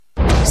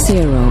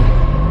0.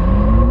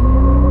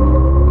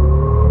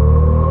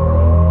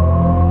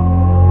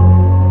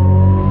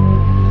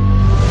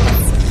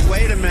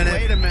 Wait a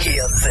minute.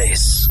 Hear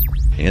this.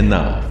 And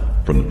now,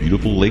 from the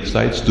beautiful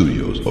lakeside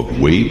studios of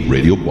Wave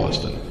Radio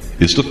Boston,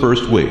 it's The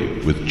First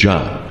Wave with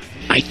John.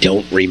 I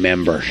don't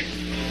remember.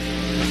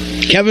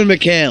 Kevin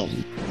McHale.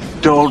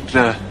 Don't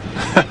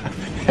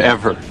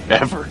ever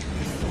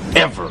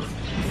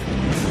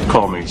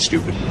call me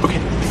stupid. Okay.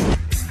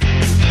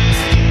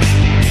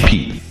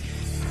 Pete.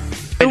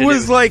 It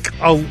was like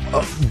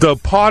the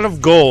pot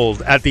of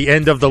gold at the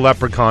end of the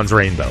Leprechaun's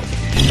rainbow.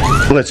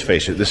 Let's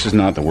face it, this is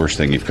not the worst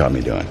thing you've caught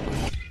me doing.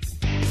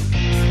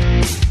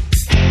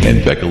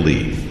 And Becca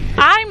Lee.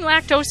 I'm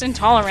lactose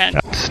intolerant.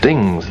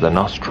 Stings the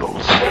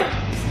nostrils.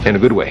 In a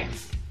good way.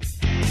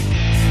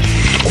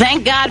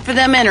 Thank God for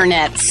them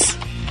internets.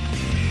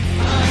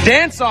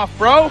 Dance off,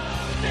 bro.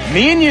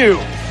 Me and you.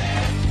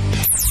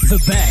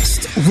 The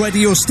best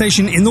radio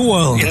station in the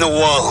world.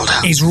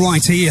 Is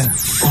right here,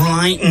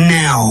 right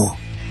now.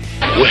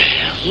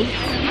 Well,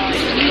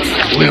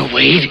 we're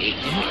waiting.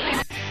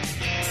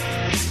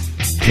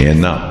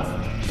 And now,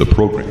 the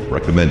program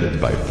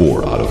recommended by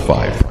 4 out of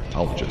 5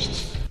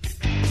 proctologists.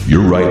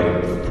 You're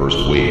right, The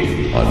First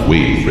Wave on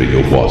Wave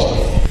Radio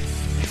Boston.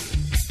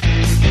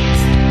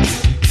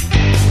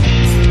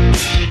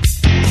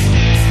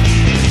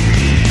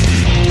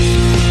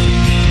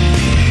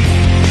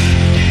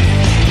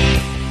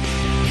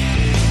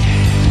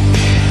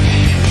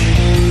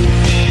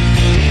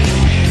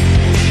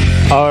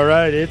 All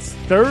right, it's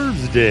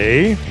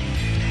Thursday,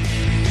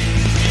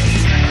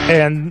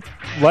 and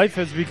life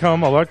has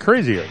become a lot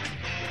crazier.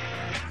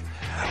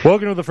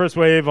 Welcome to The First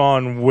Wave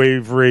on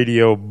Wave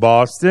Radio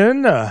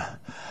Boston,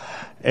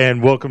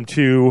 and welcome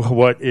to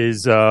what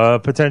is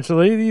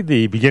potentially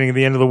the beginning of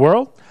the end of the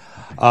world.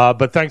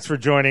 But thanks for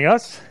joining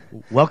us.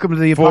 Welcome to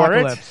the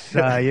apocalypse.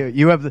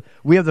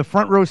 We have the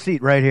front row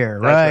seat right here,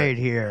 right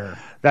here.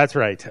 That's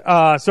right.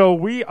 So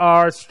we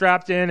are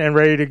strapped in and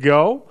ready to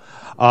go.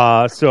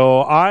 So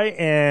I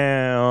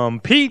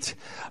am Pete.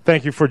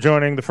 Thank you for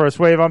joining The First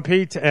Wave. I'm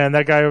Pete, and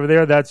that guy over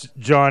there, that's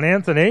John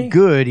Anthony.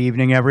 Good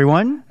evening,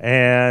 everyone.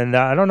 And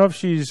I don't know if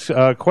she's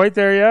quite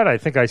there yet. I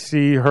think I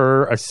see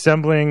her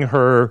assembling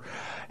her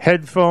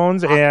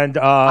headphones, and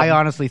I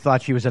honestly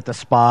thought she was at the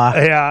spa.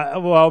 Yeah,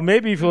 well,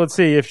 maybe let's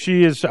see if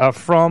she is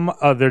from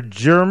her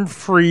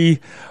germ-free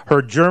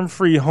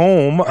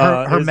home,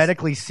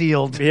 hermetically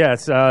sealed.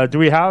 Yes. Do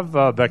we have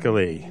Becca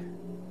Lee?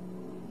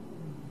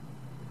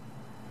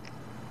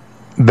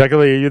 Becca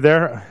Lee, are you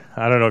there?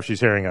 I don't know if she's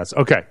hearing us.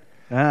 Okay.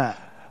 All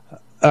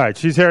right,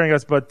 she's hearing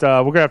us, but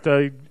we're gonna have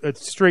to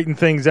straighten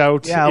things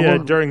out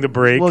during the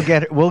break.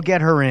 We'll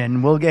get her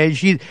in.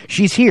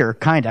 She's here,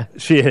 kinda.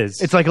 She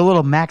is. It's like a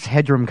little Max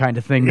Headroom kind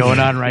of thing going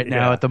on right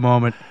now at the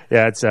moment.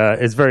 Yeah,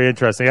 it's very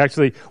interesting.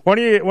 Actually, why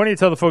don't you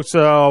tell the folks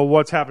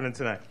what's happening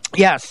tonight?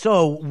 Yeah,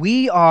 so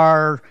we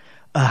are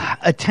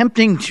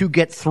attempting to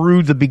get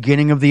through the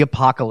beginning of the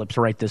apocalypse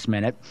right this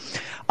minute.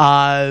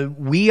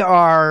 We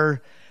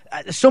are.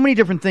 So many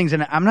different things,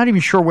 and I'm not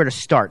even sure where to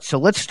start. So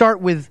let's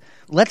start with,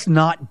 let's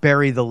not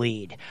bury the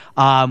lead.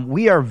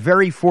 We are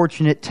very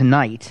fortunate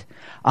tonight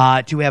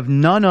to have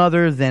none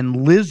other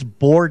than Liz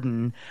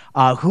Borden,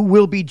 who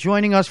will be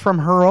joining us from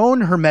her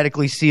own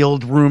hermetically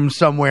sealed room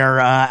somewhere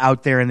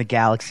out there in the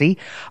galaxy.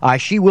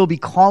 She will be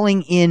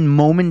calling in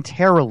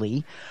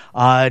momentarily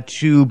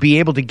to be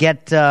able to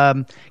get.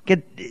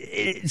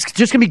 It's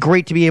just going to be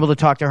great to be able to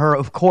talk to her.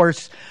 Of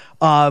course.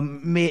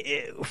 Most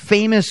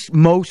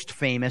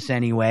famous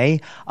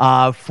anyway,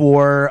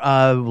 for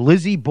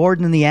Lizzie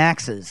Borden and the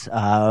Axes,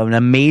 an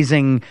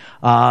amazing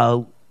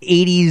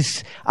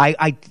 80s.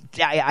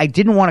 I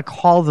didn't want to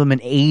call them an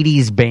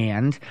 80s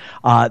band.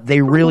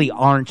 They really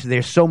aren't.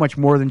 They're so much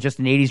more than just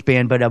an 80s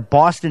band, but a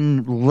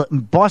Boston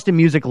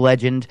music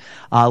legend,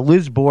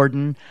 Liz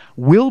Borden,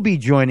 will be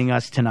joining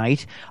us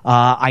tonight.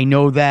 I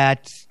know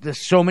that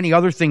so many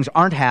other things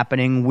aren't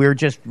happening. We're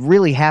just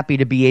really happy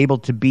to be able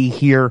to be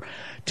here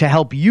to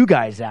help you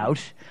guys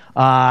out.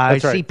 I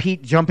see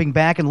Pete jumping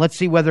back, and let's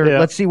see whether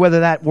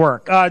that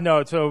works.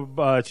 No,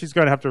 so she's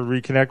going to have to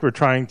reconnect. We're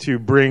trying to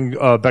bring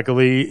Becca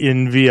Lee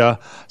in via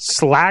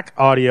Slack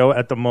audio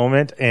at the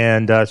moment,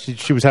 and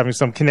she was having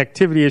some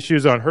connectivity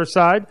issues on her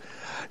side.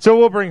 So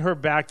we'll bring her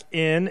back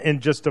in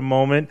just a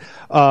moment.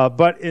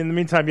 But in the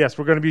meantime, yes,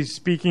 we're going to be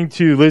speaking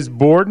to Liz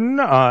Borden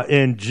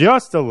in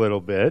just a little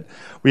bit.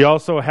 We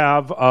also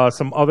have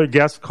some other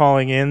guests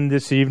calling in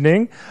this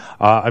evening.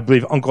 I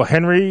believe Uncle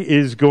Henry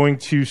is going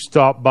to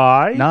stop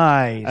by.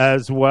 Nice.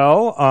 As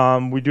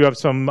well. We do have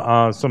some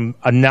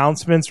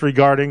announcements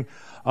regarding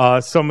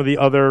some of the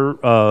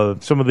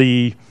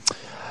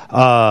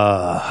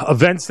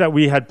events that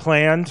we had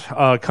planned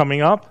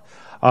coming up.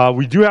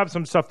 We do have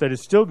some stuff that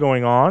is still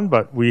going on,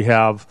 but we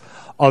have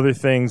other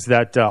things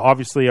that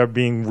obviously are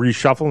being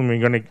reshuffled, and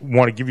we're going to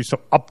want to give you some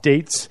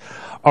updates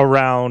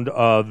around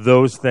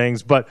those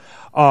things. But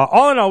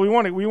all in all, we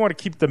want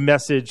to keep the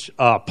message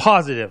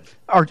positive,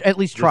 or at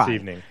least try. This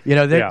evening. You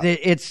know,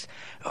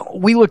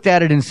 we looked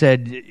at it and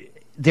said,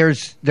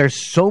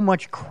 there's so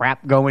much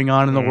crap going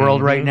on in the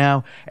world right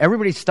now.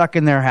 Everybody's stuck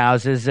in their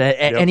houses.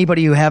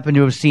 Anybody who happened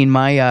to have seen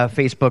my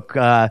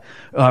Facebook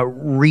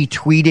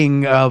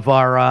retweeting of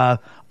our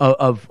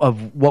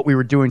of what we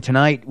were doing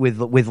tonight with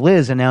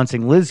Liz,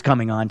 announcing Liz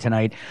coming on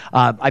tonight,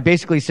 I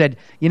basically said,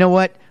 you know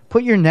what?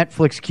 Put your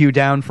Netflix queue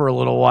down for a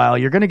little while.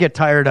 You're going to get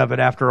tired of it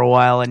after a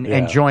while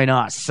and join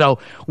us. So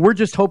we're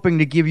just hoping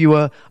to give you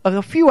a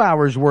few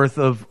hours worth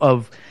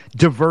of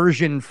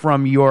diversion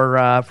from your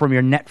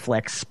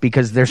Netflix,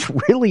 because there's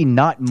really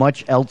not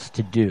much else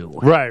to do.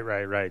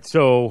 Right.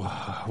 So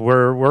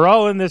we're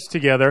all in this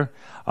together.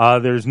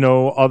 There's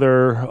no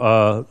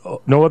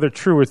other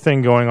truer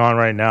thing going on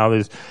right now.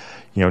 There's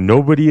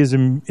nobody is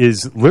immune.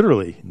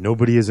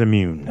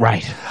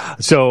 Right.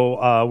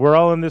 So we're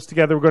all in this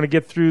together. We're going to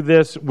get through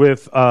this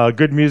with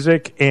good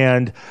music,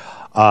 and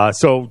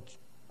so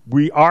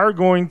we are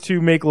going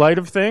to make light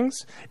of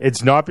things.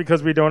 It's not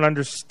because we don't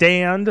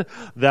understand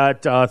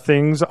that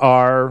things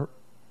are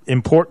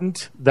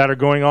important that are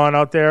going on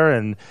out there,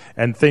 and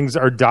things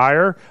are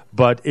dire.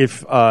 But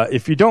if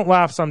you don't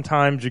laugh,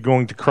 sometimes you're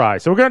going to cry.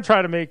 So we're going to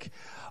try to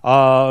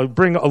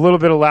bring a little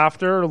bit of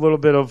laughter, a little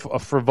bit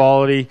of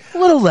frivolity, a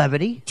little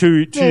levity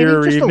to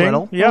your just evening.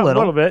 a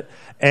little bit,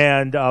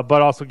 and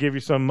but also give you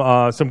some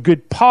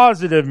good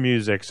positive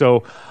music.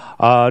 So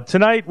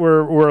tonight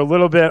we're a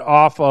little bit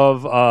off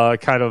of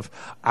kind of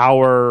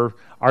our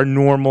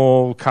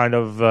normal kind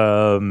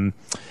of.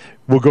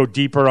 We'll go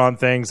deeper on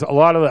things. We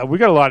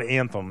got a lot of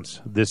anthems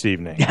this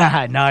evening.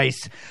 Yeah,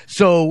 nice.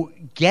 So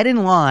get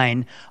in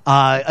line.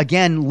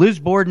 Again, Liz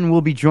Borden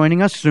will be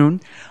joining us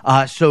soon.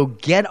 So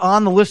get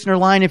on the listener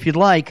line if you'd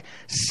like.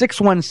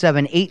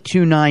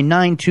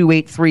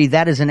 617-829-9283.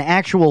 That is an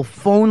actual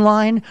phone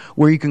line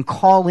where you can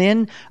call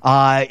in.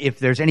 If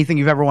there's anything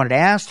you've ever wanted to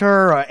ask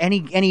her or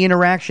any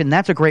interaction,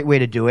 that's a great way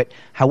to do it.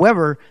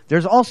 However,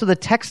 there's also the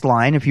text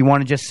line if you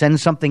want to just send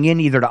something in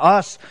either to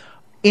us,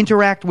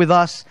 interact with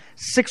us,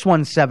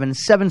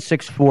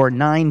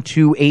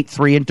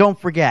 617-764-9283. And don't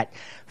forget,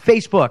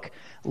 Facebook,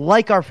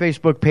 like our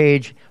Facebook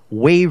page,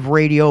 Wave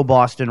Radio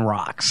Boston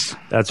Rocks.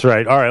 That's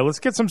right. All right, let's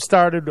get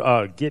started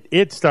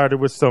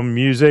with some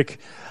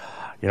music.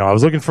 I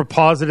was looking for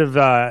positive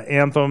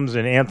anthems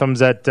and anthems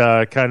that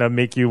kind of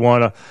make you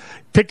want to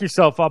pick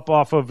yourself up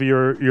off of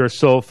your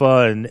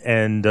sofa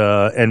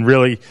and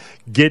really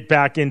get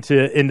back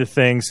into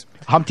things.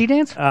 Humpty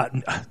Dance?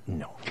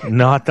 No,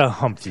 not the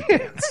Humpty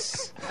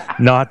Dance.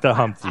 Not the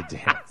Humpty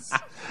Dance.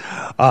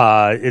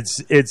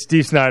 It's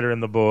Dee Snider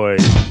and the Boys.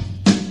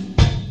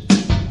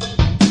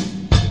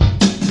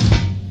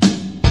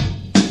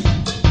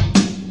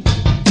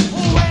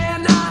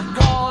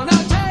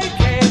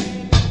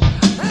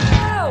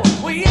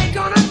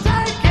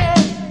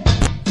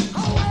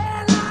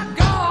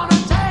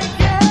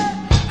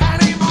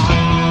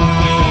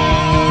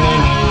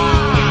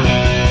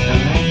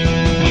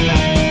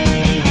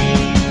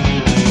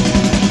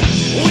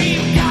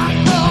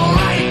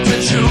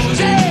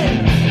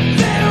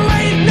 There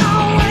ain't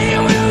no way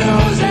we'll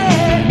lose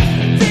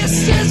it.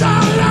 This is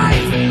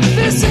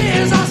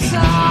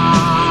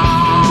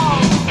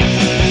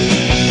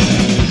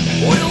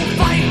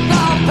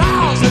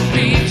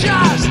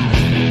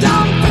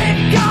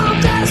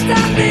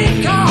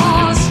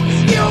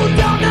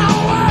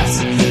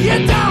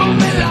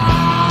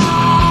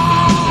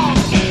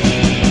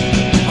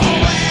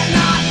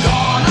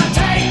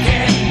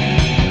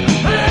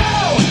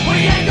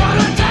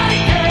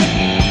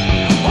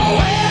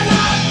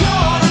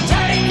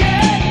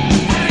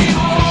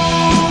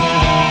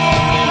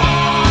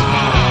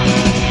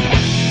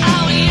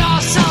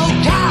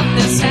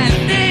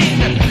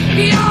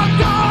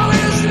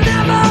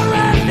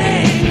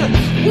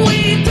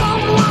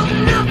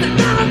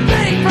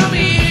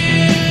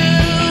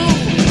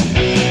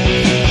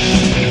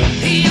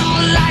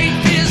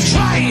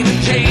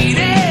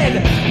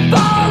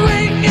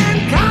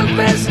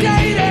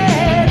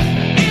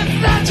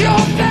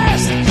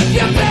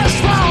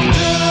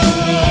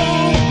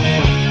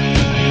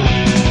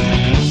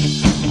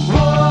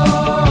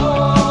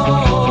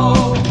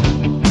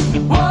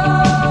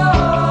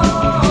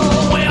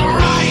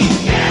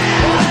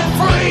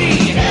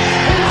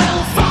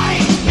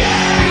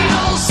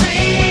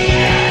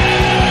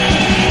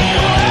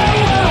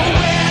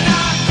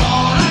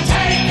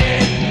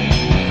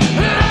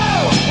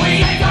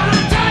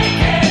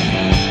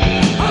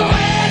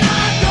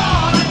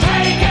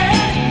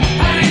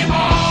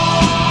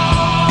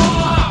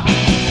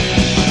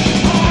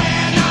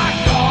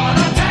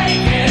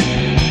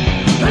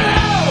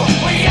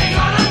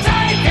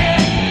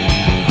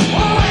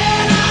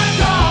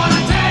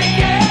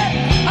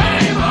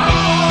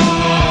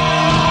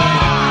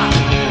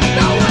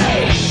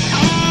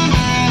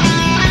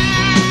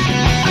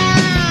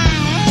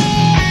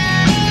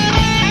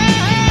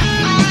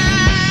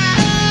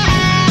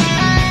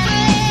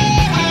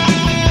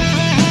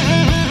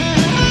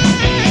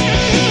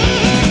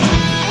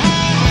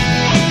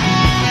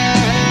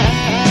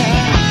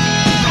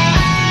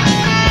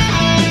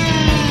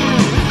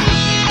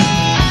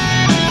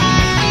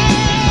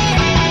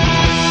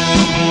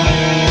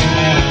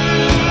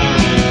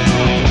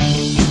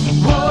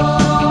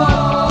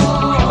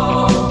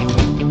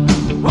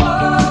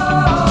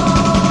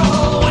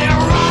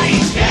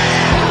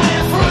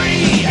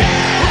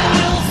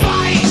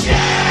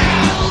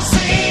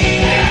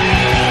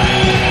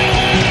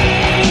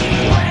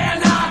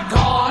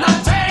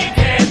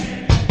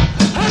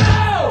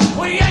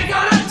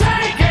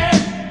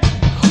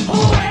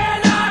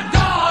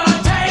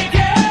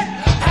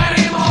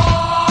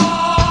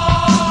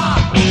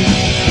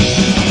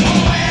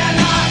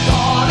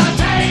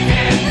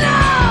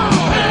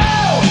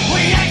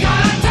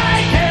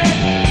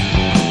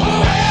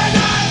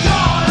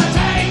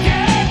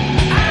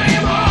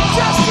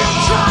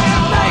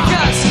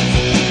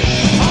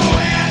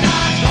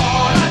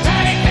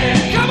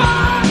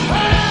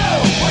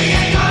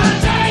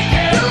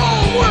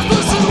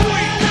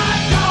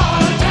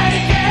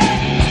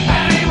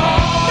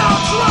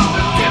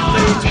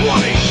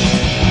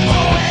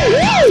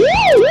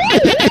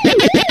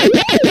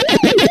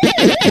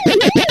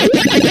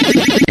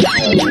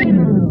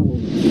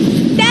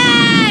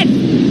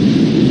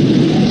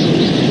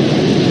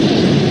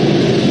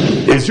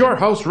Is your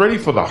house ready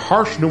for the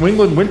harsh New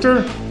England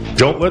winter?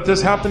 Don't let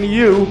this happen to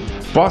you.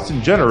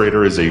 Boston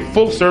Generator is a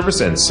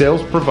full-service and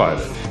sales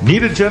provider.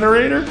 Need a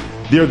generator?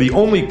 They're the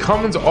only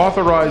Cummins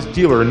authorized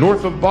dealer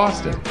north of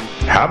Boston.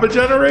 Have a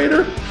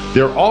generator?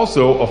 They're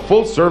also a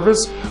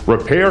full-service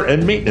repair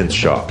and maintenance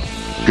shop.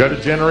 Got a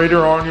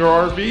generator on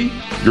your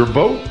RV, your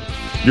boat,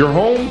 your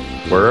home,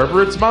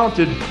 wherever it's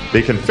mounted?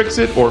 They can fix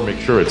it or make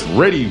sure it's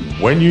ready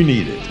when you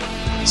need it.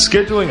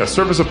 Scheduling a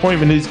service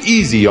appointment is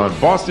easy on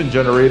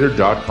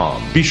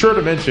bostongenerator.com. Be sure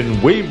to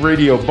mention Wave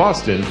Radio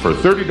Boston for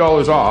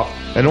 $30 off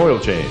an oil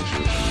change.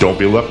 Don't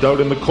be left out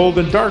in the cold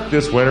and dark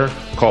this winter.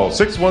 Call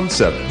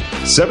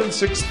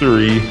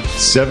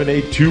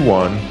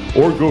 617-763-7821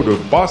 or go to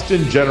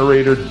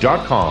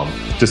bostongenerator.com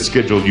to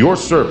schedule your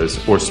service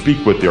or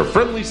speak with their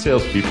friendly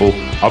salespeople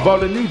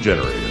about a new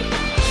generator.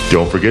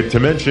 Don't forget to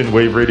mention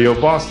Wave Radio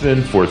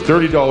Boston for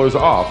 $30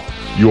 off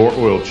your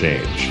oil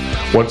change.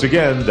 Once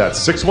again, that's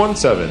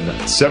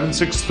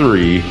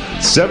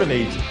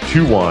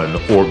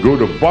 617-763-7821 or go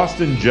to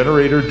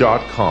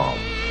bostongenerator.com.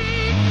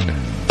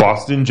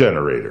 Boston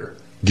Generator,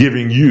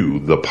 giving you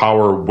the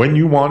power when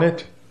you want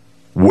it,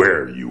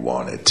 where you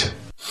want it.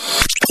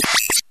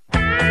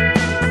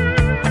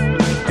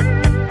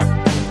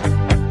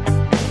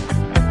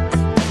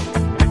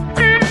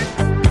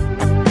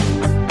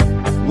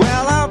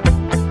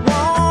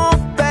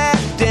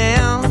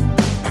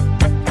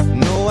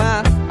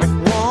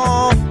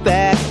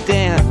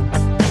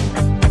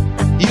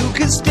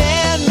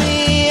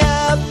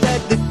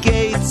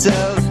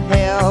 Of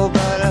hell,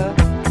 but I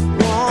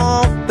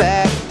won't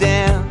back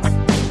down.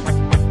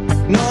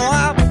 No,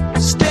 I'll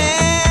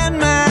stand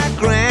my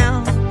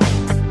ground.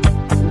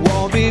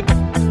 Won't be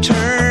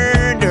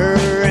turned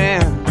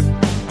around.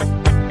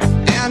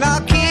 And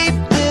I'll keep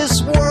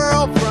this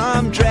world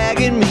from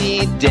dragging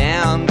me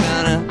down.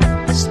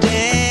 Gonna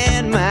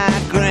stand my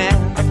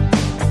ground.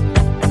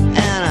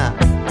 And I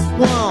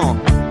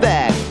won't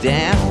back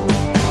down.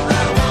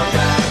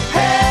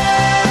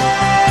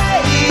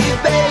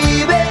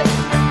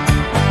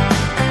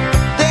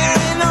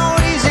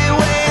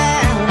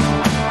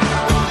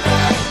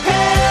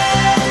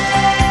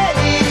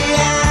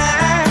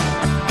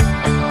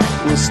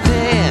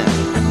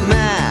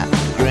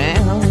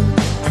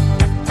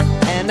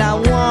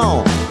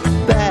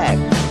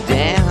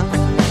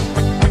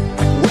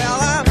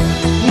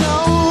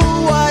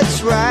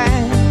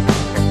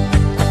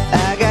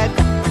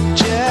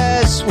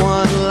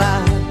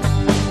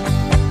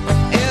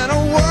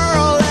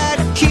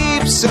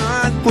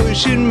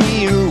 Pushing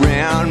me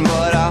around,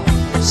 but I'll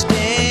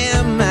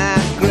stand my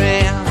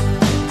ground,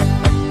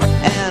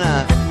 and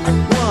I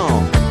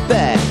won't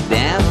back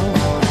down.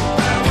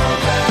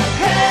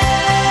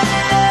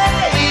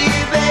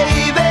 Hey,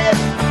 baby,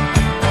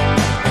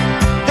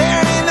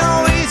 there ain't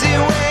no easy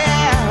way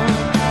out.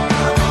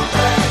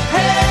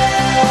 Hey,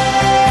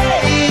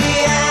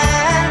 I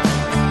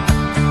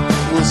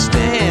will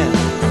stand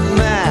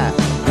my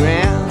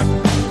ground,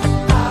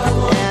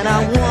 and I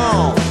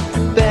won't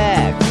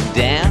back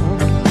down.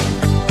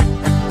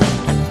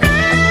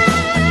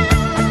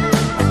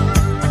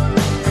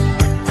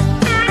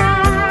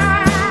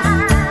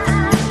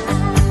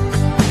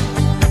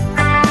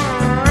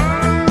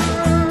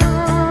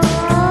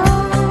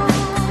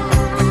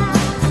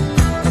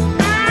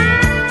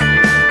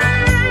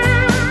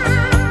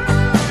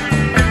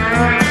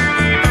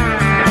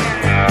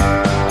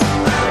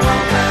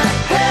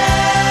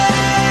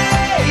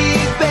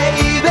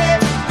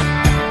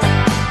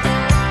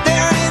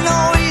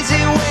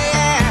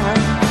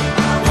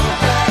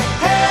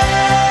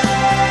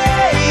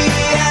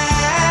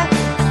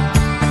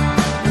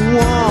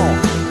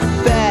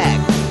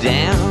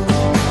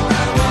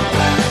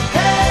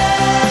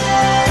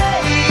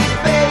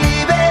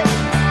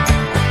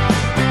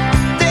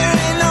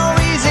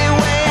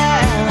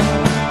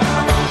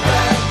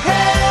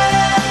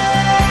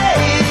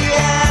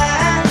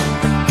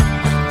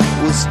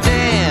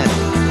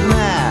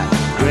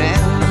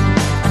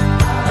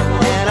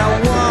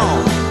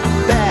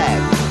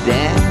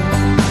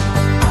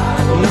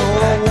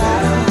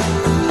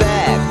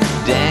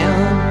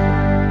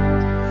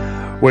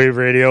 Wave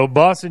Radio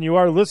Boston, you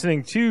are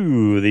listening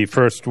to the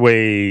First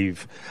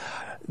Wave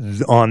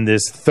on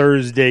this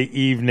Thursday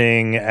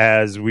evening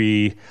as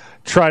we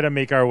try to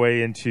make our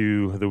way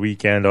into the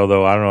weekend,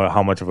 although I don't know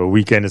how much of a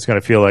weekend it's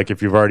going to feel like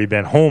if you've already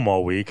been home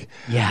all week.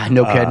 Yeah,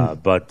 no kidding.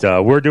 But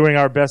we're doing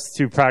our best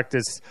to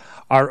practice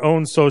our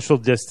own social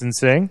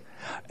distancing.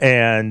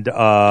 And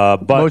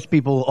but most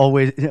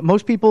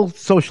people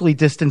socially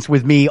distance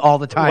with me all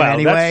the time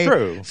anyway. That's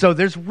true. So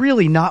there's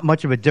really not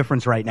much of a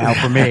difference right now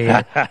for me.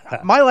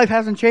 My life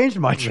hasn't changed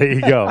much. There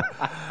you go.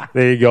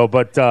 There you go.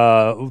 But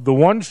the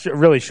one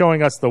really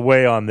showing us the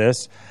way on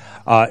this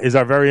is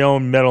our very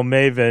own metal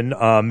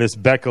maven, Miss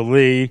Becca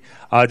Lee.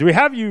 Do we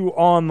have you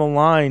on the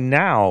line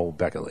now,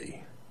 Becca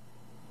Lee?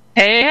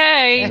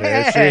 Hey.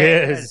 There she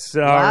is.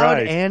 All Loud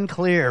right. and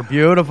clear.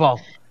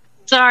 Beautiful.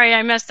 Sorry,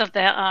 I messed up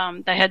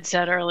the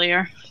headset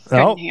earlier.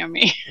 Couldn't hear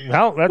me.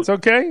 No, that's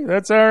okay.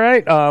 That's all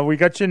right. We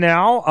got you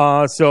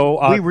now.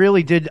 We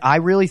really did. I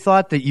really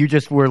thought that you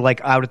just were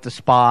like out at the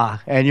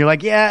spa, and you're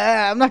like,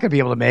 "Yeah, I'm not going to be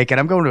able to make it.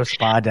 I'm going to a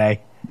spa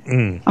day."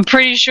 I'm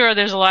pretty sure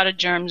there's a lot of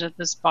germs at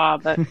the spa,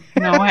 but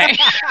no way.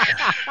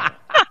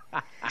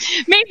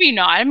 Maybe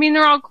not. I mean,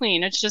 they're all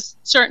clean. It's just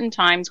certain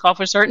times call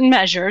for certain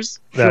measures.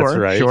 That's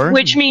right. Sure.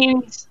 Which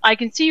means I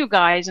can see you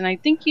guys, and I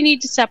think you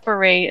need to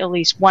separate at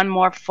least one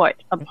more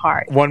foot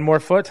apart. One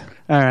more foot?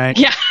 All right.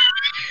 Yeah.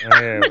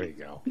 There we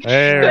go.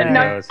 There he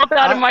goes.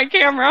 Out of my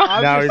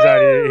camera. Now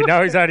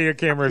he's out of your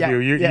camera view.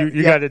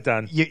 You got it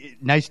done.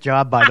 Nice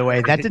job, by the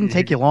way. That didn't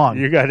take you long.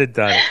 You got it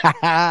done.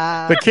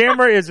 The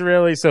camera is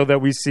really so that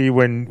we see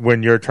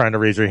when you're trying to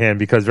raise your hand,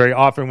 because very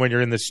often when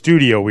you're in the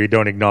studio, we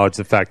don't acknowledge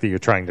the fact that you're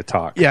trying to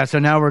talk. Yeah, so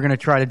now we're going to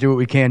try to do what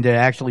we can to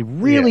actually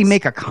really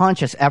make a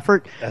conscious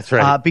effort. That's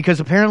right. Because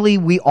apparently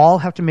we all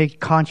have to make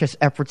conscious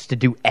efforts to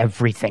do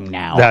everything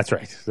now. That's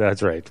right.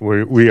 That's right.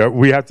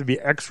 We have to be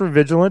extra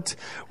vigilant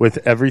with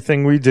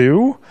everything we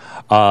do.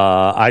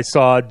 I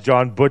saw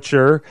John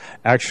Butcher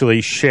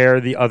actually share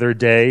the other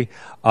day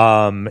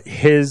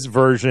his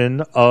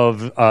version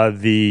of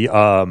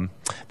the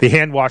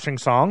hand washing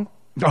song.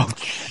 Oh,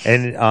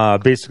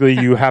 and basically,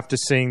 you have to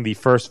sing the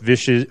first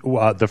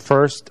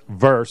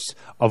verse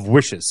of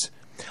Wishes.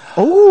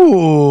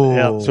 Oh,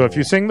 yeah, so if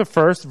you sing the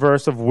first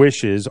verse of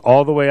Wishes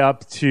all the way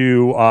up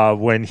to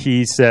when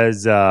he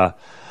says, I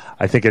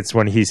think it's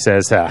when he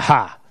says,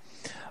 "Ha."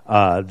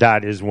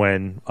 That is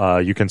when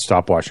you can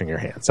stop washing your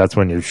hands. That's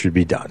when you should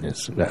be done,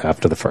 is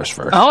after the first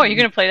verse. Oh, are you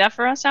going to play that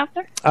for us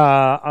after?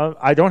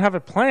 I don't have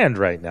it planned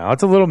right now.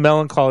 It's a little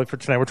melancholy for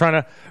tonight. We're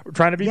trying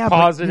to be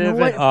positive.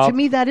 But you know what? To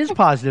me, that is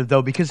positive,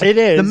 though, because it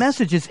is. The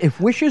message is,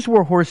 if wishes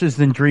were horses,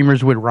 then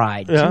dreamers would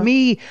ride. Yeah. To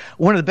me,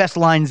 one of the best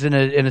lines in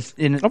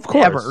of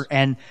course. ever.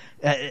 And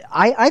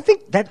I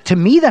think that, to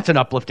me, that's an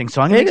uplifting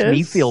song. It makes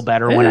me feel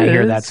better when I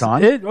hear that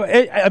song.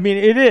 I mean,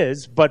 it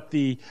is, but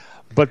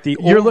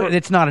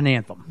it's not an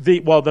anthem.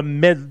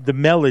 The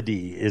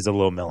melody is a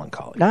little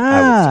melancholy.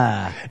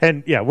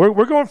 And yeah,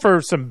 we're going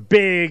for some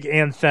big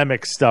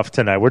anthemic stuff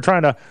tonight. We're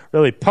trying to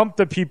really pump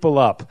the people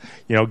up.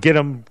 You know, get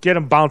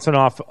them bouncing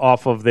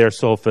off of their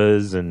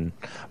sofas and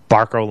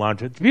Barco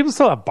loungers. Do people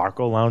still have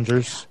Barco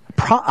loungers?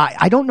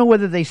 I don't know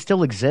whether they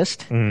still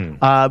exist.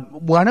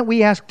 Why don't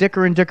we ask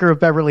Dicker and Dicker of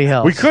Beverly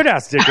Hills? We could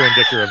ask Dicker and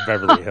Dicker of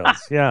Beverly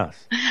Hills. Yeah.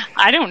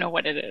 I don't know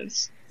what it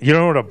is. You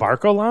don't know what a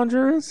Barco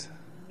lounger is?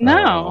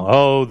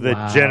 No. The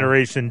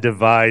generation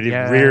divide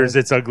rears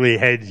its ugly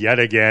head yet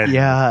again.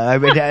 Yeah,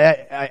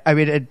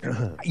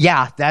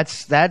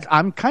 that's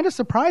I'm kind of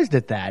surprised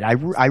at that. I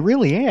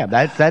really am.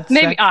 That's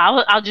maybe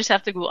I'll just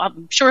have to go.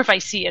 I'm sure if I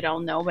see it, I'll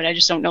know, but I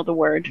just don't know the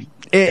word.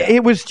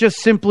 It was just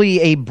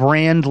simply a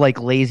brand like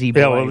Lazy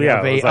Boy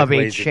of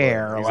a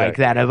chair like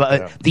that,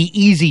 the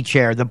Easy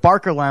Chair. The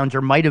Barker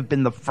Lounger might have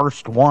been the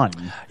first one.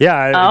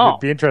 Yeah, it'd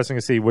be interesting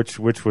to see which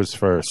was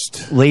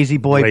first. Lazy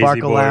Boy,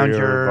 Barker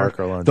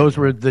Lounger. Those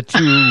were the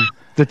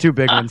two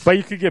big ones. But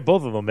you could get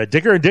both of them at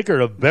Dicker and Dicker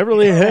of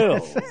Beverly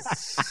Hills,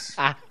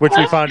 which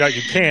we found out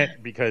you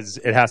can't because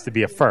it has to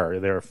be a fur.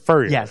 They're a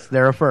furrier. Yes,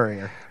 they're a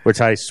furrier.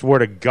 Which I swore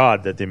to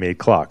God that they made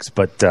clocks,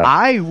 but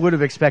I would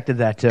have expected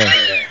that too.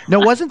 No,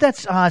 wasn't that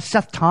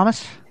Seth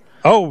Thomas?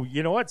 Oh,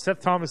 you know what?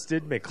 Seth Thomas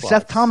did make clocks.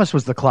 Seth Thomas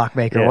was the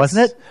clockmaker,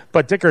 wasn't it?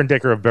 But Dicker and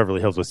Dicker of Beverly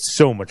Hills was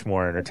so much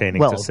more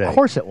entertaining to say. Well, of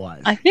course it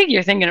was. I think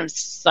you're thinking of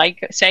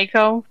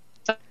Seiko.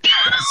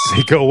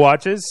 Seiko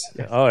watches?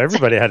 Oh,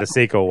 everybody had a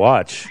Seiko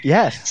watch.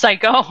 Yes.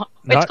 Psycho.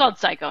 It's called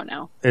Psycho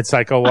now. It's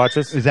Seiko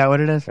watches? Is that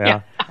what it is?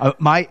 Yeah.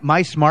 My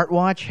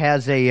smartwatch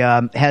has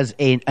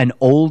an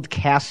old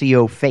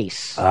Casio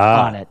face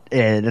on it.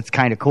 And it's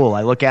kind of cool.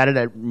 I look at it,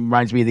 it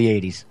reminds me of the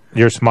 80s.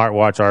 Your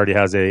smartwatch already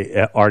has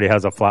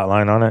a flat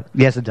line on it?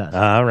 Yes, it does.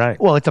 All right.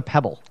 Well, it's a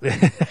Pebble.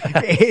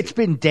 It's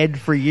been dead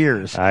for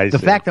years.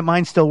 The fact that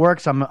mine still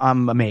works, I'm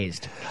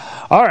amazed.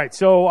 All right.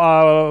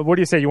 So, what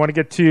do you say? You want to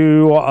get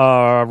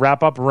to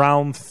wrap up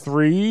round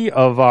 3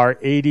 of our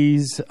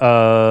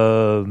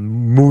 80s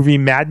movie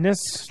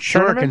madness?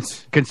 Sure.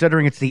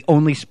 Considering it's the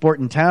only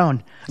sport in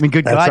town. I mean,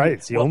 good God. That's right.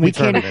 It's the only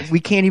tournament. We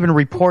can't even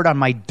report on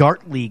my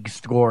Dart League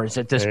scores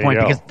at this point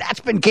because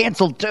that's been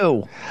canceled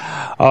too.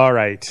 All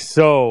right.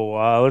 So,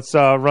 let's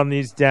run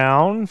these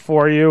down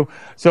for you.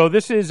 So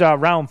this is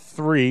round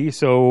 3.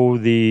 So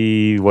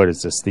what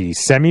is this? The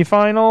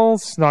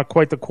semifinals, not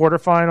quite the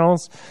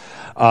quarterfinals.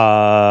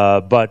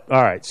 But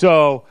all right.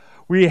 So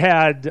we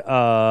had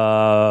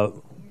Fast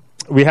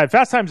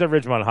Times at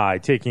Ridgemont High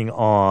taking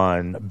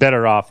on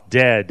Better Off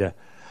Dead.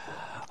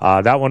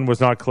 That one was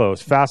not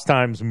close. Fast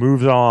Times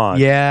moves on.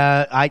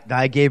 Yeah,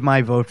 I gave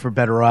my vote for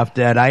Better Off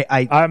Dead.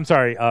 I'm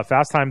sorry.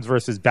 Fast Times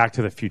versus Back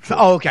to the Future.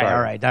 Oh, okay. Sorry.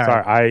 All right.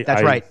 Sorry.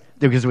 That's right.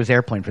 Because it was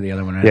Airplane for the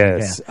other one, right?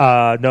 Yes.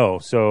 Yeah. No.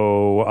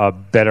 So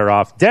Better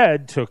Off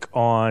Dead took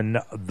on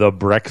The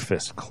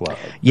Breakfast Club.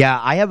 Yeah,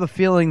 I have a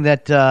feeling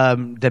that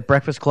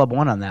Breakfast Club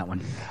won on that one.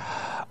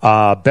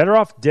 Better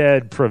Off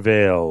Dead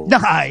prevailed.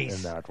 Nice.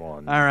 In that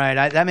one. All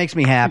right. That makes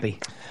me happy.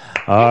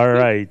 All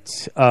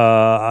right.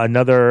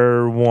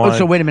 Another one. Oh,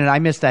 so wait a minute. I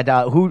missed that.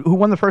 Who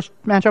won the first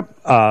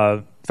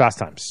matchup? Fast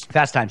Times.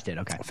 Fast Times did.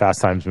 Okay. Fast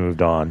Times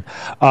moved on.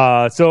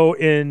 So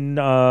in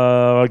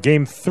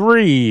Game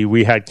 3,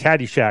 we had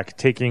Caddyshack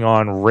taking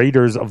on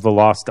Raiders of the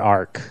Lost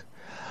Ark.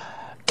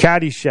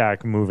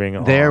 Caddyshack moving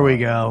on. There we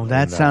go.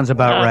 That sounds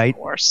about right. Of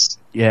course.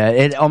 Yeah,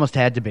 it almost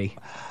had to be.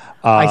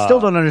 I still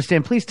don't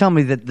understand. Please tell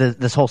me that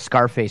this whole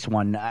Scarface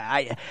one.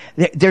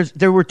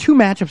 There were two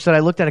matchups that I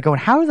looked at it going,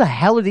 how the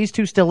hell are these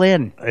two still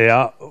in?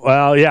 Yeah.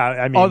 Well, yeah.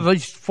 I mean, at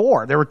least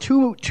four. There were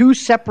two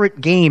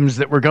separate games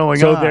that were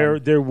going on. So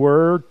there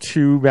were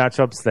two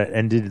matchups that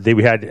ended.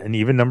 We had an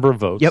even number of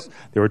votes. Yep.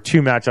 There were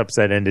two matchups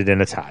that ended in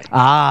a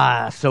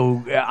tie.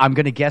 So I'm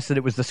going to guess that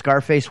it was the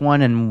Scarface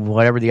one and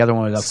whatever the other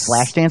one was, a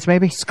Flashdance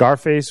maybe?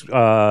 Scarface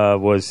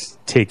was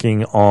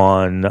taking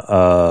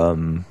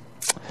on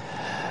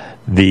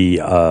the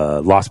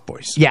Lost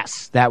Boys.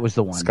 Yes, that was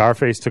the one.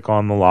 Scarface took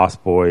on the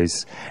Lost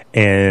Boys,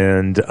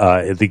 and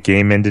the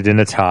game ended in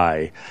a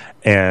tie.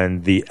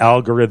 And the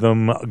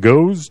algorithm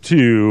goes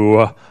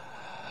to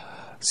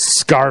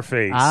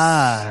Scarface.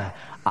 Yeah.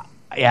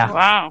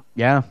 Wow.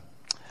 Yeah.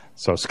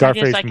 So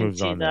Scarface I can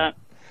moves see on. that.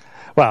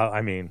 Well,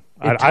 I mean,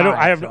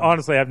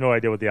 honestly, I have no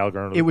idea what the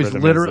algorithm. It was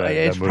literally.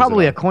 It's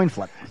probably a coin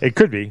flip. It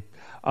could be.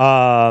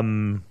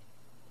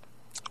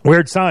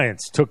 Weird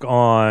Science took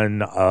on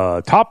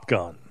Top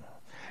Gun.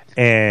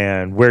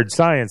 And Weird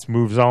Science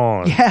moves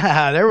on.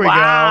 Yeah, there we go.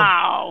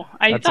 Wow.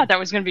 I thought that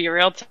was going to be a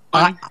real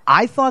time.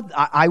 I thought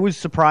I was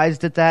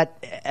surprised at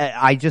that.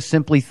 I just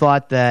simply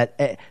thought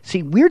that,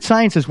 see, Weird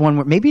Science is one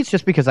where maybe it's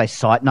just because I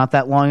saw it not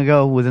that long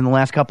ago. Within the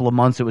last couple of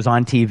months, it was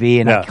on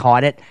TV and I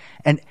caught it.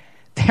 And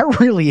there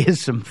really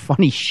is some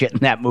funny shit in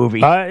that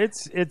movie.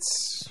 It's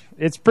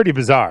pretty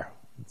bizarre.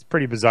 It's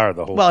pretty bizarre,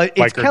 the whole it's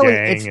biker Kelly,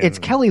 gang. it's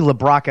Kelly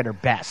LeBrock at her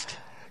best.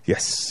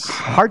 Yes.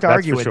 Hard to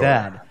argue with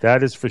that.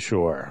 That is for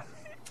sure.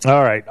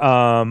 All right.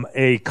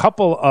 A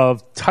couple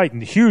of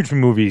huge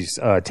movies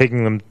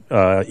taking them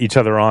each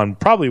other on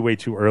probably way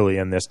too early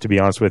in this, to be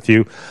honest with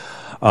you.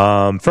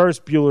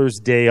 First, Bueller's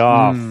Day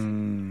Off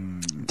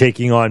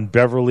taking on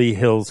Beverly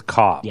Hills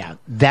Cop. Yeah,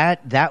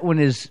 that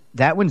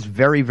one's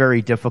very,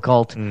 very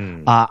difficult.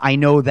 I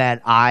know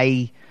that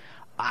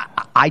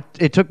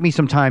it took me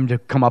some time to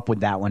come up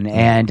with that one,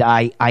 and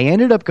I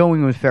ended up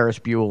going with Ferris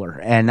Bueller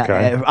and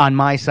on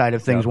my side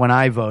of things when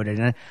I voted.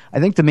 And I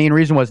think the main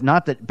reason was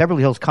not that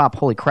Beverly Hills Cop,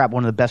 holy crap,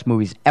 one of the best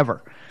movies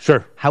ever.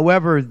 Sure.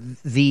 However,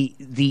 the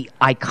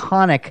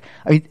iconic,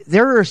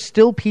 there are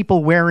still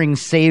people wearing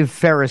Save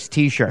Ferris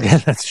T-shirts. Yeah,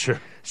 that's true.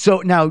 So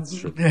now,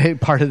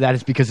 part of that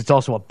is because it's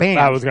also a band.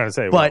 I was going to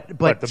say, but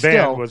the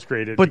still, band was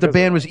created. But the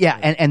band was,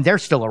 and they're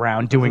still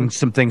around doing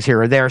some things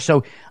here or there.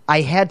 So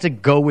I had to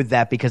go with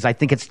that because I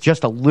think it's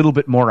just a little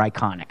bit more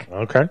iconic.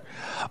 Okay.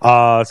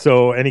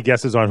 So any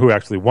guesses on who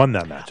actually won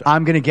that matchup?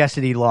 I'm going to guess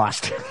that he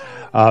lost.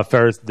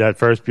 Ferris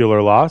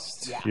Bueller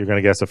lost? Yeah. You're going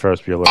to guess that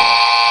Ferris Bueller.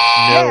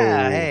 No.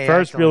 Yeah,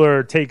 Ferris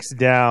Bueller takes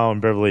down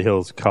Beverly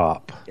Hills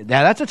Cop.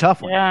 Yeah, that's a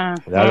tough one. Yeah.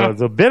 That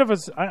was a bit of a.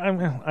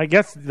 I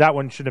guess that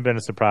one should have been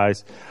a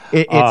surprise.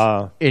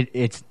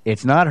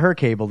 It's not her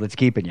cable that's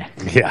keeping you.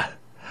 Yeah.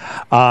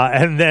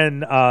 And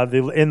then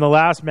in the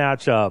last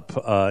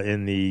matchup,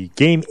 in the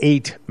Game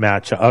 8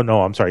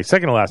 matchup,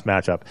 second to last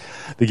matchup,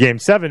 the Game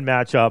 7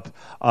 matchup,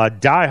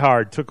 Die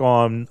Hard took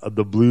on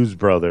the Blues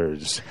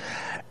Brothers.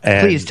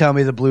 And, please tell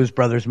me the Blues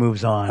Brothers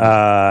moves on.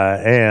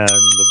 And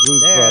the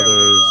Blues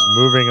Brothers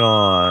moving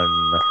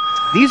on.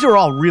 These are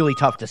all really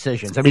tough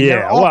decisions. I mean,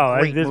 they're all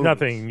great there's movies.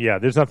 nothing. Yeah,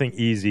 there's nothing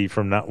easy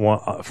from now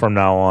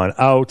on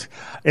out.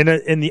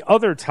 In the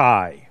other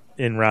tie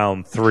in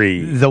round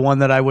 3, the one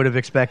that I would have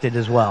expected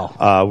as well.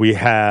 We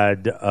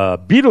had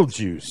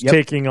Beetlejuice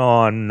taking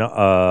on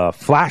not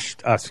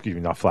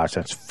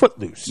Flashdance,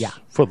 Footloose. Yeah,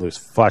 Footloose.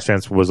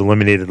 Flashdance was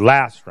eliminated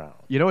last round.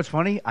 You know what's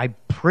funny? I'm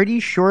pretty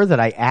sure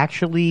that I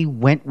actually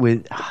went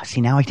with.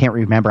 See, now I can't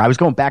remember. I was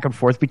going back and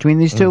forth between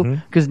these two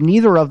because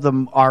neither of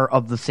them are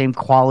of the same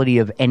quality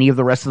of any of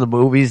the rest of the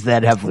movies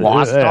that have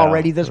lost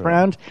already this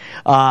round.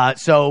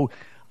 So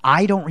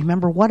I don't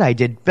remember what I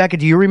did. Becca,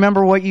 do you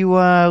remember what you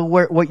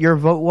what your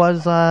vote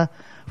was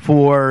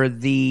for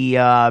the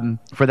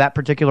for that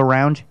particular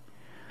round?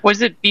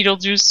 Was it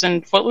Beetlejuice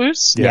and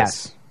Footloose?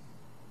 Yes.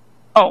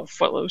 Oh,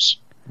 Footloose.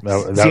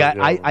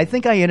 I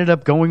think I ended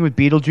up going with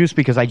Beetlejuice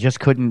because I just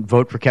couldn't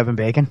vote for Kevin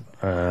Bacon,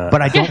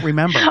 but I don't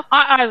remember.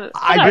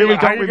 I really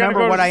don't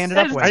remember what I ended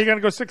up with. Are you going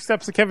to go 6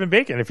 steps to Kevin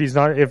Bacon if he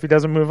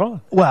doesn't move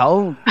on?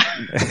 Well,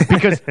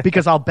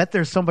 because I'll bet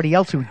there's somebody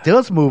else who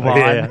does move on.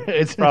 Yeah,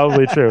 it's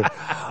probably true.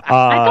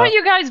 I thought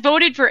you guys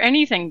voted for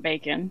anything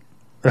Bacon.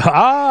 See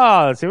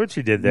what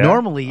she did there.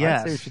 Normally,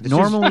 yes.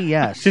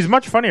 Yes. She's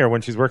much funnier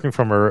when she's working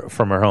from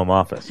her home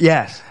office.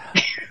 Yes.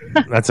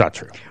 That's not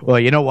true. Well,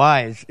 you know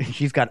why?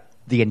 She's got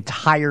the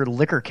entire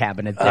liquor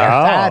cabinet there.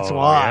 That's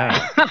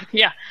why.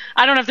 Yeah,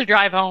 I don't have to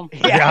drive home.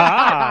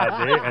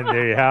 And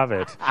there you have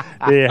it.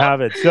 There you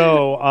have it.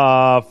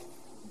 So,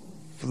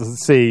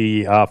 let's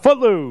see.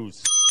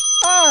 Footloose.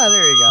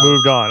 There you go.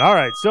 Moved on. All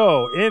right.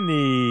 So in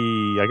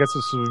I guess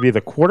this would be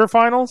the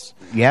quarterfinals.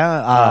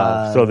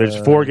 Yeah. So there's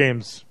 4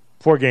 games.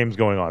 4 games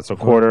going on. So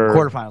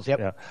quarterfinals.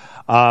 Yep.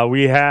 Yeah.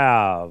 We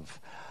have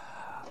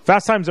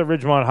Fast Times at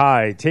Ridgemont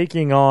High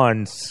taking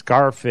on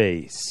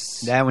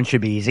Scarface. That one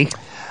should be easy.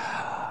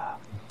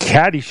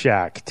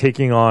 Caddyshack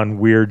taking on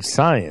Weird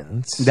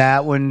Science.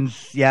 That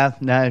one's that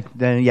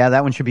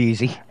one should be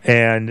easy.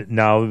 And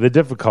now the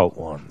difficult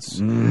ones.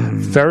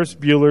 Ferris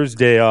Bueller's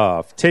Day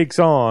Off takes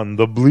on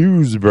the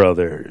Blues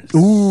Brothers.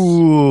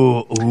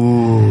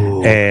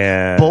 Ooh.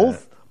 And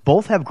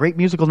both have great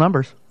musical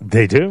numbers.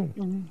 They do.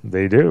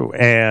 They do.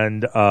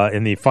 And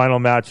in the final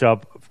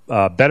matchup,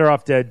 Better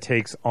Off Dead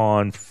takes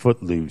on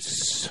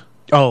Footloose.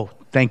 Oh,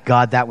 thank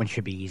God, that one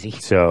should be easy.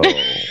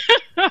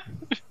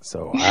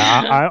 So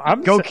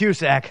I'm go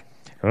Cusack.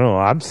 Oh,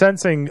 I'm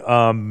sensing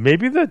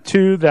maybe the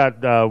 2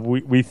 that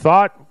we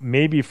thought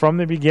maybe from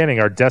the beginning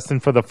are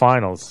destined for the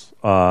finals.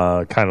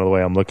 Kind of the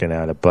way I'm looking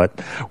at it,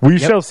 but we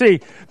shall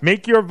see.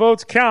 Make your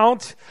votes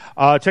count.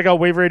 Check out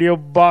Wave Radio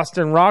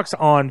Boston Rocks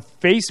on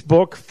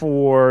Facebook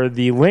for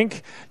the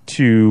link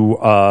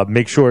to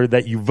make sure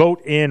that you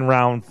vote in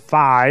round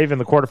 5 in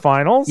the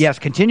quarterfinals. Yes,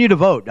 continue to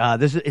vote.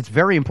 It's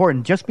very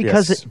important. Just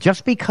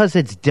because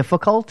it's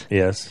difficult,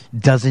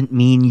 doesn't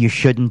mean you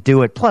shouldn't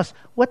do it. Plus,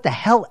 what the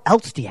hell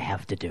else do you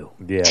have to do?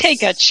 Yes.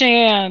 Take a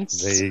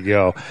chance. There you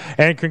go.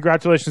 And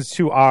congratulations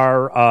to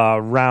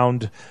our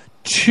round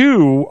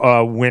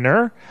 2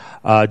 winner,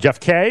 Jeff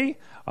K.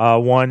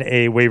 Won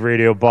a Wave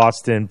Radio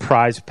Boston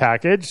prize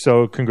package.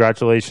 So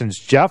congratulations,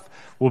 Jeff.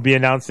 We'll be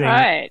announcing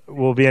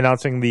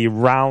the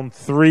round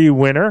 3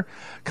 winner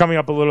coming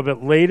up a little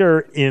bit later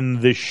in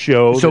the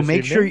show. So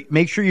make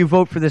sure you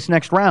vote for this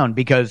next round,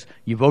 because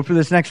you vote for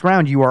this next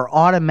round, you are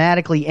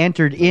automatically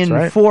entered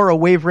for a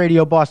Wave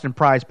Radio Boston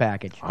prize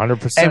package.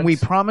 100%. And we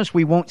promise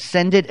we won't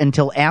send it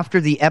until after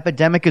the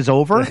epidemic is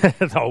over.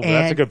 That's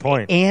a good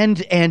point.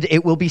 And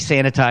it will be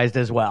sanitized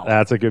as well.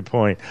 That's a good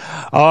point.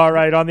 All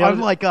right,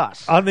 unlike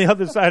us. On the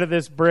other side of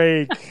this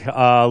break,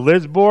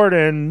 Liz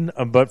Borden,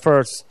 but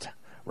first,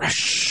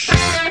 Rush.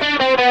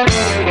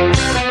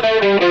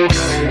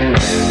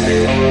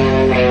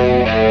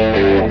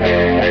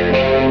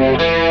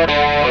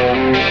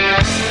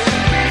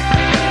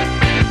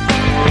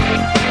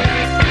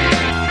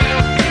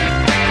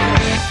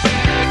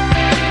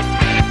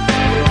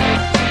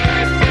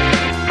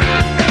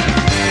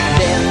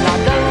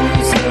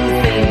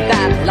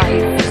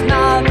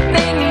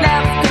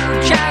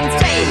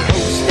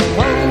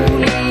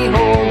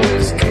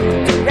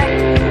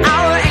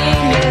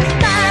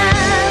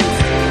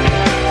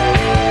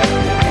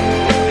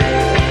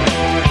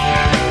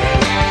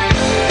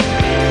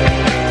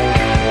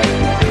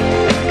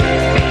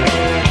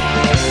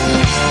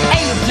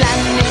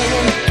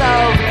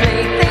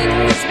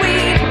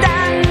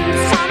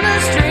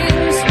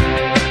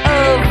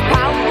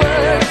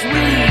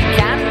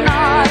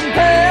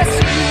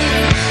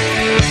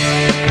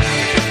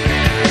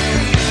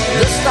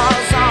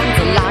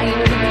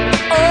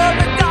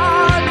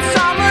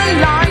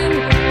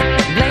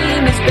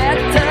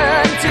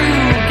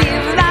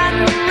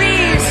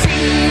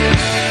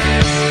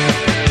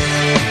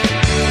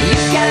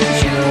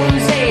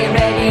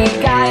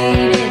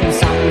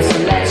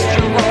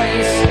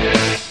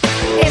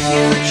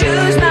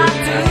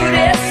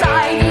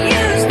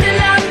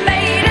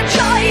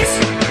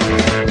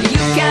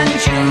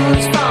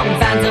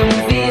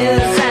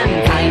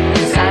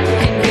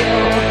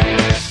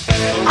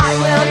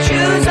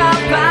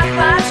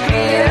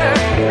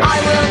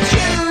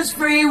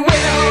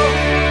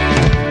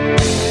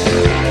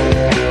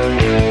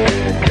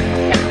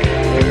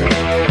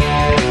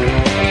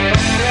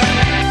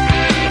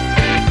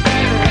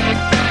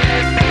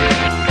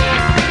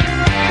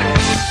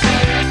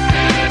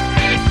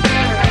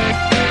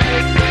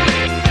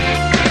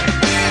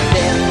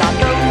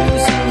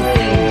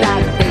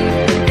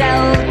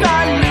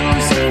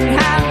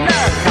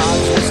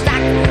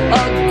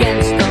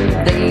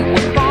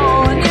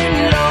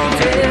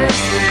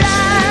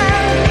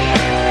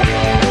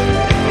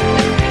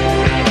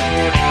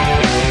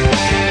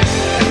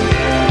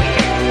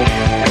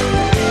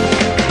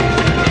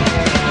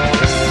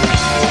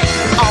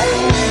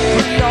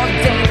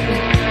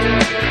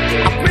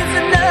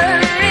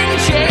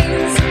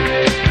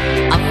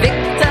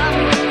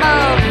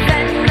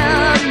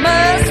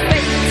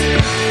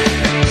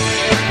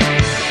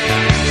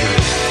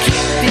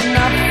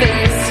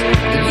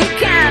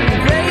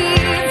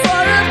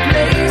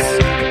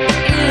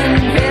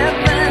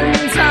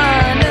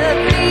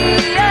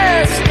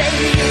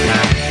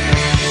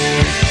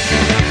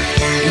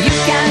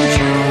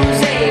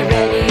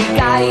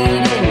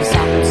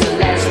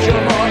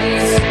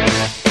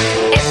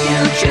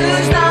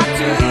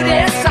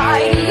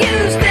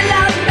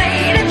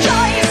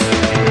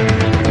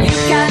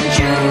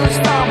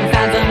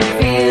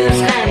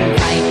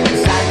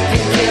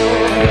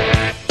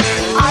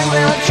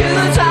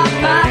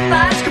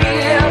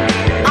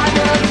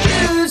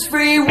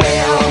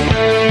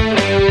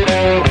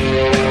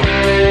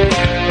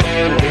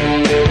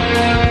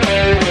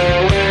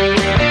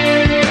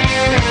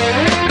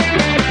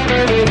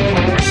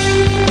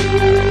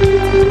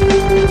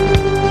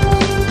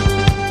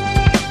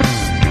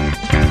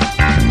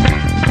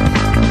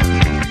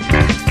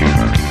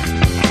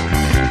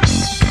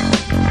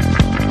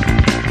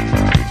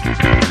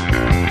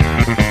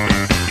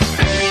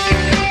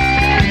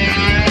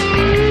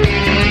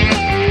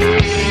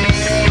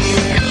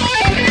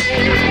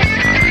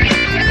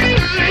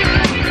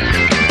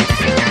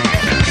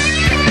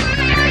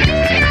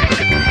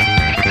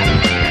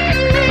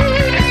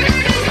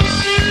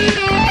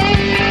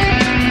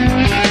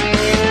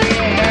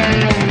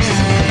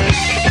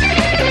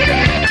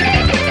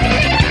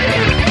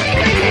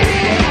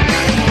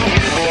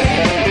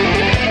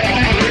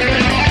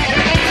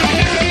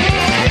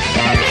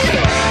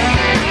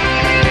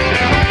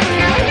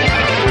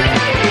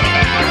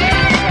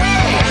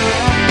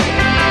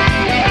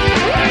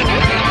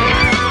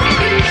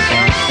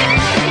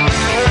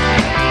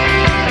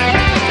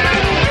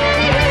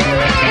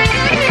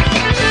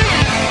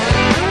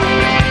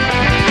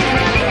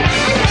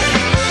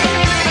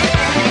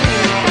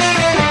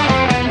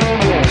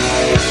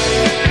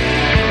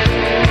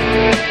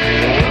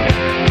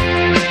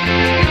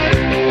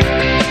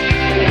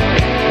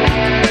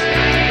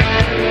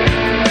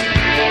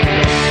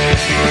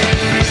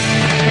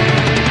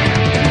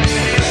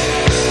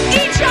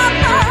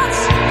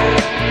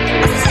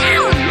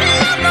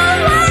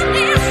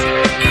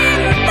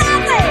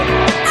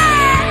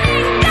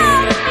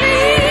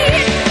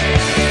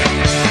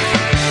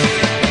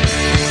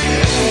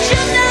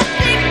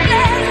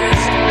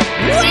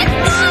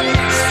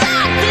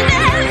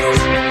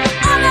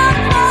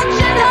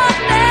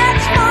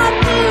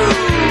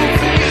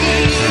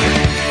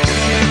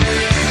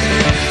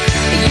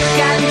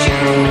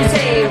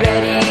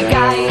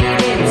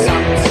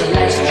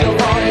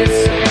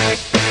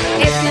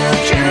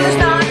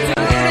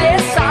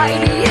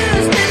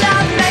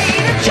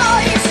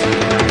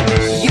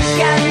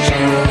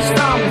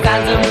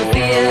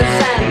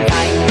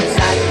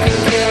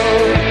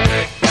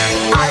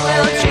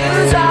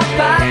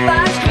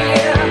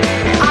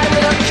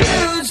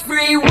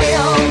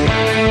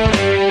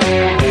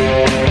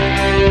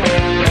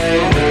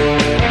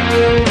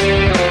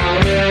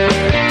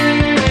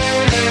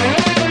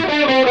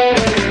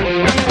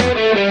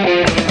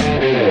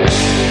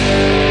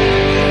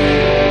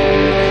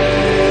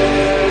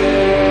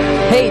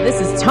 Hey,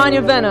 this is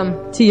Tanya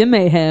Venom, Tia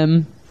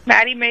Mayhem.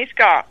 Maddie May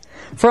Scott.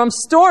 From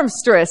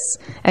Stormstress,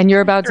 and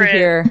you're about to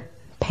hear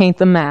Paint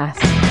the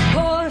Mask.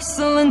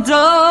 Porcelain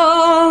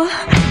doll,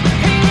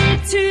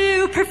 painted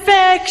to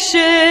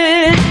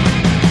perfection.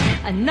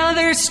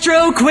 Another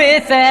stroke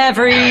with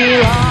every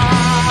line.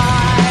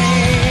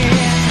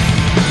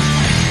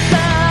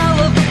 Belle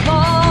of the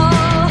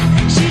ball,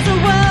 she's a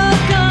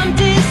welcome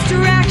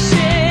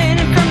distraction.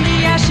 And from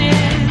the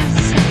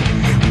ashes,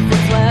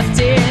 what's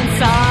left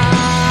inside.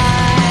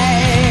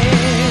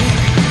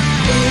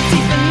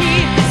 Deep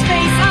beneath this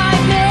face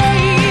I've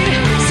made,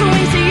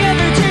 swings the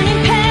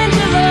ever-turning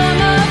pendulum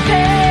of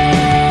pain.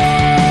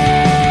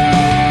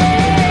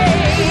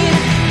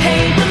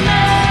 Paint the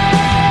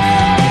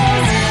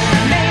mask,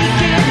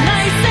 make it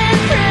nice and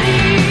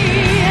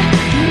pretty,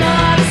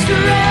 not a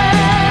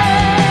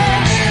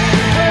stretch.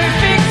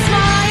 Perfect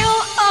smile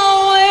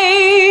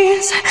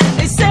always.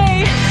 They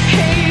say,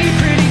 hey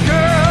pretty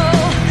girl,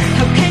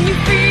 how can you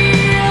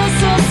feel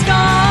so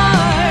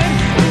scarred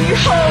when you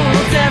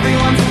hold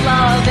everyone's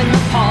love in the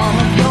palm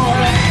of your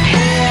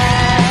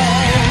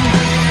hand?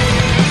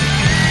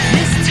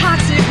 This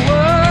toxic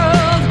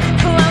world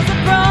clouds the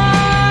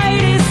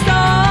brightest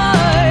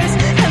stars,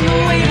 and the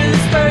weight of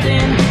this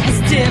burden has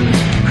dimmed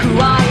who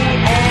I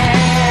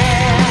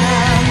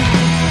am.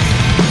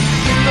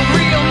 The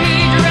real me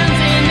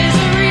drowns in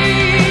misery,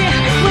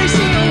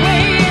 wishing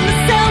away in the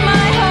cell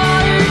my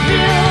heart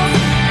built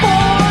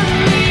for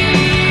me.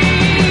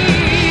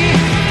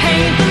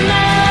 Paint the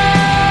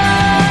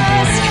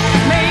mask,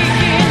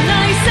 make it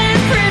nice and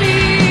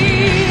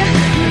pretty,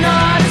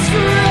 not a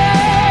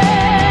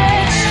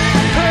stretch.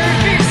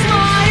 Perfect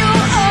smile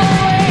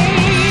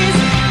always.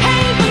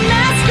 Paint the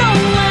mask,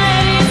 don't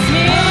let it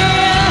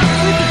smear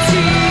with the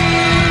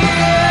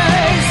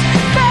tears.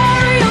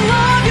 Bury your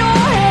love,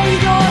 your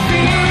hate, your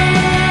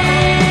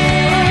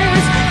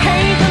fears.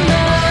 Paint the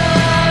mask.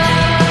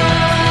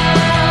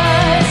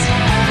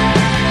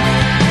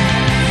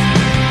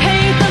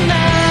 Paint the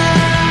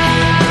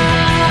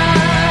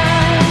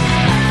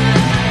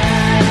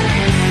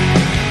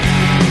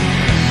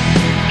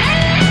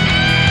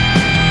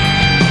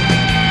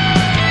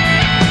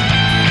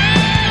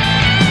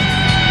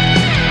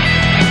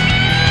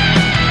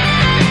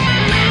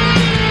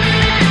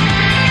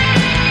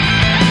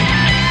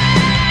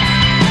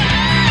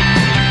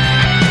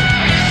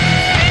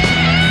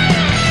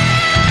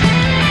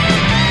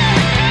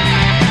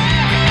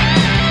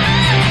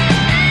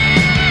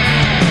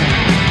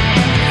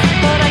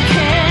But I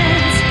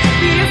can't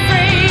be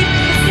afraid.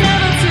 It's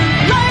never too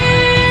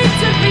late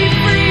to be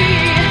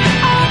free.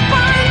 I'll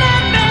find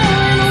that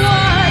bell and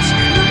watch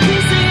the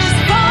pieces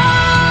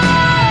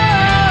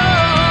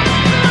fall.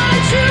 My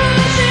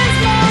truth is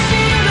more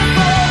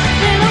beautiful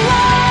than a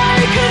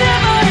lie could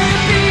ever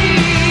be.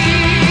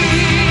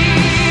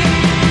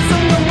 So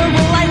nowhere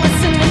will I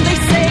listen when they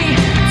say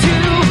to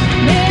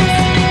me,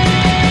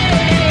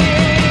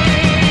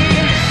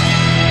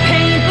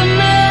 paint the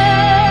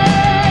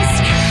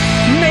mask,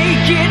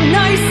 make it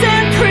nice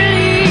and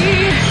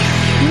pretty,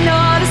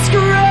 not a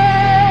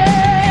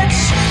scratch.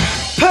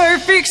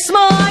 Perfect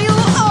smile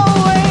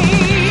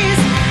always.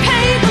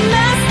 Paint the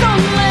mask,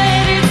 don't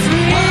let it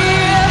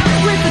smear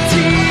with the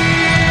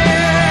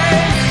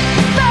tears.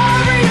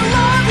 Bury your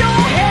love,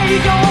 your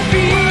hate, your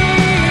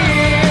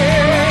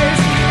fears.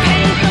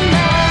 Paint the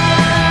mask.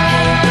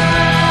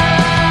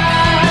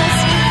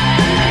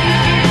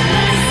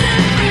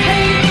 Paint the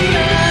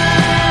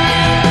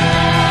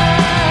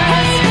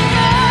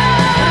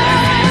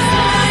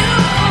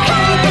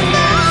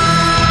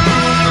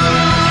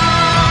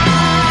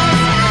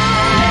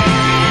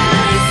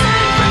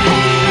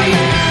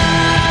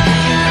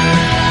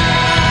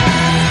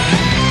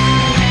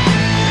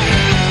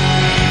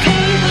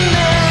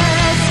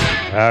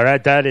All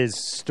right, that is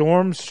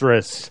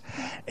Stormstress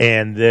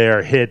and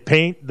their hit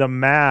Paint the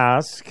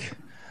Mask.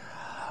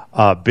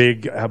 A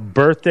big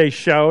birthday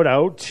shout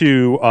out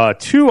to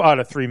 2 out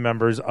of 3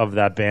 members of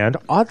that band.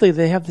 Oddly,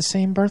 they have the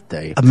same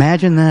birthday.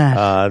 Imagine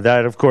that.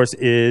 That, of course,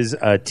 is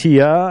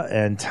Tia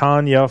and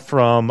Tanya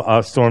from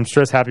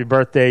Stormstress. Happy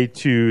birthday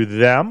to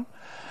them.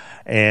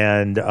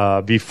 And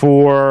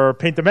before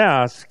Paint the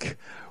Mask,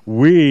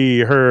 we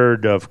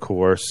heard, of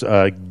course,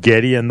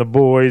 Getty and the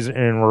Boys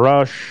in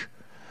Rush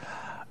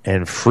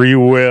and Free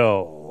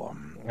Will.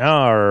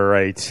 All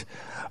right.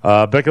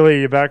 Becca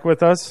Lee, you back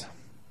with us?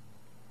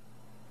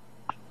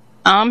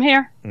 I'm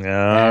here.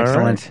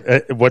 Excellent.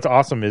 Right. What's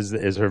awesome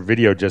is her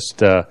video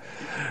just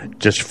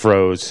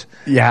froze.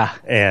 Yeah.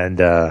 And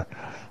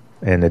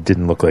it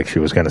didn't look like she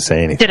was going to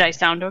say anything. Did I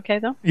sound okay,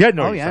 though? Yeah,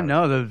 no. Oh, yeah,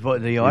 no.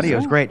 The audio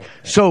is great.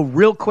 So,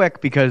 real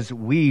quick, because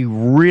we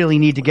really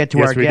need to get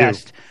to our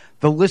guest,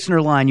 the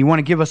listener line, you want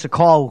to give us a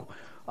call,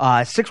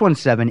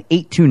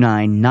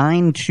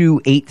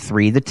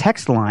 617-829-9283. The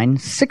text line,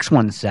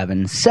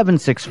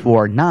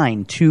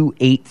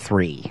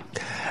 617-764-9283.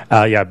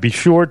 Yeah, be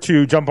sure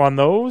to jump on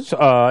those.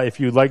 If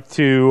you'd like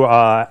to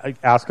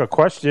ask a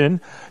question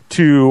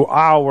to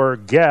our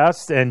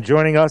guest, and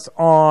joining us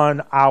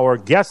on our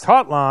guest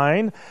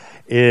hotline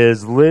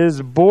is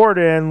Liz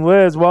Borden.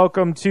 Liz,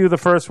 welcome to the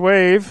First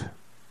Wave.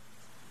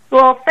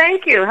 Well,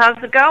 thank you.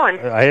 How's it going?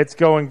 It's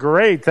going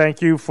great.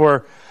 Thank you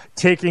for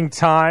taking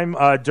time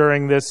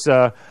during this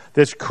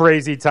this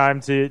crazy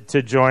time to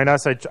join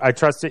us. I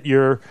trust that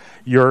you're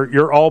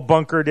all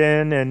bunkered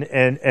in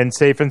and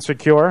safe and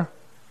secure.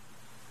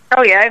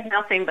 Oh, yeah, I have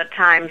nothing but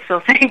time, so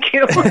thank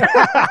you.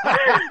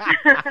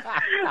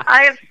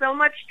 I have so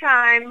much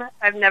time.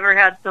 I've never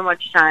had so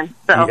much time.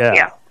 So,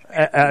 yeah.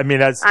 I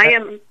mean, as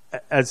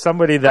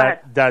somebody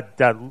that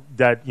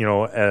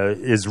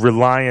is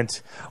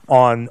reliant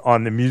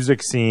on the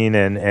music scene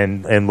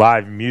and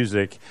live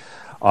music,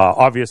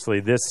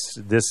 obviously this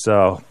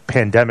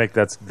pandemic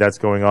that's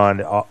going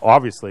on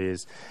obviously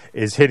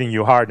is hitting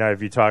you hard. Now,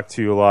 have you talked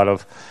to a lot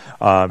of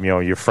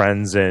your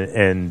friends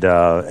and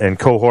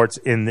cohorts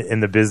in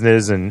the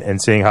business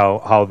and seeing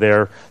how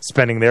they're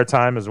spending their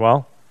time as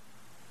well?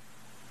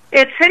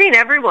 It's hitting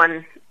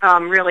everyone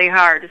really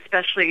hard,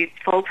 especially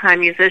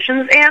full-time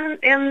musicians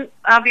and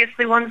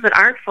obviously ones that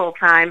aren't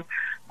full-time.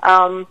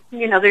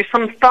 There's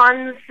some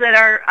funds that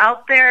are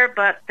out there,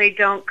 but they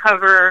don't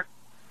cover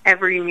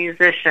every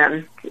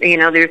musician,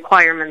 the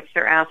requirements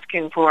they're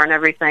asking for and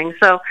everything.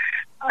 So,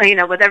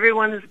 with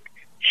everyone's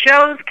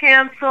shows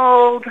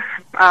canceled,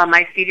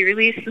 my CD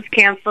release is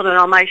canceled, and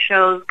all my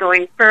shows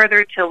going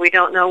further till we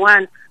don't know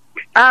when.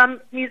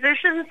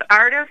 Musicians,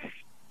 artists,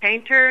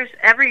 painters,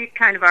 every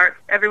kind of art,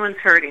 everyone's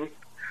hurting.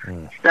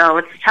 So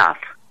it's tough.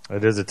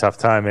 It is a tough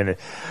time, and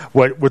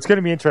what's going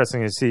to be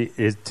interesting to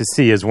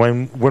see is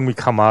when we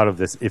come out of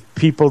this, if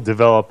people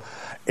develop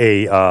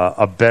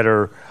a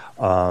better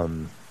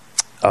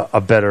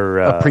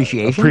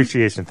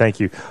appreciation. Thank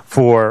you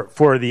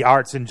for the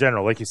arts in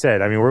general. Like you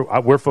said, I mean,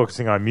 we're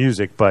focusing on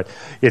music, but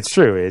it's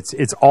true.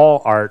 It's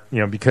all art,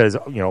 because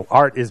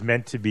art is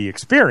meant to be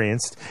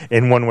experienced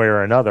in one way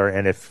or another,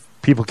 and if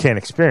people can't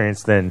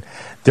experience, then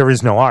there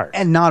is no art.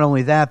 And not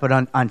only that, but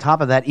on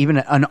top of that, even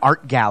an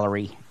art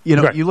gallery.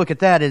 Right. You look at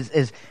that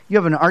as you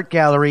have an art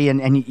gallery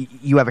and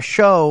you have a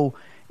show.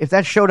 If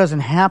that show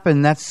doesn't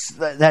happen,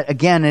 that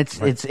again.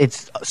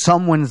 It's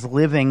someone's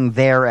living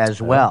there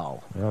as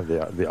well.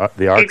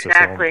 The arts are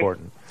so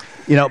important.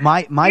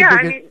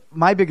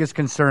 My biggest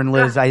concern,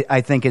 Liz,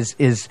 I think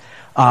is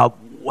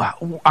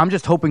I'm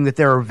just hoping that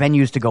there are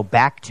venues to go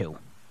back to.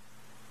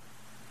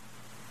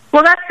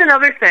 Well, that's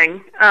another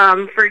thing.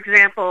 For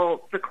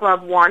example, the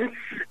Club Once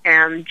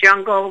and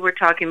Jungle. We're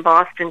talking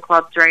Boston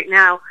clubs right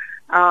now.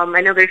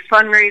 I know there's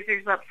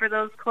fundraisers up for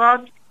those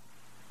clubs.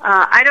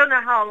 I don't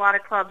know how a lot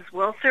of clubs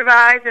will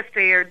survive if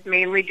they are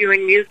mainly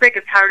doing music.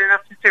 It's hard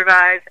enough to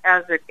survive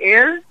as it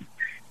is,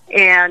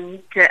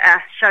 and to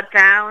shut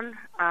down.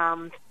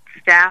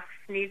 Staff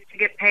needs to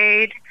get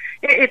paid.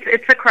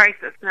 It's a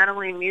crisis, not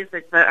only in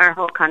music, but our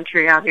whole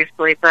country,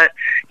 obviously. But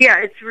yeah,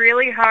 it's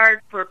really hard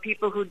for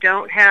people who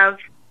don't have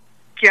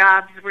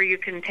jobs where you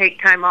can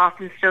take time off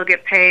and still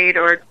get paid,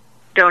 or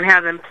don't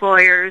have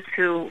employers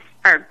who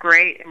are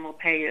great and will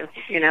pay you.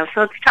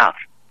 So it's tough.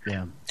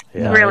 Yeah.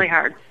 It's really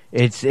hard.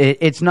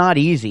 It's not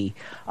easy.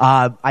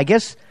 I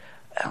guess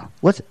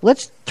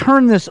let's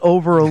turn this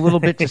over a little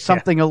bit to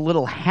something a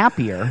little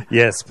happier.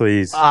 Yes,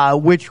 please.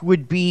 Which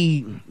would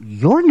be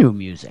your new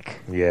music.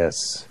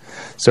 Yes.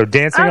 So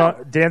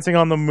Dancing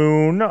on the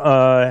Moon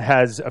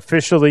has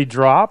officially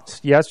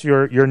dropped. Yes,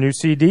 your new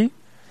CD.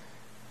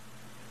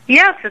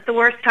 Yes, at the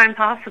worst time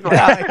possible.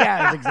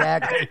 Yes,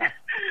 exactly.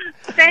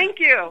 Thank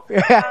you.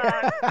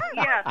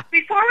 Yes.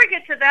 Before we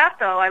get to that,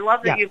 though, I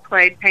love that you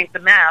played Paint the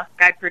Mask.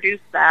 I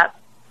produced that.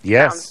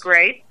 Yes. Sounds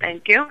great.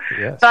 Thank you.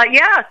 Yes. But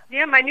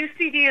my new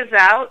CD is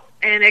out,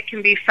 and it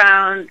can be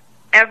found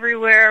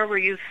everywhere where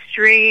you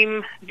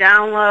stream,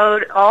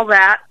 download, all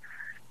that.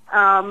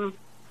 I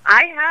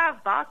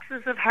have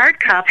boxes of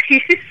hard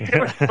copies that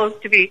were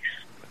supposed to be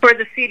for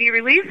the CD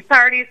release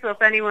party, so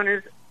if anyone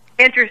is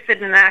interested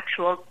in an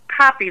actual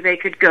copy, they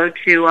could go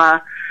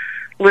to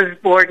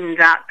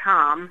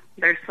LizBorden.com.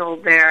 They're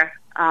sold there.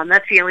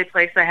 That's the only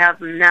place I have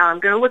them now. I'm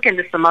going to look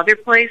into some other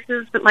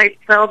places that might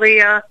sell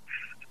the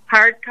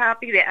hard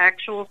copy, the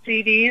actual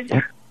CDs.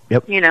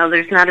 Yep.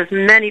 There's not as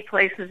many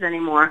places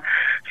anymore.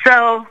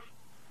 So,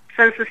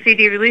 since the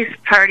CD release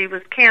party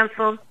was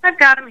canceled, I've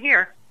got them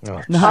here.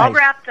 Oh, nice. All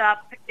wrapped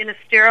up in a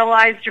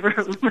sterilized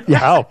room.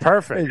 Yeah. Oh,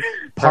 perfect.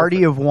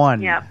 Party of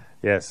one. Yeah.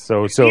 Yes.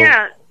 So.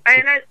 Yeah,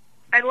 and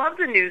I love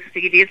the new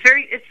CD.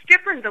 It's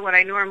different than what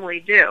I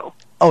normally do.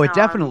 Oh, it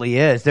definitely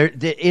is.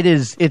 It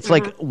is. It's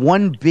like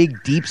one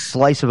big deep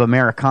slice of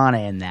Americana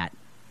in that.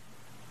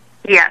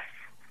 Yes.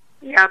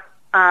 Yep.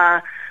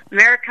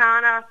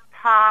 Americana,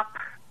 pop,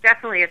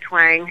 definitely a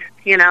twang.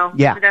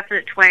 Yeah. A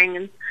definite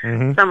twang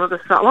in some of the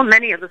songs. Well,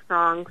 many of the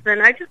songs,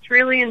 and I just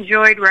really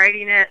enjoyed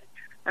writing it.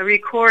 I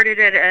recorded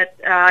it at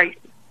Doug,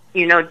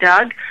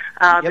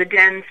 the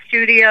Den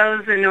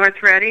Studios in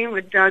North Reading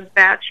with Doug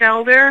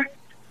Batchelder.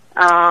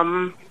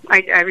 I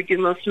do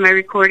most of my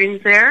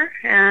recordings there,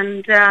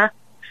 and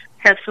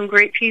have some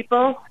great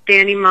people.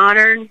 Danny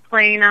Modern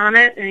playing on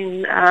it,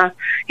 and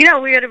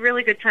we had a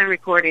really good time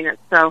recording it.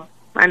 So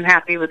I'm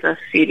happy with the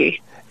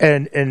CD.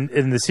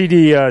 And the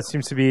CD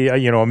seems to be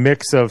a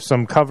mix of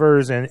some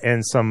covers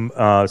and some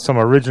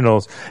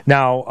originals.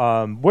 Now,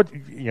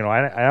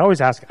 I always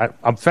ask.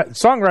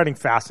 Songwriting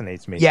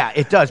fascinates me. Yeah,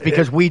 it does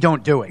because we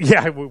don't do it.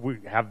 Yeah, we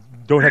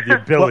don't have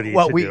the ability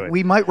to do it.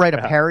 We might write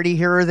a parody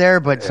here or there,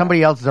 but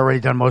somebody else has already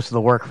done most of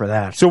the work for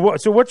that. So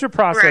what's your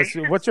process?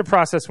 Right. What's your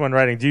process when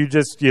writing? Do you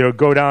just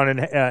go down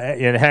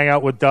and hang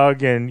out with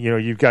Doug and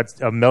you've got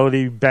a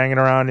melody banging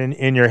around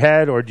in your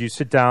head, or do you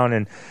sit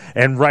down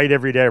and write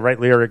every day, write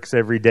lyrics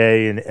every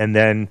day, and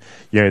then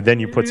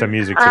you put some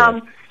music to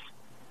it?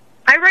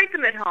 I write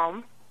them at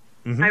home.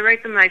 Mm-hmm. I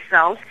write them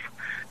myself,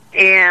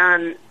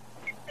 and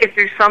if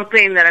there's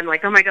something that I'm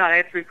like, oh my god, I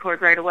have to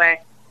record right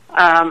away,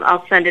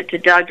 I'll send it to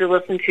Doug to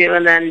listen to,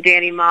 and then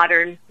Danny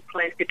Modern, who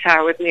plays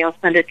guitar with me, I'll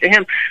send it to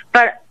him.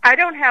 But I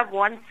don't have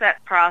one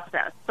set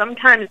process.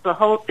 Sometimes the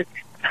whole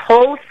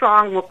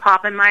song will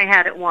pop in my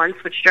head at once,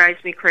 which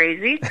drives me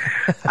crazy.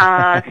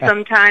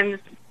 Sometimes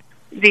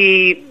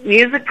the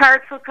music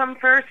parts will come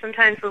first,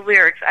 sometimes the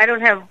lyrics. I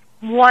don't have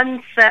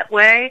one set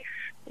way.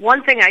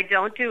 One thing I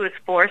don't do is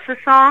force a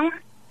song.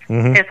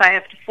 Mm-hmm. If I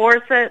have to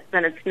force it,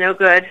 then it's no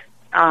good.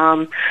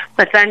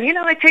 But then,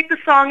 I take the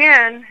song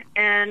in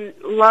and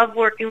love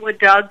working with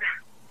Doug,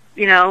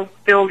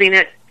 building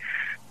it,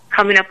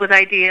 coming up with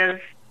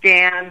ideas.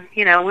 Dan,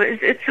 we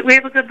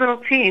have a good little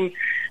team.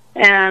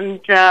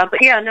 And,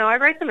 I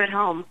write them at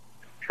home.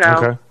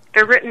 So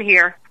they're written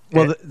here.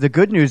 Well, the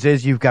good news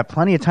is you've got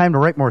plenty of time to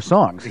write more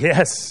songs.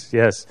 Yes.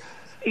 Yes,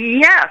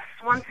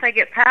 once I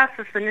get past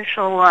this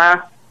initial,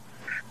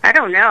 I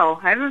don't know.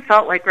 I haven't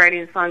felt like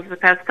writing songs the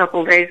past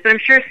couple of days, but I'm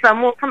sure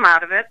some will come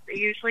out of it. It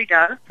usually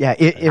does. Yeah,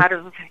 if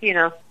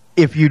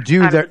you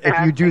do,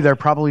 they're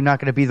probably not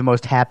going to be the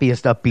most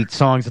happiest, upbeat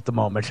songs at the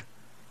moment.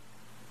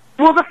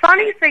 Well, the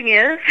funny thing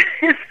is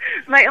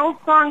my old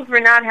songs were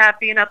not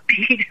happy and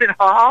upbeat at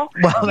all.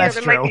 Well, that's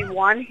there true. Might be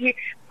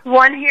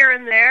one here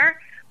and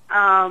there.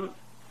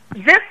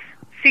 This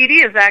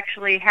CD is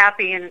actually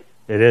happy and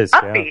it is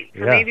upbeat.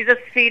 So maybe this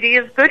CD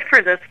is good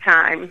for this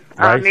time.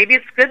 Right. Maybe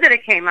it's good that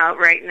it came out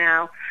right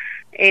now.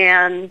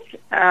 And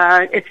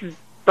it's,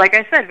 like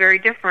I said, very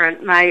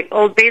different. My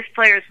old bass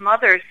player's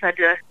mother said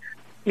to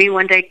me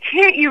one day,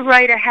 "Can't you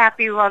write a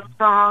happy love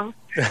song?"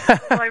 So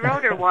I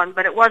wrote her one,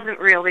 but it wasn't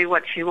really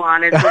what she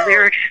wanted. The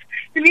lyrics,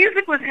 the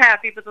music was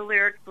happy, but the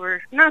lyrics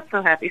were not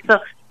so happy. So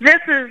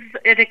this is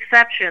an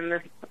exception,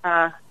 this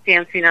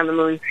Dancing on the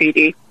Moon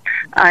CD.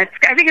 I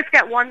think it's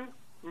got one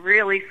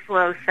really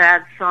slow,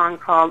 sad song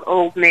called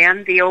Old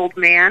Man, The Old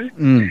Man.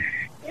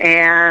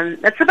 And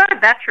that's about a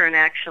veteran,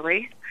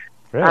 actually.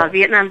 Really? A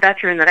Vietnam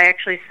veteran that I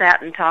actually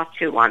sat and talked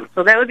to once.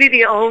 So that would be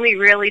the only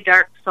really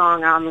dark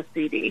song on the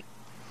CD.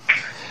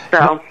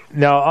 So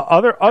now,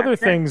 other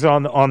things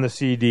on the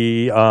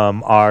CD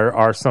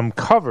are some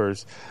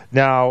covers.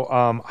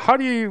 Now,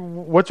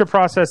 what's your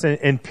process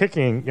in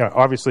picking?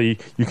 Obviously,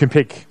 you can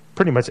pick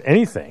pretty much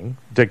anything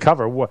to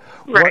cover. What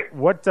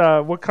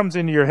comes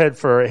into your head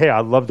for? Hey,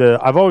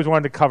 I've always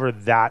wanted to cover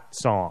that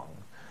song.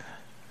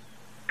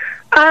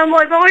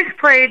 Well, I've always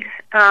played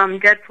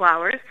Dead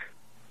Flowers.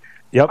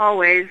 Yep.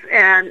 Always,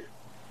 and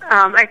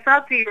I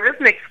thought the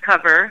Eurythmics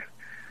cover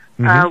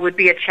would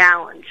be a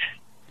challenge.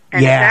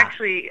 And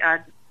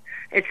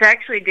it's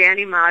actually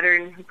Danny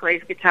Modern, who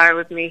plays guitar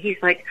with me. He's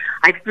like,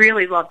 "I'd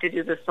really love to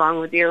do this song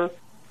with you."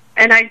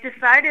 And I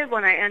decided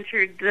when I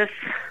entered this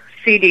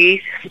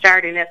CD,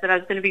 starting it, that I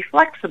was going to be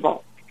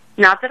flexible.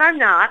 Not that I'm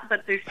not,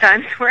 but there's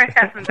times where I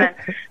haven't been.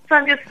 So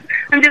I'm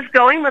just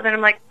going with it.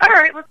 I'm like, all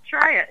right, let's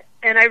try it.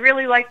 And I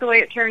really like the way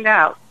it turned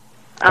out.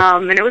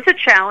 And it was a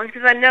challenge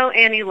because I know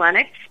Annie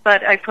Lennox,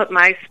 but I put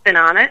my spin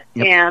on it,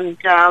 and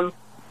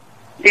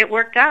it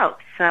worked out.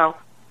 So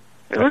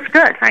it was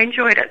good. I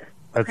enjoyed it.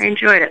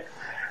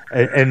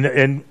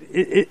 And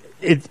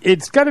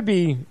it's got to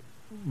be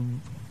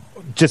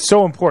just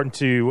so important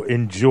to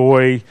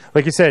enjoy.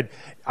 Like you said,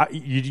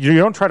 you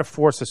don't try to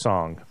force a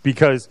song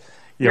because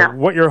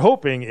what you're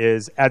hoping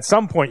is at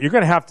some point you're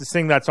going to have to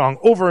sing that song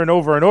over and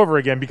over and over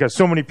again because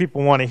so many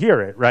people want to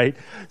hear it, right?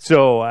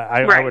 So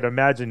I would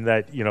imagine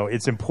that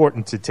it's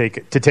important to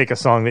take a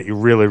song that you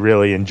really,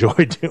 really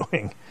enjoy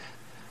doing.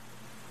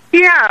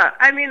 Yeah,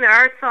 I mean, there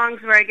are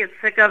songs where I get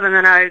sick of, and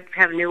then I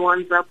have new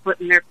ones I'll put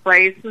in their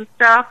place and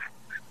stuff.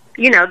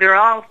 They're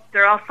all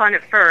fun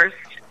at first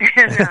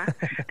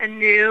and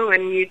new,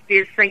 and you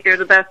just think they're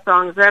the best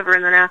songs ever,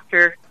 and then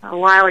after a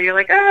while you're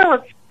like, oh,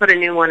 let's put a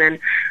new one in.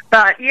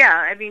 But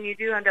yeah, I mean, you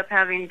do end up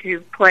having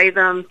to play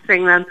them,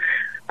 sing them.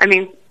 I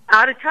mean,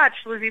 Out of Touch,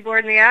 Lizzie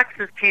Borden and the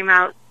Axis came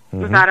out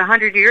about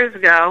 100 years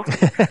ago.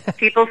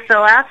 People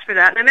still ask for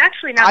that, and I'm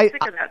actually not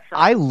sick of that song.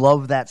 I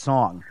love that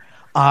song.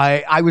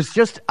 I was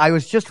just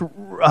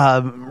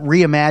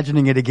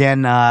reimagining it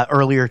again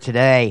earlier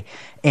today,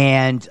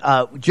 and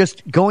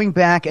just going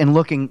back and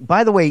looking.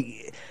 By the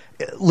way,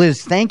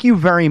 Liz, thank you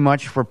very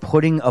much for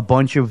putting a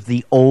bunch of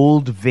the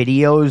old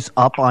videos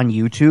up on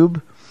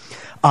YouTube.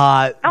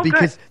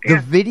 Because the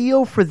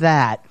video for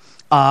that,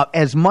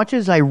 as much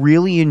as I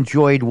really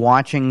enjoyed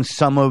watching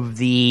some of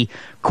the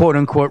quote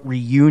unquote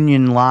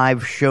reunion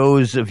live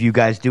shows of you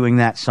guys doing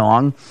that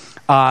song.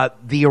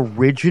 The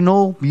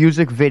original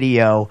music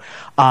video,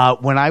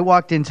 when I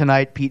walked in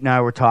tonight, Pete and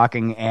I were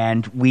talking,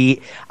 and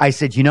I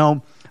said,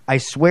 I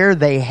swear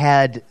they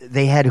had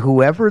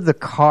whoever the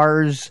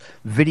Cars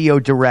video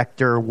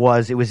director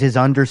was. It was his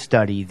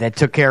understudy that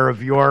took care of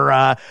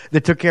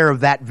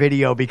that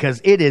video,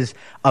 because it is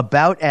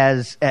about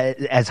as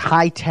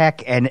high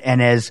tech and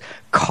as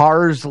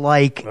Cars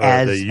like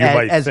as the You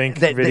Might Think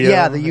video.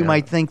 Yeah, the You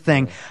Might Think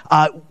thing.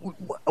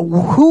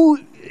 Who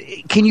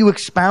can you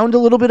expound a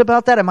little bit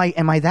about that? Am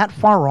I that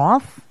far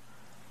off?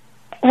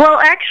 Well,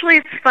 actually,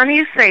 it's funny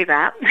you say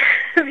that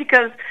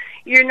because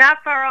you're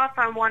not far off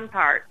on one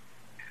part.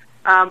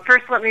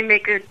 First, let me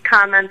make a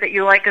comment that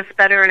you like us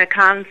better in a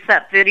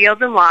concept video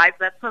than live.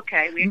 That's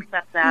okay. We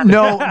accept that.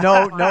 No.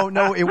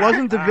 It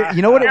wasn't the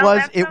you know what it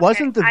was? It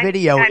wasn't the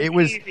video. It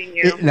was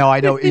no, I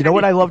know. You know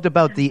what I loved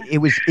about it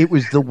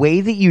was the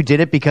way that you did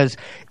it, because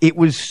it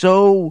was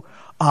so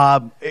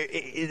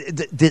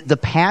the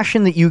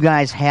passion that you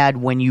guys had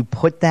when you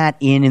put that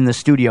in the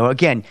studio.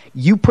 Again,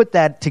 you put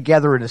that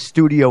together in a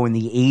studio in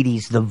the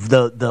 80s,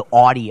 the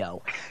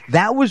audio.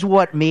 That was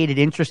what made it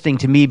interesting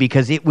to me,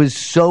 because it was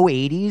so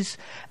 80s,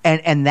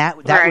 and that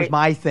was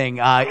my thing.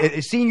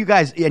 Seeing you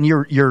guys and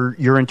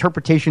your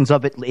interpretations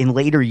of it in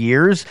later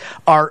years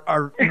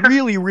are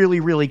really, really,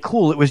 really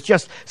cool. It was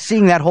just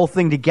seeing that whole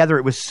thing together.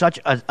 It was such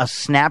a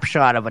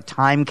snapshot of a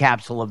time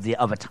capsule of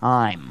a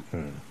time.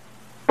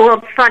 Well,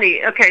 it's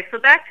funny. Okay, so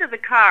back to the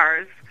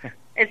Cars.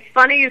 It's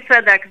funny you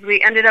said that, because we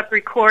ended up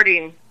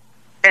recording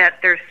at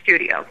their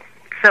studio.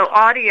 So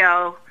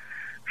audio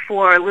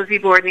for Lizzie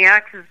Borden the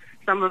Axes,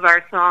 some of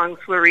our songs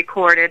were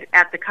recorded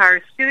at the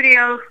Cars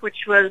studio,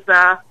 which was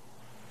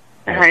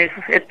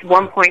at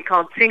one point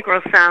called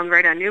Synchro Sound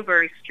right on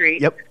Newbury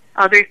Street. Yep.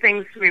 Other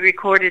things we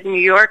recorded in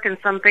New York, and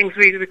some things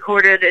we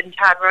recorded in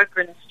Todd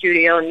Rundgren's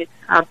studio in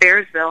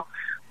Bearsville.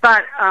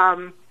 But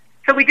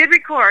so we did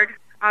record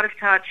Out of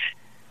Touch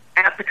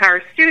at the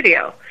Cars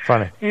studio.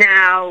 Funny.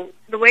 Now,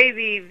 the way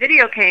the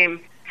video came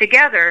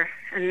together,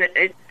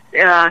 and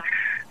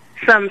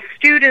some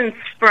students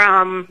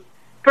from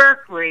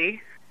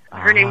Berkeley,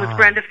 her name was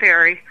Brenda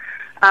Ferry,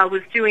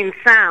 was doing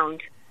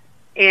sound,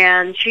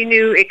 and she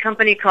knew a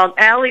company called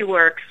Alley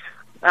Works,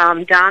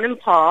 Don and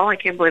Paul, I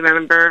can't believe I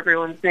remember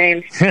everyone's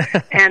names,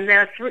 and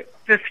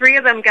the three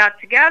of them got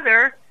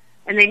together,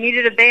 and they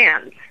needed a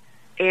band.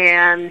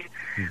 And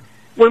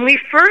when we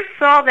first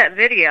saw that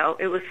video,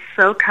 it was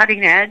so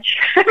cutting edge.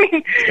 I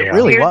mean, it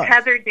really was.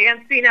 Heather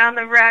dancing on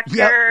the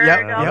record,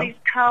 all these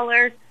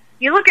colors.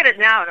 You look at it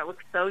now, and it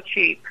looks so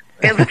cheap.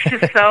 It looks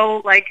just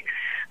so like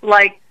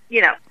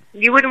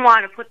you wouldn't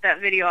want to put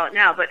that video out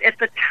now. But at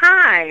the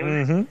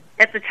time,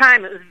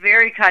 it was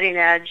very cutting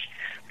edge.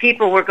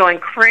 People were going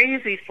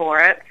crazy for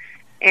it,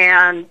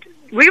 and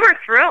we were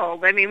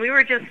thrilled. I mean, we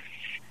were just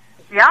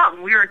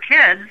young. We were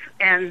kids,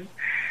 and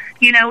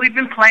we've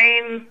been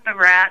playing the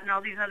Rat and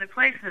all these other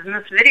places, and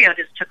this video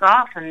just took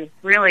off, and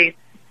really,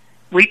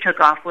 we took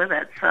off with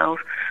it. So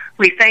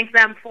we thank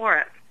them for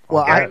it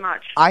very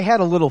much. I had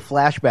a little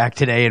flashback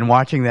today in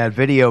watching that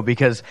video,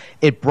 because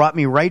it brought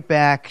me right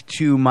back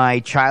to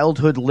my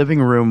childhood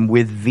living room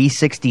with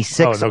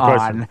V66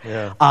 on.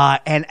 Yeah.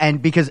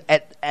 And because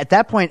at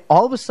that point,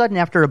 all of a sudden,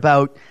 after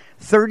about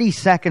 30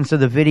 seconds of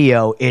the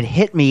video, it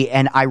hit me,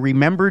 and I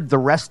remembered the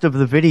rest of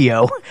the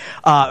video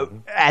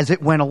as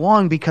it went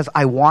along, because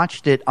I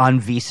watched it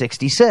on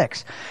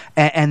V66,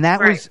 and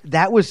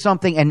that was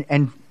something.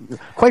 And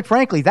quite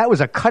frankly, that was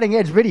a cutting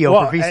edge video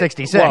for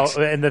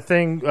V66. And the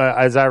thing,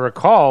 as I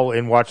recall,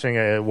 in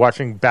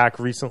watching back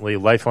recently,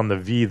 Life on the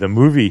V, the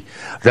movie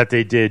that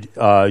they did,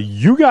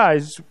 you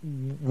guys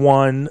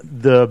won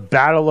the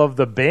Battle of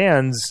the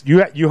Bands.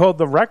 You hold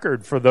the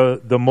record for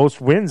the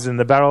most wins in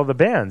the Battle of the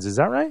Bands. Is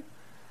that right?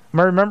 Am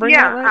I remembering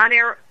that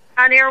right?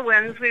 On air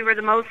wins, we were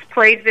the most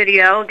played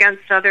video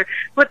against other.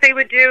 What they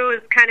would do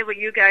is kind of what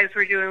you guys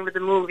were doing with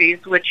the movies,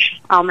 which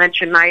I'll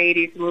mention my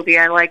 80s movie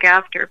I like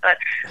after. But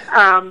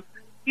so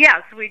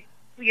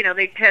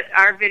they pit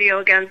our video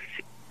against,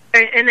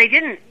 and they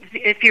didn't.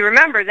 If you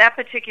remember, that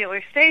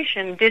particular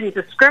station didn't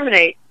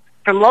discriminate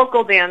from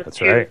local bands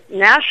to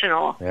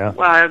national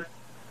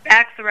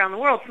acts around the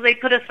world. So they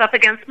put us up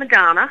against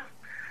Madonna.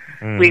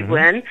 We'd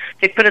win.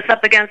 They put us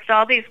up against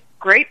all these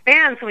great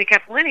bands, and we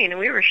kept winning, and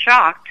we were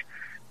shocked.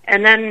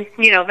 And then,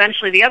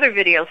 eventually the other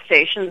video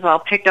stations all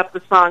picked up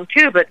the song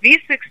too, but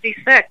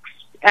V66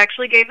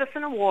 actually gave us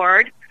an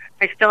award.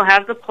 I still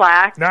have the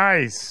plaque.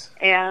 Nice.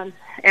 And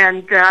they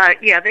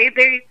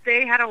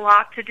had a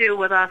lot to do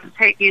with us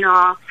taking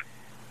off,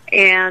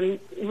 and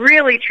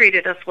really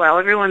treated us well.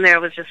 Everyone there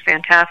was just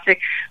fantastic.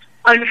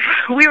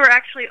 We were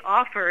actually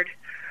offered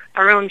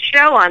our own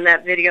show on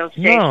that video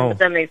station, but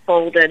then they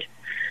folded.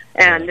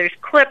 And there's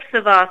clips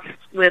of us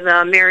with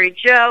Mary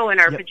Jo in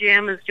our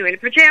pajamas doing a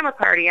pajama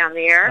party on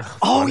the air.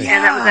 Oh yeah,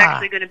 and that was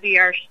actually going to be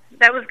our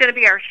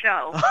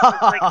show. It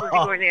was like Lizzie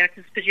Borden the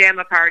Axes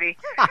pajama party.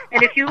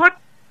 And if you look,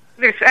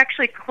 there's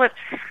actually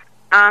clips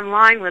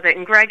online with it.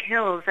 And Greg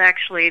Hill is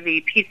actually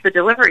the pizza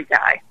delivery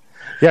guy.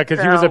 Yeah, because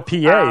he was a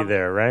PA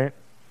there, right?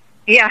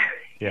 Yeah,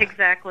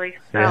 exactly.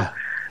 So,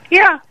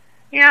 yeah.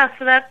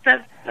 So that's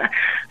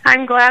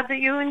I'm glad that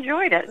you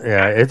enjoyed it.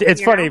 Yeah,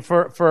 it's funny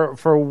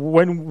for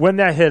when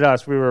that hit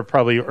us, we were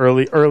probably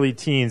early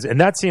teens,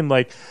 and that seemed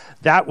like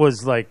that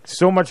was like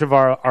so much of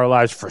our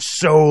lives for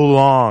so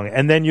long.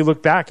 And then you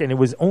look back, and it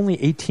was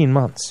only 18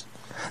 months.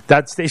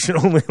 That station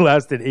only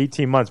lasted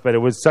 18 months, but it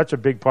was such a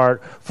big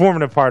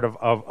formative part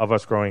of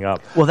us growing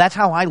up. Well, that's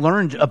how I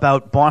learned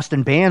about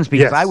Boston bands,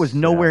 because I was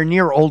nowhere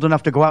near old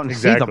enough to go out and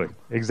see them.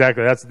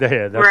 Exactly. That's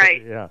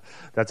right.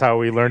 That's how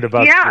we learned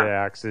about the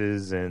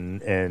Axes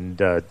and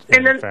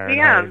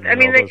Fahrenheit. I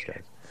mean,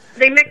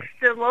 they mixed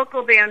the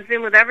local bands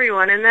in with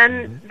everyone, and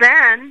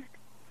then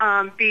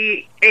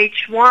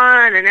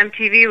VH1 and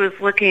MTV was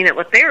looking at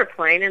what they were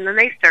playing, and then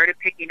they started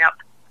picking up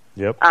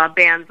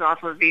bands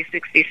off of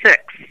V66.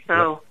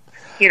 So,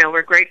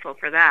 we're grateful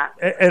for that.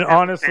 And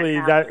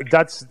honestly,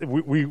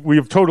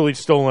 we've totally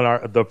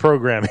stolen the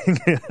programming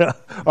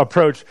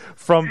approach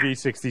from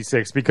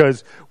V66,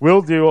 because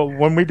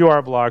when we do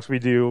our blocks, we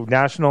do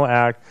national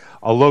act,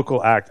 a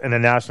local act, and a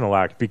national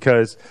act,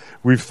 because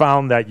we've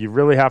found that you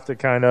really have to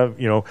kind of,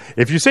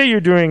 if you say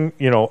you're doing,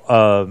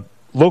 a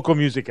local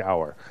music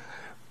hour,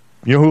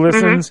 you know who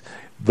listens?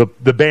 Mm-hmm.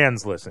 The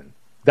bands listen.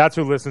 That's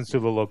who listens to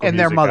the local and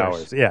music their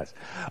mothers. hours. Yes,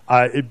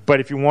 but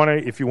if you want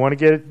to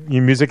get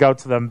your music out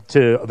to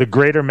the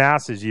greater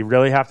masses, you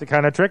really have to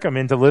kind of trick them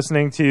into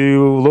listening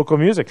to local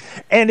music,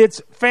 and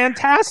it's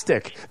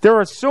fantastic. There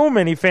are so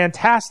many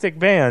fantastic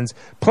bands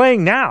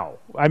playing now.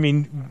 I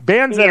mean,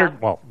 bands that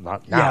are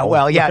not now.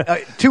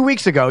 2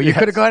 weeks ago, you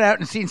could have gone out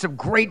and seen some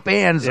great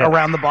bands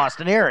around the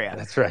Boston area.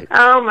 That's right.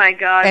 Oh my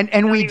God!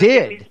 And we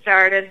did.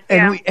 Started.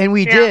 And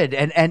we did.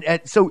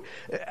 And so.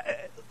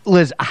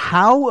 Liz,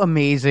 how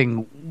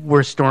amazing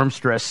were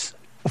Stormstress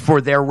for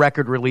their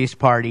record release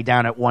party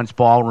down at Once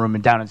Ballroom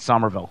and down in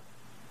Somerville?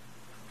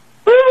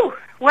 Ooh,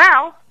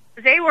 well,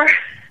 they were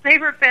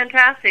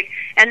fantastic,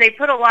 and they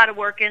put a lot of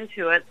work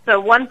into it. So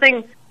one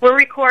thing, we're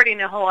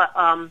recording a whole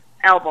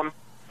album,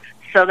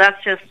 so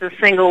that's just a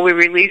single we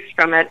released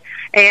from it,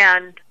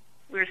 and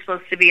we were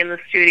supposed to be in the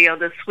studio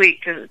this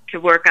week to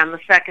work on the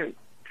second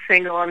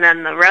single and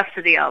then the rest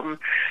of the album.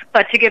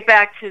 But to get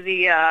back to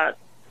the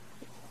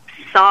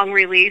song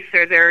release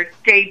or their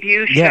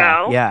debut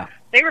show.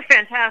 They were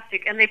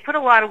fantastic, and they put a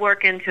lot of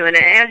work into it.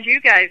 And as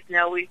you guys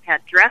know, we've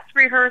had dress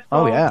rehearsals.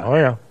 Oh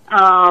yeah.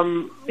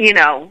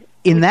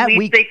 In that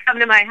week, they come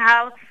to my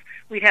house.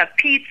 We'd have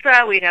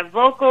pizza. We'd have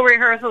vocal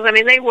rehearsals. I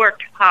mean, they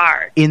worked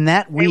hard. In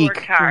that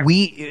week,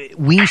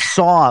 we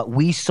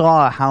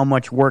saw how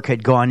much work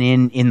had gone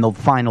in the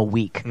final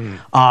week,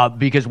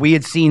 because we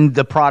had seen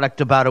the product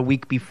about a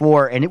week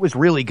before, and it was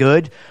really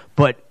good.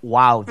 But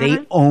wow,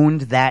 they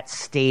owned that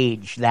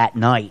stage that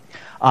night.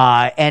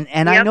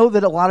 And I know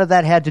that a lot of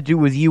that had to do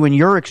with you and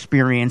your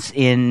experience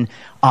in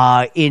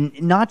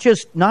not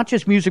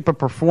just music, but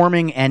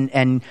performing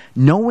and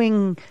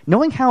knowing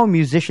how a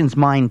musician's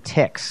mind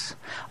ticks.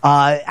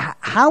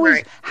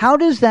 How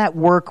does that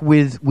work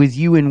with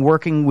you in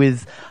working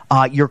with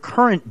your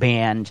current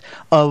band,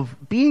 of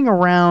being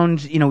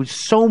around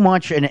so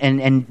much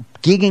and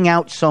gigging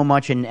out so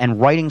much and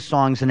writing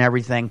songs and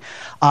everything?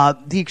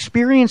 The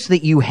experience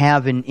that you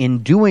have in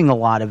doing a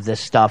lot of this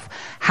stuff,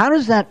 how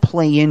does that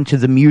play into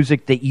the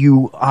music that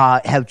you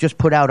have just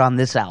put out on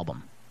this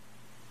album?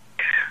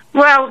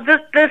 Well,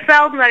 this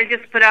album that I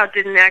just put out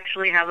didn't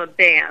actually have a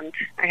band.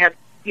 I had,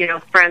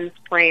 friends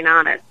playing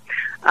on it.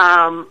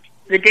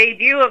 The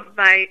debut of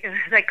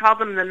I call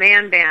them the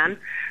Man Band,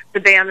 the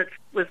band that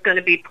was going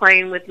to be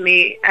playing with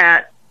me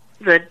at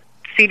the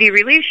CD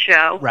release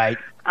show. Right.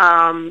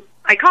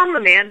 I call them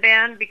the Man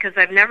Band because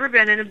I've never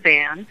been in a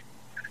band.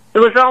 It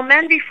was all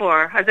men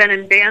before. I've been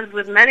in bands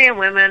with men and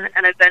women,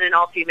 and I've been in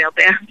all-female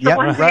bands.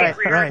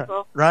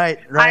 So Right.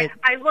 I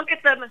look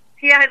at them.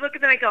 I look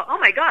at them. I go, "Oh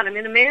my God, I'm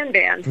in a man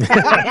band."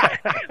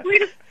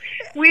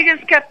 we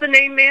just kept the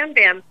name Man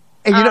Band,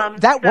 and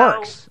that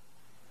works.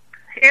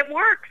 It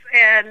works,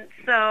 and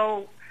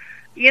so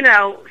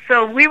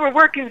so we were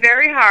working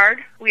very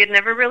hard. We had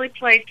never really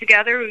played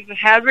together. We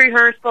had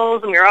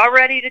rehearsals, and we were all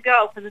ready to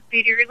go for the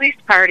CD release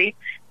party.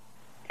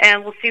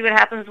 And we'll see what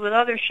happens with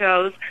other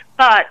shows.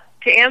 But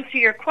to answer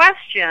your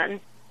question,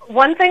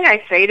 one thing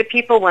I say to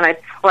people when I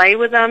play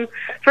with them,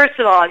 first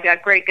of all, I've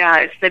got great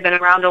guys. They've been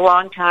around a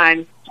long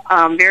time,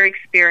 very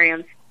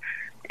experienced.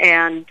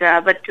 And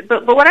but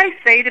what I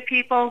say to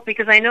people,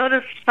 because I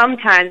notice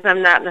sometimes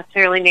I'm not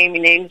necessarily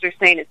naming names or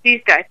saying it's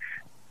these guys,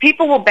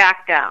 people will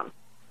back down,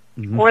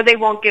 or they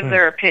won't give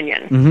their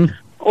opinion,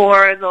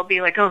 or they'll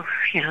be like, "Oh,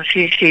 she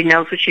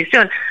knows what she's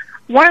doing."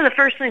 One of the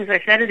first things I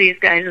said to these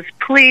guys is,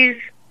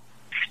 "Please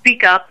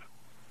speak up.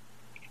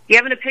 You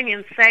have an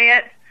opinion, say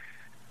it.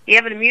 You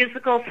have a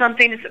musical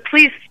something,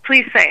 please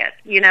say it,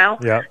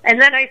 Yeah.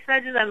 And then I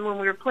said to them when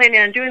we were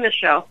planning on doing the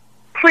show,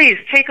 please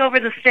take over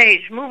the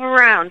stage, move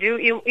around,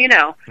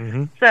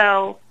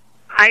 So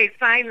I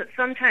find that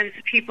sometimes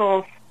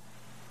people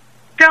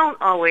don't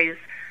always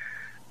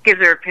give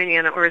their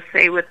opinion or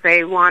say what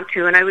they want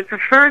to, and I would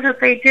prefer that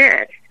they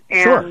did.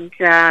 And,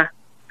 sure.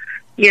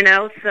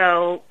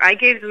 So I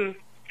gave them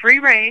free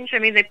range. I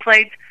mean, they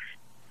played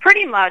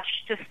pretty much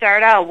to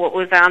start out what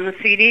was on the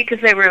CD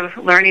because they were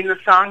learning the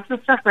songs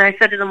and stuff. And I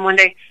said to them one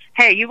day,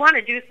 hey, you want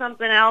to do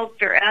something else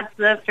or add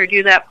this or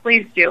do that,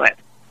 please do it.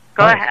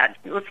 Go ahead.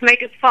 Let's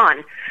make it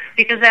fun.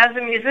 Because as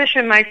a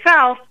musician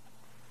myself,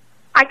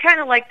 I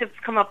kind of like to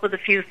come up with a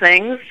few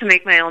things to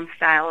make my own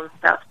style and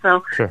stuff.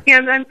 So, yeah,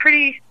 I'm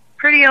pretty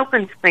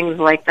open to things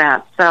like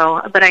that.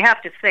 So, but I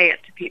have to say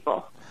it to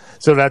people.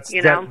 So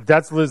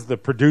that's Liz, the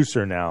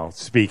producer, now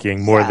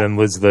speaking more than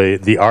Liz,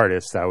 the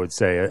artist. I would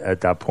say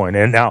at that point.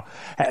 And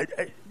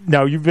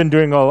now you've been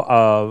doing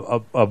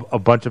a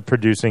bunch of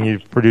producing.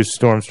 You've produced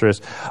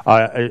Stormstress.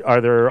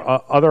 Are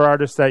there other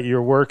artists that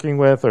you're working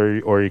with,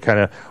 or are you kind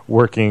of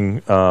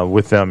working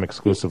with them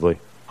exclusively?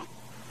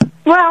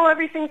 Well,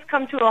 everything's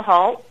come to a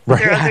halt. Right.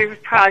 There are other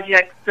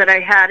projects that I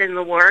had in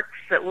the works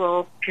that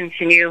will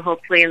continue,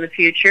 hopefully, in the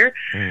future.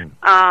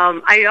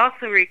 I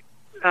also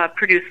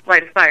produced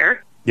Light of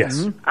Fire.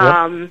 Yes.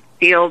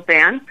 The old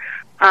band.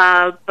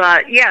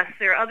 But, yes,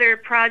 there are other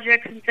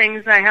projects and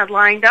things I had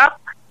lined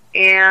up,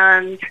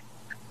 and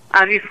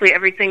obviously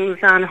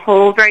everything's on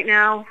hold right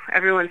now.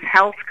 Everyone's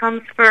health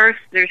comes first.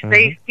 Their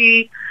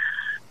safety.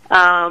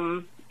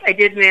 I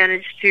did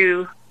manage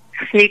to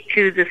sneak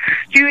to the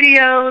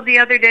studio the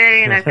other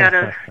day, and I've got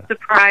a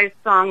surprise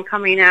song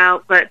coming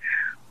out, but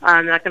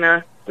I'm not going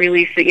to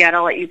release it yet.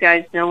 I'll let you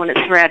guys know when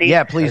it's ready.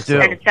 Yeah, please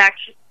do. And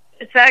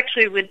it's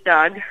actually with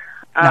Doug.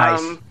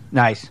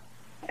 Nice.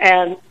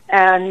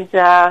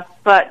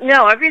 But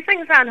no,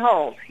 everything's on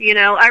hold. You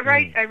know, I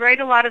write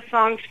a lot of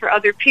songs for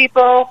other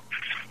people,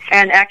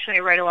 and actually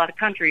I write a lot of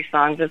country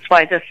songs. That's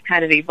why this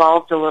kind of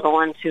evolved a little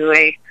into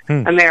a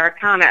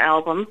Americana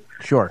album.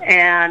 Sure.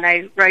 And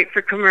I write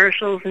for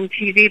commercials and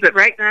TV, but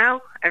right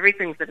now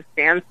everything's at a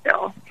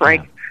standstill. It's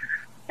like,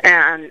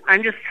 and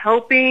I'm just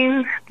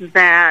hoping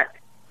that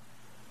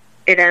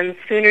it ends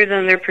sooner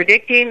than they're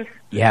predicting.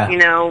 Yeah. You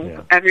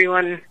know,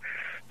 everyone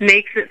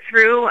makes it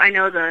through. I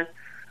know the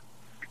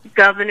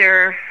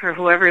governor or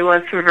whoever he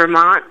was from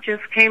Vermont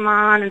just came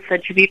on and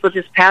said 2 people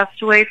just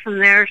passed away from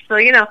there. So,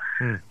 you know,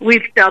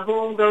 we've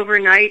doubled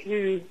overnight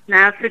in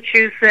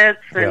Massachusetts,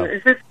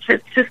 and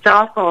it's just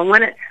awful. And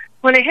when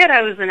it hit,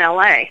 I was in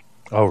L.A.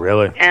 Oh,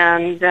 really?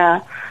 And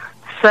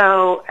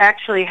so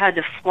actually had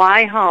to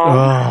fly home.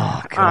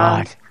 Oh,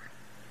 God.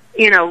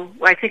 You know,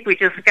 I think we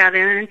just got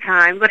in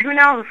time, but who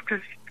knows,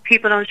 because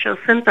people don't show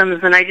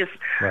symptoms, and I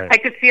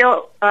could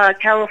feel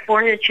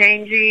California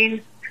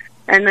changing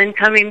and then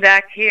coming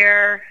back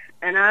here,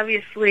 and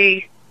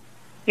obviously,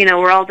 you know,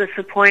 we're all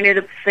disappointed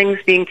of things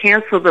being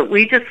canceled, but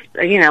we just,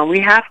 you know,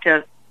 we have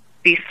to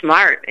be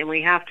smart, and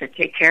we have to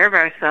take care of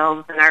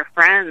ourselves and our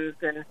friends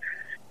and,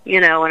 you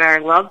know, and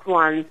our loved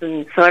ones,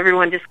 and so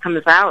everyone just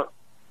comes out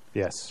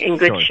in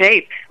good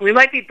shape. We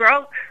might be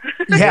broke.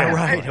 Yeah,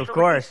 right, of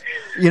course.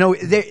 You know,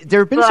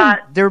 there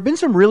have been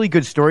some really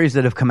good stories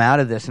that have come out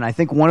of this, and I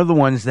think one of the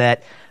ones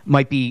that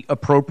might be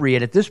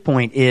appropriate at this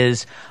point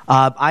is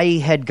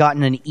I had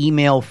gotten an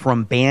email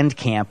from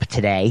Bandcamp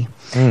today,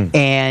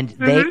 and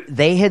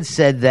they had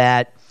said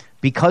that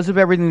because of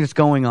everything that's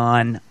going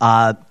on,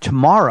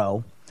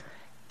 tomorrow,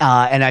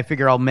 and I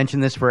figure I'll mention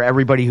this for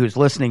everybody who's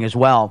listening as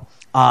well,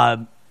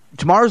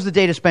 tomorrow's the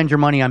day to spend your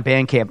money on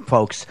Bandcamp,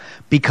 folks,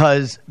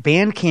 because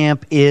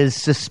Bandcamp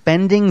is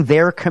suspending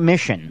their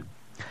commission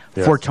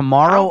for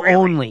tomorrow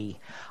only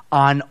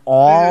on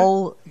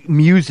all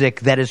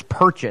music that is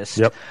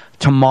purchased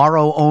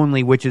tomorrow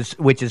only, which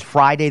is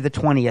Friday the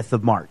 20th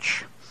of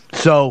March.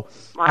 So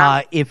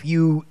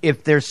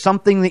if there's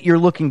something that you're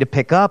looking to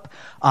pick up,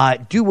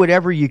 do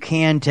whatever you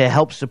can to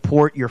help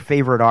support your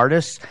favorite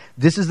artists.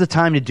 This is the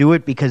time to do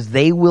it because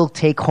they will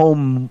take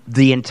home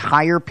the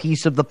entire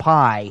piece of the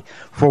pie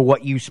for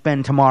what you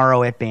spend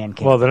tomorrow at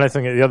Bandcamp. Well, the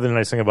other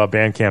nice thing about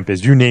Bandcamp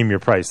is you name your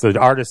price. The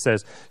artist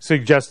says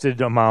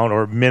suggested amount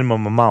or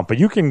minimum amount, but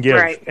you can give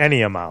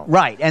any amount.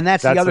 Right, and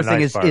that's the other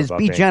thing nice is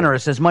be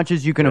generous as much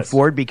as you can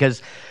afford,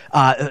 because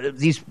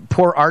these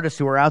poor artists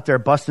who are out there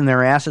busting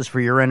their asses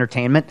for your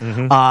entertainment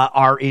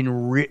are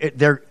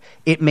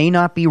it may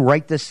not be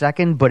right this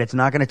second, but it's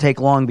not going to take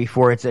long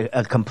before it's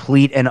a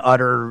complete and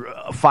utter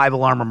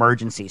 5-alarm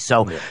emergency.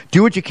 So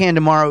do what you can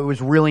tomorrow. It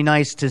was really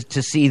nice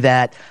to see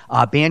that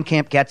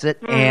Bandcamp gets it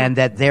and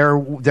that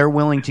they're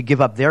willing to give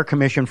up their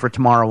commission for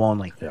tomorrow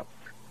only. Yeah.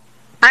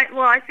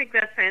 I think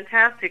that's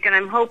fantastic, and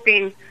I'm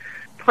hoping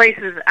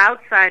places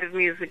outside of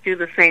music do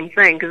the same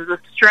thing, because the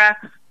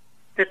stress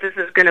that this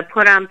is going to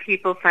put on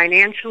people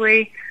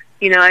financially.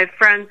 You know, I have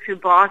friends who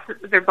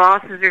their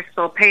bosses are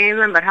still paying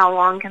them, but how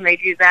long can they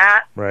do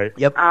that? Right.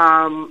 Yep.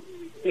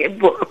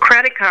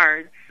 Credit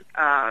cards,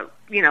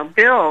 you know,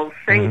 bills,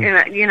 things,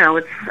 you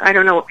know, I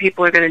don't know what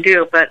people are going to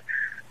do, but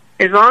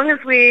as long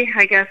as we,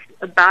 I guess,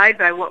 abide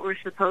by what we're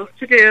supposed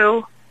to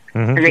do,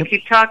 and they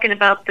keep talking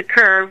about the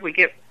curve, we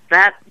get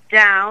that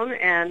down,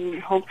 and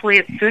hopefully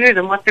it's sooner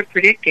than what they're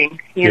predicting.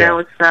 You know,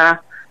 it's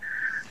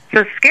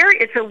so scary.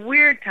 It's a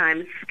weird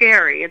time. It's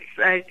scary. It's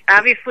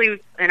obviously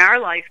in our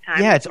lifetime.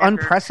 Yeah, it's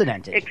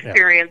unprecedented.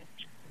 Experienced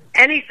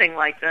anything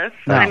like this.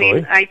 I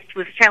mean, I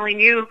was telling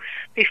you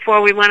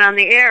before we went on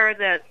the air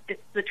that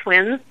it's the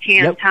twins,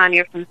 Tia and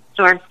Tanya from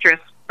Stormstress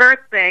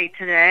birthday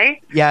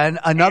today. Yeah, and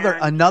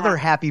another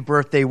happy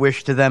birthday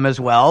wish to them as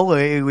well.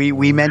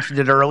 We mentioned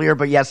it earlier,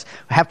 but yes,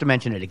 I have to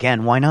mention it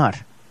again. Why not?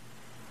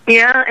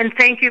 Yeah, and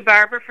thank you,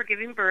 Barbara, for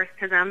giving birth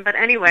to them. But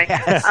anyway,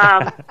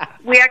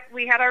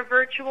 we had our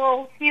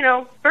virtual,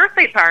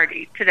 birthday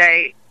party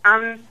today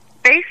on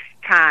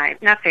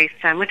FaceTime. Not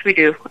FaceTime, which we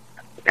do.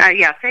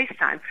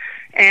 FaceTime.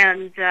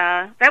 And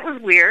that was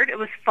weird. It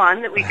was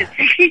fun that we could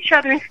see each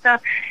other and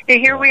stuff. And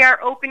here we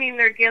are opening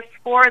their gifts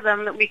for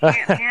them that we can't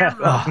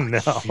handle. Oh,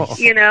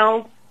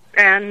 no.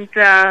 And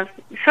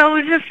so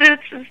it was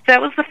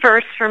that was the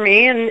first for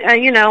me. And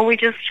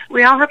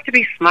we all have to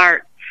be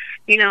smart.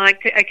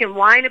 I can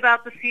whine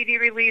about the CD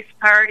release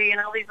party and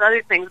all these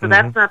other things, but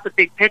that's not the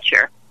big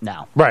picture.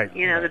 No, right.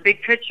 The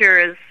big picture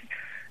is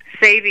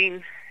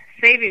saving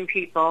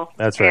people.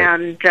 That's right.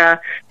 And and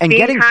being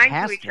getting kind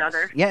past to each this.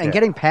 other. Yeah, and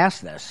getting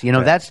past this.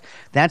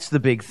 That's the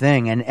big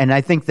thing. And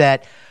I think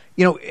that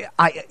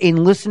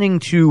in listening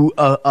to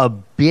a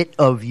bit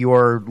of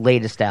your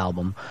latest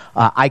album,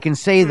 I can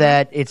say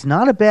that it's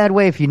not a bad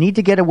way. If you need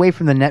to get away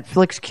from the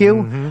Netflix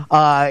queue,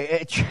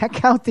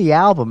 check out the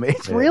album.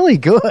 It's really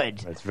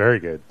good. It's very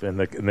good, and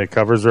the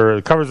covers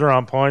are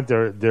on point.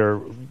 They're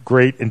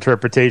great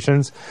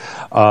interpretations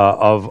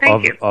of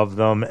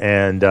them,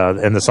 and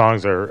the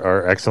songs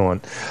are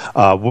excellent,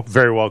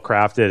 very well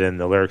crafted, and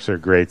the lyrics are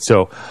great.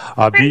 So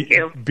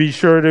be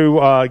sure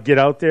to get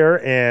out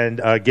there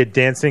and get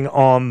dancing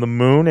on the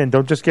moon, and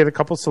don't just get a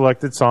couple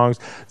selected songs.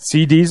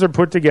 CDs are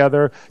put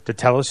together to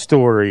tell a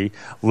story.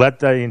 Let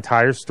the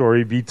entire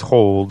story be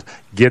told.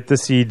 Get the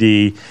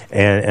CD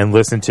and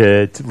listen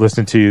to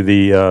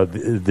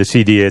the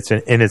CD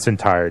in its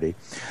entirety.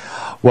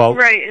 Well,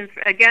 right. And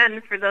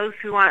again, for those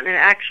who want an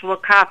actual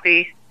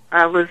copy,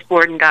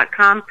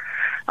 LizBorden.com.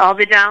 All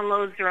the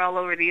downloads are all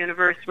over the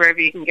universe, wherever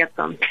you can get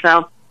them.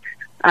 So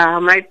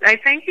I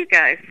thank you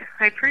guys.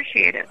 I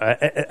appreciate it.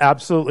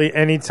 Absolutely,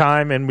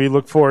 anytime, and we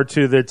look forward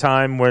to the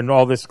time when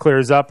all this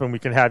clears up and we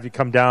can have you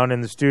come down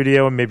in the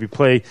studio and maybe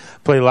play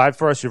live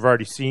for us. You've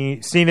already seen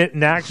it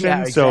in action,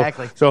 yeah,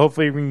 exactly. So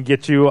hopefully we can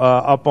get you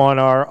up on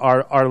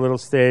our little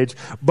stage.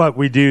 But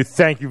we do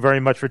thank you very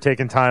much for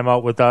taking time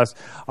out with us,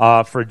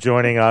 for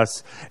joining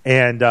us,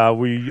 and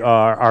we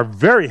are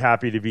very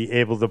happy to be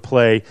able to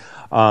play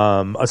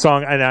a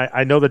song. And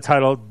I know the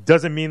title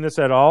doesn't mean this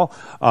at all,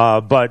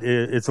 but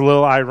it's a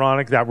little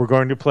ironic that we're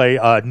going to play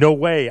No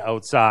Way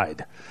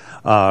Outside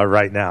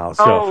right now.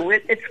 So.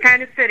 It's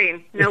kind of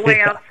fitting. No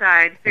Way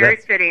Outside. Very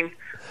fitting.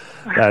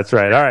 That's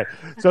right. All right.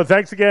 So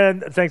thanks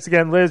again,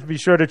 Liz. Be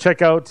sure to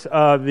check out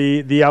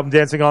the album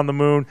Dancing on the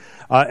Moon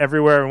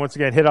everywhere. And once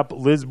again, hit up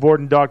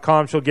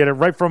LizBorden.com. She'll get it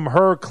right from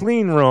her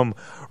clean room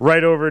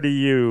right over to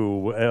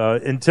you.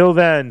 Until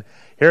then,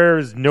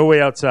 here's No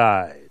Way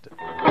Outside.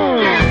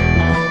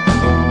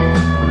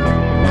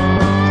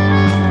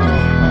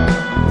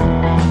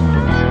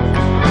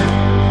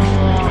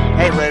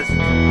 Hey, Liz.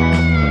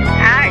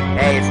 Hi.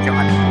 Hey, it's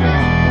John.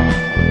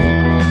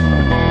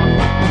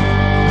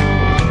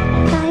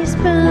 Fires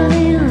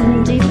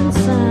burning deep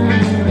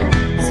inside.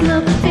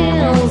 Smoke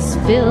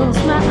fills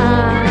my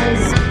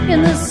eyes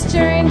in the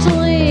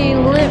strangely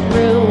lit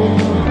room.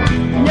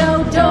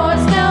 No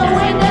doors, no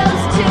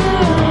windows, too.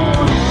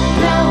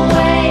 No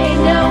way,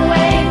 no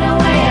way, no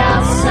way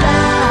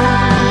outside.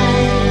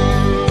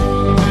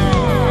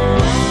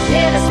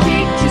 Did I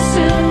speak too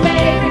soon,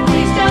 baby?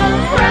 Please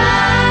don't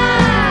cry.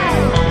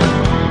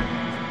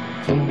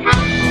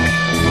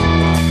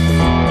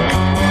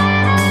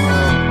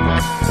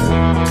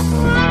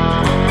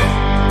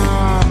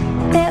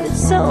 Buried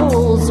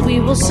souls, we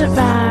will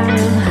survive.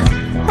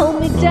 Hold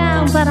me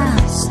down, but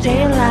I'll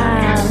stay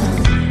alive.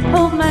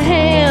 Hold my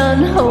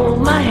hand,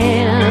 hold my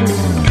hand.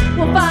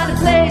 We'll find a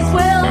place,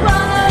 we'll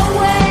run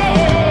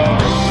away.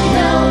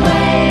 No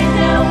way,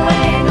 no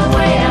way, no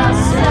way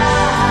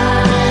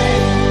outside.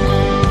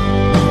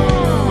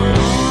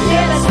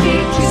 Did I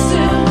speak too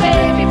soon,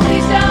 baby?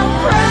 Please don't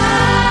cry.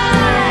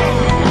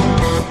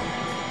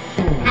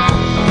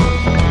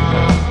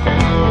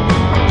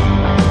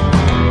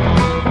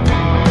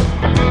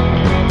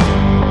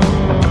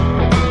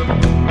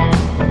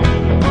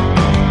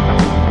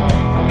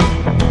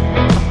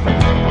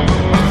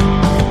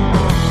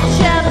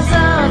 Shadows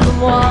on the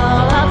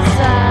wall.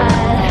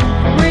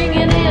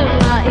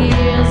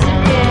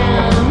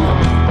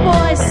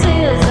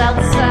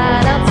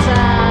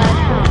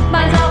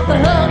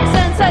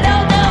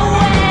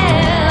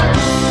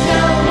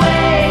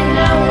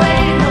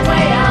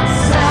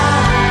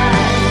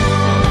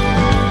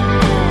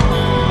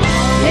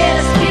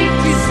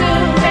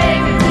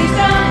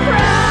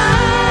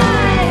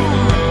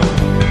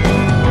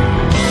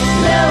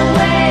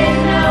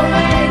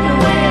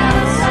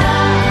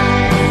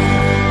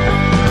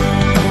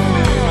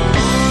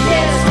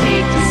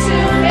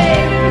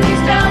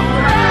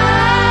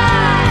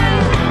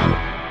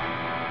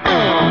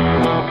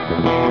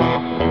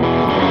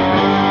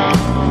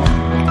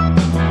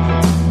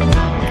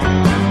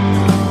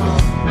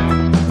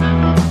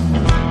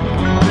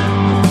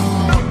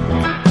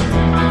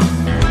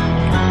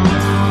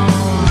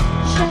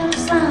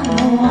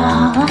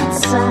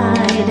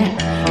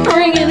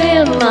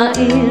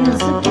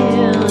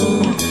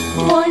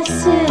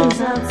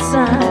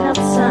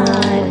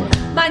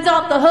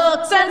 off the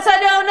hook since I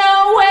don't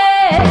know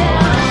where.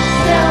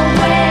 No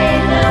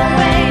way, no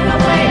way, no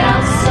way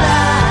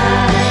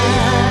outside.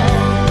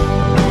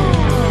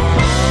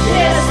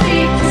 Yeah,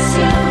 speak too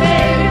soon,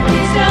 baby,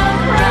 please don't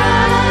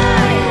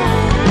cry.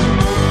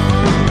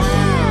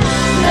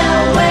 No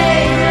way,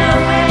 no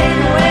way,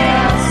 no way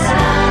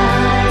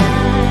outside.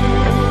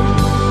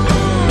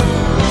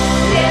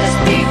 Yeah,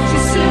 speak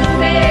too soon,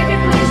 baby,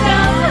 please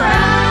don't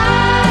cry.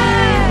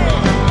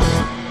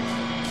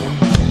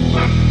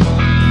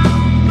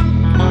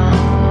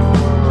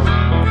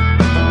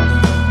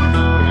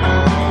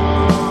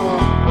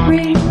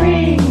 Ring,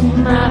 ring,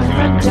 my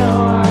front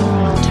door.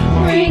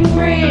 Ring,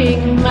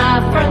 ring, my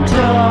front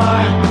door.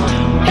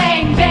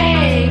 Bang,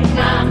 bang,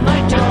 on my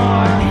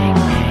door.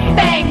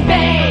 Bang,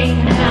 bang,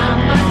 on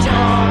my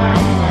door.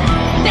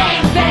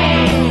 Bang,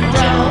 bang,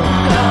 don't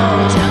go.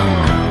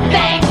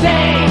 Bang,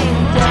 bang,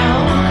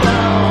 don't go.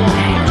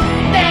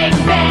 Bang,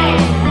 bang,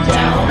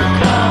 don't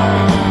go.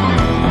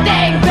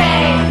 Bang,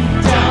 bang,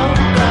 don't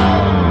go.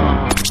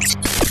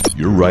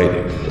 You're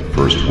riding the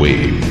first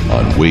wave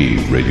on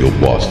Wave Radio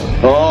Boston.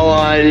 All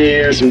I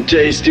need are some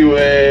tasty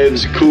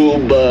waves, cool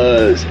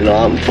buzz, and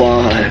I'm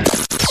fine.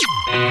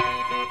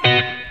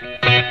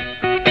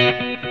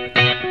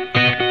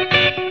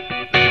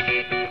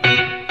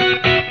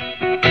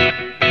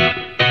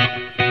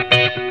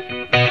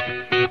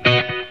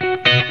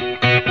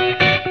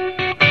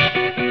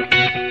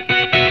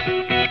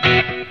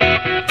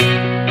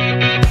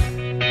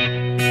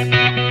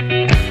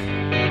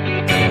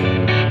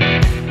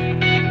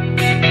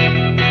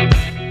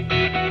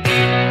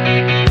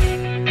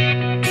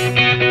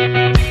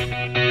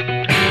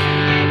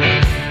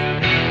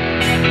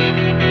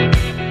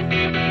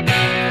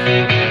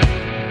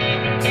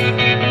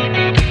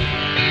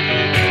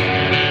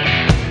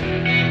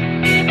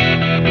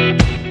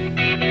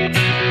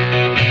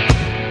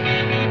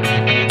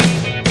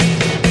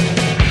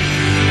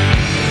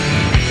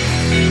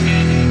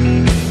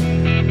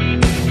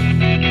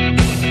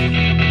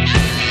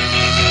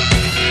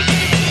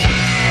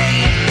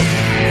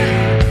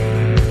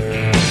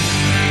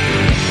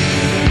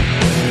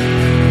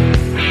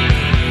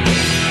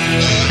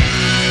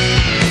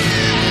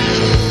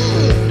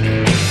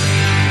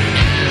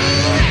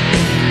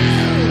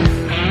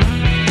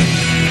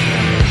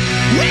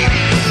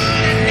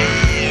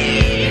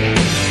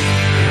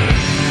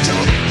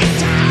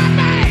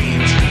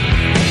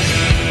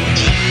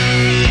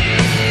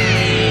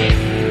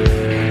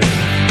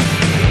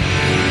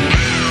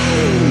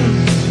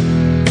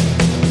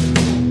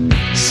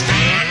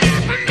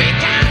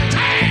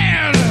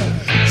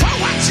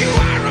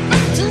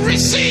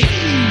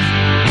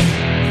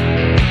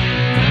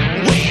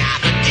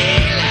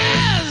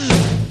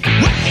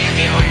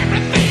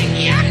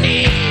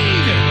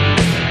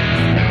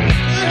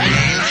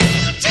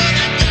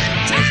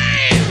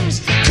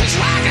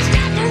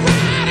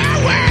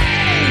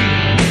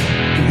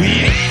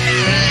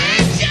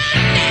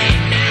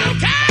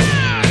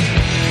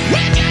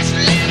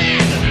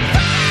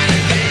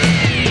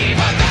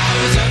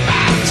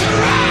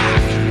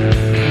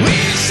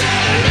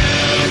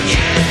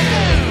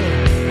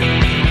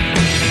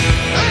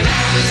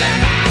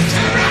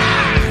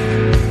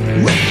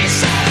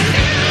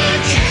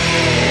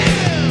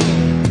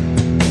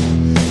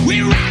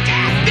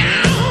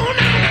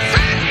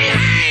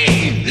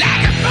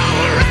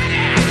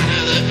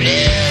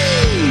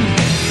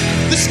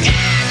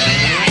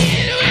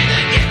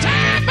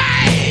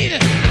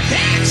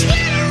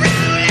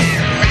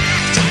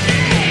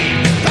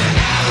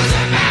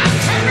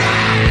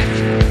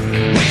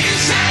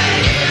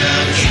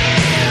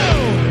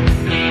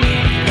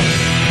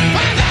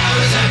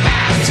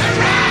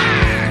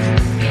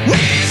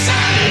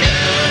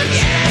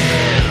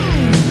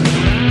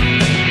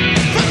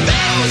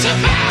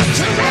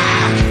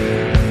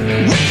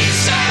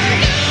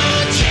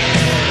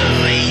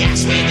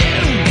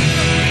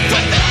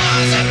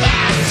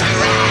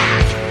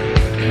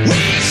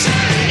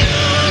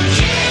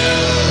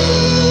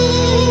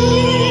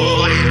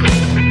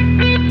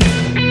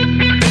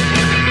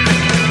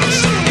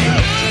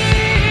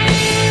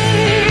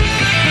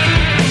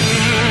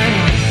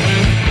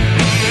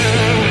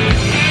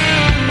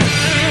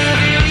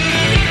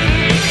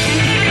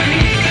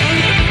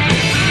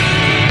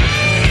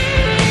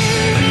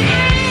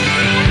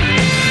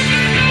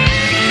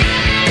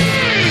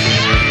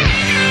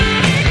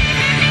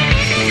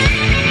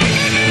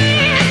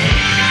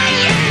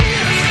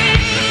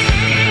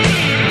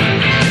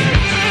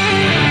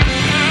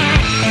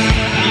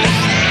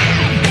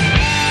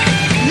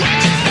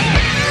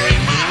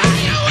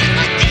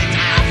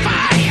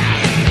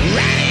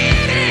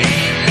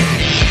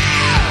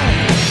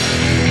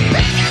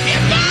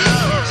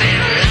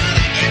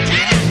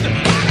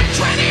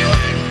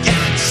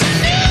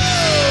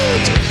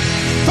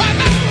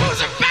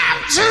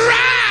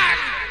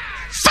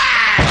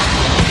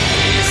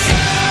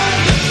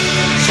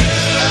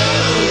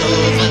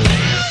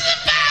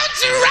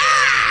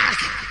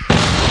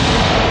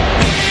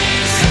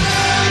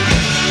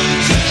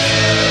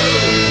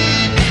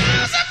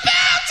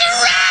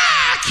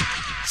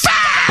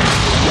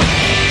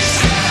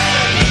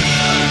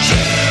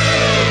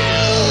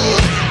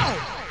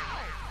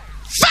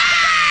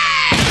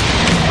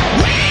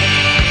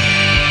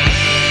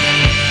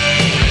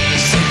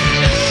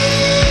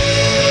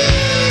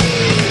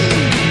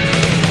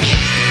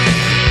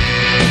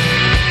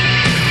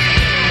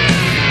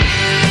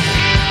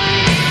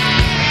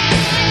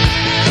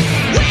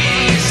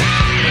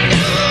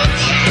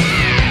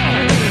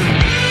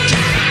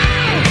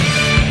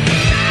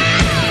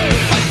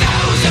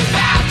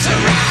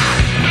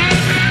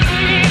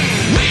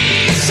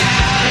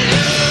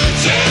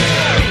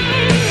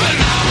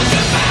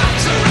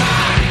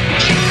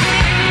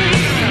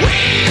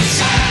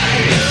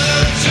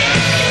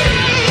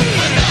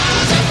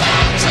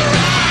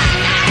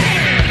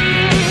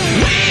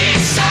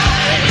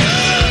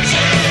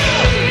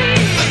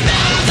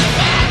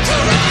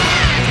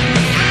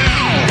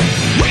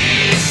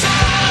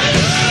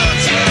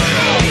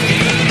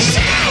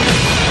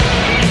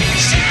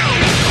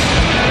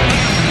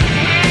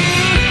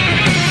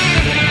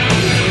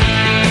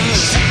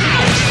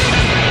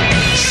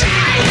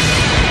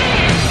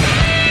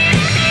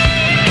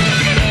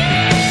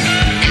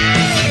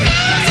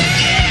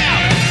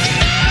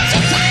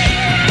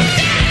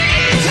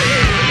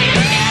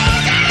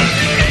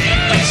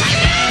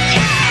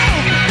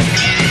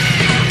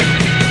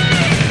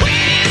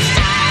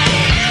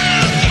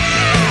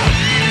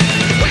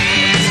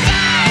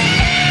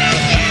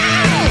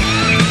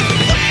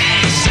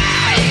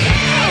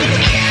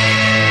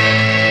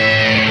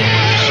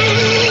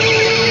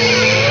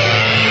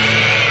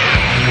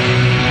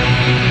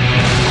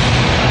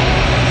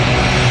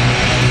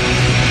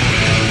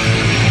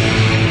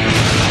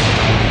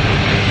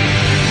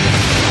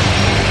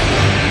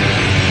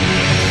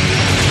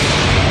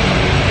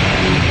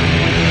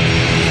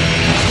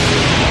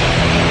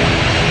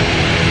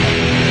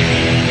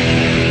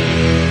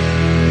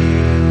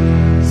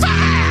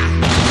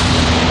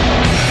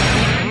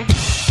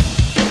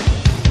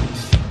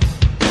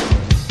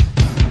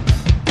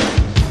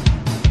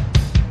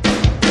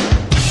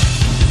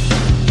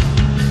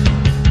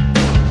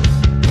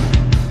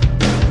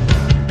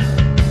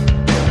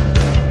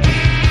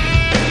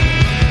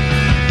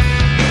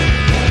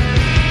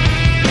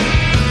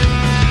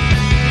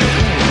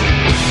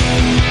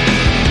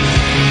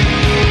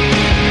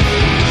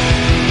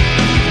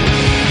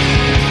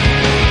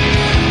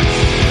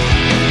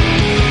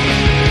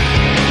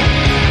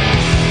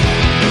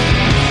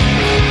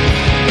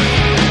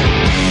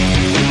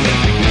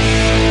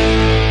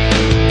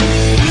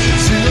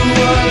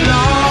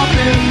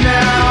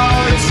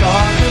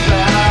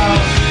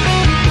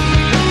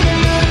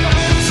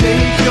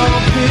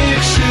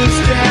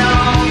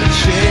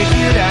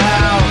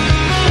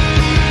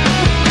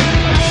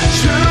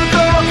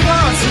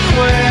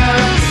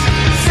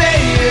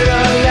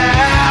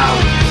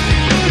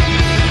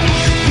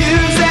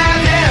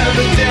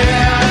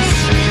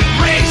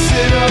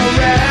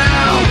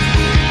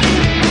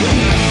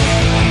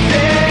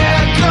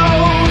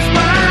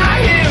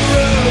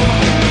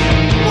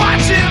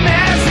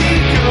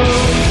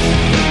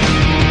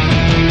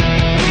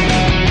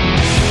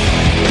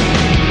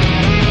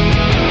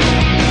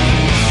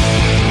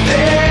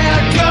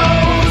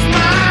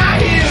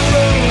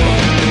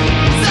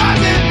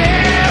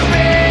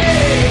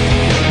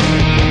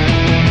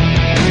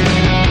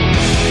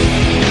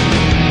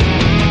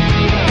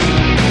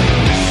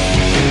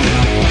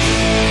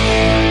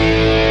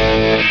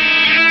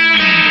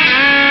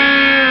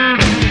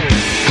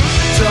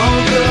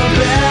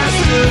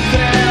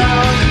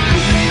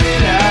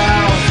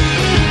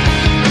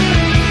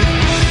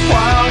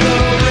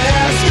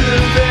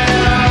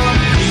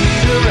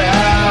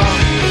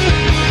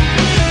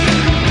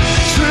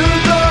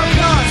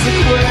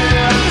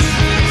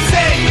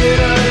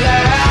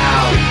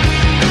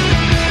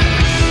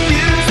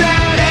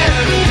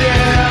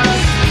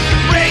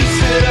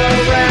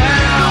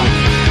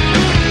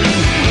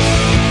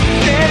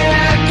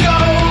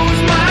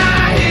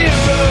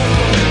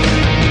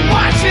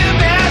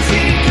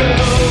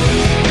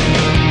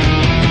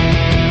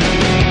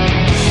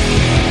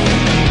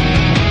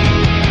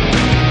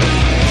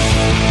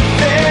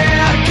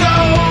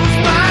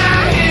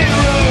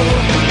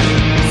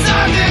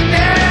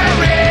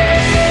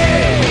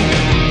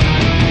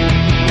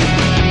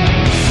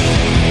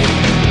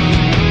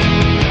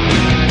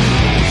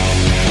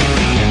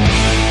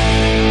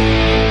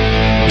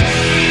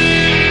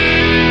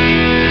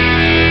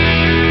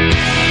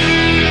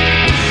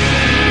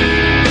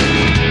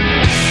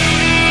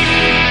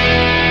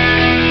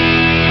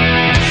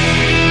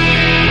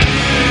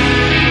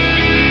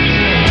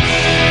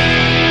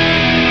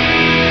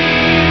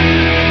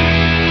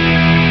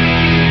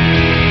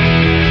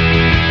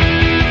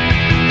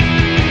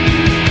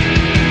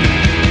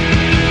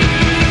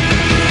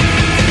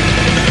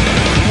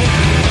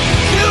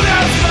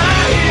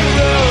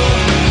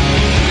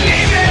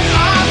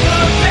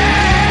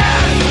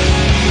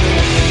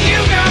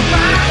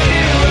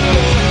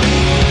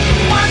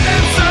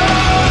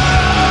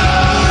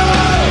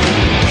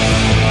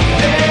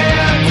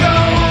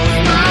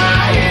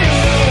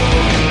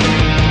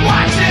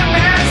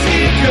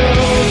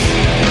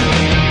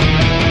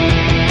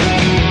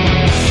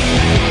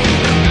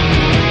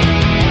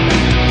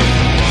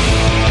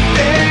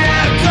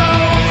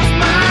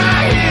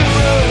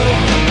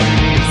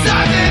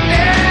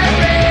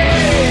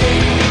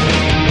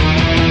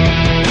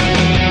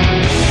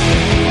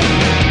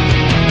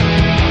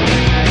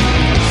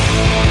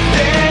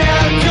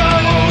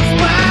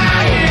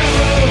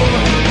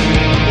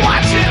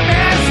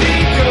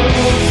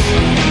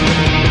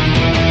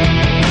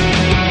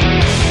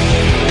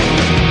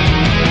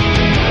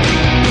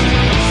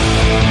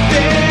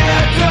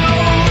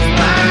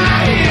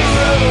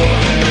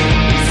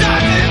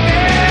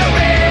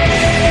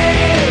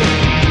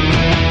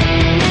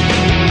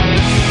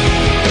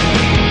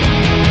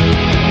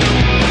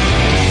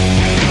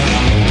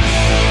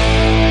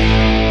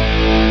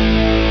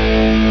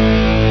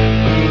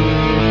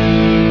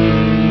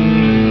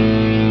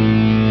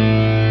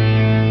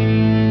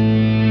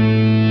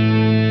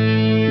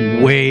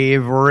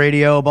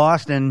 Radio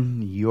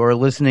Boston. You're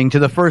listening to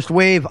the First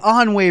Wave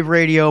on Wave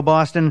Radio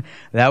Boston.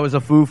 That was a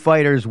Foo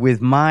Fighters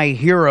with My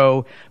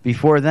Hero.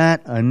 Before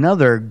that,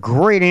 another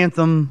great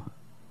anthem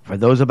for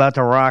those about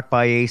to rock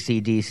by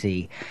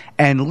AC/DC.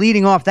 And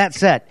leading off that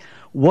set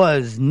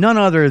was none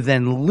other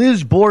than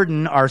Liz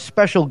Borden, our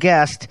special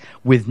guest,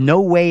 with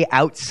No Way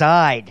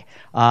Outside.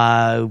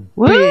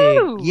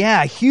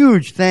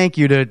 Huge thank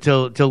you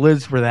to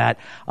Liz for that.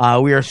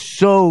 We are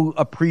so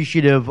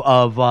appreciative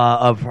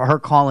of her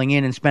calling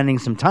in and spending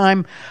some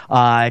time.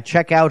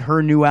 Check out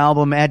her new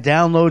album at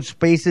download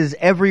spaces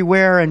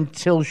everywhere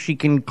until she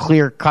can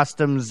clear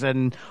customs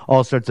and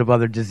all sorts of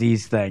other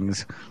disease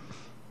things.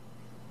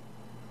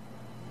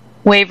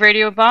 Wave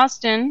Radio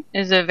Boston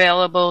is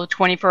available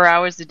 24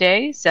 hours a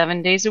day,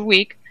 7 days a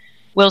week.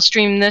 We'll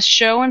stream this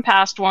show and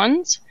past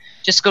ones.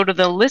 Just go to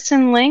the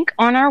listen link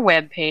on our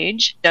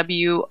webpage,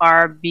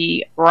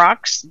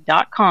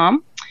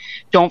 wrbrocks.com.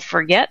 Don't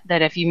forget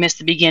that if you missed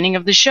the beginning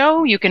of the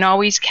show, you can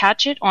always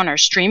catch it on our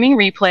streaming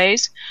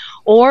replays,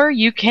 or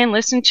you can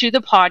listen to the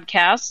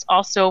podcast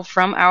also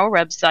from our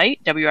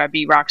website,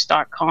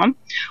 wrbrocks.com,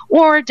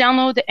 or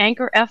download the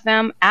Anchor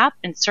FM app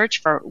and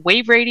search for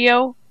Wave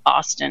Radio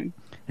Boston.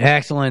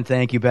 Excellent.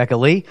 Thank you, Becca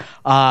Lee.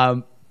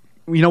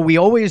 We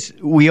always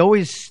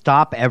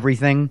stop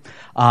everything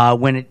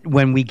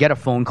when we get a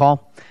phone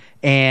call,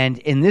 and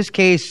in this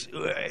case,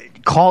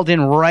 called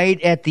in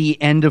right at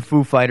the end of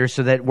Foo Fighters,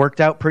 so that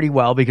worked out pretty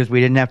well because we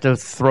didn't have to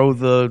throw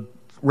the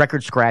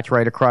record scratch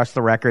right across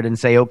the record and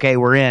say, "Okay,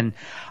 we're in."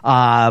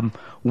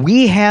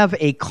 We have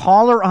a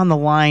caller on the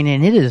line,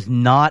 and it is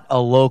not a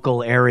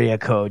local area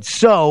code,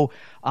 so.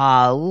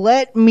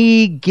 Let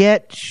me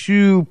get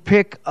to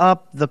pick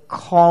up the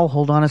call.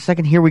 Hold on a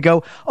second. Here we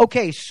go.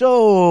 Okay,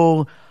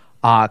 so,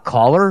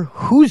 caller,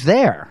 who's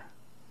there?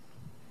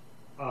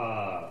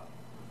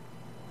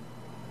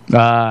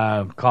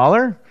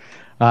 Caller?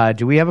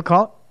 Do we have a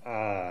call?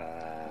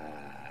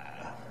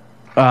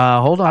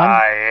 Hold on.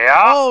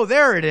 Yeah. Oh,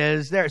 there it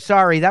is. There.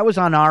 Sorry, that was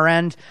on our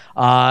end.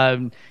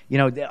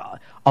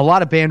 A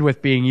lot of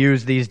bandwidth being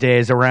used these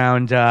days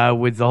around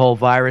with the whole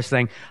virus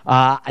thing.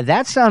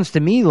 That sounds to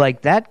me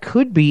like that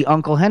could be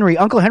Uncle Henry.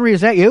 Uncle Henry,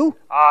 is that you?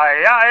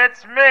 Yeah,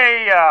 it's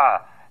me.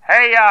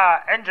 Hey,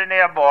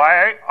 engineer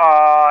boy,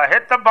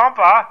 hit the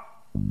bumper.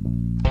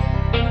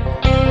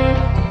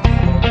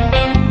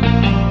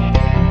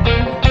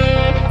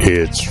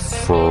 It's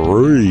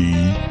free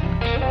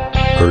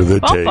for the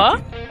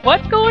Papa,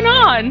 what's going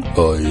on?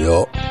 Oh,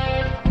 yeah.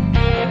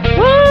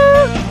 Woo!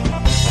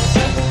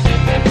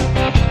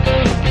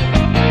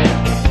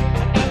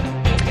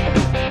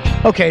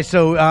 Okay,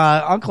 so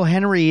Uncle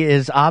Henry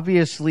is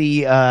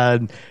obviously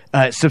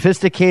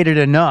sophisticated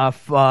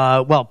enough.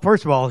 Well,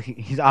 first of all,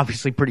 he's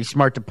obviously pretty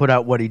smart to put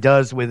out what he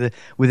does with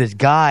his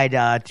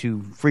guide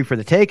to Free for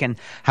the Taken.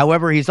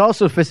 However, he's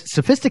also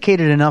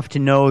sophisticated enough to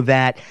know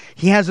that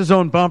he has his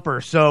own bumper.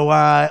 So,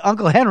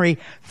 Uncle Henry,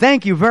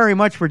 thank you very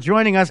much for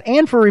joining us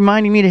and for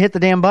reminding me to hit the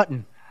damn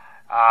button.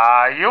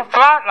 You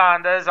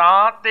Flatlanders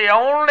aren't the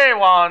only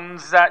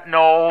ones that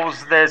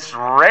knows this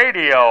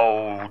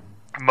radio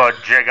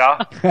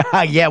majigger.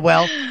 Yeah,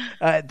 well,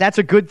 that's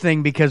a good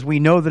thing because we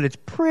know that it's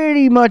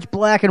pretty much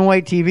black and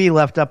white TV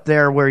left up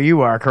there where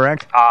you are,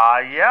 correct?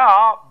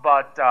 Yeah,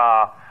 but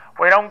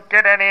we don't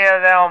get any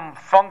of them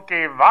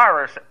funky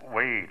virus.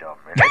 Wait a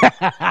minute.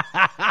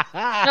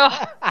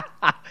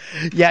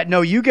 Yeah,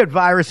 no, you get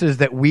viruses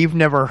that we've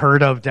never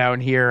heard of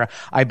down here.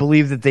 I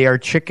believe that they are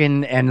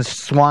chicken and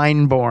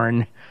swine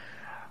born.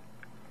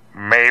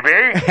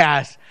 Maybe.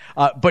 Yes,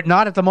 but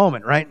not at the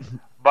moment, right?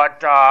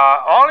 But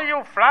all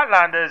you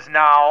Flatlanders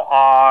now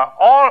are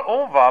all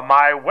over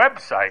my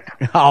website,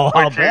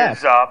 which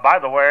is, by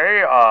the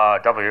way,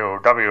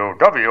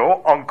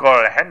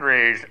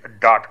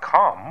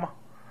 www.unclehenrys.com.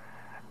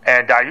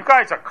 And you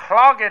guys are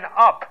clogging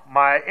up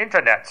my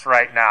internets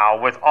right now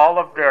with all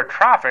of their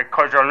traffic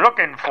because you're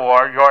looking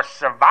for your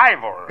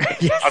survival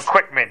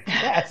equipment.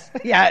 Yes.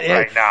 Yeah,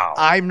 right now.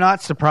 I'm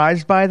not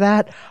surprised by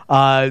that.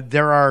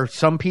 There are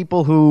some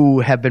people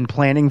who have been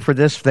planning for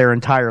this their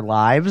entire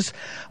lives.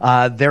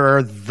 There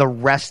are the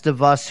rest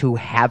of us who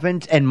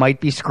haven't and might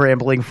be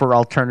scrambling for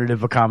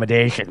alternative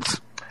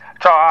accommodations.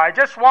 So I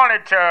just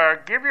wanted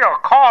to give you a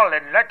call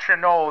and let you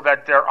know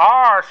that there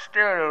are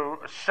still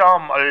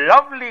some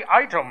lovely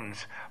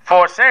items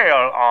for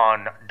sale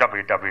on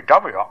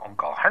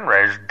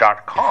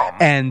www.unclehenrys.com.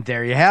 And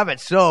there you have it.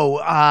 So,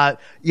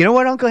 you know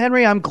what, Uncle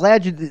Henry? I'm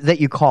glad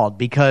that you called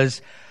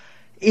because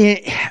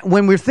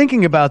when we're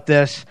thinking about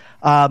this,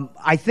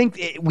 I think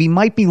we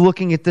might be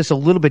looking at this a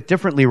little bit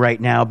differently right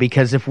now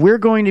because if we're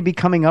going to be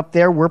coming up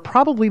there, we're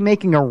probably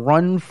making a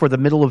run for the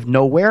middle of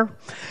nowhere.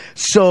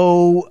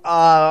 So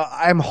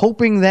I'm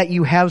hoping that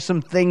you have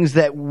some things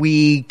that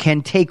we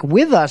can take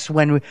with us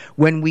when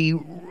we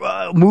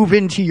move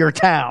into your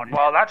town.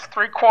 Well, that's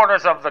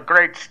 3/4 of the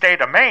great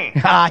state of Maine.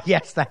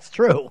 Yes, that's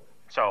true.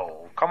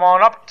 So come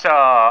on up to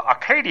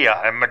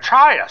Acadia and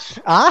Machias.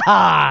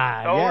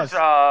 Yes. Those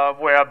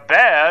where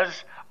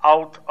bears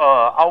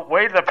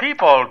outweigh the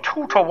people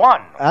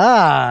 2-1.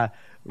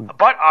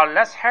 but are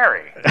less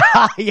hairy.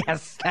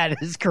 Yes,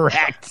 that is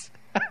correct.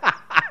 Do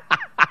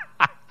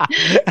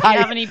you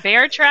have any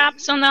bear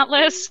traps on that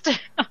list?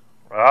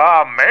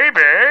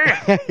 Maybe.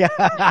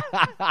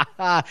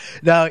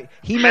 No,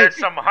 he made There's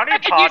some honey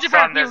pots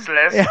on this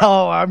list.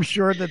 Oh, I'm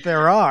sure that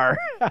there are.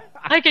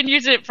 I can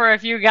use it for a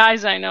few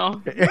guys I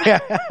know. You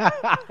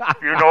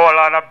know a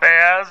lot of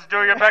bears,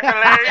 do you, Becca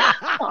Lee?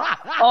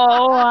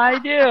 Oh, I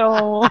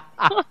do.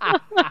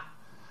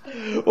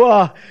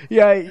 Well,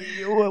 yeah.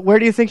 Where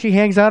do you think she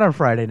hangs out on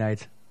Friday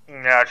nights?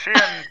 Yeah, she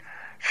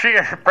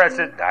and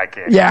President. I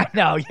can't. Yeah,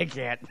 no, you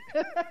can't.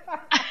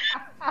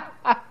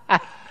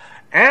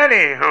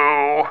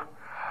 Anywho,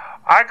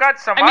 I got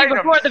some items.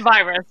 before the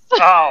virus.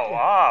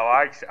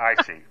 I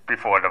see.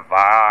 Before the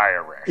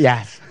virus.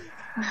 Yes.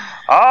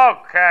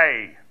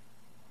 Okay.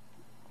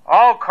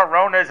 All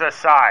coronas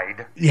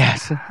aside.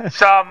 Yes. I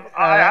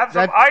have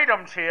some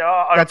items here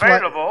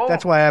available.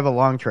 That's why I have a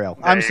long trail.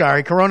 I'm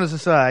sorry. Coronas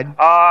aside.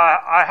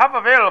 I have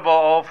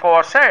available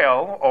for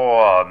sale,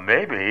 or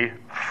maybe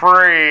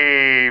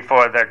free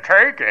for the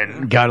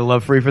taking, Gotta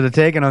love free for the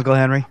taking, Uncle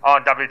Henry.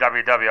 on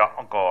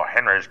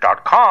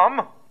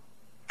www.unclehenrys.com.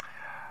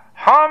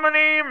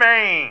 Harmony,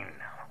 Maine.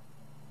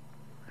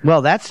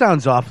 Well, that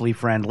sounds awfully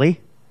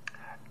friendly.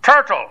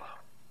 Turtle.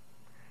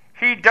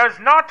 He does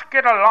not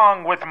get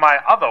along with my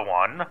other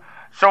one,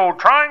 so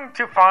trying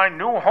to find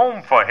new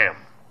home for him.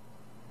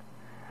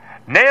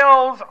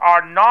 Nails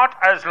are not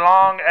as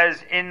long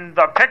as in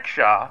the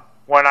picture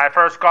when I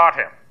first got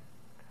him.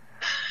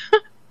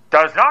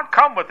 Does not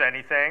come with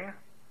anything.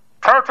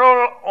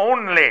 Turtle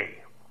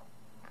only.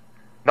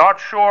 Not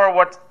sure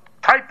what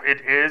type it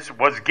is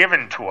was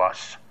given to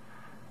us.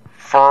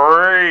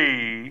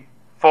 Free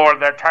for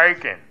the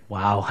taking.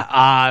 Wow.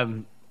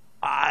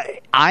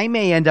 I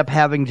may end up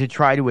having to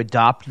try to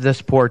adopt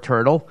this poor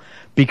turtle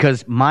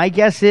because my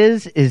guess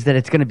is that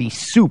it's going to be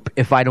soup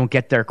if I don't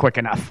get there quick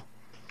enough.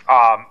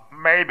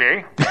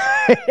 Maybe.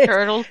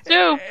 Turtle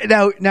soup.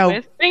 Now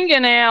with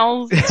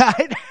fingernails.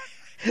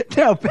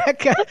 No,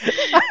 Becca.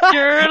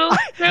 Turtle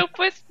soup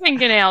with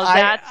fingernails.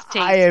 That's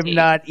tasty. I am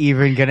not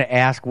even going to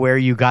ask where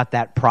you got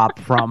that prop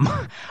from.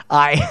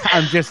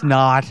 I'm just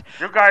not.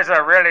 You guys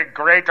are really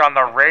great on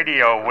the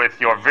radio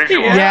with your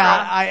visuals.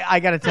 Yeah, I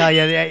got to tell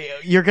you,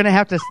 you're going to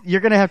have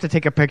to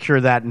take a picture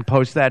of that and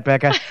post that,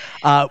 Becca.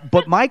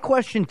 But my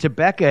question to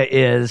Becca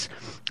is,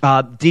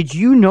 did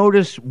you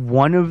notice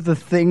one of the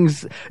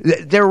things?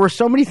 There were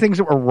so many things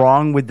that were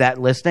wrong with that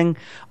listing,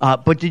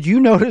 but did you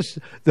notice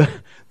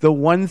the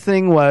one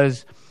thing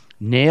was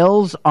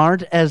nails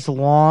aren't as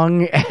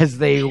long as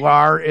they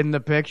are in the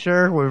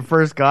picture when we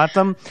first got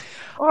them?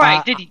 All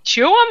right, did he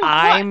chew them?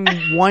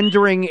 I'm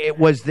wondering,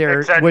 was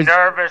there? It's a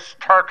nervous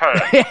turtle.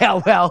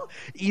 Yeah, well,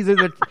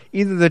 either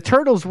the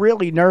turtle's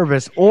really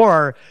nervous,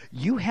 or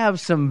you have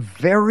some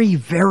very,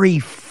 very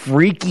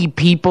freaky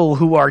people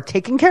who are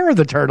taking care of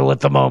the turtle at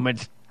the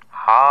moment.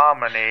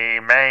 Harmony,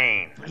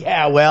 Maine.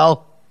 Yeah,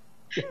 well,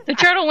 The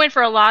turtle went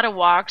for a lot of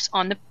walks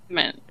on the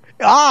pavement.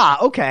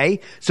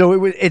 Okay.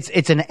 So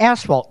it's an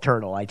asphalt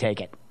turtle, I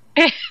take it.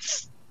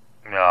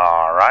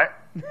 All right.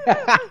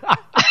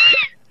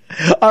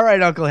 All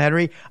right, Uncle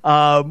Henry.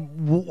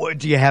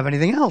 Do you have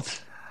anything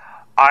else?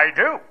 I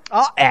do.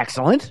 Oh,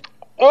 excellent.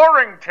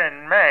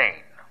 Orrington,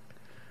 Maine.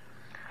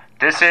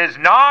 This is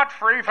not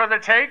free for the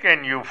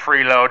taking, you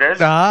freeloaders.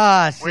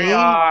 See? We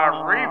are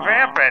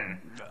revamping.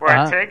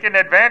 We're taking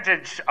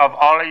advantage of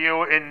all of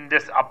you in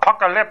this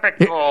apocalyptic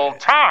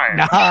time.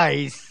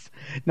 Nice.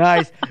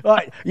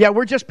 Yeah,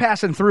 we're just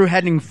passing through,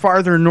 heading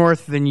farther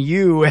north than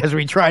you as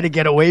we try to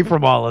get away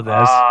from all of this.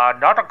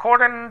 Not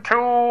according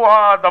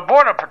to the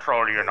Border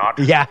Patrol, you're not.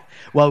 Yeah,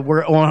 well,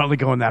 we're only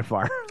going that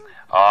far.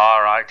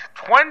 All right.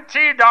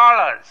 $20.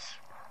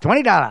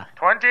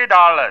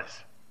 $20.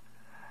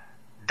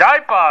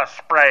 Diaper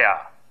sprayer.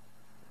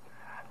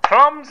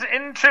 Plumbs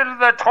into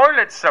the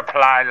toilet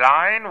supply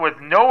line with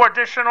no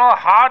additional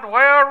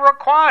hardware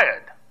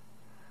required.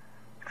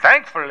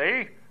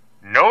 Thankfully,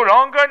 no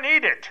longer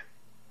needed.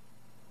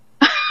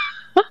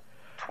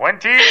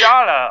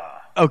 $20.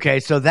 Okay,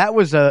 so that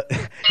was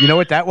you know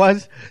what that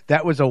was?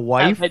 That was a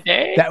wife.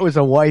 That was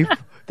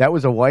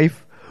a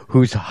wife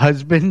whose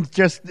husband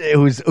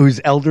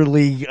whose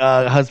elderly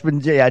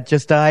husband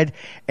just died,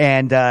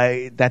 and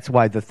that's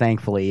why the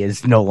thankfully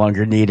is no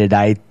longer needed.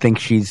 I think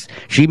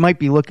she might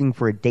be looking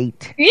for a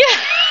date. Yeah.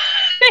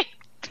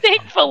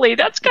 Thankfully,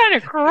 that's kind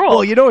of cruel.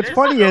 Well, you know what's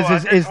funny is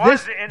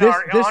this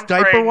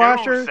diaper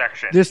washer?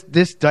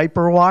 This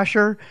diaper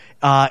washer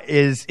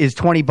is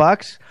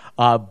 $20,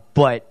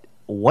 but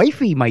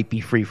wifey might be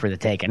free for the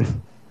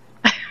taking.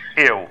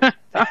 Ew.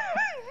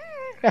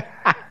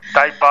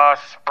 Diaper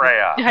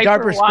sprayer.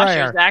 Diaper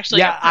sprayer is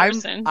actually a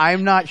person.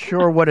 I'm not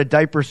sure what a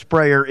diaper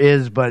sprayer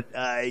is, but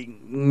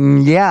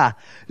yeah.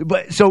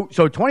 But so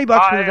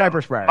 $20 for the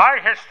diaper sprayer. My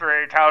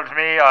history tells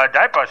me a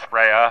diaper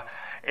sprayer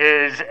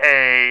is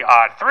a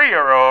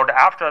 3-year-old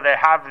after they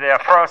have their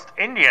first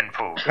Indian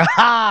food.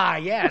 Ah,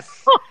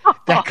 yes.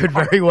 That could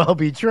very well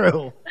be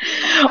true.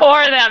 Or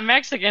that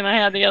Mexican I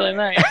had the other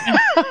night.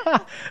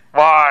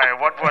 Why?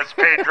 What was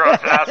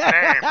Pedro's last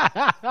name?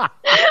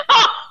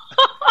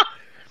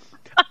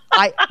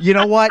 You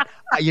know what?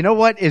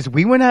 Is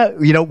we went out.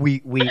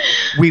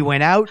 We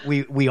went out.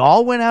 We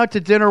all went out to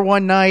dinner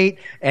one night,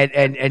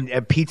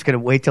 and Pete's gonna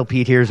wait till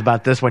Pete hears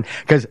about this one,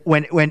 because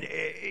when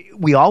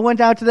we all went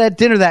out to that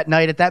dinner that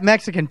night at that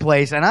Mexican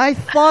place, and I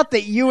thought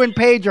that you and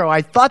Pedro,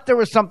 I thought there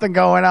was something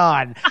going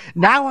on.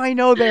 Now I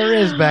know there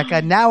is,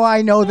 Becca. Now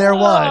I know there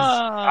was.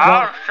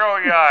 I'll show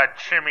you a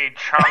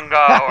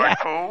chimichanga or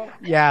two.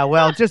 Yeah,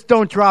 well, just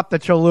don't drop the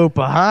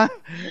chalupa, huh?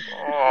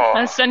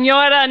 The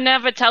senora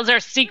never tells her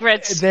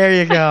secrets. There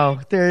you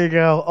go. There you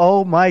go.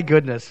 Oh, my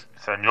goodness.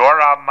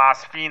 Senora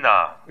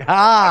Masfina.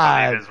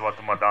 I believe is what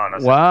the Madonna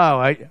said.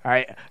 Wow.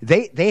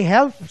 They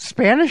have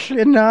Spanish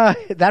in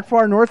that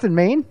far north in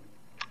Maine?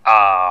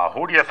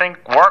 Who do you think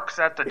works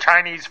at the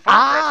Chinese food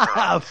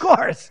restaurant? Of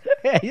course.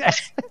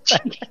 Yes.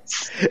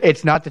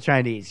 It's not the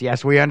Chinese.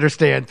 Yes, we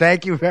understand.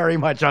 Thank you very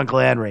much, Uncle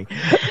Henry.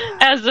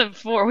 As of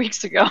 4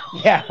 weeks ago.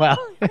 Yeah, well.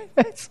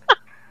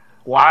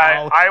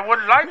 Wow. I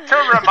would like to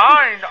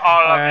remind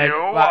all of you.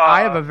 Well,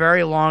 I have a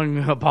very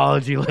long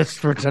apology list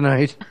for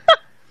tonight.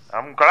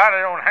 I'm glad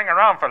I don't hang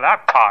around for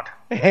that part.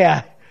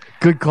 Yeah,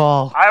 good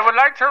call. I would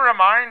like to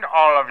remind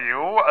all of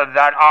you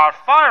that our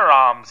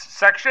firearms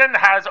section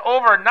has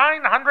over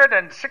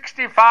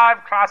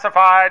 965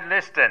 classified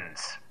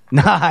listings.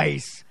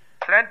 Nice.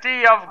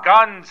 Plenty of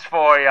guns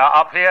for you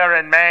up here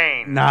in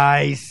Maine.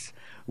 Nice.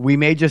 We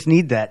may just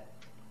need that.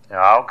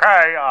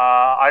 Okay,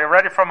 are you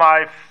ready for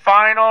my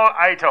final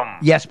item?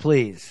 Yes,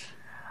 please.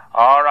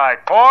 All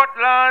right,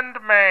 Portland,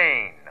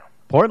 Maine.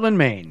 Portland,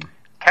 Maine.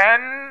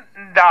 $10.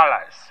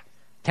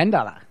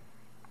 $10.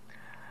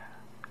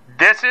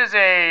 This is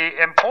a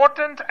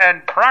important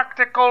and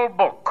practical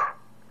book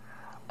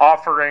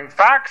offering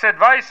facts,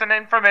 advice, and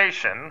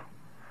information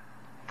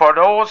for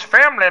those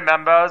family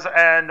members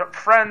and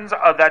friends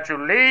that you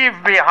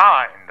leave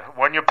behind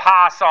when you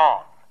pass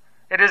on.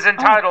 It is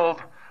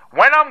entitled,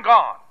 When I'm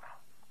Gone,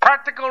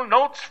 Practical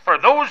Notes for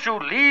Those You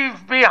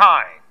Leave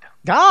Behind.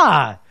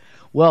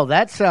 Well,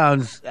 that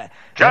sounds...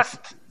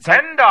 Just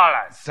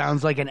 $10.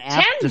 Sounds like an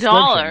apt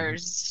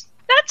 $10?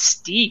 That's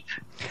steep.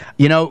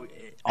 You know,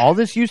 all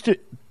this used to...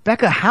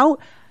 Becca,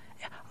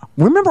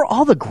 remember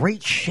all the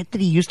great shit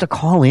that he used to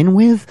call in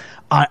with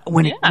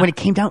when it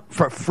came down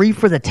for free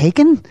for the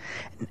taking?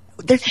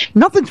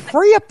 Nothing's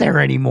free up there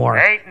anymore.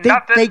 Ain't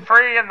nothing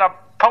free in the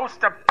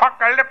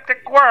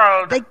post-apocalyptic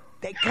world.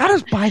 They got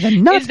us by the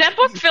nuts. Is that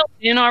book filled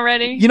in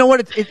already? You know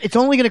what? It's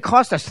only going to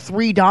cost us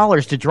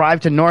 $3 to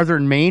drive to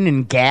northern Maine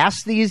and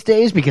gas these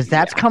days, because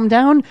that's come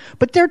down.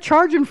 But they're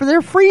charging for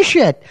their free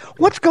shit.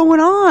 What's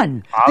going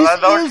on? All of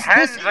those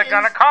hens are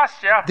going to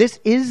cost you. This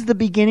is the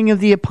beginning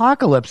of the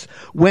apocalypse,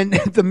 when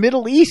the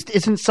Middle East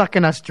isn't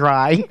sucking us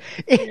dry.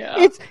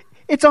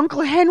 It's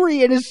Uncle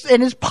Henry and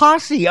his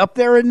posse up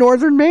there in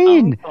northern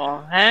Maine.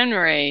 Uncle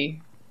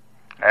Henry.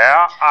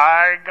 Yeah,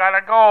 I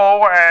gotta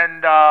go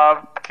and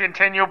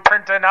continue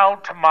printing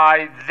out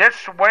my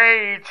This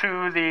Way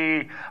to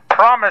the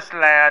Promised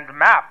Land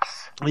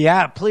maps.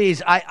 Yeah,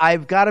 please.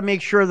 I've got to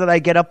make sure that I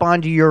get up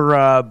onto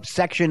your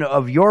section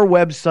of your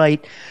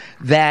website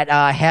that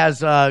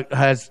has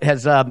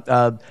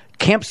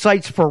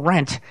campsites for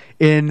rent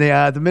in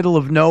the middle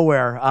of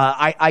nowhere.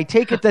 I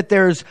take it that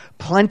there's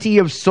plenty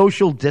of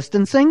social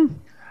distancing?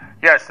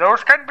 Yes,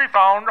 those can be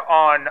found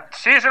on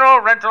seasonal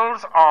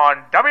rentals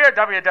on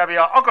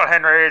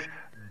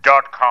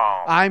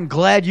www.unclehenrys.com. I'm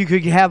glad you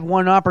could have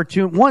one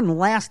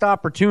last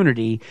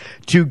opportunity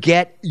to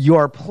get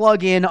your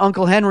plug-in.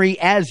 Uncle Henry,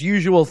 as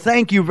usual,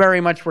 thank you very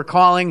much for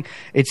calling.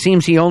 It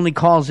seems he only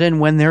calls in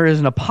when there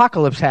is an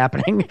apocalypse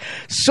happening.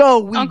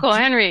 Uncle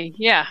Henry,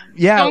 yeah.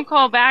 Don't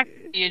call back.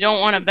 You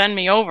don't want to bend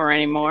me over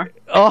anymore.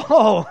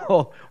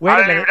 Oh, wait a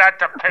minute. I'll leave that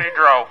to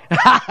Pedro.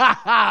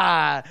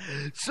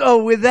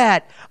 So with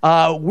that,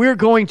 we're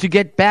going to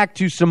get back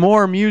to some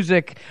more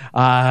music.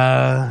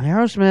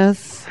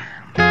 Aerosmith.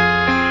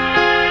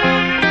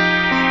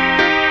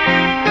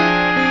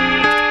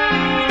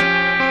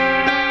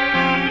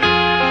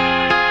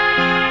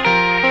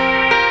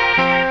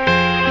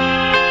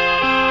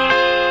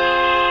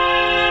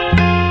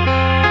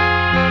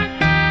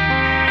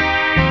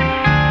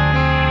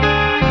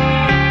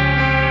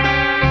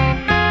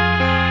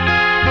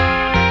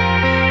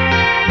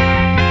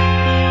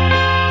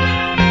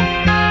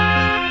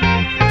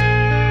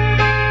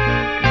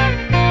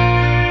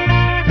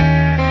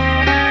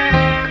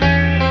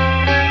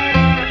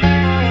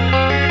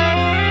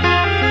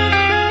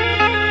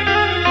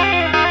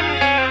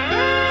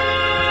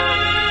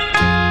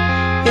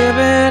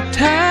 Every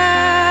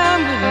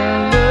time that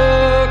I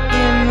look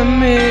in the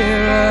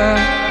mirror,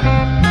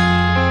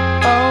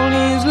 all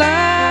these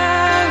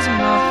lines in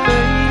my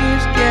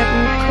face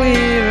getting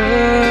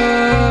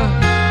clearer.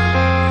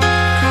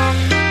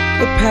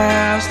 The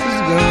past is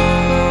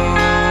gone,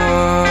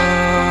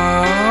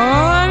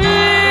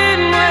 it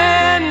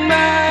went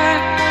by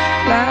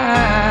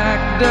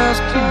like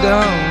dust to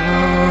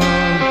dawn.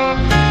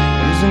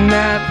 Isn't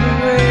that the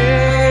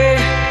way?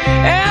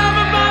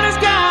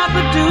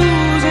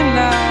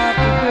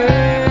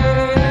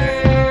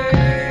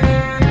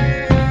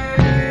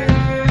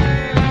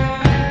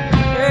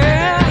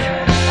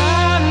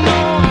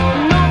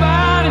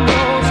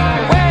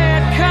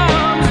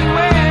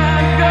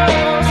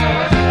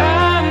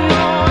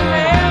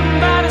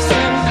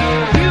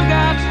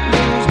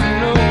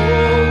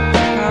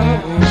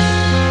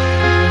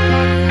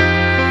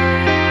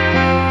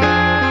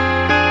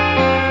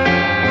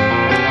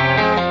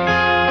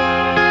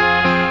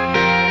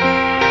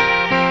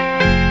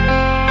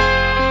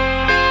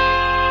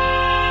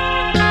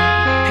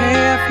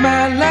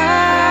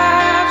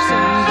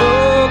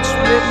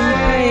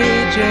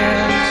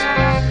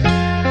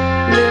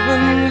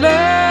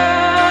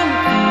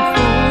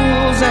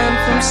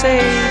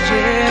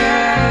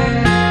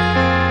 sages.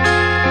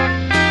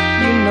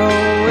 You know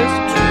it's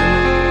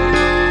true.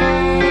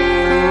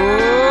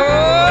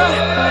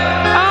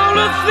 All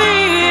the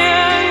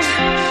things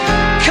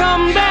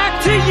come back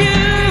to you.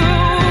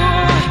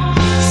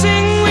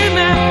 Sing with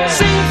me,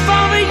 sing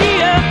for the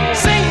year,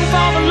 sing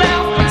for the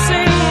laugh and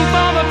sing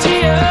for the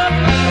tear.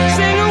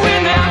 Sing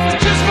with me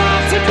just for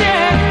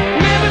today.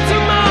 Maybe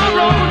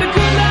tomorrow the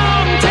good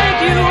Lord will take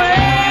you away.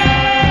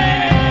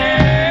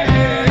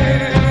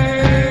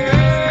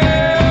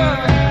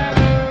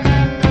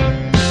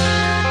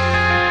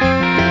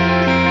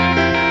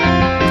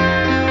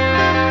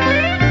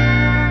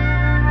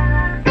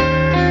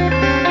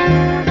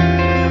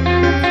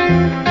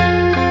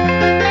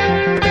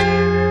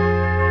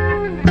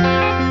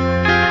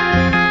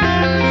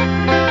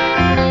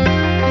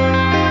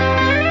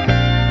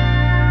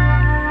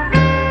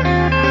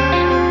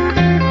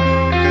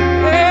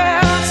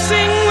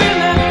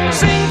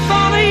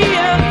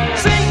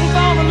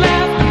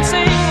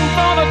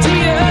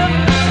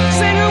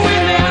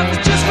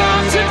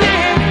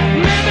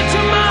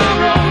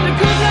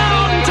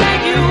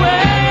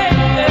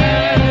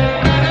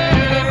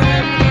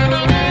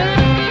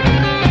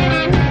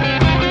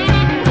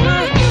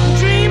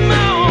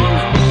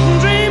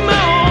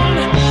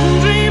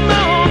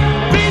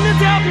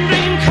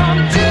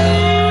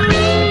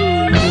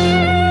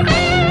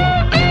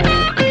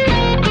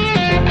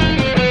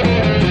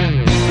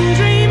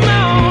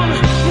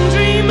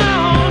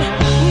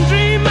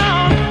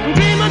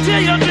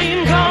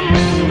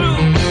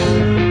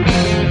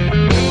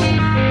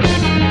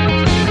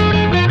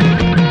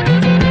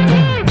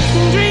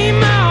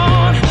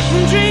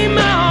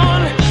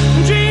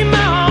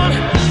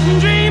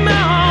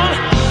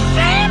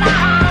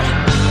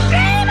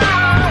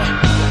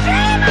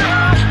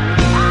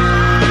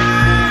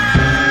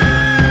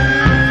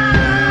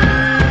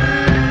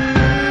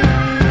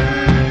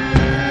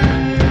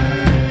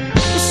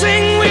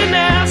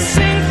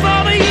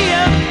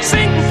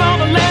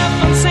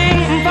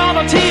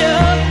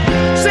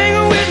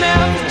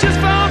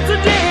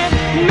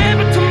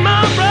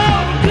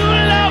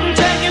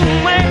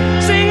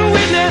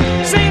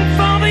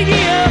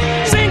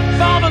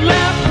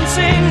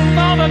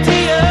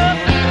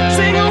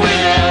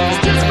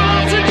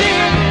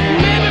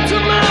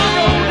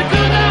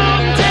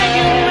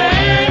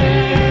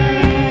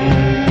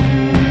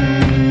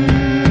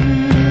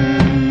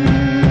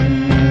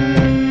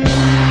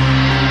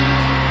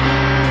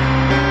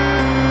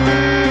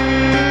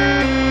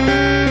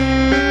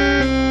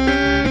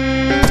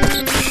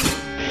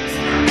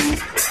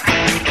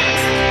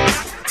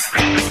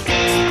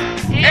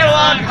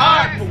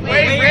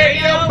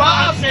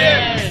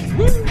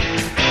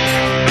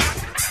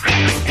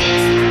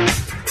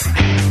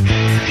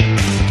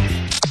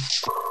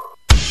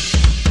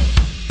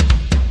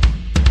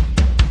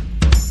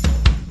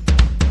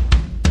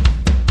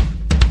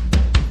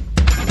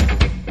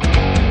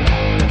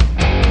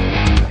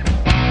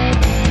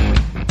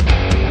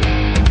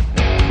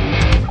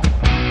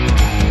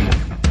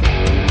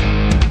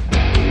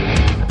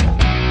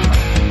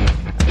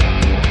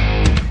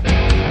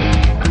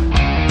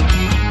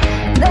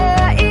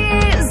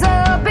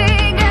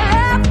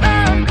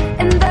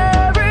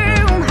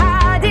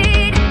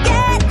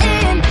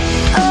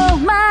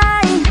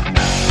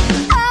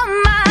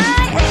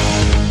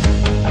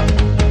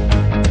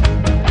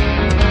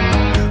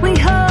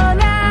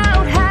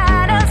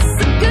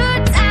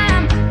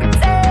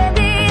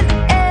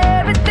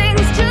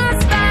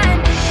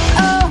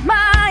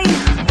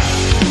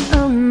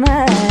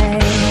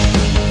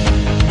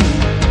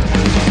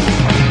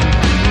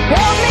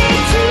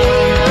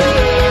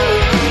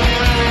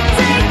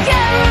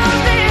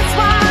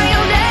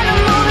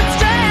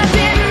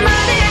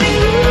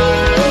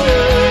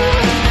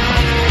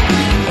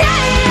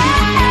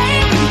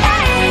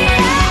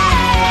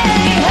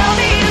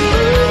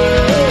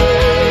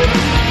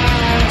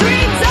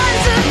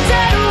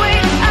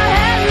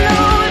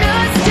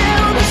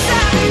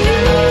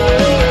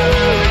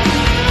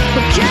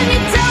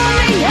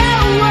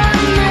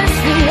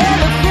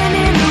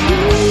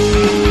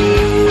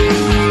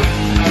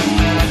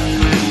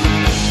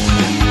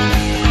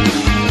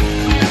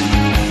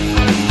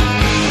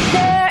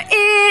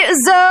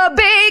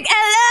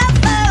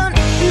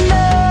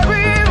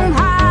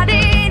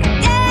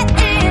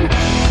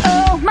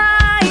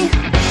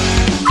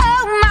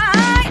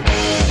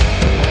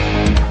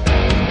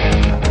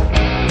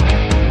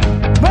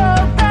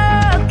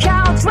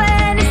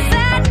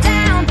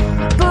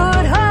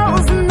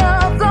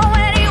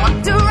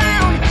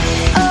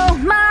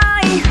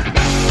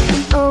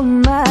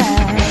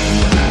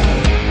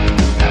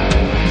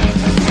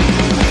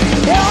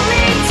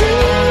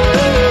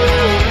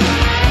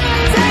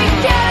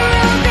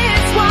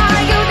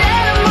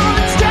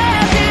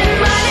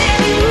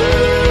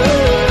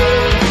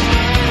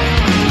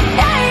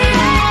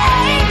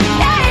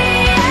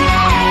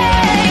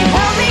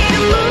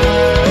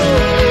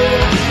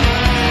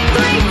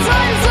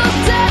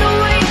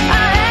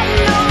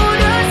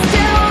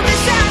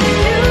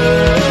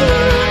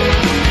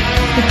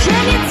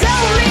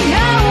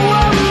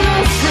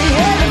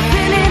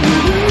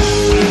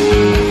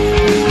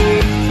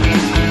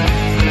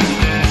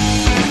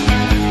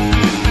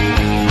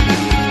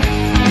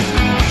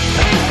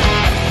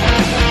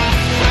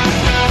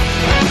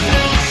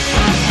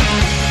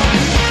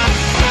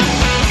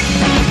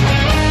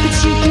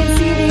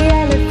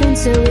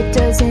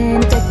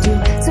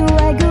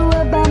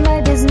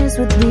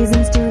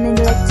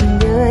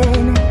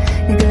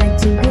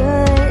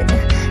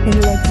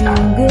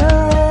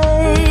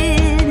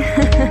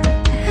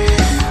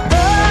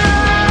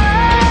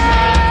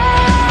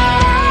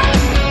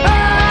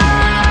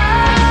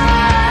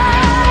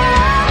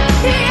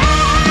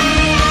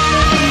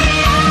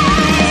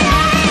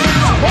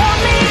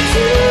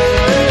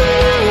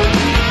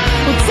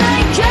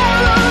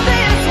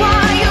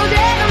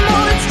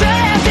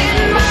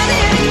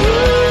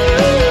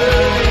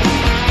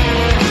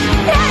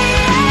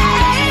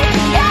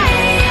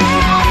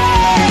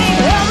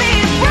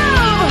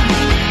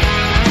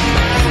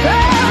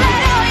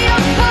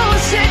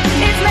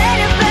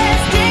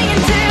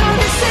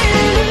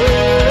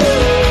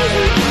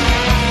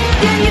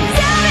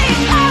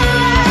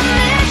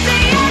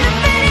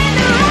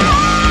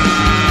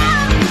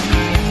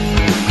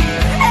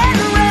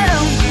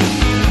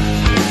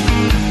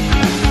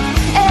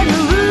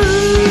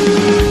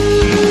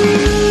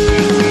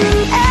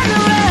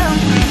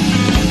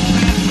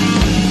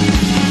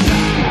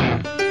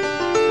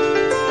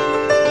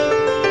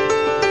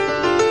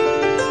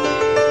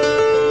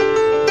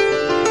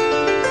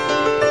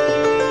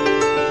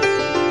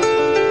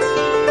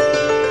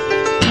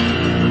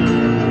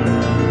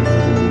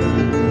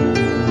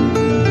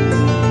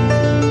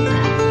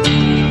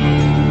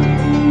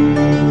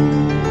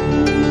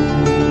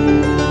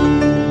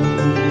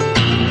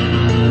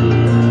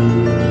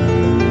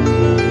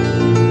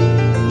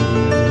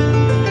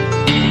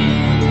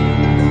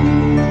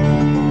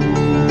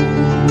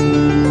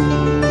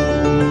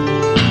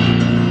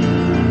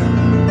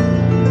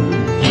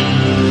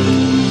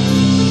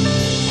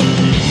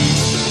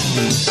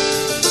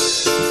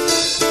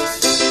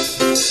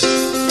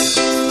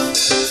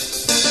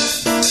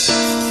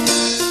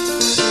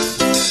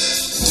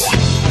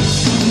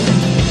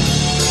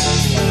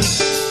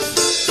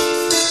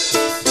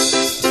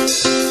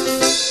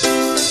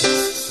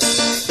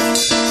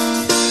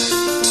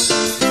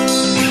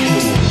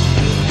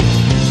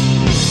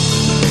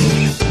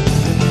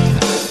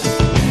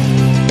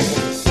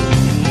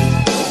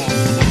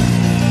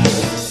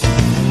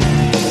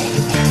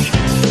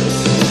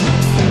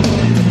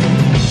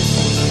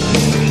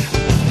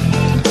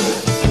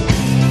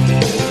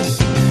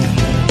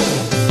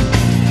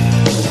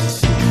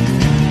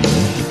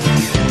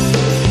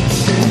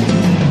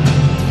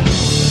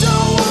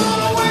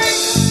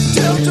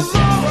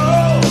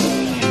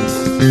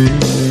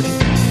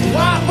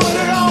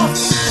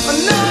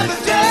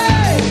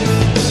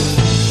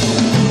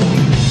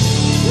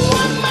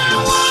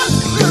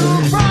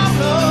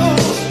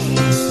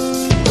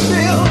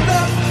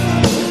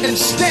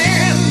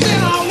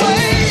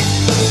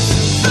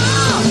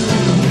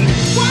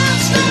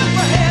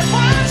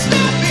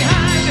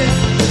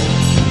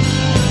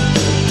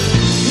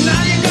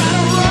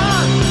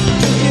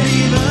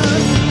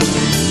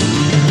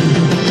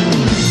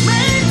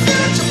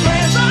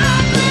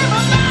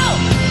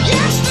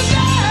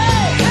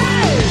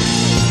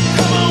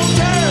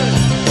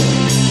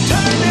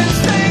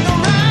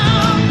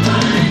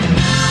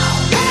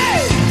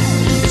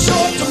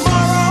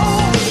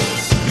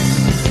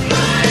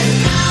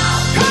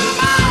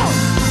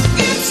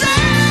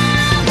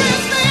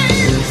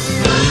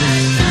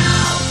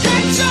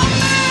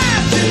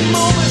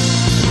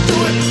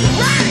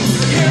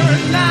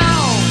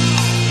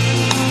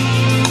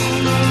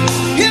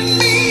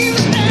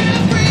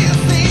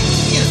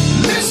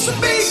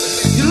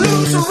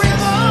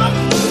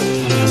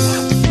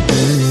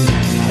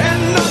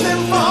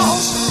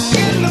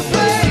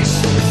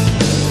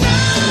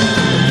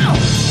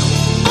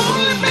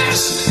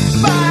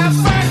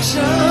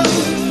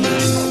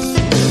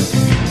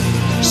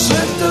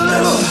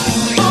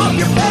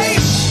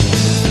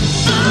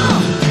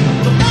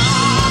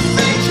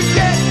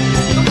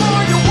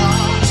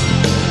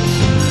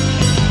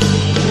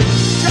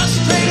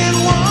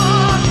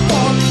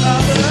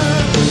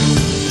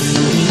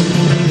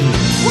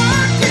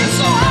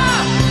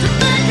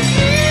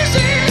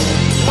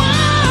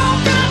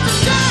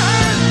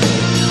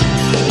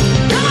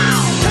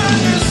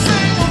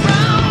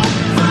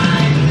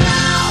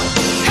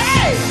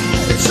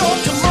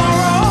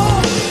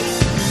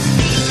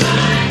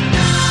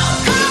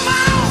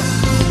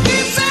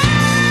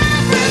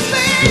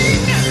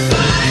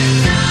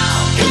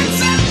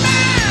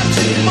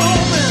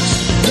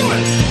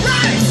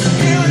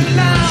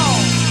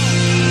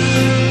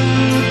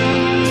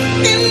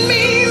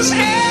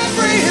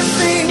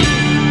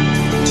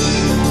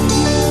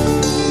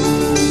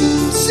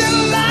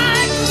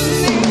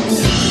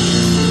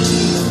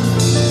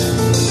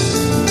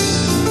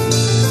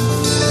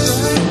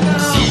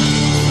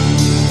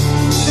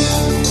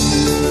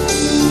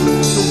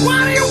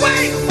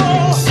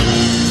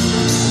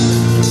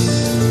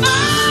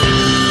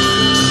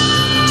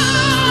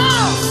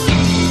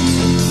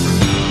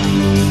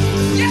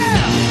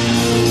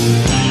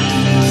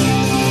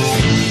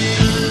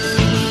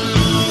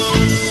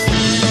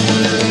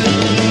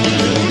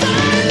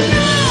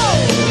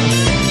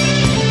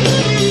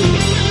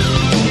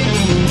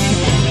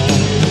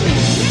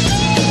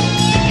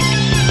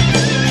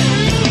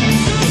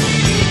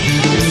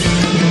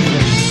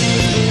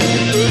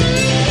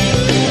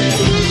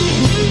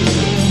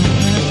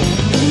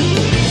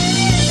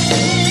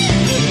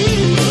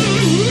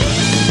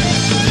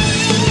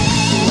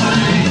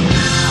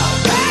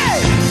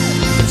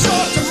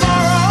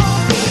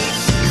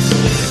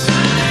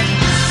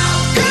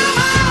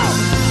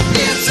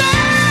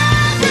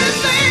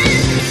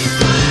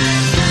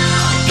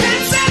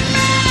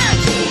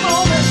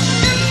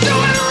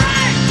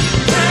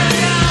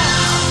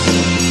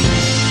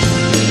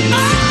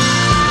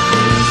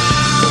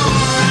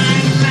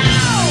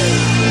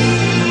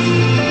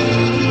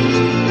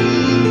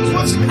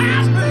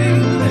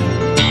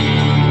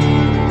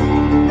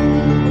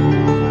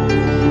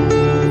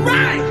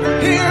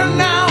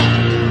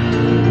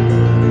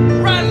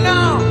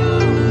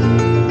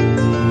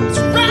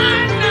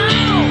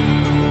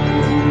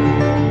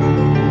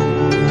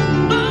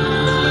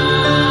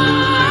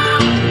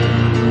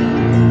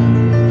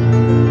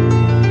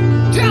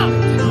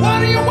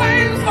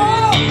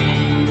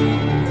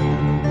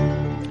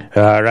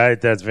 All right,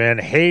 that's Van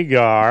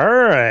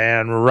Hagar.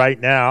 And right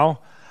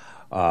now,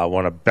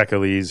 one of Becca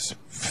Lee's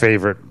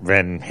favorite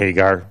Van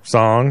Hagar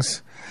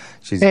songs.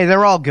 Hey,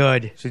 they're all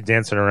good. She's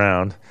dancing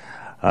around.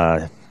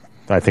 I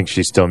think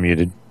she's still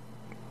muted.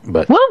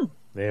 But Woo!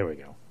 There we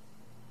go.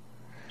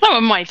 Some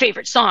of my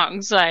favorite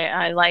songs.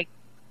 I like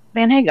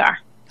Van Hagar.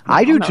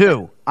 I do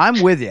too.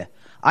 I'm with you.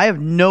 I have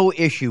no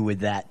issue with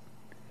that.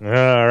 All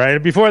right.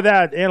 And before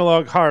that,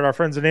 Analog Heart, our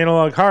friends at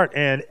Analog Heart,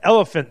 and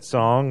Elephant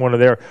Song, one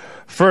of their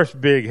first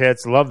big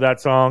hits. Love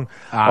that song.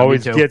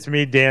 Always gets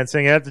me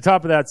dancing. At the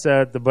top of that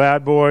set, the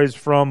Bad Boys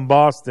from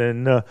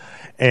Boston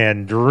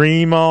and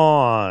Dream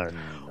On.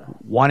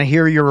 Want to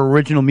hear your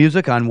original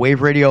music on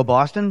Wave Radio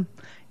Boston?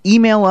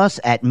 Email us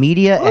at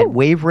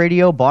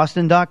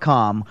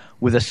media@waveradioboston.com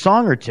with a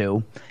song or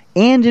two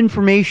and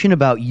information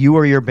about you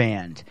or your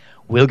band.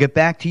 We'll get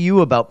back to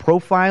you about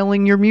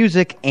profiling your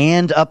music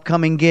and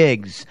upcoming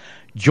gigs.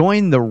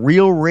 Join the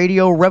real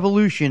radio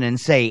revolution and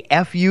say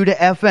F you to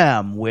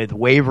FM with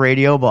Wave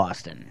Radio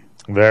Boston.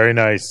 Very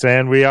nice.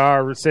 And we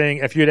are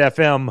saying F you to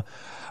FM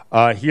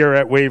here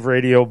at Wave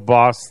Radio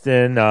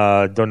Boston.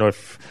 Don't know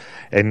if,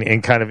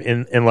 and kind of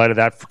in light of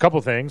that, a couple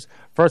things.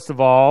 First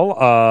of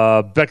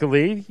all, Becca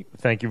Lee,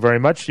 thank you very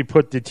much. She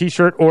put the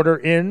T-shirt order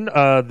in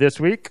this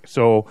week,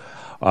 so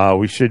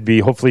we should be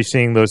hopefully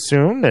seeing those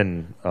soon,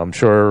 and I'm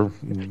sure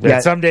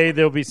that someday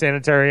they'll be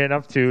sanitary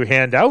enough to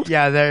hand out.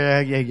 Yeah,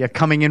 they're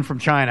coming in from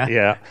China.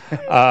 Yeah.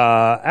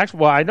 Actually,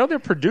 well, I know they're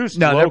produced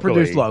locally. No, they're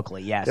produced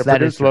locally, yes. They're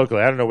produced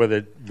locally. I don't know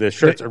whether the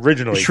shirts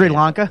originally Sri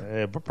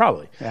Lanka?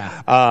 Probably.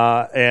 Yeah.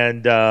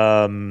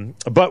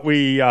 But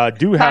we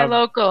do have...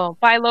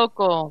 Buy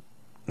local.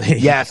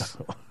 Yes.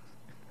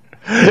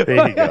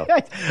 There you go.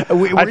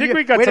 I think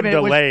we got some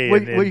delay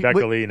in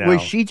Becca Lee now.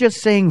 Was she just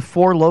saying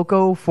Four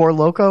Loco? Is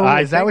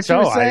that what she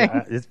was saying?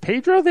 Is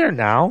Pedro there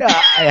now?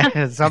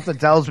 Something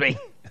tells me.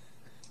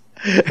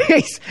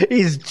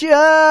 He's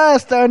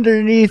just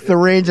underneath the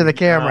range of the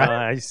camera.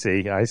 I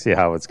see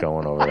how it's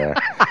going over there.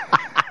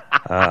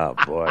 Oh,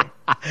 boy.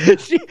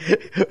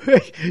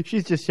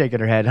 She's just shaking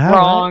her head.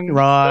 Wrong.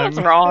 Wrong.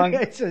 That's wrong.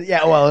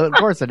 Yeah, well, of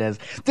course it is.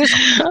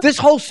 This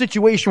whole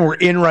situation we're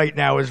in right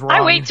now is wrong.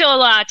 I wait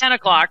till 10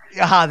 o'clock.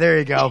 There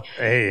you go.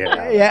 Hey,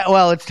 yeah,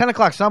 well, it's 10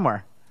 o'clock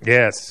somewhere.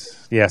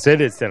 Yes,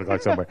 it is 10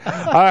 o'clock somewhere.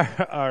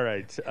 All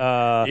right.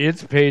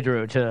 It's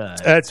Pedro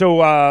time.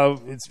 So,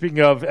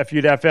 speaking of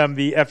FU to FM,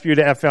 the FU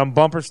to FM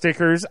bumper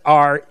stickers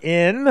are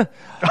in.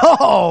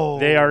 Oh,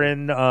 they are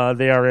in.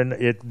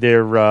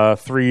 Their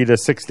 3 to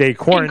 6 day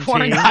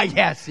quarantine.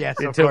 Yes.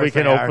 Until we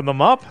can open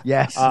them up.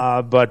 Yes.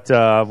 But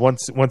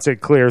once it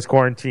clears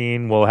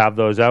quarantine, we'll have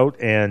those out,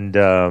 and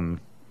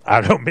I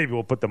don't know. Maybe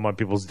we'll put them on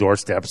people's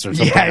doorsteps or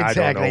something. Yeah,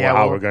 exactly. I don't know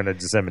how we're going to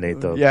disseminate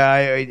those.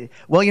 Yeah.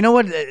 Well, you know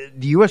what?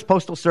 The U.S.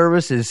 Postal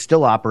Service is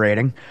still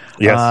operating.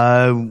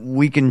 Yes.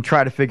 We can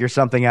try to figure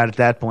something out at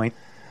that point.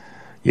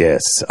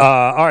 Yes.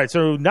 All right.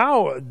 So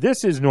now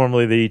this is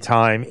normally the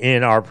time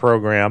in our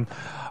program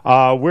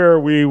where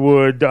we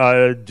would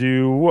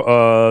do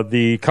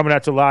the Coming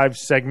At You Live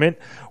segment,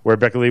 where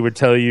Becca Lee would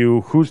tell you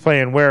who's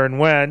playing where and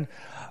when.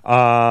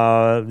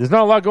 There's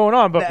not a lot going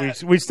on,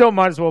 but we still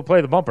might as well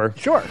play the bumper.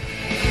 Sure.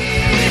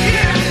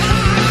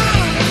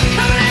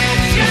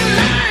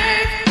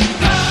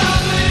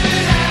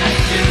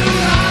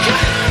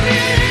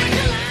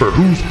 For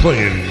who's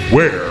playing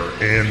where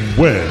and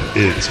when,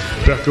 it's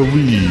Becca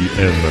Lee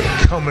and the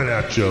Coming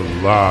At You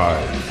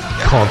Live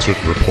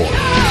Concert Report.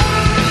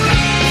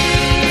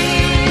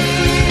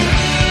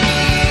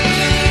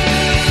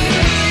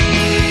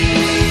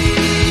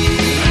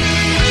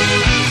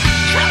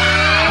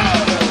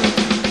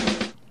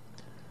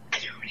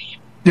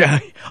 Yeah.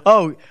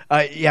 Oh,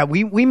 yeah.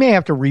 We may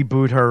have to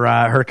reboot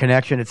her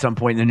connection at some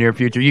point in the near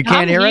future. You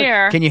can't hear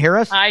it? Can you hear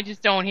us? I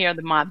just don't hear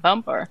my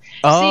bumper.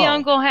 Oh. See,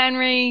 Uncle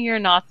Henry, you're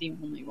not the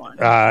only one.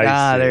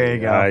 There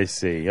you go. I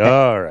see.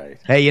 All right.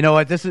 Hey, you know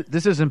what? This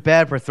isn't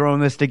bad for throwing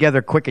this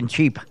together quick and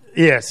cheap.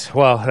 Yes.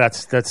 Well,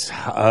 that's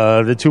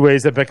the two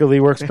ways that Becca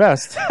Lee works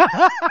best.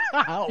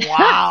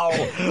 Wow.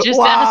 Just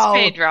ask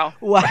Pedro.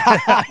 Wow.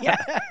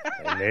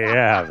 And there you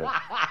have it.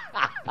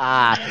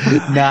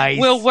 Nice.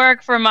 We'll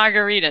work for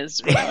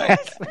margaritas.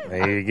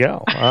 There you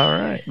go. All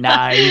right.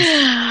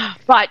 Nice.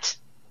 But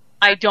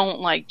I don't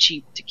like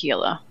cheap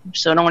tequila,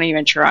 so don't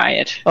even try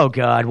it. Oh,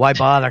 God. Why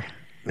bother?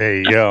 There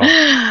you go. All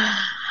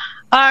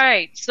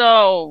right.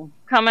 So,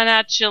 Coming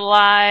At You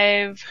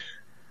Live.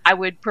 I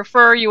would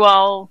prefer you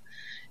all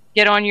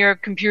get on your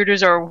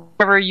computers or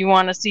wherever you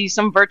want to see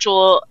some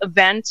virtual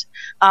event.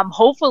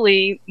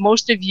 Hopefully,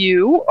 most of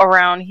you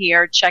around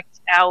here checked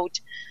out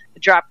the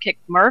Dropkick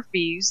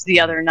Murphys the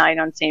other night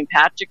on St.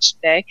 Patrick's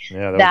Day.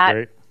 Yeah,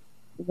 that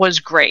was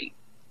great.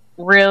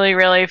 Really,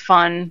 really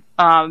fun.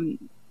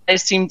 I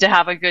seem to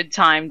have a good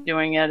time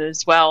doing it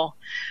as well.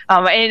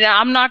 And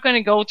I'm not going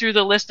to go through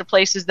the list of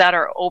places that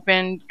are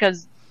open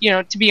because,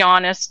 to be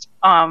honest,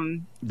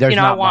 there's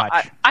not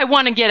much. I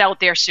want to get out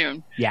there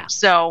soon. Yeah.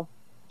 So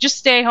just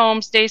stay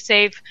home, stay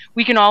safe.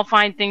 We can all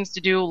find things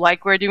to do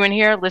like we're doing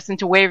here. Listen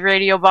to Wave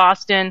Radio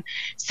Boston.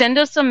 Send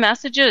us some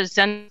messages.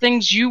 Send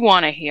things you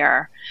want to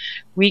hear.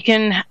 We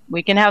can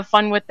have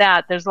fun with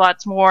that. There's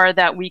lots more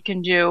that we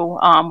can do.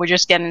 We're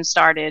just getting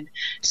started.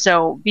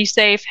 So be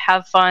safe,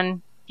 have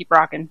fun, keep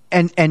rocking.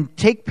 And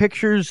take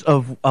pictures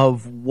of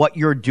what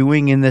you're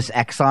doing in this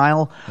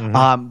exile,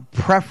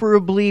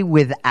 preferably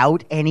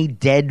without any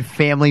dead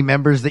family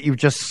members that you've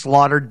just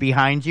slaughtered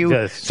behind you.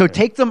 Yes. So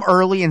take them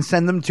early and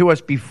send them to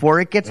us before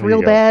it gets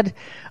real bad.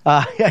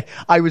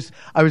 I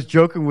was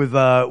joking with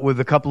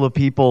a couple of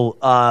people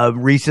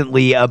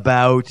recently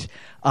about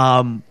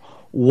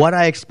what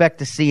I expect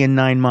to see in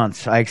 9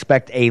 months. I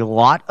expect a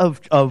lot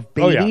of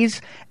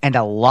babies and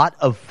a lot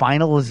of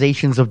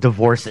finalizations of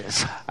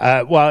divorces.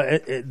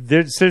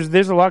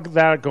 There's a lot of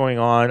that going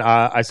on.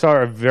 I saw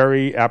a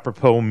very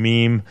apropos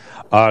meme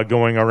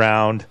going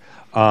around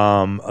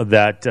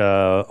that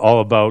all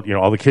about,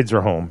 all the kids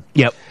are home.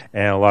 Yep.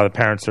 And a lot of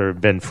parents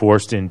have been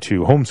forced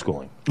into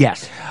homeschooling.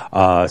 Yes.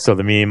 So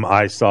the meme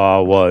I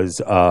saw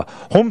was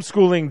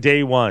homeschooling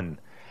day one.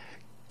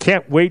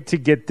 Can't wait to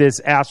get this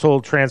asshole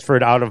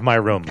transferred out of my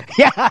room.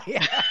 Yeah.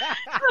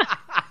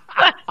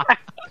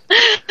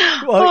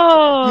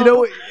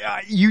 Well,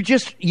 you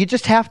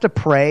just have to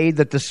pray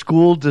that the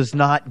school does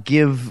not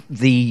give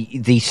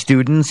the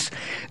students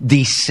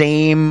the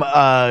same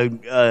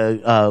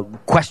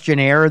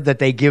questionnaire that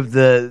they give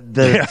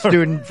the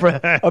student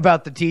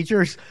about the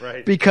teachers,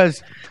 right.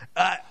 Because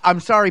I'm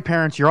sorry,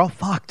 parents, you're all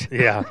fucked.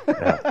 Yeah.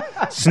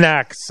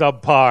 Snack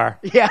subpar.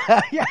 Yeah.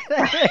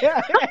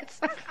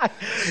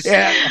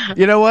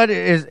 You know what?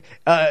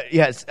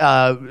 Yes,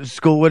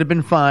 school would have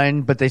been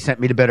fine, but they sent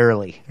me to bed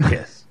early.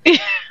 Yes.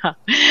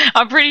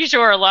 I'm pretty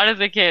sure a lot of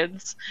the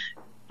kids,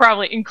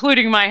 probably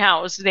including my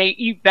house, they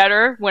eat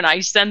better when I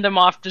send them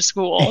off to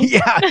school.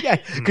 Yeah,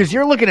 because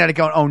you're looking at it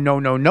going, oh,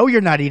 no,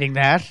 you're not eating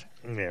that.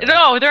 Yeah.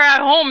 No, they're at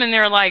home and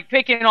they're like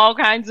picking all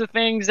kinds of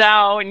things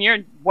out, and you're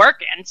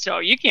working, so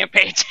you can't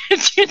pay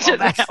attention to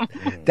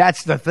them.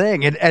 That's the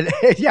thing, and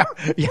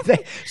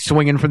they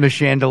swinging from the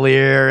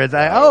chandelier. It's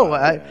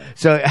like,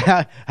 so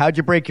how'd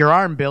you break your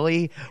arm,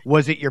 Billy?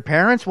 Was it your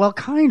parents? Well,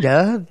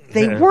 kinda.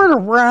 They weren't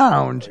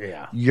around.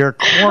 Yeah. You're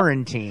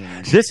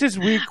quarantined. This is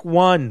week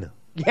 1.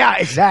 Yeah,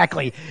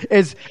 exactly.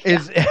 Is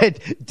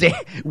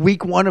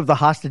week 1 of the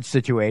hostage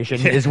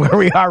situation is where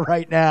we are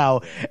right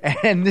now,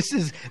 and this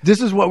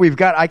is what we've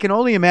got. I can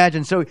only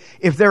imagine. So,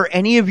 if there are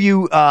any of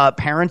you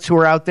parents who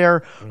are out there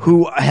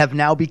who have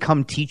now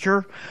become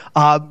teacher,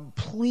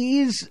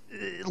 please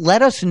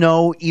let us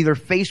know either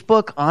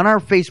on our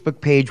Facebook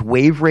page,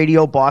 Wave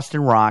Radio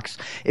Boston Rocks.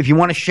 If you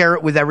want to share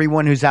it with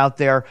everyone who's out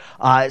there,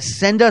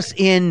 send us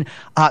in.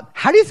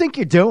 How do you think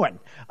you're doing?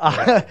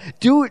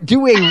 Do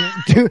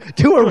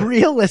a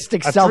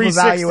realistic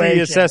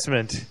self-evaluation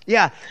assessment.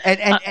 Yeah, and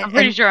I'm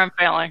pretty sure I'm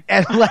failing.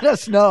 And let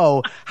us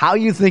know how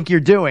you think you're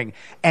doing.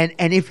 And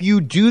if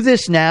you do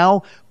this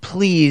now,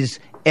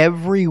 please,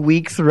 every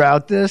week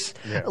throughout this,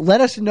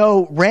 let us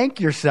know, rank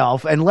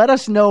yourself, and let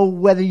us know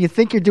whether you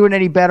think you're doing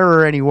any better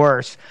or any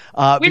worse.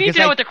 We need to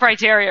know what the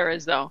criteria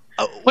is, though.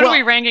 What are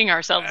we ranking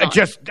ourselves on?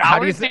 Just how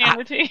do you think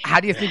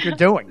you're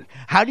doing?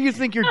 How do you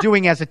think you're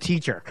doing as a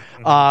teacher?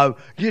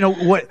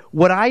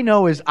 What I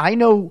know is I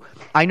know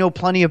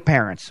plenty of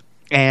parents,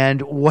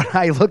 and what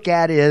I look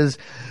at is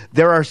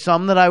there are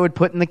some that I would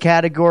put in the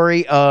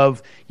category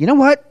of, you know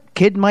what,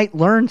 kid might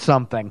learn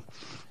something.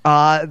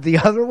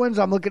 The other ones,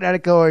 I'm looking at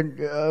it going,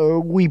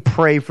 we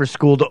pray for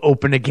school to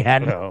open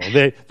again. No,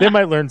 they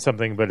might learn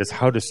something, but it's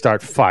how to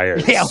start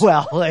fires. Yeah,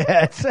 well,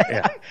 it's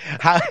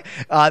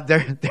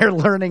they're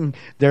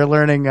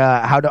learning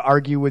how to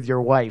argue with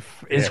your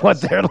wife is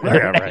what they're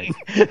learning.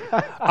 Yeah,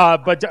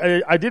 right. But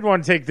I did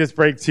want to take this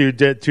break to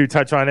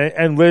touch on it.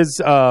 And Liz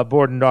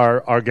Borden,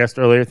 our guest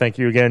earlier, thank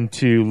you again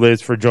to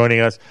Liz for joining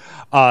us.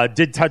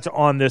 Did touch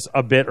on this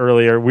a bit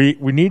earlier. We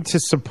need to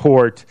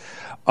support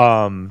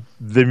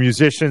the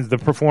musicians, the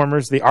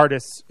performers, the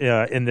artists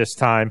in this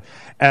time,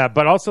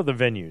 but also the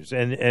venues.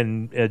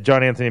 And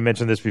John Anthony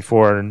mentioned this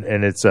before,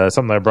 and it's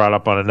something I brought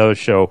up on another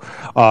show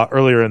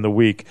earlier in the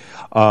week.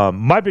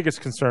 My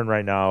biggest concern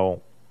right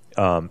now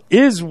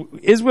is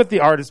with the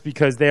artists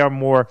because they are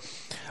more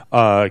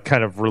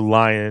kind of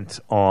reliant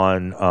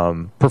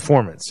on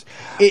performance.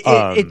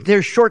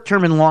 There's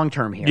short-term and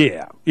long-term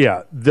here.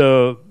 Yeah.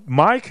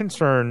 My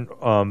concern,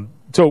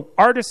 so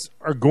artists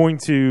are going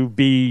to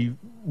be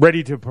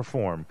ready to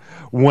perform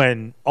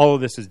when all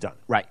of this is done.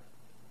 Right.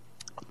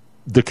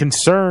 The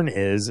concern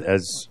is,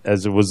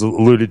 as it was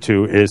alluded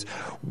to, is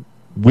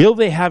will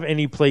they have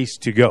any place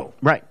to go?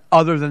 Right.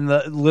 Other than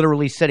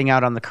literally sitting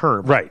out on the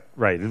curb. Right.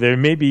 There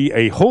may be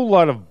a whole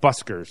lot of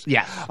buskers.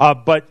 Yes.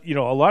 But, a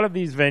lot of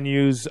these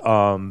venues,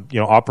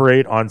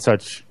 operate on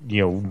such,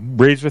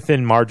 razor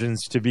thin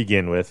margins to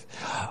begin with.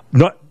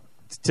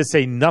 to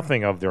say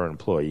nothing of their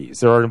employees.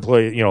 There are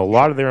employees, a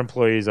lot of their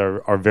employees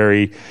are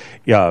very,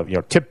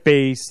 tip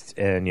based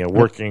and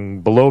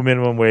working below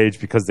minimum wage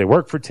because they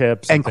work for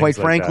tips. And quite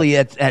frankly,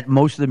 at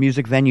most of the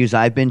music venues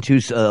I've been to,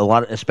 a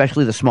lot,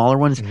 especially the smaller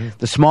ones,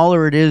 the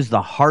smaller it is,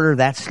 the harder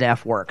that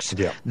staff works.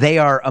 Yeah. They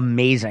are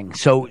amazing.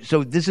 So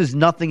this is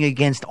nothing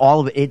against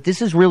all of it.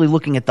 This is really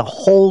looking at the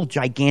whole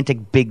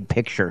gigantic big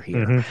picture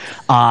here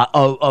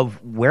of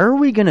where are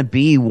we going to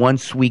be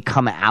once we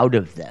come out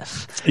of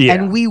this,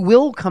 and we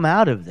will come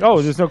out of this.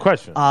 Oh, there's no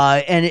question.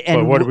 And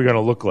but what are we going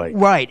to look like?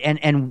 Right,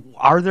 and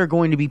are there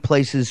going to be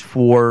places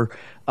for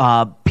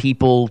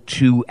people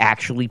to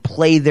actually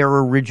play their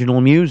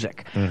original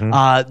music?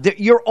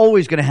 You're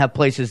always going to have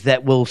places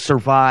that will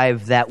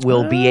survive, that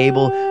will be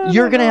able.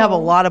 You're going to have a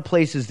lot of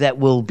places that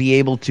will be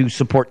able to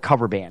support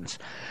cover bands.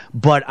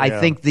 But I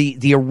think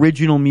the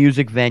original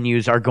music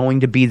venues are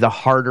going to be the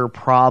harder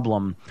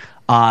problem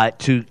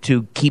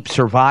to keep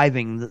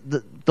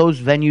surviving.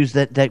 Those venues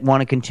that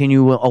want to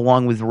continue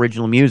along with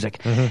original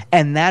music.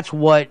 And that's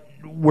what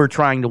we're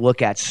trying to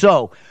look at.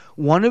 So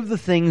one of the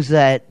things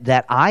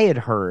that I had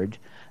heard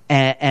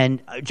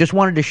and just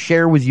wanted to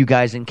share with you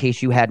guys in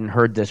case you hadn't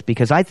heard this,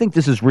 because I think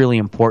this is really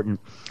important.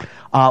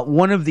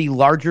 One of the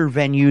larger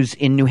venues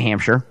in New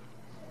Hampshire,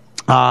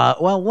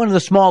 one of the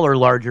smaller,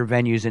 larger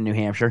venues in New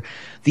Hampshire,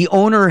 the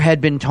owner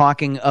had been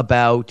talking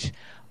about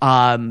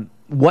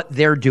what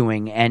they're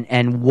doing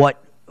and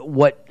what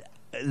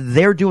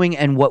they're doing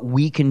and what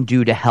we can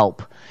do to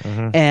help.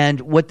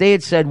 And what they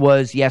had said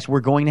was, yes,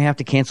 we're going to have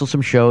to cancel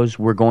some shows.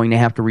 We're going to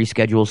have to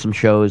reschedule some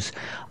shows.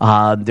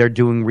 They're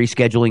doing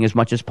rescheduling as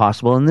much as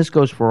possible, and this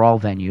goes for all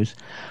venues.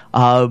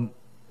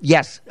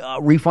 Yes,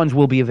 refunds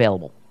will be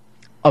available,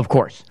 of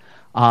course.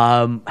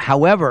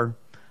 However,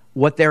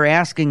 what they're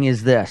asking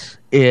is this,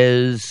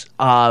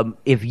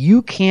 if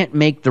you can't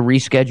make the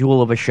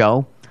reschedule of a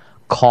show,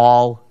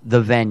 call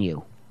the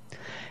venue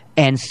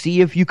and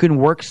see if you can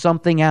work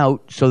something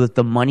out so that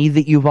the money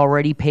that you've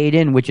already paid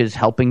in, which is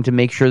helping to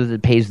make sure that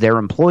it pays their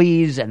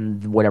employees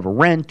and whatever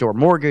rent or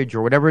mortgage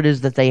or whatever it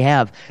is that they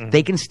have,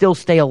 they can still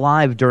stay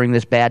alive during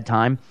this bad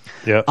time.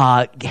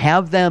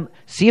 Have them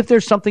see if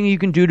there's something you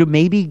can do to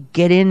maybe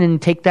get in and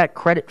take that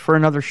credit for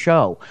another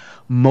show.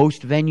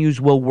 Most venues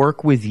will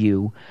work with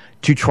you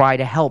to try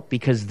to help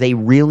because they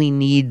really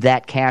need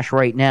that cash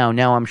right now.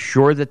 Now, I'm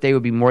sure that they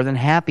would be more than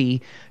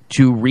happy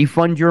to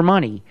refund your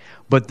money,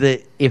 but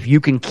if you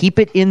can keep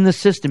it in the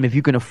system, if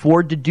you can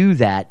afford to do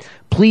that,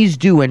 please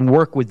do and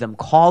work with them.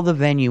 Call the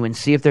venue and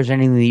see if there's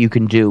anything that you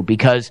can do,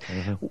 because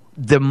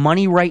the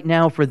money right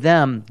now for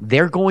them,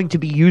 they're going to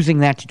be using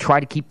that to try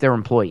to keep their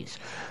employees.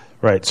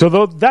 Right.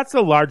 So that's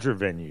the larger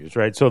venues,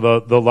 right? So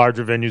the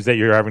larger venues that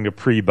you're having to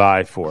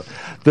pre-buy for.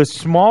 The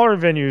smaller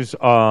venues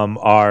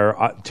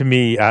are, to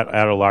me,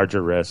 at a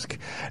larger risk.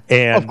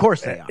 And of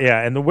course they are.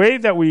 Yeah, and the way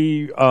that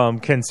we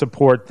can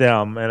support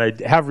them, and I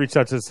have reached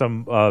out to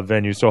some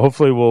venues, so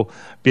hopefully we'll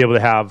be able to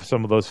have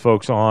some of those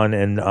folks on,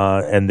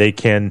 and they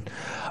can,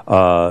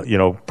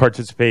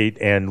 participate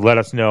and let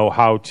us know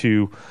how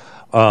to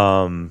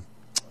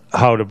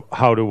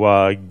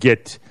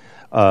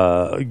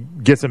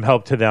get some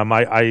help to them.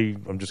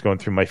 I'm just going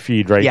through my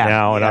feed right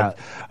now, and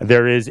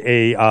there is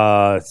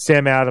a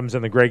Sam Adams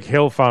and the Greg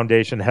Hill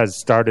Foundation has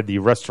started the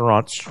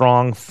Restaurant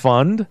Strong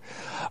Fund.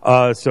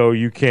 So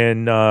you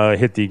can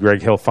hit the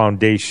Greg Hill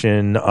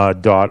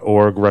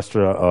Foundation.org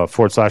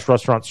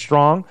 /Restaurant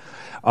Strong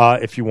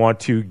if you want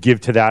to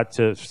give to that.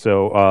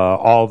 So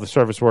all the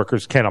service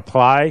workers can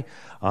apply.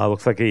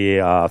 Looks like a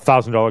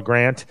 $1,000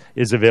 grant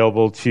is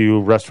available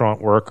to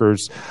restaurant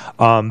workers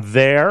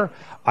there.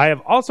 I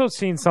have also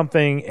seen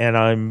something,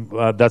 and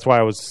that's why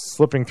I was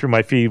slipping through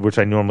my feed, which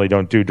I normally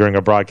don't do during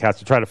a broadcast,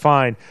 to try to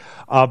find.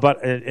 But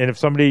if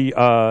somebody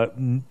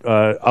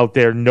out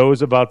there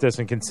knows about this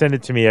and can send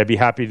it to me, I'd be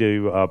happy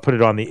to put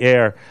it on the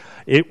air.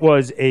 It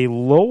was a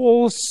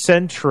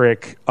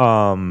Lowell-centric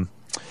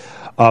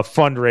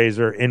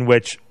fundraiser in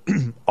which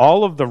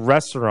all of the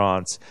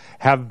restaurants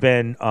have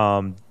been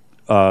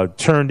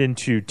turned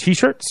into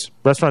T-shirts.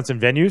 Restaurants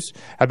and venues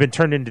have been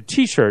turned into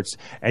T-shirts,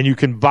 and you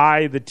can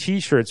buy the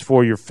T-shirts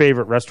for your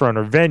favorite restaurant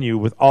or venue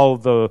with all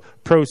of the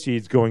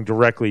proceeds going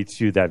directly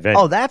to that venue.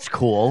 Oh, that's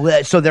cool.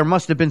 So there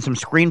must have been some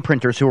screen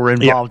printers who were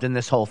involved in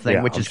this whole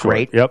thing, which is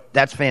great. Yep.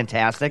 That's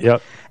fantastic.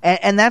 Yep.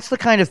 And that's the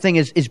kind of thing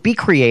is be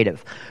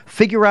creative.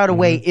 Figure out a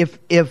way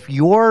if the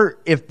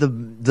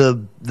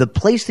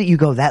place that you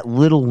go, that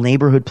little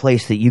neighborhood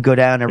place that you go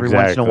down every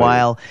once in a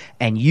while,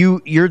 and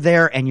you're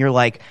there and you're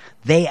like,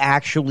 they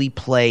actually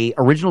play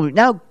original.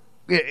 Now,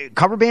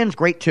 cover bands,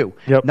 great too.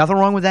 Yep. Nothing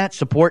wrong with that.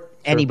 Support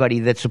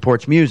anybody that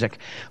supports music.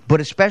 But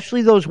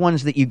especially those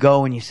ones that you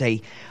go and you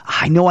say,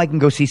 I know I can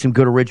go see some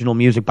good original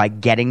music by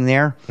getting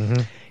there.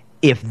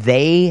 If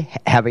they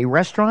have a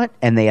restaurant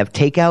and they have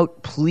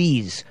takeout,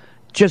 please,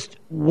 just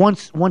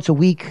once a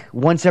week,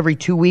 once every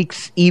 2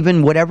 weeks,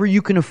 even whatever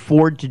you can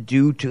afford to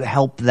do to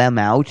help them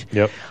out.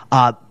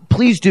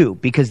 Please do,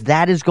 because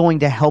that is going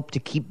to help to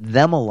keep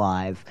them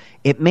alive.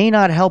 It may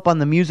not help on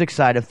the music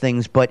side of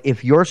things, but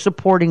if you're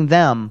supporting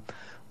them,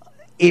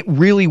 it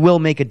really will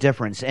make a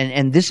difference.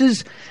 And this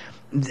is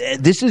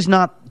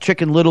not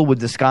Chicken Little with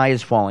the sky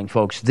is falling,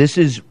 folks. This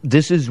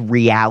is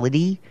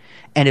reality.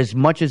 And as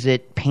much as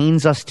it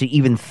pains us to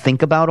even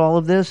think about all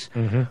of this,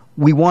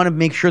 we want to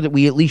make sure that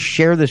we at least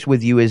share this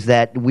with you, is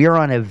that we're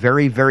on a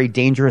very, very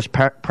dangerous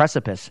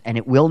precipice, and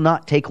it will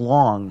not take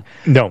long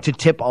to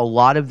tip a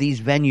lot of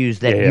these venues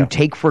that you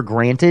take for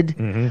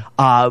granted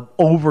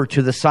over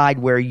to the side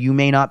where you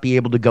may not be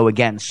able to go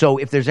again. So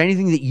if there's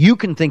anything that you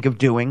can think of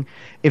doing,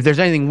 if there's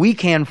anything we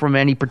can from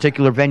any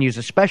particular venues,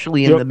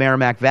 especially in the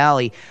Merrimack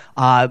Valley,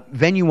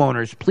 venue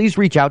owners, please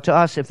reach out to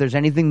us if there's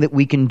anything that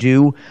we can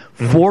do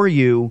for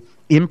you.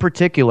 In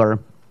particular,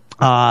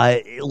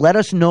 let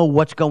us know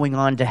what's going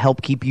on to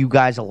help keep you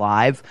guys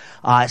alive.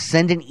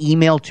 Send an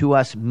email to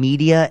us,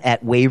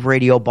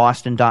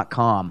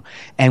 media@waveradioboston.com,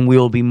 and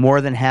we'll be more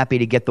than happy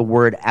to get the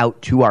word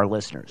out to our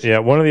listeners. Yeah,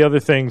 one of the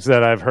other things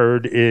that I've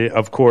heard,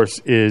 of course,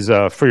 is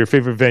for your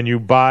favorite venue,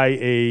 buy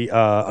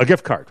a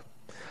gift card.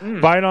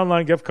 Buy an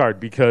online gift card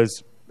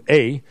because,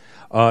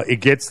 it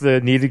gets the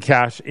needed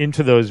cash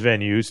into those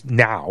venues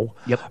now.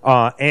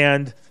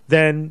 And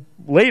then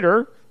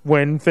later,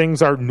 when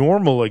things are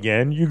normal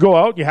again, you go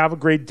out, you have a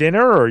great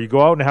dinner, or you go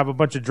out and have a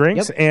bunch of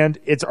drinks, and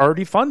it's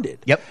already funded.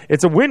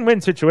 It's a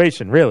win-win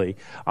situation, really.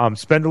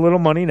 Spend a little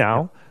money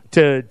now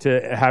to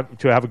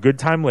have a good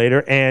time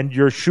later, and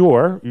you're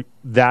sure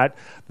that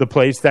the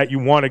place that you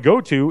want to go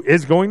to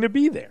is going to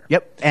be there.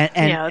 That's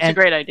a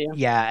great idea.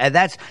 Yeah, and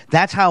that's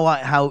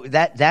how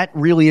that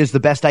really is the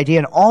best idea.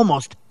 And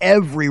almost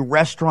every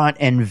restaurant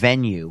and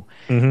venue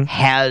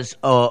has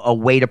a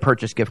way to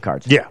purchase gift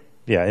cards.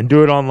 Yeah, and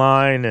do it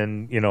online,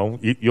 and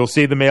you'll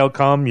see the mail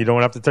come. You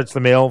don't have to touch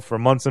the mail for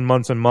months and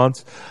months and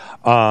months.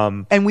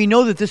 And we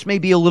know that this may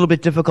be a little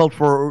bit difficult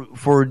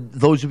for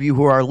those of you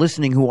who are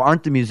listening who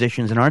aren't the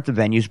musicians and aren't the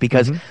venues,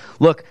 because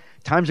look,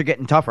 times are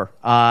getting tougher.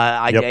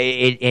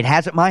 It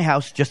has at my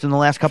house just in the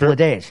last couple of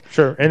days.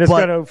 And it's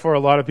going to for a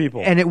lot of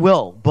people. And it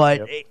will.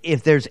 But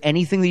if there's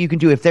anything that you can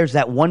do, if there's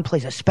that one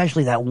place,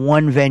 especially that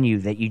one venue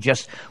that you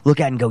just look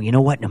at and go, you know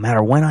what, no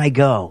matter when I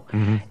go,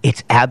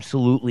 it's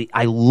absolutely,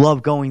 I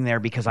love going there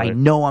because I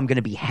know I'm going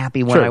to be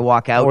happy when I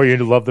walk out. Or you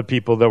love the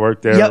people that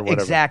work there. Yep,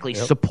 exactly.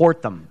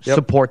 Support them.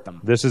 Support them.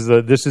 This is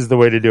the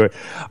way to do it.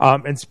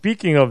 And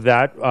speaking of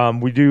that,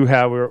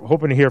 we're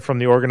hoping to hear from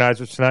the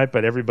organizers tonight,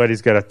 but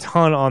everybody's got a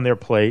ton on their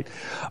plate.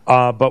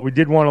 But we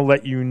did want to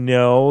let you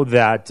know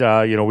that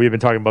we've been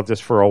talking about this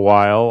for a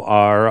while.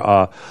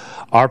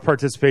 Our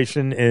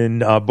participation in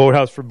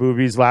Boathouse for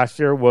Boobies last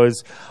year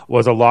was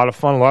a lot of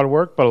fun, a lot of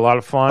work, but a lot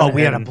of fun. Oh,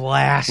 we had a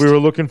blast. We were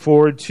looking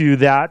forward to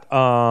that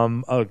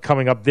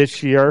coming up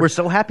this year. We're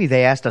so happy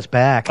they asked us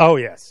back. Oh,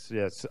 yes.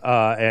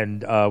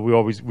 And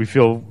we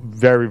feel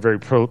very, very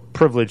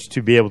privileged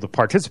to be able to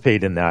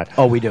participate in that.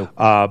 Oh, we do.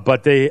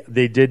 But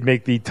they did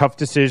make the tough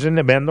decision,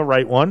 and the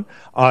right one,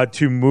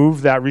 to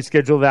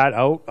reschedule that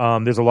out.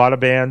 There's a lot of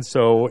bands,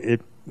 so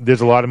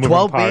there's a lot of moving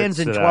 12 parts bands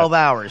in to 12 that.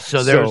 hours,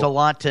 so there's a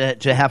lot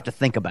to have to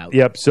think about.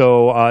 Yep,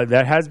 so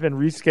that has been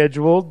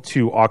rescheduled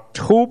to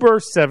October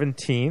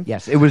 17th.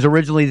 Yes, it was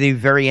originally the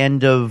very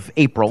end of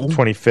April.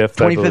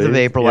 25th of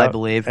April, I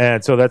believe.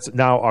 And so that's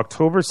now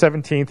October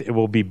 17th. It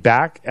will be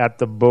back at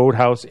the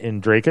Boathouse in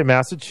Drake,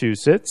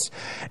 Massachusetts.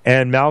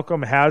 And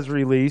Malcolm has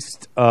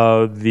released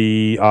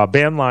the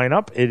band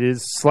lineup. It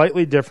is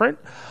slightly different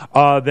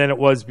than it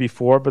was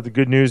before, but the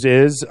good news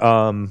is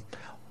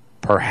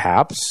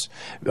perhaps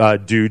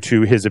due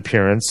to his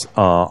appearance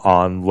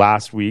on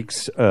last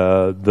week's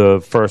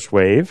The First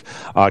Wave,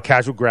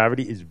 Casual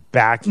Gravity is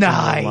back in the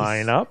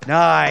lineup.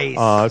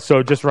 Nice.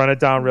 So just run it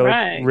down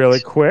really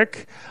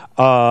quick.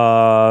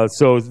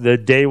 So the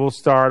day will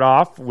start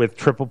off with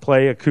triple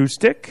play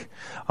acoustic.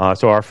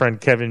 So our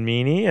friend Kevin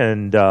Meaney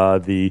and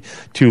the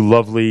two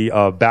lovely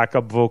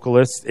backup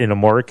vocalists in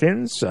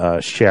Americans,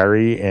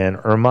 Sherry and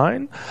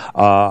Ermine,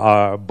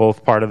 are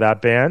both part of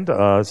that band.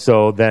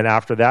 So then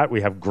after that, we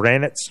have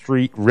Granite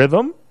Street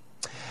Rhythm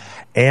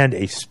and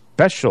a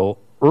special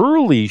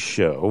early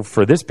show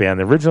for this band.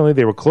 Originally,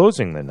 they were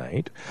closing the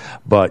night,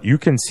 but you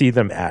can see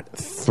them at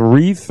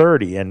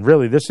 3:30, and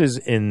really, this is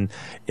in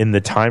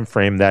the time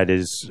frame that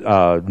is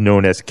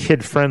known as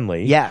kid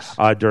friendly. Yes,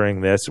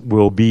 during this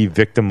will be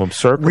Victim of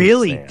Circumstance.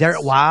 Really?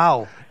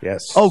 Wow.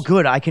 Yes. Oh,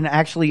 good. I can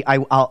actually.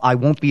 I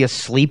won't be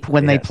asleep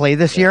when they play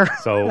this year.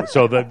 So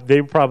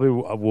they probably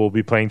will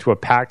be playing to a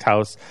packed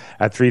house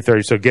at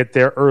 3:30. So get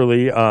there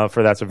early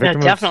for that. So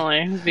Victim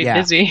definitely be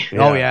busy.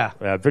 Yeah. Oh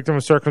yeah. Victim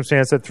of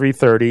Circumstance at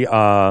 3:30.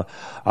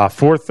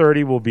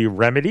 4:30 will be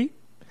Remedy.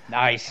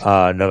 Nice.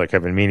 Another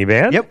Kevin Meaney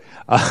band. Yep.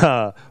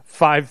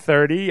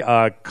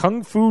 5:30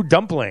 Kung Fu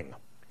Dumpling,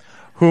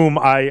 whom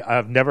I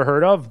have never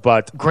heard of,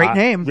 but great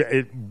name,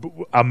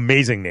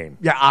 amazing name.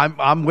 Yeah,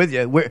 I'm with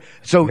you.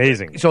 So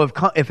amazing. So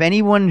if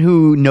anyone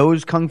who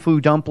knows Kung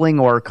Fu Dumpling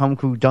or Kung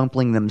Fu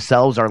Dumpling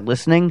themselves are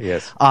listening,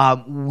 yes,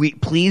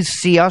 please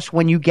see us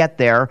when you get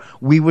there.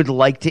 We would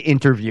like to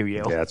interview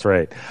you. Yeah, that's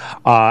right.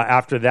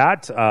 After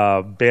that,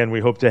 band we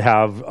hope to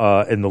have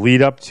in the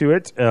lead up to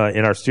it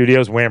in our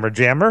studios, Whammer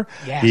Jammer,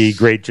 the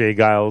great Jay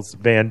Giles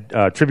band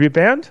tribute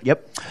band.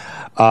 Yep.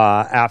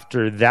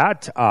 After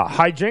that,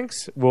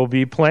 Hijinks will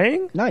be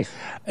playing. Nice.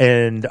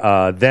 And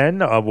then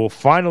we'll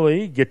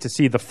finally get to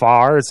see The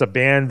Far. It's a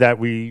band that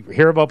we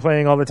hear about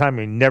playing all the time.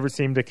 We never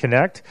seem to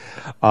connect.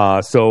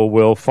 So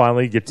we'll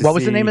finally get to see... What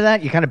was the name of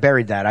that? You kind of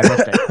buried that. I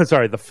missed it.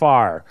 Sorry, The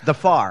Far. The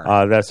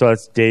Far.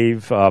 That's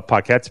Dave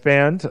Paquette's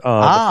band, The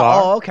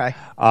Far. Oh, okay.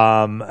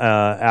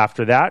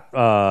 After that,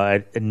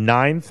 at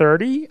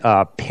 9:30,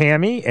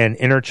 Pammy and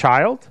Inner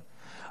Child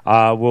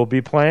will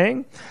be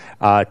playing.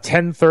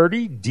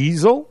 10:30,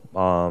 Diesel,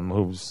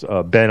 who's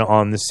been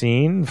on the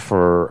scene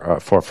for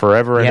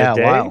forever and a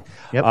day. Wow.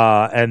 Yep.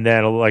 And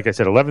then, like I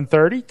said,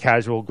 11:30,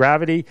 Casual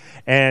Gravity,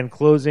 and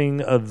closing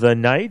the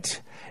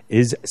night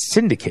is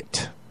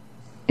Syndicate.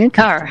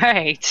 All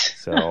right.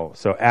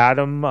 So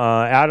Adam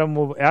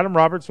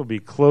Roberts will be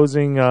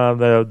closing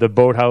the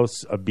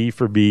Boathouse B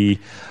for B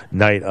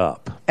night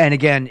up. And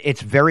again,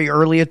 it's very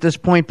early at this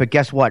point, but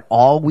guess what?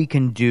 All we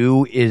can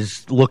do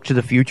is look to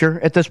the future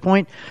at this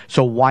point.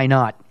 So why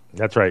not?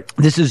 That's right.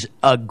 This is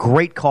a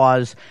great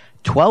cause.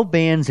 12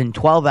 bands in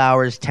 12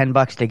 hours,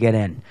 $10 to get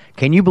in.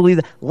 Can you believe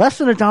that? Less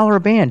than $1 a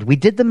band. We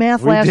did the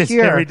math last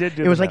year. Yeah, we did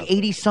do it was the like math.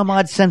 80 some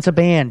odd cents a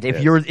band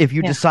if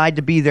you decide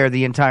to be there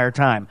the entire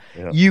time.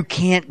 Yeah. You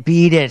can't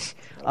beat it.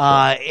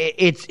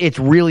 It's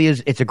really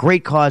is. It's a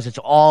great cause. It's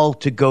all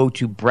to go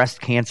to breast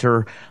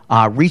cancer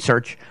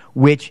research,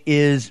 which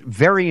is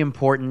very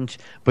important.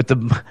 But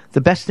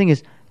the best thing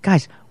is,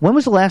 guys, when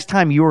was the last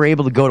time you were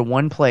able to go to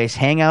one place,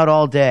 hang out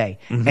all day,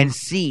 and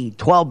see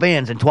 12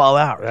 bands in 12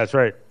 hours? That's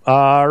right.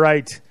 All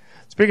right.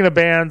 Speaking of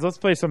bands, let's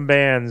play some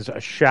bands,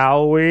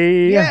 shall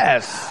we?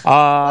 Yes.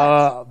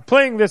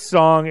 Playing this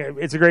song,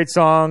 it's a great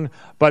song,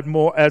 but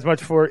more as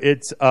much for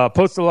its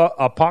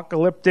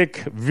post-apocalyptic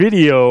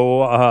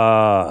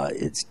video.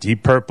 It's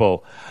Deep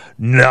Purple,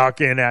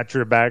 knocking at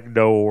your back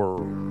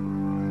door.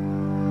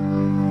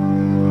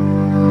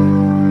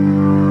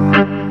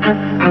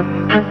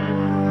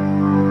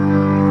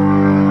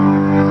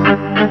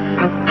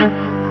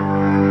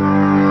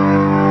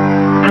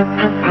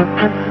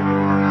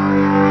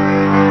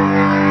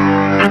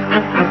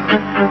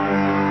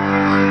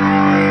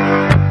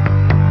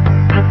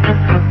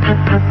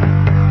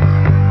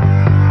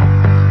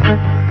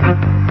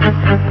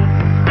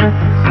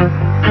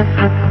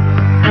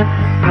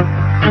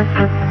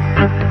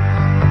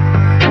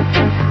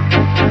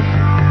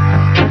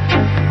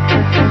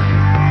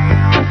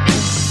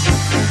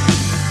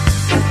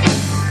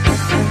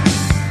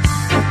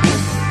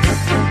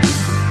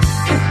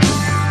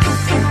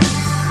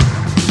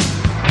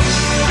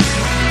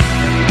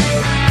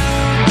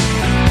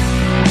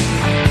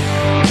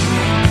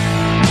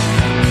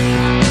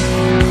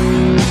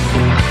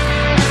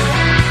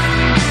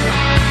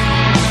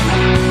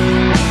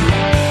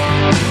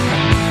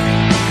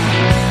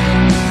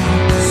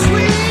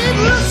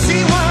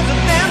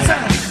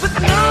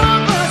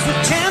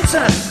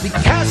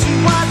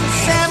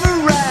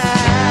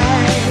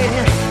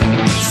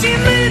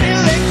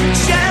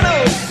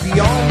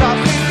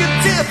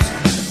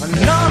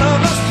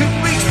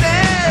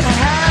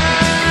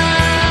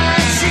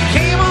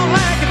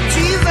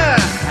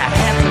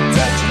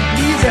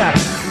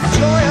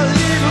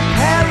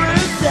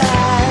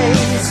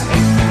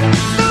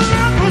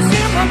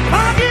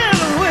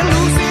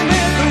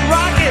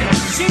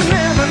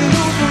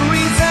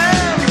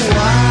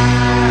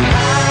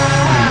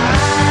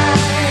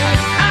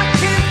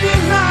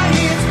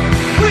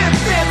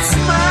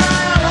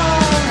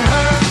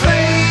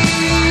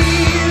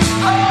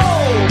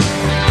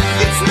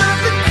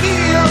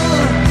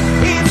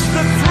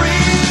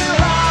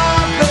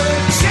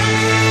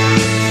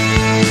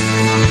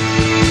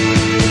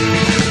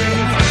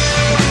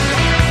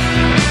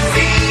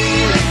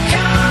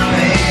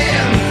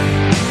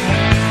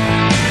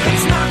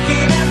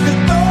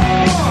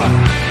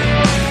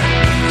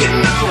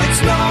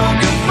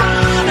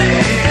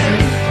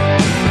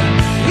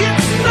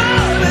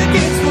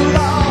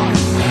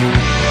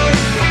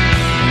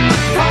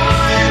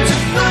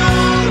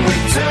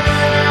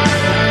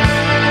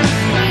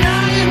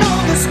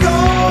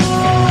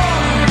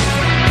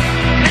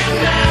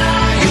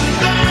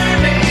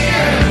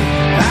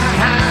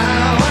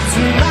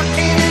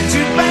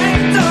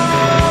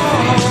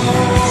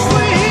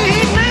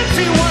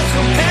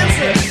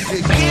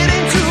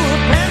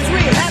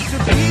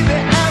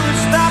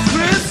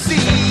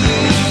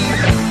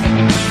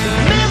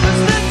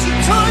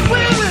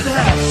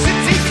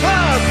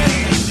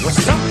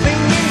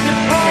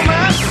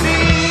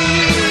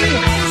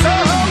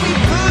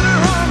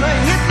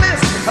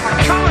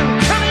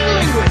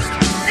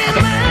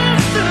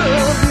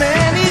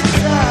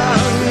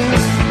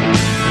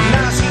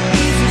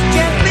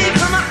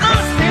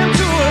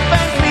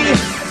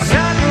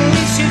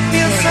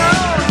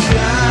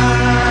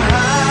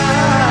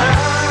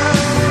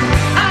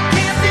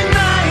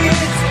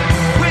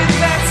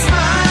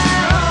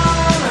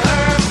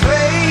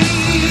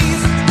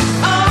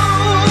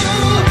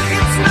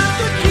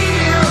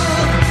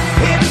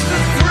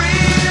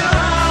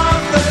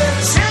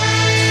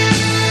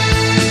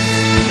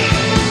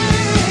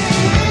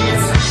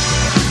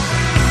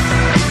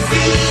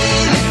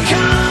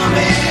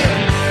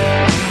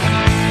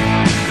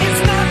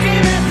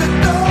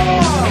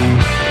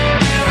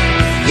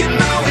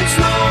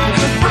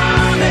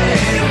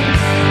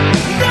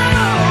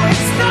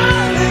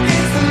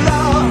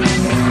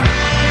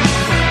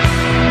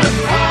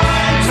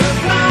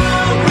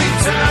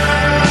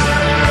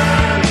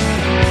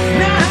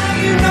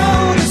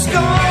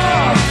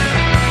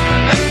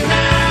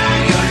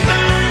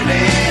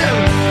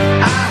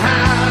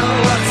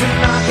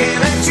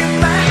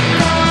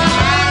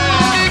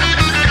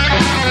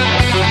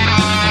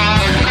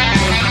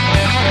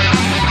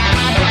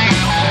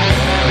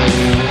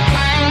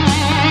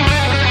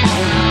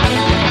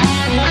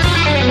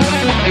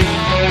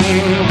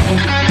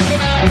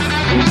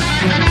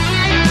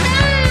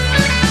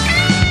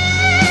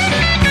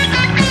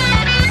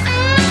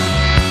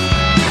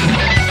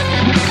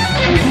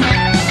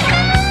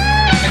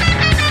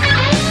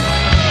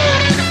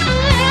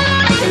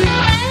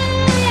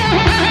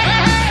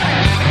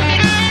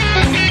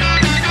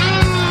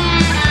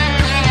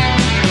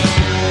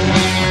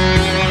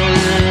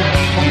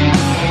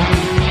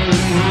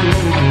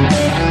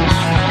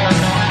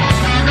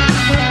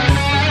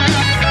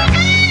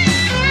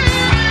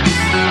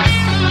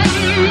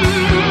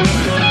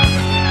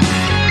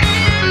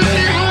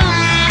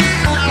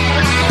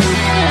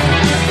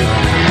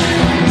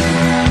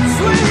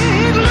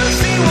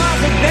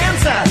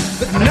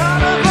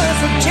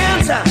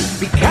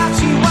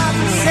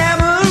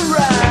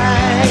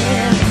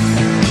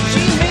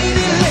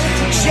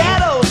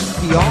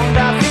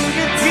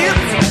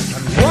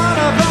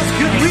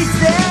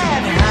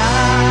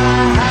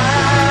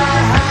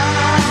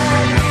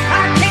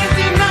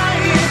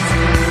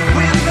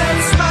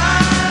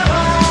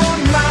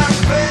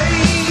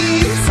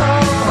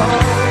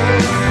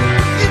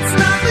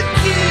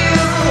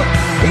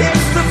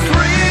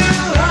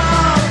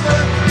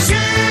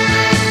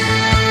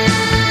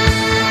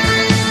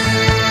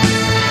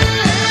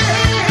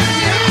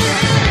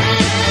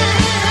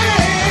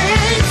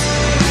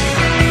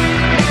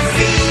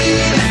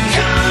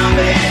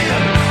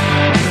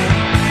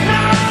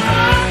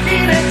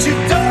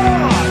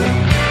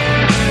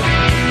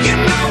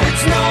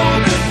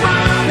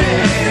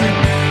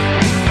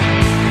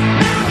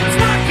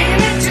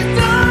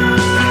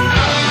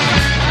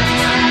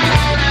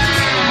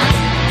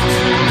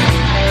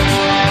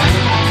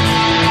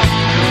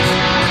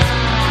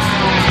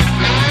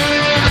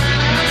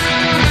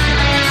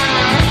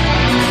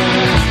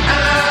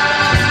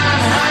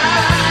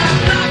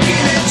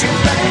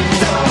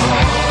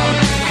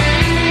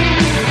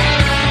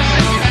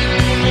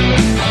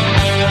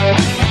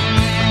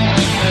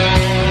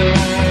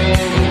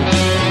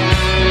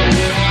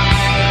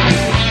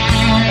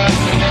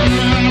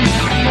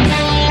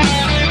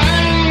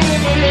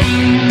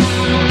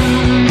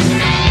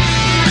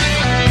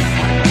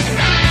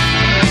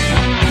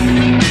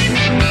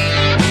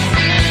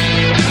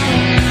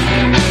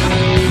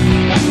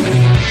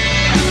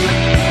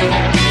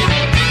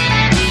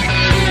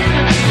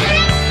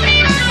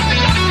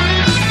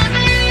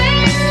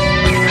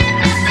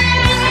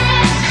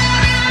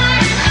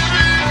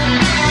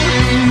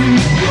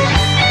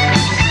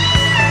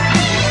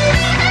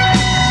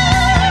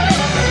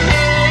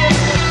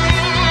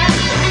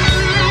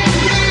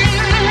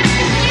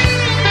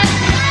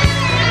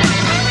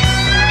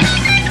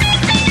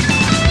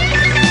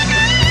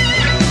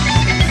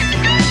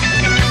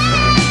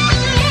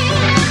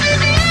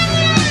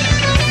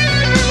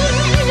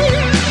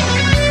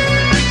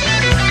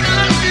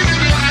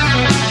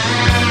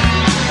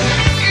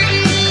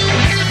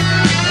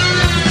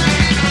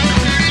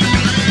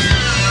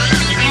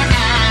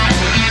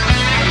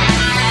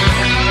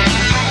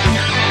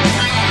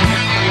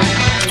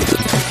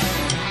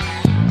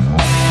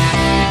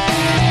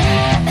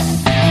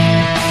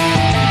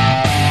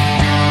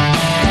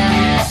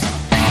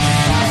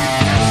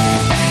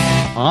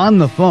 on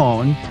the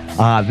phone,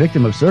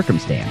 victim of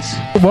circumstance.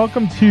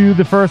 Welcome to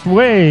the first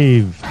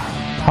wave.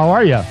 How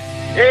are you?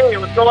 Hey,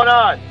 what's going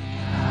on?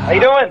 How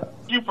you doing?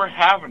 Thank you for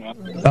having us.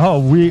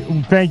 Oh, we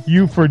thank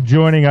you for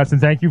joining us, and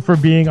thank you for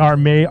being our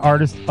May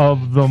Artist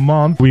of the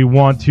Month. We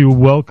want to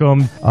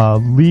welcome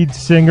lead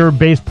singer,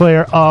 bass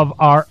player of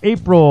our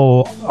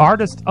April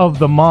Artist of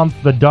the Month,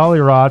 the Dolly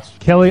Rots,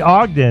 Kelly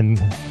Ogden.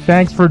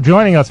 Thanks for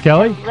joining us,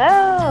 Kelly.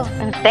 Hello,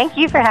 and thank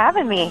you for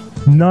having me.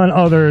 None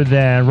other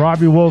than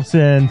Robbie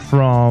Wolfson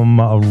from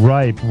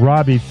Ripe.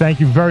 Robbie, thank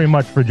you very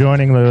much for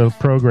joining the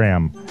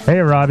program.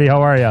 Hey, Robbie,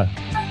 how are you?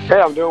 Hey,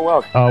 I'm doing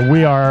well.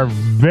 We are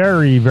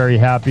very, very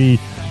happy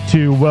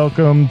to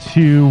welcome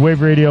to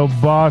Wave Radio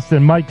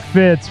Boston Mike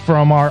Fitz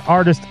from our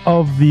Artist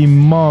of the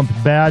Month,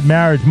 Bad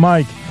Marriage.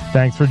 Mike,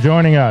 thanks for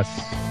joining us.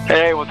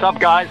 Hey, what's up,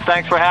 guys?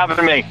 Thanks for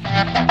having me.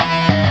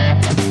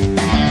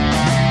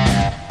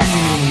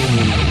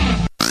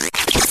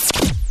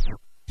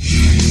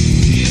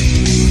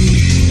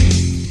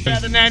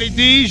 At the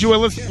 90Ds, you are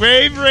listening to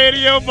Wave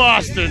Radio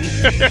Boston.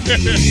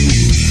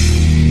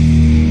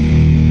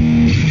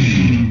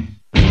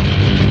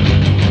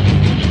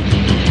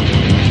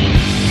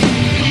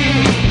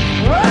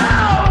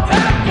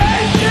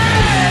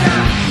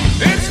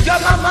 It's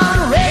got my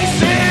mind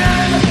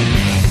racing,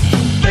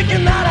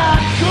 thinking that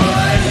I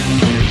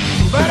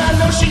could, but I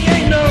know she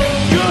ain't no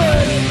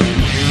good.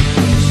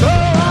 So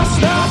I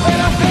stop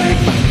and I think,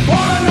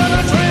 pour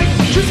another drink.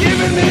 She's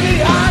giving me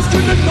the eyes,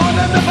 couldn't ignore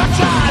them if I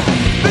tried.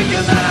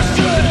 Thinking that I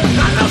should,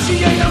 I know she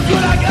ain't no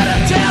good, I gotta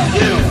tell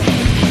you.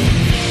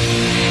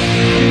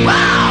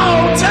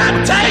 Wow,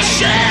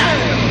 temptation!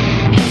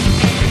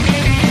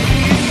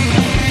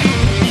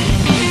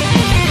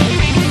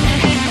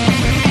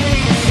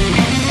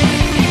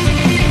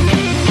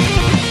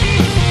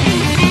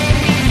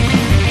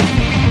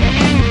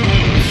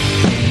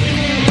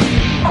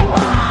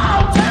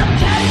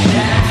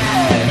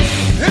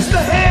 It's the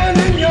hand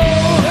in your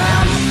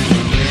hand.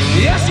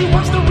 Yeah, she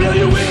wants to reel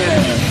you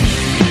in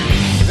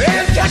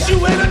and catch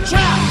you in a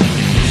trap.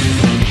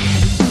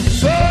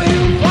 So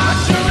you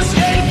watch her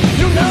escape.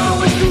 You know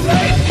it's too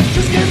late.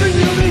 She's giving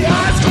you the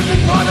eyes, couldn't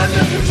ignore them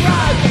if you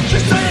tried.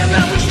 She's saying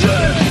that we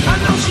should. I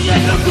know she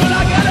ain't no good.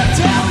 I gotta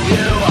tell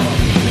you.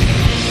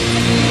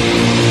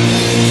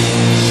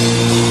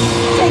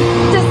 Take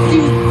this,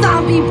 you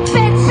zombie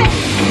bitch.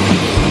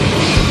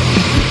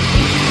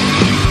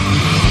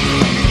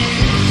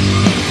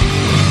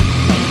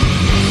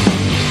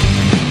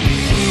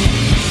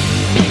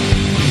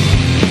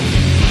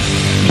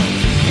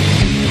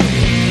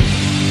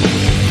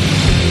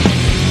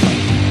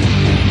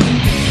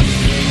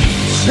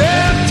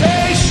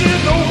 Temptation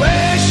the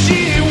way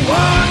she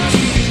wants.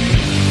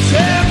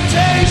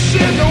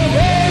 Temptation the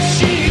way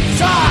she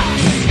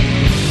talks.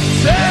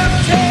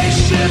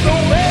 Temptation the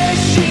way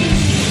she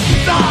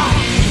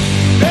stalks.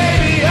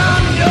 Baby,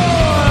 I'm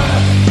your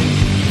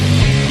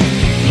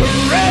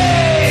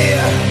prey.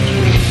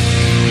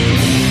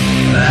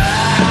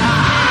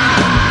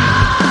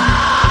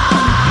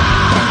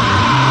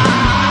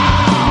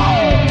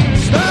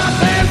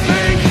 Stop and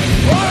think,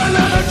 pour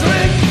another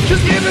drink.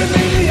 Just giving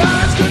me the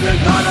eyes, couldn't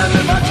ignore them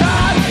if I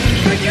tried.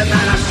 Thinking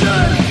that I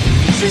should,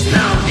 she's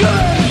no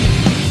good.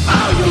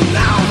 Oh, you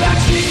know that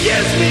she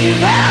gives me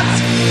that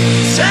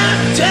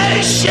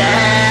temptation.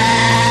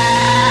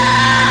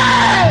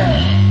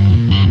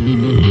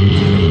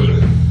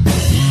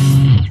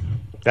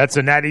 That's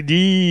the Natty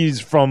D's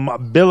from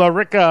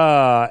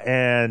Billerica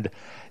and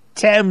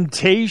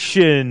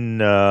Temptation.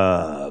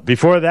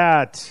 Before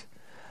that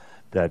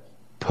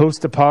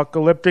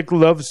post-apocalyptic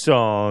love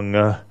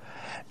song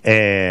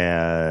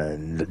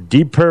and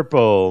Deep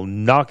Purple,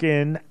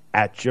 Knocking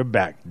at Your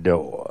Back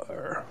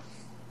Door.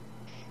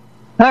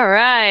 All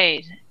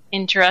right.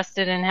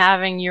 Interested in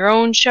having your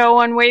own show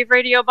on Wave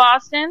Radio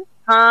Boston?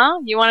 Huh?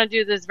 You want to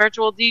do this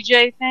virtual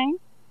DJ thing?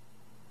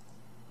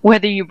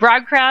 Whether you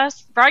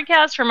broadcast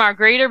from our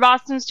greater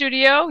Boston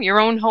studio, your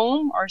own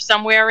home, or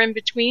somewhere in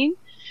between,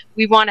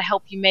 we want to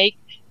help you make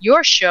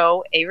your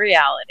show a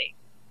reality.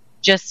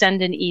 Just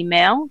send an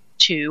email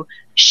to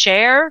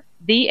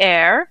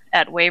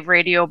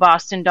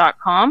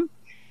sharetheair@waveradioboston.com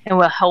and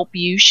we'll help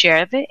you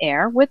share the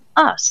air with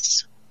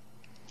us.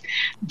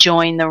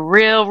 Join the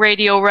real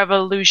radio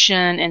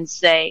revolution and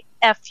say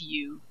F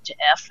you to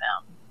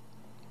FM.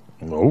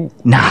 Oh,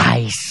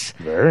 Nice.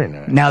 very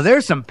nice. Now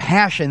there's some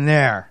passion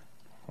there.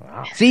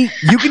 Wow. See,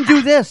 you can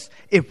do this.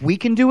 If we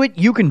can do it,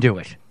 you can do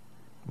it.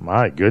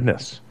 My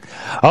goodness.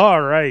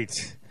 All right.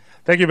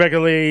 Thank you, Becca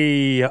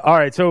Lee. All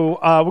right, so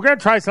we're going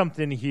to try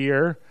something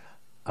here.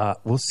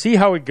 We'll see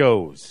how it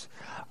goes.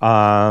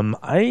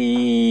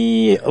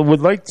 I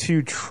would like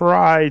to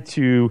try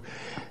to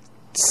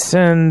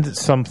send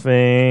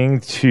something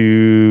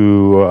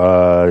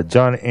to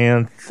John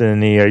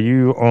Anthony. Are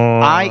you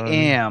on? I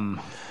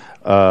am.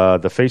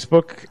 The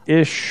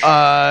Facebook-ish?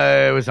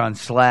 It was on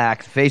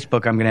Slack.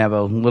 Facebook, I'm going to have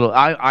a little...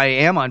 I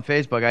am on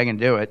Facebook. I can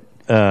do it.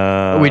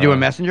 Are we doing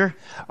Messenger?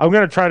 I'm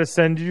going to try to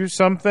send you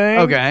something.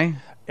 Okay.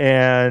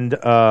 And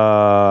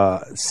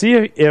see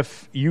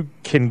if you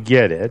can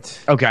get it.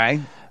 Okay.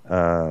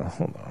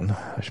 Hold on.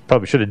 I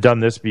probably should have done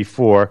this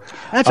before.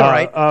 That's all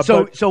right.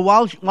 So but-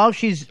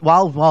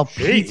 while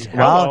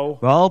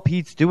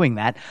Pete's doing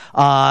that,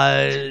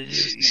 you're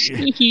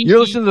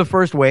listening to the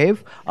First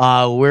Wave.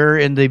 We're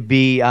in the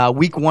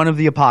week 1 of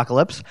the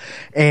apocalypse,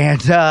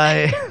 and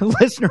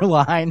listener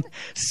line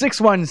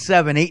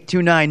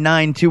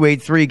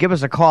 617-829-9283. Give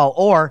us a call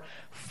or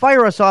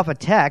fire us off a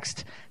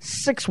text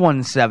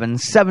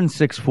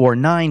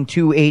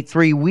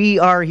 617-764-9283. We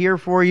are here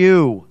for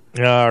you.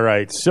 All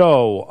right.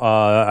 So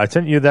I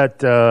sent you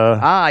that.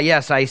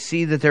 Yes, I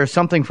see that there's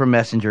something from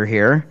Messenger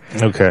here.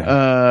 Okay.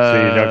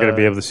 So you're not going to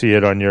be able to see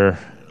it on your.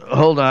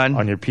 Hold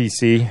on. Your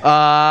PC.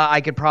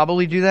 I could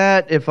probably do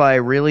that if I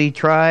really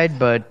tried,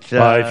 but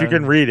if you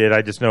can read it,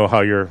 I just know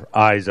how your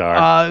eyes are.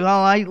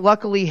 Well, I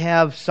luckily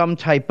have some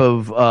type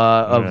of.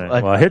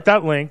 Right. Well, hit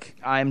that link.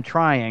 I'm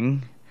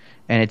trying,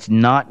 and it's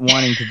not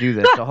wanting to do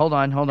this. So hold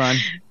on.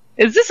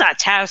 Is this a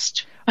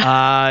test?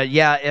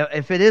 Yeah,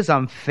 if it is,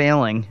 I'm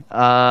failing.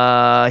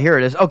 Here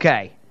it is.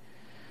 Okay.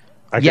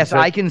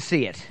 I can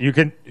see it. You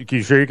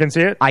sure you can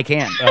see it? I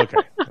can. Okay.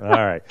 All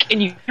right.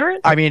 Can you hear it?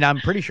 I mean, I'm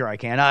pretty sure I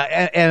can.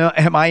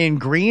 Am I in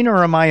green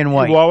or am I in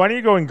white? Well, why don't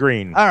you go in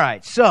green? All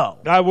right. So.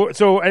 So what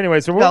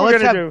we're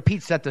going to do?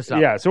 Pete set this up.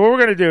 Yeah. So what we're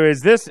going to do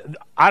is this.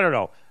 I don't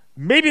know.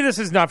 Maybe this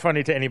is not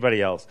funny to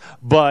anybody else,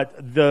 but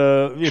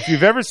if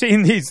you've ever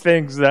seen these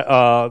things that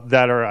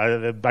are,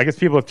 I guess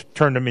people have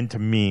turned them into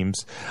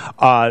memes.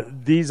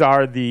 These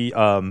are the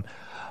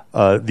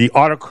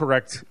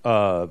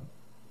autocorrect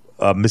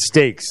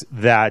mistakes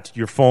that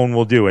your phone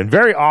will do, and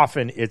very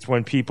often it's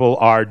when people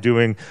are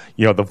doing,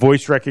 the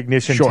voice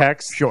recognition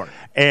text. Sure.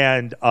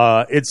 And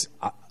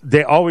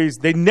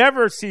they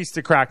never cease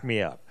to crack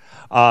me up.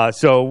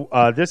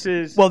 This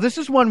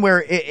is one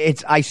where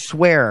it's. I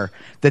swear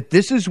that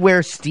this is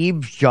where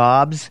Steve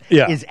Jobs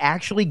is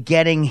actually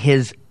getting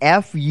his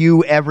 "F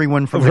you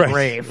everyone" from the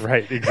grave.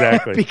 Right,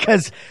 exactly.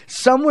 Because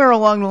somewhere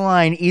along the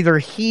line, either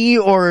he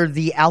or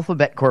the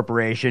Alphabet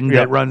Corporation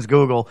that runs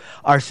Google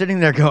are sitting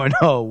there going,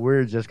 "Oh,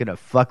 we're just gonna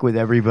fuck with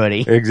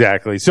everybody."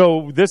 Exactly.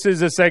 So this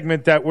is a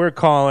segment that we're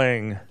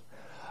calling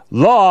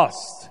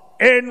 "Lost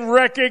in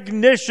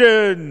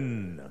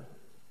Recognition."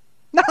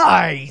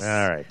 Nice.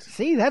 All right.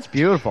 See, that's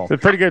beautiful.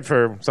 It's pretty good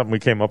for something we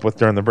came up with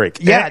during the break.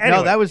 Yeah, anyway.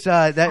 no, that was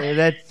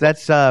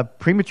that's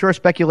premature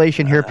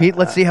speculation here, Pete.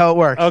 Let's see how it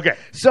works. Okay.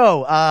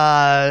 So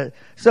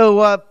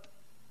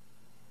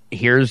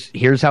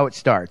here's how it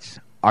starts.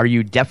 Are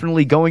you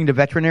definitely going to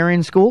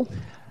veterinarian school?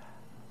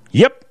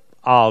 Yep.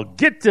 I'll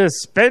get to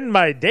spend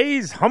my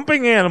days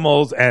humping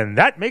animals, and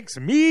that makes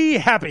me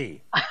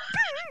happy.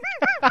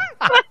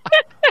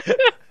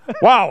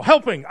 Wow,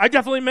 helping. I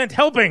definitely meant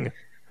helping.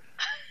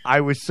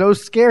 I was so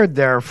scared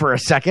there for a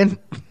second.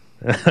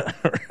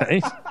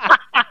 Right?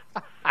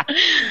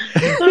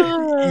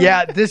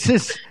 Yeah, this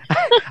is.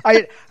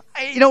 I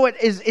you know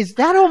what is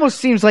that almost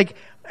seems like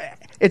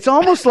it's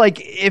almost like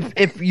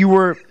if you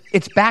were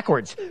it's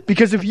backwards,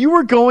 because if you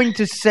were going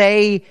to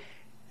say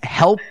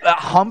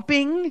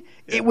humping,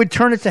 it would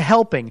turn it to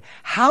helping.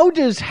 How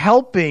does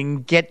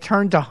helping get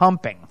turned to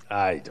humping?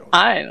 I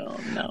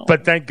don't know.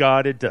 But thank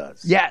God it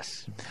does.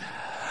 Yes.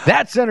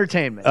 That's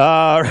entertainment.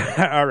 All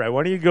right.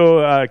 Why don't you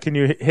go? Can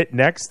you hit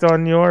next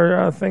on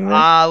your thing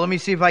there? Let me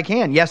see if I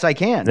can. Yes, I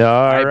can.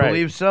 I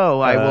believe so.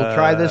 I will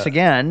try this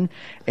again.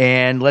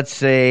 And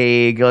let's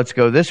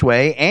go this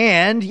way.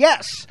 And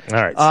yes.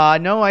 All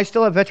right. No, I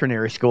still have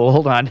veterinary school.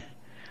 Hold on.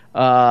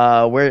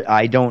 Where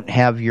I don't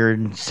have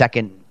your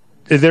second.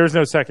 There's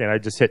no second. I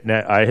just hit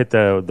I hit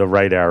the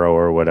right arrow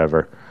or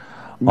whatever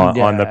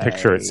on the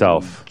picture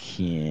itself.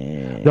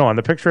 No, on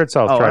the picture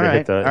itself. Try to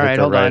hit the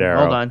right arrow.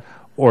 Hold on.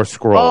 Or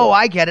scroll. Oh,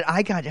 I get it.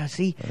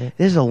 See,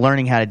 this is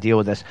learning how to deal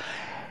with this.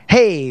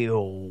 Hey,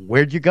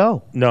 where'd you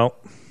go? No.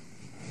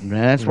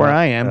 That's where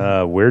I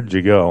am. Where'd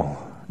you go?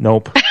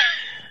 Nope.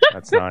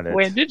 That's not it.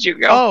 Where did you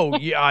go? Oh,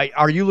 yeah.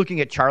 Are you looking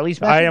at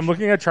Charlie's message? I am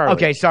looking at Charlie.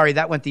 Okay, sorry.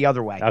 That went the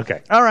other way.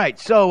 Okay. All right.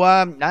 So,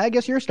 I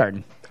guess you're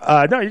starting.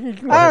 No, you can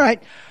go All ahead.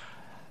 right.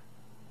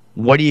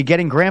 What are you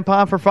getting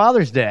Grandpa for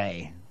Father's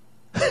Day?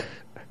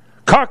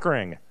 Cock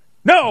ring.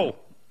 No!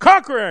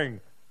 Cock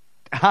ring!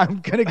 I'm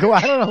going to go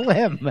out on a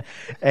limb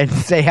and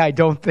say I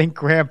don't think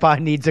Grandpa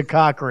needs a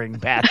cock ring,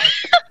 Beth.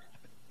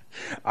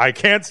 I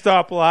can't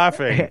stop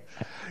laughing.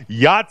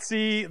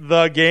 Yahtzee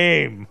the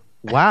game.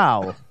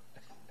 Wow.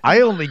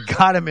 I only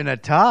got him in a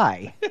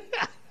tie.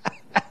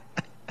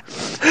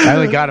 I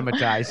only got him a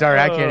tie. Sorry,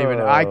 I can't even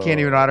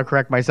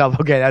autocorrect myself.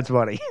 Okay, that's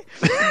funny.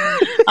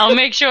 I'll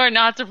make sure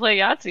not to play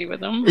Yahtzee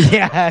with him.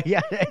 Yeah.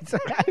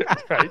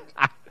 Right.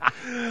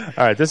 All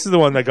right, this is the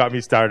one that got me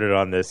started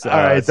on this. All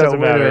right, it doesn't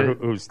matter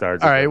who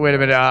starts. All right, wait a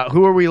minute.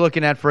 Who are we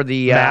looking at for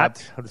the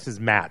Matt? This is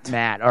Matt.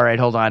 Matt. All right,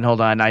 hold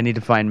on. I need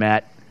to find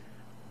Matt.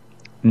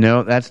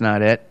 No, that's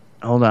not it.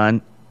 Hold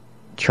on.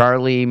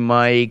 Charlie,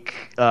 Mike.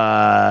 No.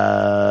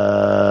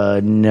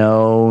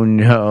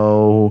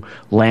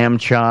 Lamb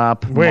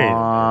chop. Wait.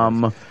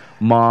 Mom.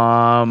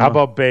 Mom. How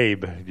about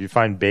Babe? Did you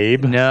find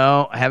Babe?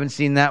 No, I haven't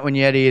seen that one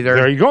yet either.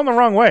 Are you going the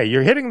wrong way?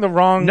 You're hitting the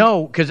wrong...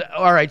 No, because,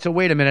 all right, so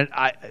wait a minute.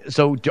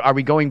 Are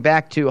we going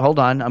back to, hold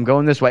on, I'm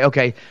going this way.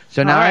 Okay,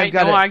 so now All right, I've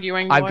got no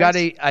arguing,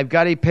 boys. I've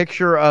got a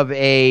picture of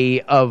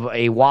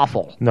a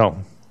waffle. No,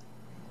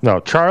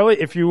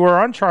 Charlie, if you were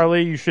on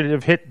Charlie, you should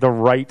have hit the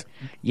right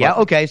Yeah,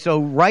 button. okay,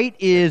 so right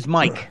is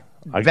Mike.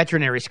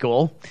 Veterinary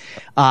school.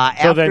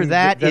 After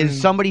that is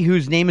somebody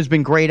whose name has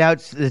been grayed out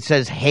that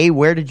says, "Hey,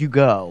 where did you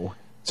go?"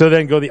 So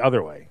then go the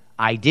other way.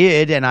 I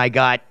did, and I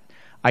got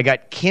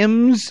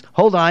Kim's.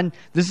 Hold on,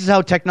 this is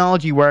how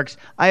technology works.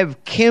 I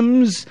have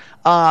Kim's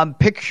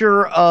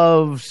picture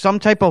of some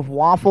type of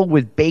waffle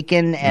with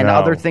bacon and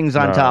other things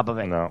on top of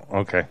it. No,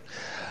 okay.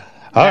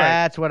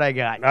 That's what I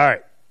got. All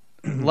right.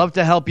 Love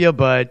to help you,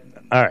 but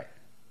all right.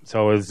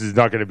 So this is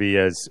not going to be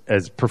as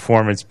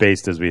performance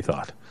based as we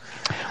thought.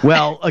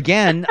 Well,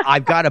 again,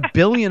 I've got a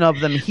billion of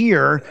them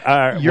here.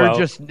 You're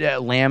just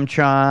lamb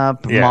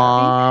chop,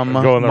 mom,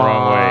 I'm going the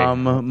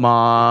wrong way.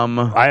 Mom.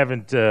 I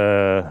haven't.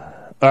 All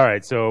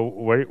right, so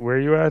where are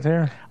you at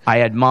here? I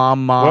had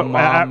mom,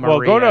 Maria. Well,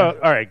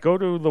 go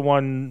to the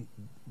one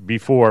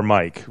before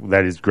Mike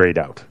that is grayed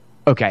out.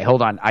 Okay,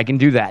 hold on. I can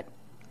do that.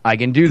 I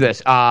can do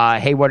this.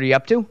 Hey, what are you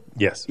up to?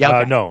 Yes.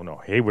 Yeah. Okay.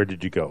 No. Hey, where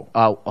did you go?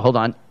 Oh, hold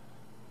on.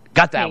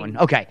 Got that one.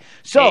 Okay.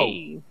 So,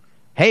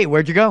 hey,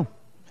 where'd you go?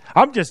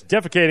 I'm just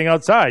defecating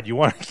outside. You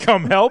want to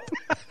come help?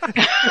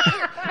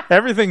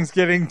 Everything's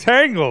getting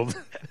tangled.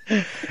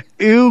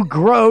 Ew,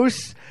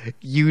 gross.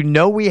 You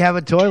know we have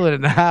a toilet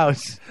in the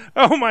house.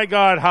 Oh, my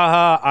God.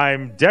 Haha.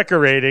 I'm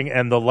decorating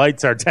and the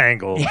lights are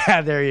tangled.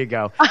 Yeah, there you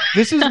go.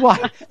 This is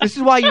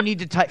why you need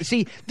to type.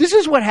 See, this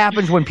is what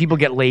happens when people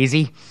get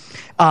lazy.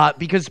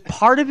 Because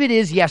part of it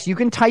is, yes, you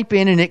can type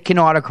in and it can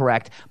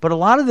autocorrect. But a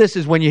lot of this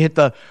is when you hit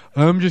the,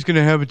 I'm just going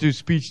to have it do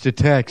speech to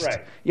text.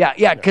 Right.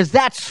 Yeah, because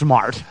that's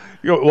smart.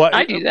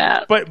 I do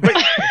that. But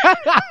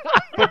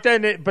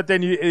then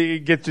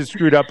it gets just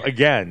screwed up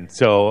again.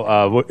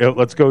 So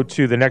let's go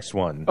to the next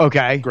one.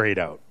 Okay. Grayed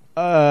out.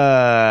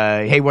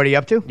 Hey, what are you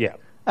up to? Yeah.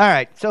 All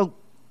right. So,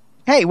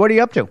 hey, what are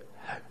you up to?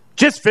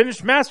 Just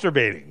finished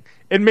masturbating.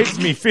 It makes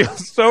me feel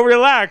so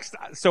relaxed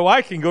so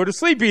I can go to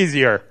sleep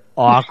easier.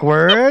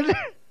 Awkward.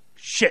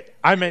 Shit,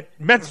 I meant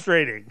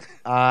menstruating.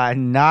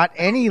 Not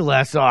any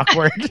less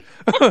awkward.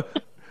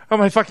 Oh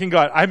my fucking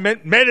God, I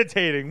meant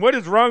meditating. What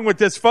is wrong with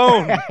this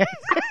phone?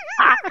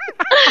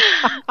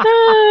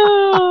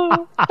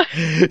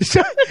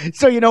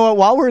 So you know what?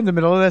 While we're in the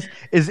middle of this,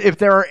 is if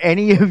there are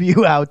any of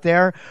you out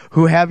there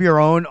who have your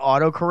own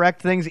autocorrect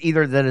things,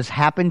 either that has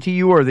happened to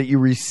you or that you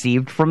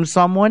received from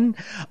someone,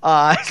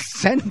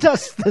 send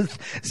us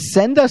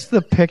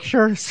the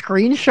picture,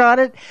 screenshot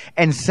it,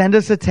 and send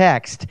us a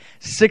text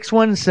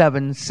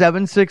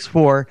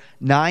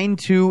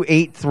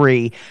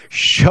 617-764-9283.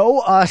 Show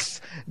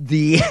us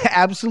the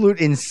absolute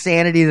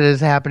insanity that is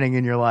happening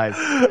in your life.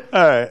 All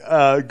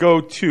right,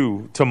 go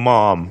to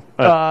mom.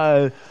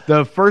 The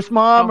first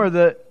mom or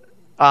the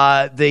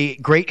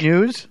great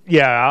news?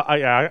 Yeah,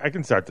 I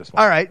can start this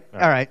one. All right.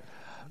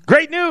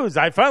 Great news!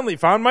 I finally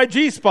found my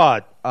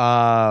G-spot.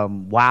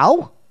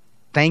 Wow.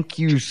 Thank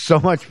you so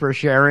much for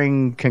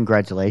sharing.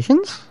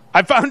 Congratulations.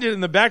 I found it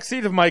in the back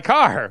seat of my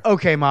car.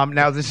 Okay, Mom.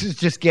 Now this is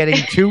just getting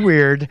too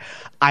weird.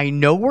 I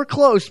know we're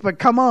close, but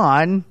come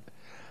on.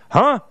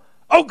 Huh?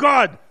 Oh,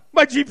 God!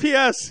 My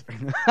GPS!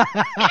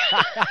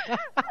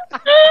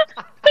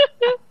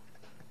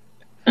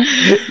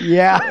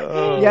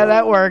 Yeah,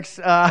 that works.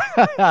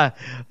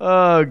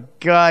 Oh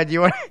God,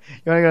 you want to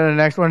go to the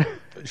next one?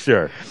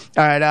 Sure.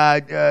 All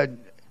right.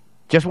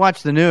 Just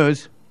watch the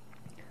news.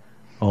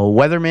 Oh,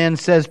 weatherman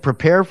says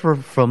prepare for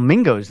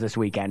flamingos this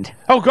weekend.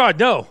 Oh God,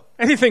 no!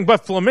 Anything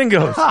but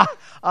flamingos.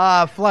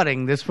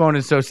 Flooding. This phone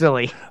is so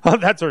silly. Oh,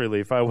 that's a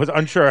relief. I was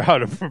unsure how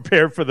to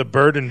prepare for the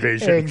bird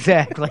invasion.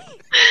 Exactly.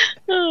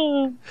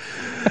 All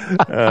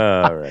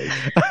right.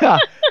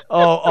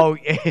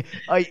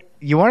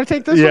 You want to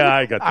take this one? Yeah,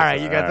 I got this. All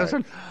right, you got this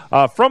one?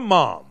 From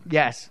Mom.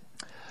 Yes.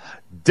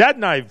 Dad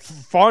and I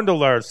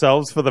fondled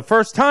ourselves for the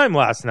first time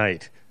last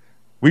night.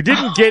 We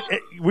didn't get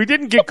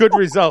good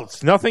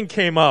results. Nothing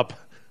came up.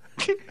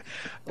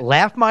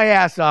 Laugh my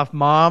ass off,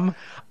 Mom.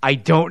 I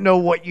don't know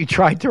what you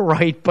tried to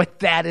write, but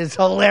that is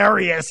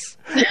hilarious.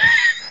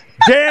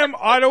 Damn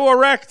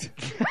auto-erect.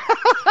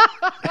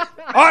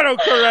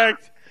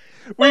 Autocorrect.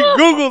 We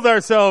Googled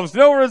ourselves.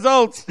 No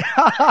results.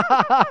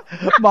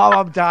 Mom,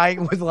 I'm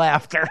dying with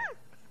laughter.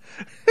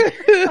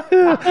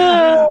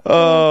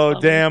 Oh,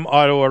 damn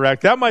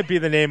auto-erect. That might be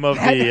the name of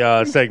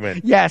the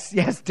segment. Yes.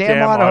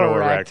 Damn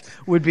auto-erect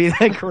would be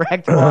the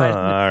correct one. All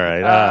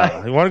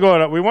right. We want to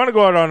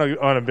go out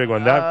on a big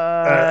one.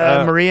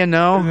 Maria,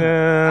 no.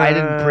 I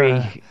didn't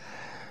pre.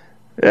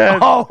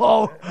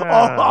 All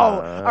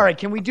right,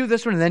 can we do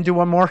this one and then do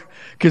one more?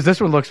 Because this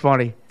one looks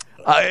funny.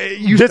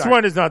 This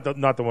one is not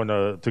the one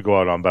to go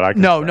out on, but I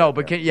can. No,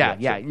 but you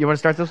want to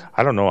start this?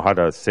 I don't know how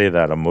to say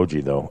that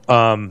emoji though.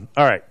 All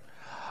right.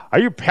 Are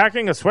you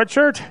packing a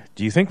sweatshirt?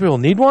 Do you think we'll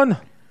need one?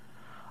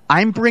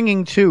 I'm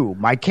bringing 2.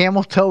 My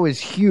camel toe is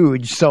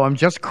huge, so I'm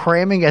just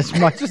cramming as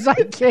much as I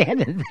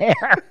can in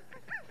there.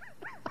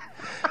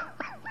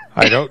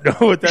 I don't know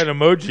what that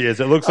emoji is.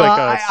 It looks like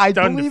a I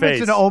stunned believe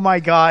face. it's an oh my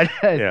god.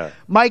 Yeah.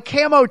 My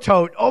camo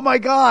tote. Oh my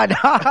god.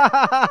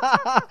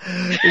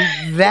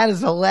 That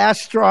is the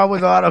last straw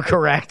with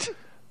autocorrect.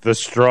 The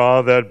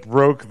straw that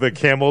broke the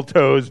camel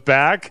toe's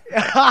back.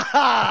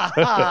 That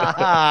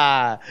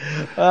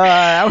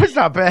was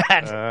not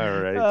bad.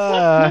 All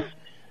right.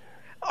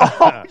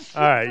 All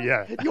right,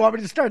 yeah. You want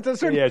me to start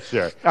this one? Yeah,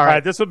 sure. All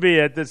right. This will be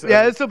it. This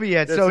will be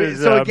it. This So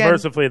is, again,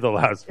 mercifully the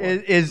last one.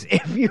 is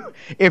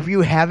if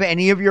you have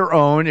any of your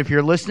own, if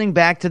you're listening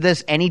back to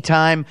this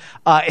anytime,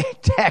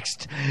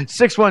 text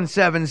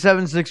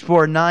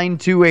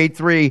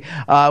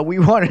 617-764-9283. We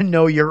want to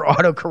know your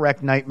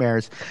autocorrect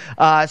nightmares.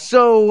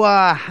 So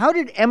how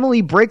did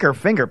Emily break her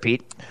finger,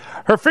 Pete?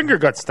 Her finger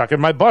got stuck in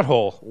my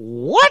butthole.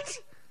 What?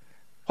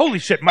 Holy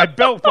shit, my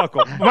belt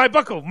buckle. My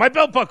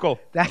belt buckle.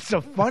 That's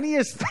the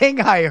funniest thing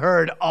I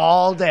heard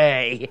all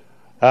day.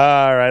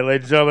 All right,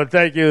 ladies and gentlemen,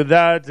 thank you.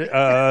 That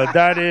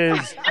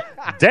is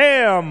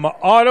Damn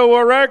Auto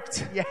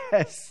Erect.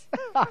 Yes.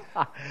 All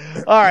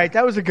right,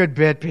 that was a good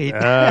bit, Pete. All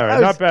right,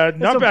 not bad.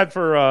 Not bad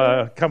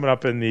for coming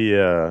up in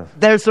the.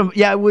 There's some.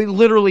 Yeah, we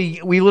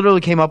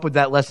literally came up with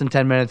that less than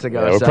 10 minutes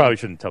ago. Yeah, we probably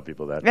shouldn't tell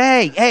people that.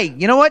 Hey,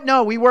 you know what?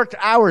 No, we worked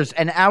hours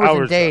and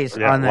days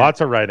on that. Lots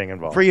of writing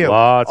involved. For you.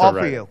 Lots all of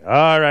writing. for you.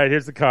 All right,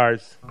 here's the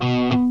cars.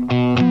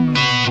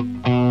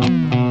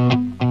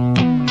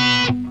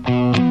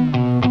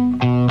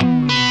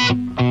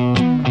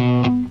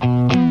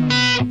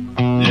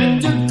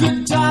 Let the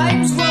good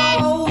times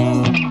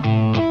roll.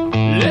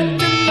 Let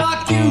them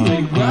knock you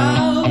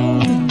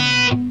around.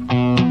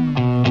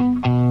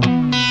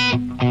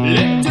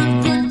 Let the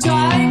good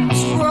times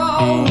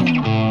roll.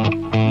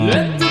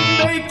 Let them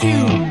make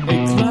you a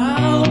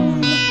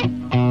clown.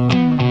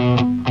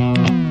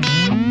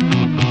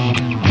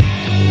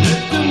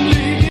 Let them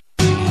leave you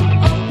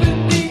up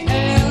in the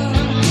air.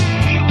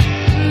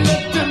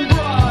 Let them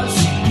brush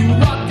you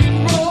rock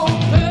and roll.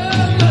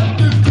 And let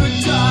the good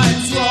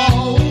times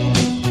roll.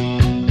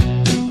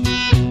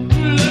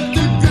 Let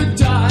the good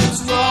times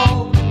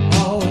roll.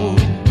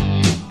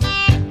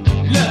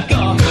 Let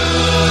the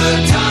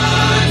good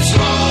times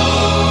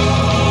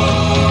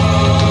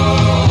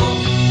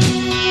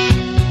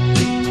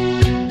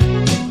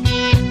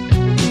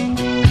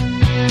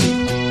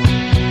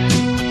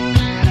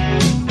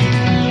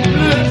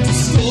Let the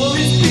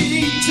stories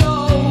be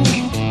told.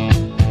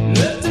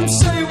 Let them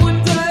say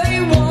what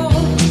they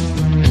want.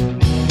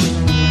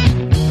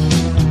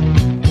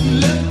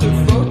 Let the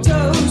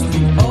photos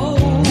be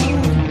old.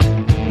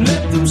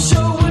 Let them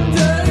show what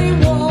they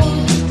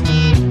want.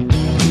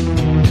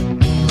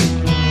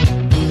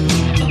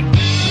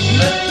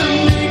 Let them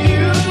leave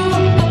you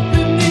up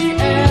in the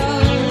air.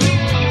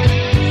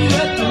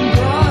 Let them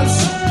brush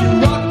you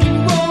rock and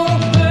roll.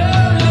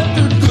 Let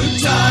the good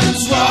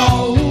times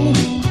roll.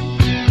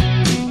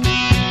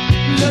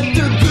 Let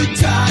the good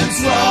times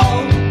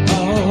roll.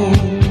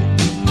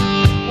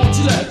 Won't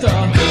you let the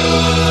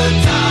good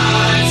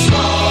times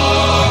roll?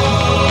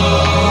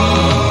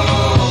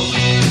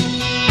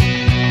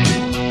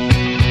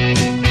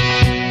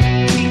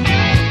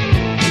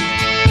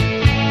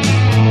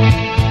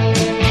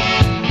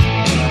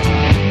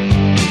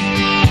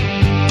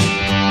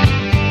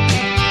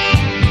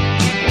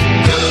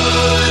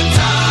 Good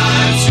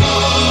times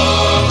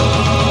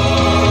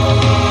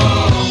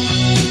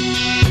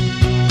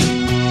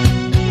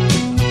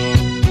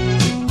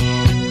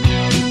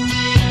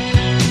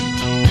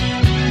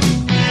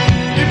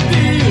If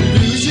the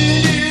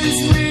illusion is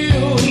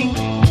real,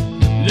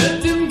 let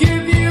them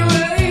give you a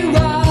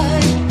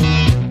ride.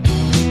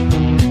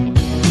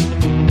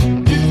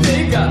 If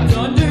they got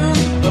thunder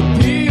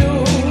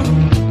appeal,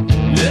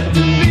 let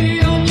them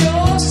be on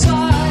your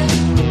side.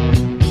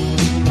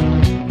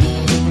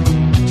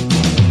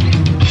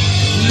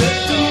 Let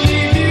them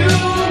leave you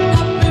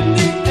up in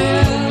the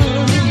air.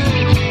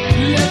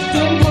 Let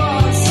them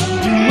brush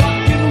you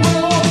rock and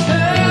roll.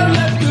 And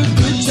let the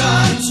good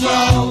times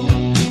roll.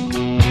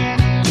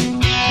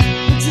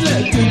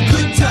 Let the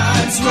good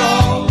times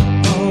roll.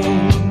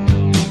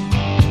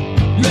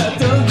 Let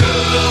the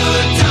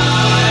good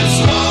times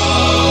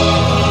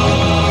roll.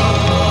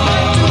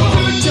 Let the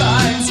good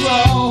times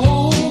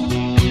roll.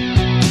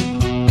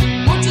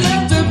 Won't you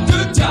let the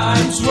good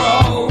times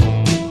roll?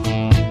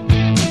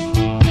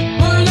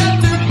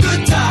 Let the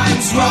good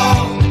times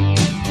roll.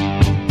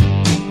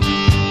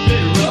 Let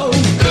it roll.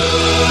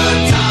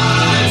 Good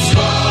times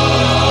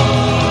roll.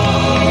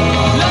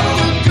 Let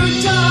the good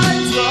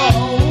times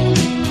roll.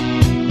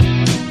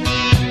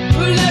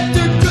 Let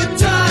the good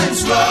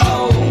times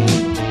roll.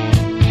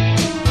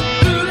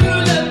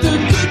 Let the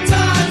good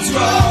times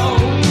roll.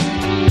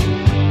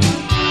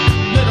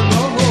 Let it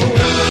roll.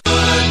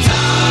 Good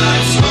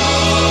times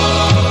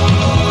roll.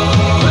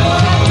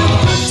 Let the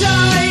good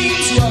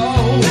times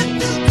roll. Let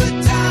the good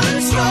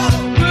times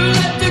roll.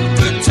 Let the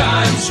good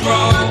times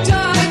roll.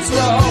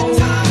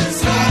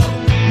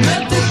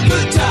 Let the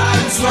good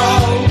times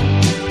roll.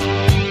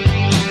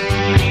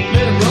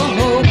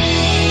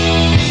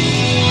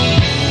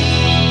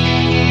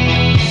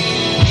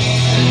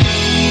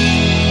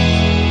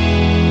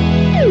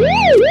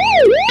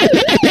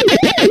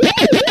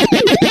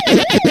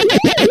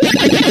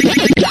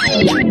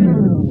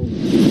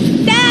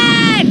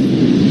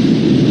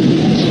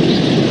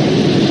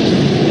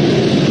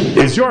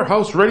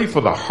 house ready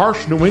for the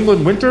harsh New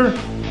England winter?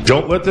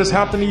 Don't let this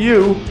happen to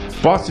you.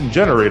 Boston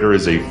Generator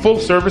is a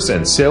full-service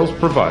and sales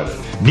provider.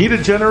 Need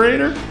a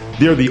generator?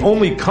 They're the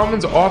only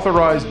Cummins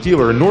authorized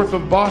dealer north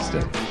of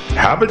Boston.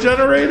 Have a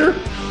generator?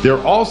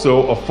 They're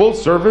also a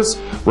full-service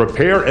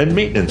repair and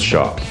maintenance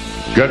shop.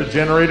 Got a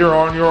generator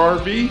on your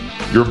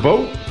RV, your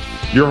boat,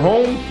 your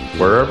home,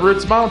 wherever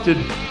it's mounted?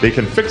 They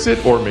can fix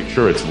it or make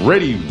sure it's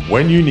ready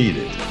when you need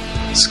it.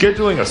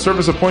 Scheduling a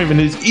service appointment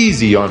is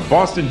easy on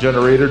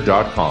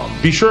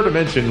bostongenerator.com. Be sure to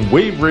mention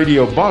Wave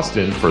Radio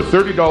Boston for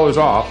 $30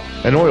 off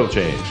an oil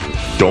change.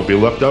 Don't be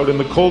left out in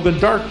the cold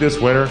and dark this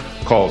winter.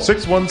 Call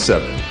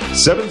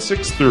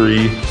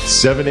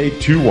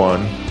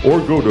 617-763-7821 or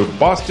go to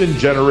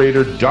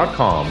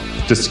bostongenerator.com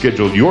to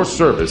schedule your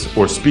service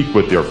or speak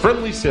with their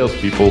friendly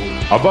salespeople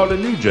about a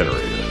new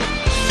generator.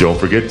 Don't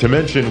forget to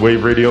mention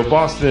Wave Radio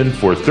Boston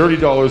for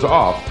 $30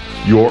 off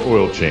your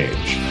oil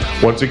change.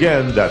 Once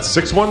again, that's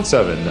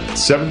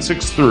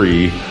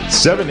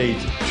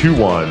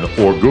 617-763-7821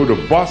 or go to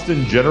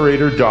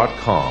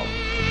bostongenerator.com.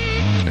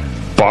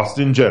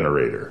 Boston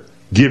Generator,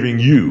 giving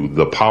you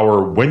the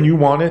power when you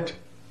want it,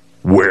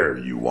 where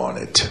you want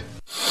it.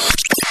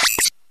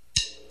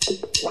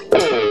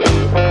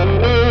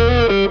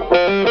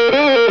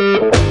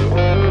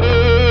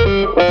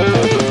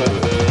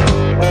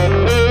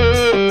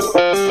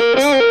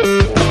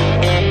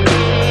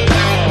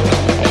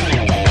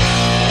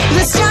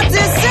 Let's shut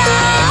this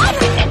up.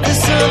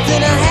 There's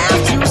something I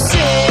have to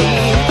say.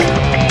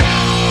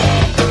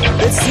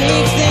 Let's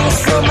take things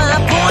from my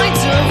point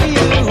of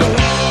view.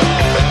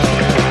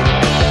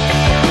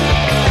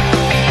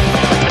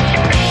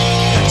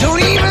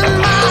 Don't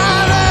even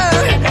bother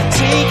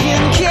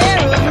taking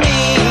care of me.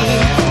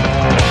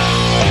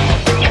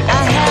 I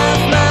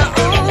have my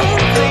own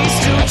place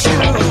to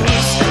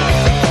choose.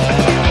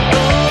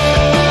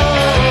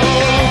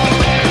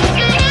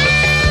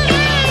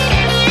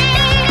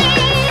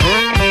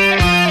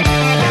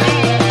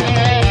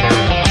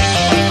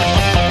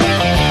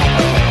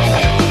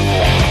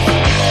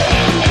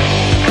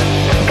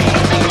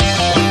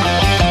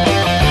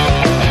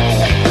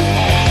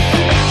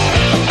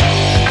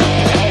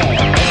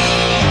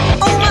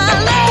 Oh my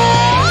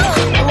love,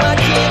 why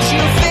can't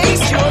you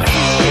face your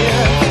fear?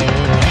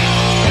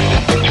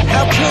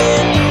 How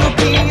can you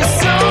be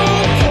so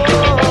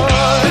poor?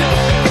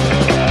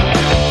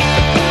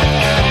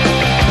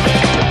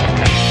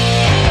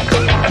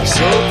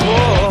 So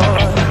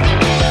poor.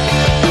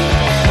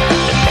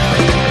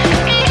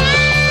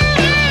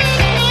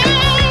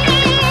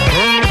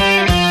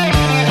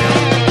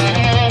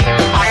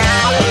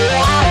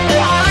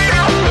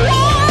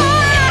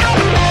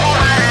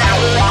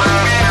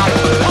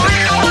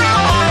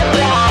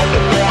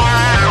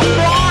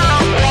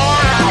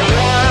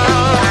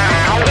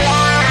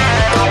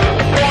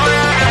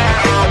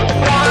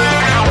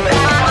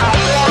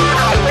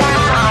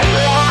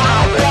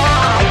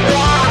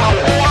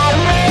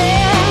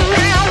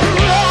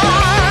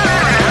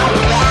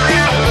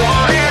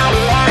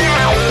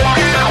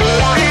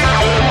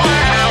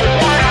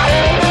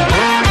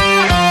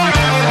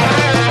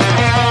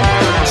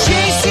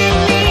 Chasing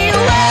me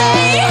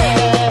away,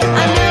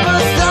 I never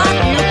thought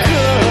you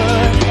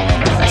could.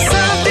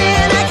 Something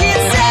I can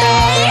say,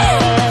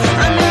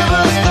 I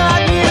never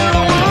thought you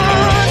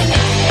would.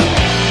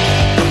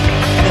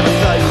 Never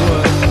thought you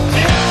would.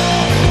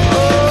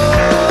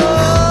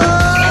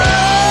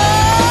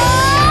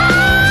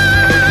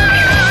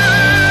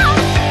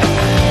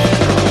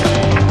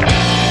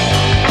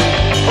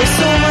 Oh,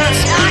 so much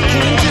I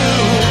can do,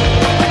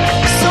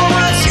 so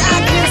much I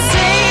can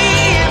say.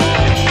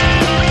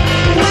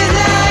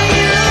 Without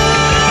you,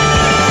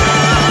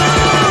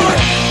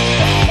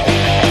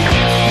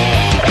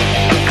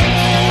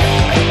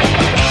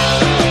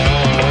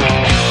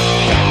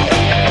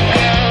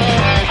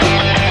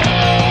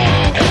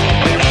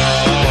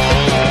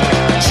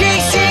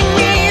 chasing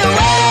me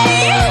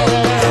away,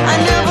 I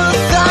never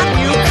thought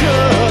you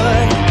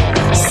could.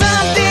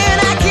 Something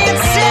I can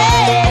say,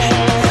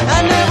 I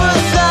never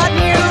thought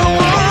you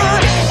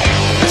would.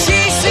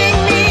 Chasing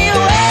me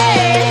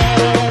away,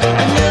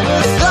 I never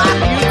thought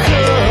you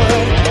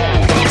could.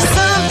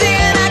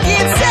 Something I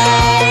can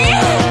say,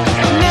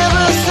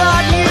 never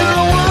thought you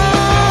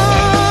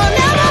would.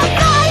 Never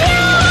thought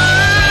you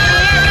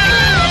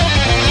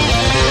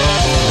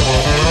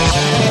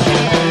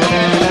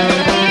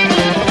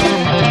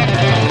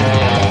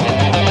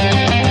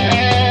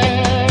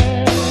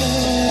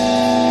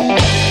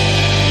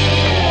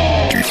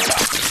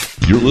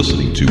You're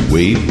listening to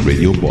Wave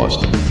Radio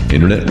Boston,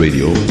 internet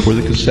radio for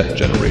the cassette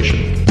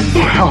generation.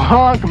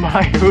 Honk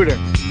my hooter.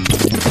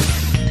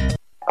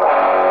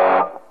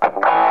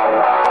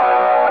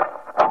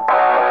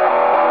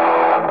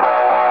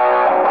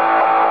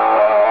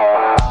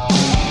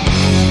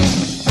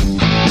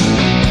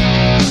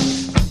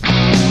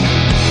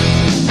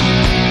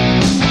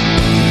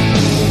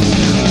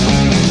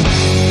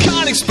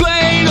 can't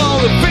explain all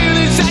the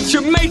feelings that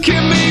you're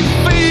making me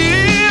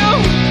feel.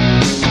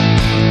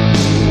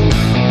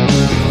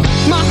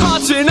 My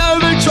heart's in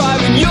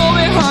overdrive and you're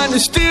behind the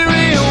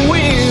steering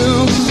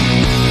wheel.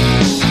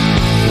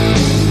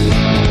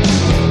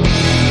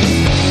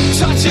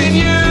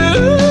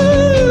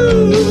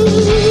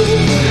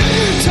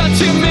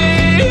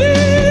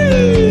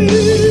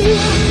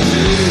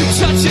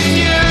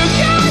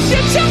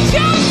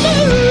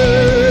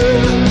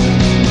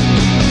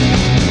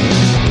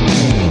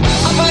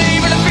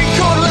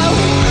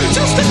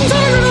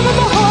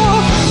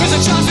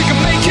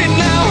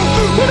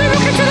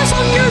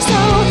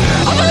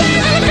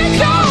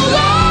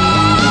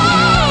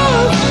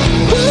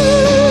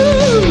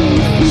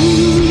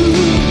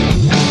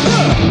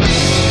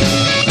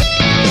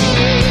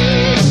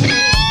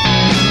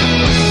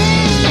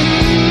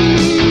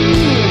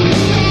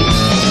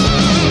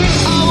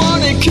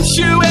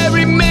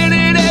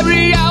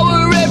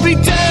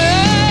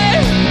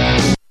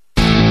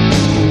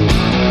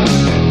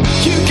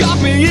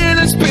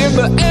 fear,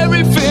 but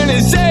everything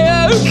is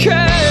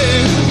A-okay.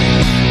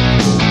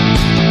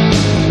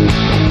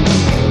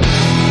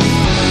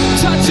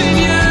 Touching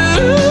you,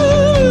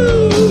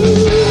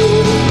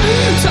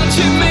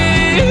 touching me,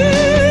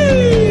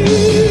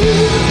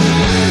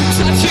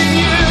 touching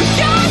you,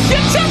 yeah,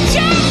 you're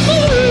touching me.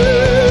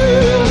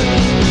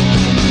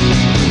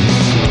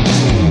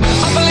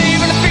 I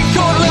believe in a thing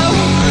called love,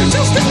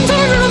 just listen to the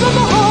rhythm of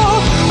my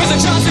heart. There's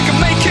a chance we can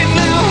make it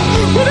now,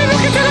 we'll be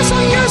looking till the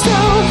sun goes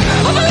down.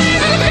 I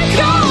believe in a thing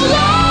called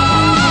love.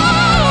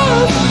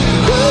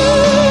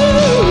 Ooh,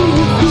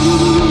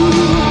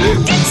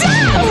 get down.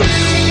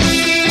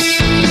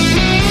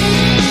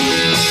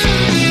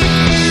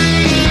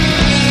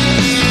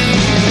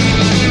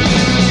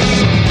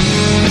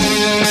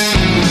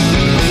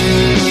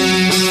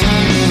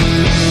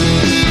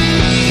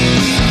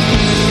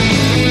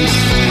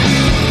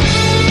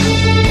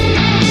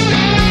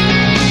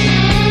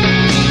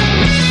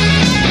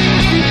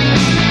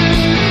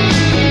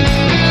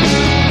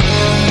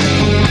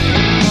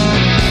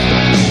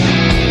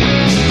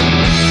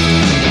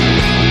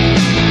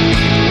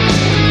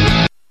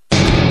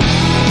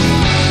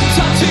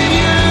 Touching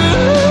you,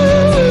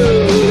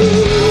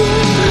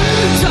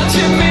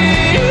 touching me,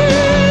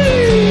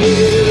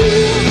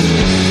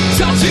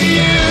 touching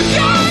you,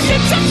 yeah,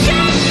 you're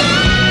touching me.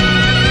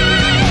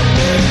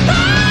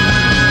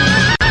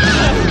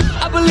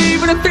 I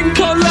believe in a thing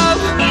called love.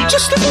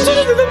 Just listen to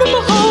the rhythm of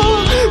my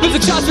heart. There's a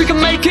chance we can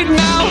make it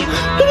now.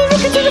 When we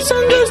look until the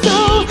sun goes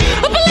down.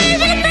 I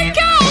believe in a thing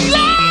called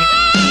love.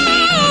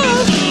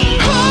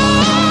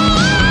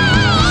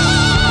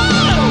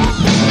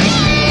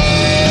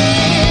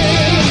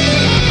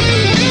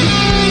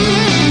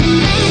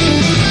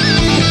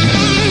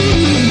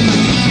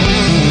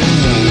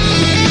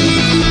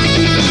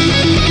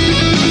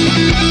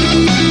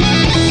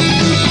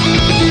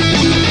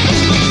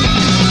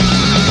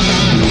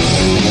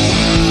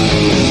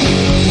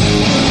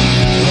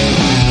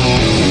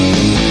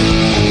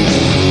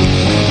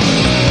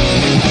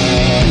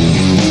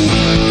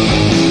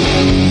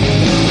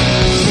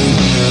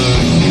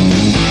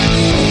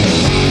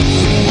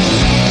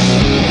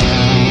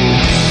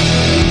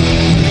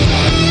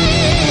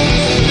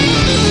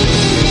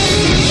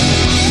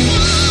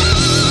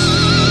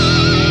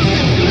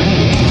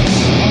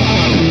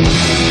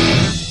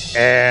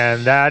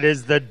 And that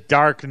is The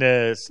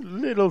Darkness.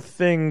 Little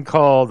thing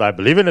called, I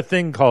believe in a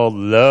thing called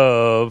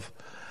love.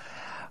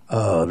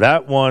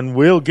 That one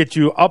will get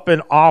you up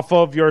and off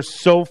of your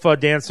sofa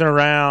dancing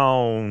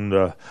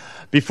around.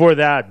 Before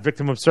that,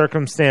 Victim of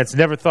Circumstance,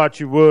 Never Thought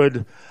You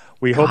Would.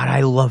 We hope. God,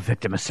 I love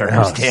Victim of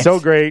Circumstance. So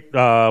great.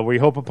 We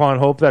hope upon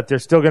hope that they're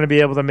still going to be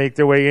able to make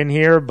their way in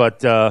here,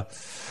 but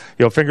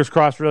fingers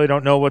crossed. Really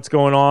don't know what's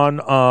going on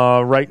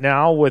right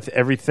now with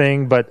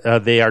everything, but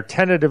they are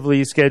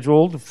tentatively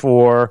scheduled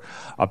for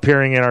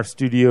appearing in our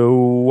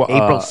studio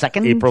April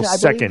 2nd, April I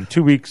 2nd, believe?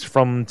 2 weeks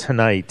from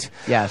tonight.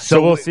 Yeah,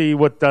 so we'll see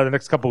what the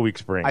next couple of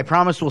weeks bring. I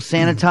promise we'll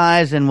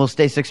sanitize and we'll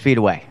stay 6 feet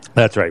away.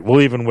 That's right.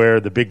 We'll even wear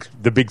the big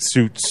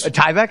suits.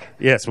 Tyvek?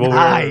 Yes, we'll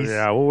Nice.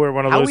 wear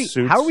one of those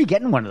suits. How are we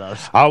getting one of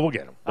those? We'll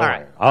get them. All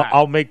right.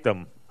 I'll make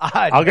them.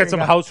 I'll get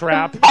some house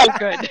wrap. Oh,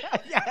 good.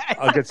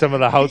 I'll get some of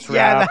the house wrap.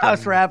 Yeah, the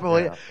house wrap.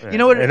 You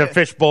know what? In a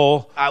fish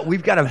bowl.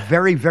 We've got a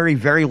very, very,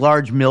 very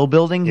large mill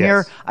building here.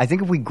 Yes. I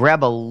think if we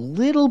grab a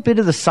little bit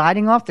of the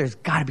siding off, there's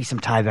got to be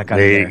some Tyvek under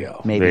There there. you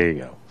go. Maybe. There you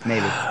go.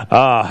 Maybe.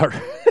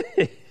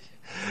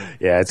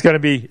 Yeah, it's gonna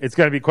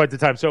be quite the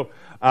time. So,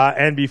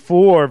 and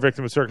before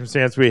Victim of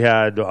Circumstance, we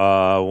had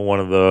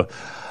one of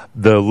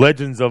the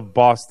legends of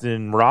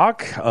Boston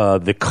rock,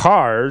 the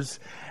Cars,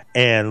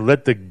 and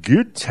Let the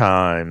Good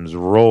Times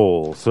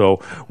Roll.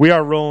 So we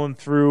are rolling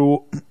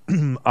through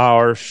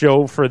our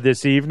show for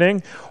this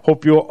evening.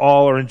 Hope you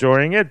all are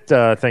enjoying it.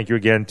 Thank you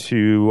again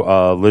to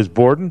Liz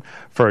Borden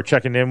for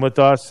checking in with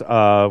us.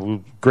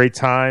 Great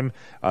time.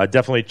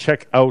 Definitely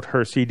check out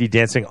her CD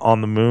Dancing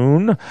on the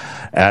Moon,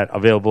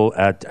 available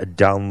at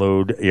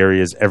download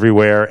areas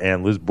everywhere,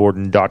 and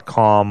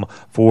lizborden.com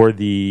for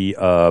the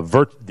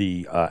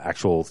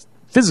actual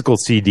physical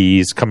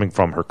CDs coming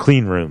from her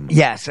clean room.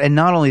 Yes, and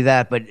not only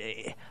that, but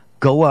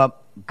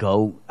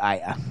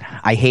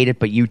I hate it,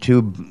 but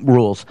YouTube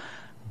rules.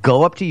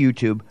 Go up to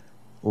YouTube.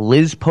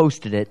 Liz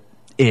posted it.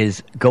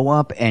 Is go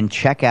up and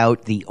check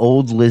out the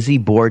old Lizzie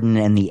Borden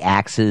and the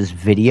Axes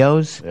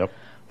videos. Yep.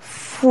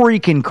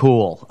 Freaking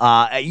cool.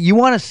 You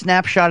want a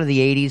snapshot of the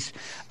 80s?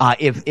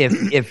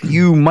 If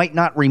you might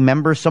not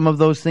remember some of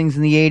those things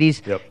in the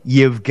 80s, Yep.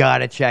 You've got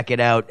to check it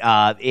out.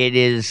 It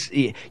is,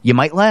 you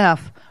might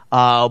laugh,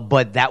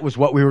 but that was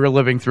what we were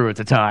living through at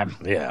the time.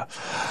 Yeah.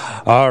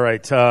 All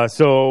right.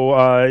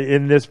 So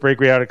in this break,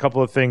 we had a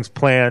couple of things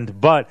planned,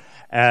 but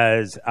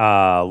as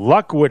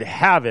luck would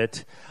have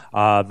it,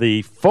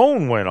 the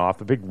phone went off.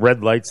 The big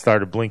red light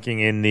started blinking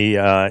in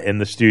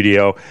the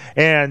studio,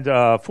 and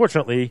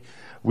fortunately,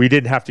 we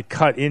didn't have to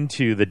cut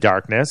into the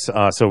darkness,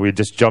 so we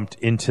just jumped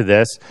into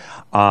this.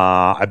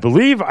 I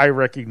believe I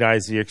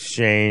recognize the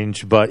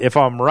exchange, but if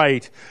I'm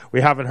right,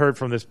 we haven't heard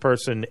from this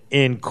person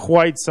in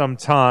quite some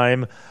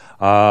time.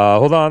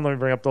 Hold on, let me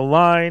bring up the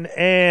line.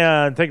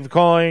 And thank you for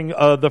calling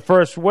the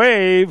First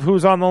Wave.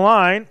 Who's on the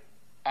line?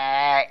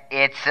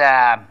 It's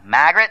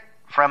Margaret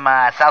from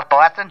South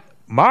Boston.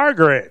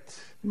 Margaret.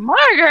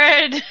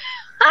 Margaret.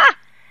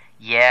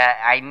 Yeah,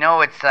 I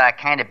know it's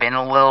kind of been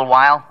a little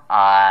while.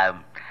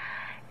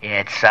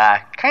 It's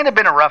kind of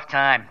been a rough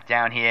time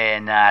down here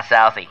in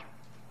Southie.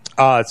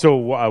 So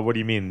what do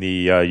you mean?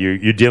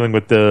 You're dealing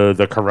with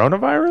the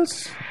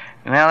coronavirus?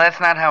 Well, that's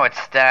not how it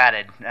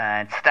started.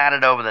 It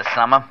started over the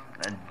summer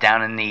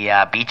down in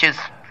the beaches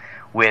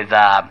with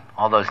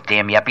all those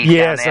damn yuppies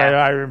Yes, down there.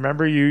 I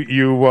remember you.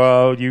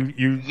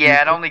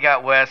 Yeah, it only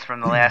got worse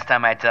from the last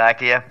time I talked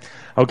to you.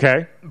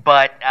 Okay.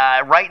 But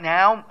right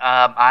now,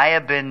 I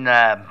have been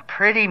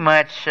pretty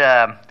much,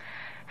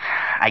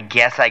 I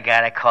guess I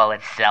gotta call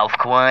it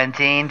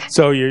self-quarantined.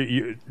 So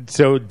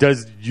so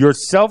does your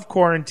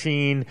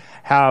self-quarantine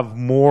have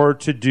more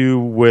to do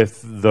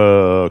with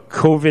the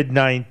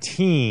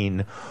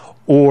COVID-19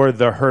 or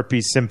the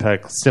herpes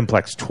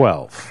simplex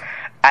 12?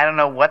 I don't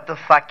know what the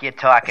fuck you're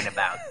talking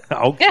about.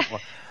 Okay.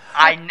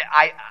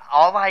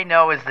 All I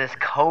know is this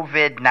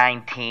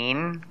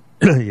COVID-19.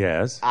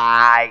 Yes.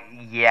 I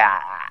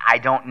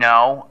don't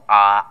know.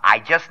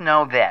 I just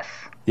know this.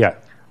 Yeah.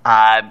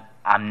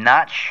 I'm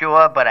not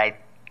sure, but I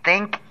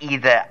think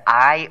either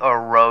I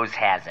or Rose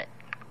has it.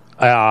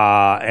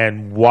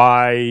 And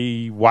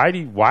why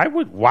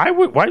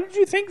did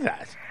you think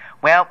that?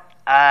 Well,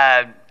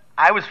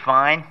 I was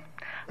fine.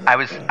 I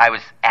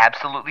was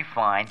absolutely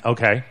fine.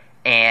 Okay.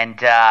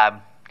 And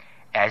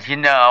as you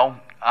know,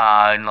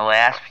 in the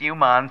last few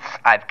months,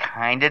 I've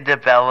kind of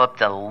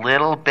developed a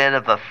little bit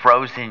of a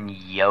frozen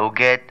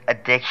yogurt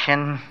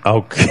addiction.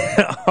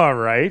 Okay. All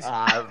right.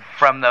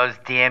 From those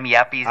damn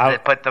yuppies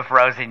that put the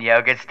frozen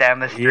yogurts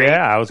down the street.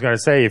 Yeah, I was going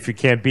to say, if you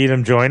can't beat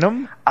them, join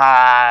them.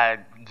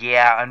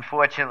 Yeah,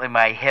 unfortunately,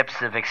 my hips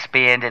have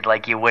expanded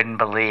like you wouldn't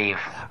believe.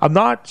 I'm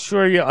not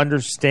sure you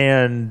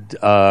understand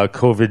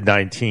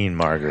COVID-19,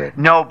 Margaret.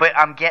 No, but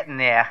I'm getting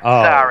there.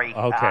 Oh, Sorry.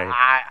 okay.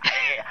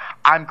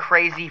 I'm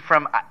crazy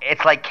from,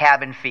 it's like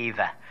cabin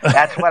fever.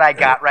 That's what I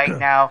got right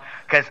now,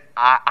 because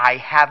I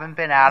haven't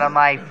been out of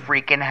my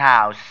freaking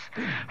house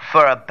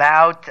for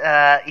about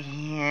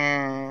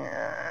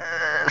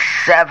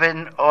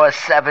 7 or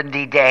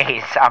 70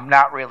 days. I'm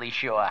not really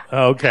sure.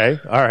 Okay.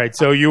 All right.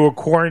 So you were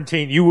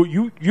quarantined.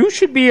 You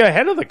should be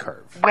ahead of the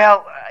curve.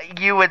 Well,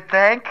 you would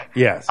think.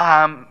 Yes.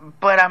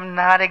 But I'm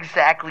not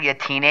exactly a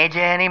teenager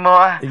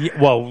anymore.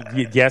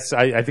 Yes.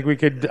 I think we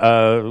could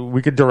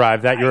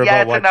derive that. You're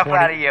about what? That's enough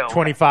out of you.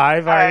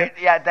 25.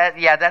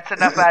 That's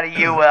enough out of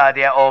you,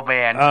 there, old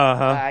man.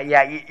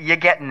 You're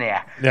getting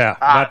there. Yeah,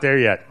 not there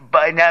yet.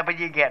 But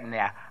you're getting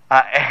there.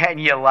 And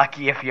you're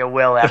lucky if you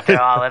will after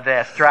all of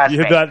this. Trust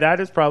me. That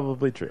is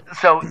probably true.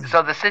 So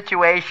the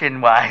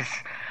situation was,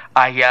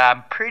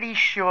 I'm pretty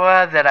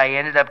sure that I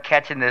ended up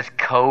catching this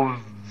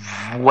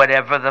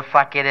whatever the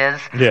fuck it is.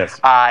 Yes.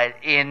 At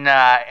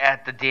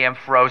the damn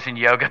frozen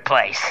yogurt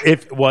place.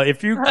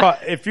 If you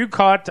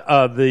caught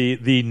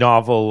the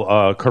novel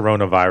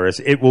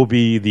coronavirus, it will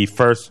be the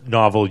first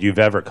novel you've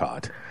ever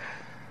caught.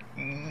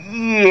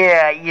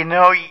 Yeah,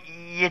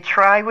 you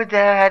try with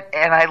that,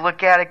 and I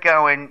look at it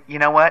going, you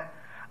know what?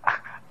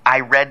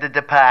 I read The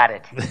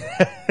Departed.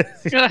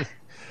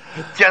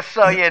 Just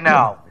so you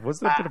know. Was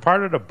The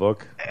Departed a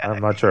book? I'm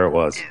not sure it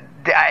was.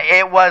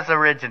 It was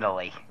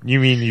originally. You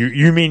mean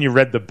you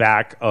read the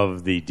back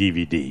of the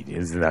DVD?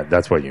 Isn't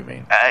that's what you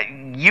mean?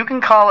 You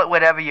can call it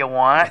whatever you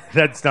want.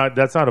 That's not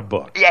a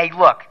book. Yeah,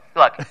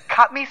 look,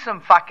 cut me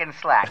some fucking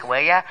slack, will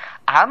ya?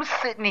 I'm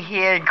sitting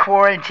here in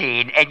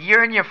quarantine, and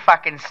you're in your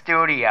fucking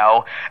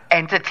studio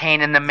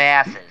entertaining the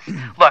masses.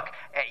 Look,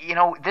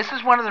 this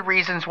is one of the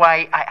reasons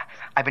why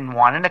I've been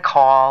wanting to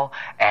call.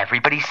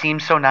 Everybody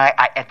seems so nice.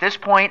 At this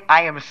point,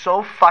 I am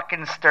so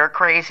fucking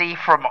stir-crazy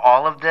from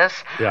all of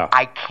this. Yeah.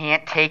 I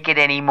can't take it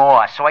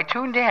anymore. So I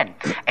tuned in.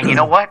 And you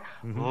know what?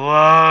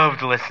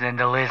 Loved listening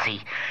to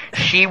Lizzie.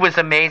 She was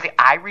amazing.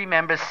 I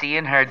remember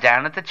seeing her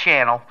down at the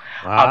channel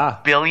a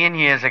billion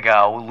years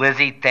ago.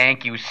 Lizzie,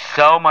 thank you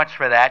so much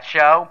for that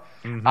show.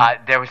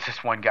 Mm-hmm. There was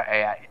just one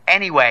guy.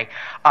 Anyway.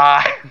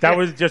 That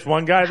was just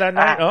one guy that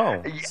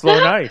night? Slow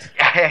night.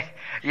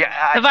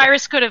 The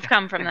virus could have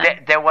come from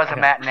that. There was a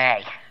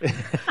matinee.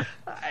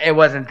 It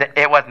wasn't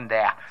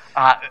there.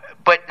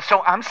 But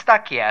so I'm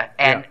stuck here,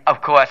 and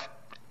of course,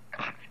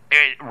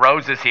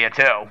 Rose is here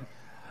too.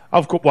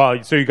 Of course.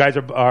 Well, so you guys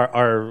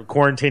are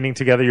quarantining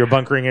together. You're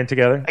bunkering in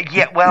together.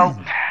 Yeah. Well,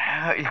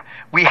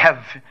 we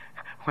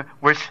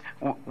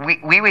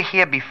were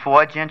here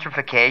before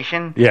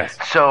gentrification. Yes.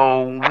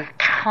 So we're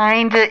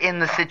kind of in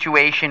the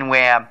situation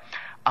where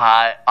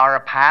our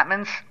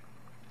apartments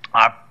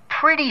are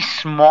pretty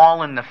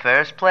small in the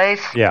first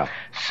place. Yeah.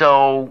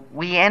 So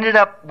we ended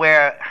up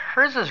where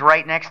hers is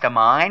right next to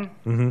mine.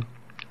 Mm-hmm.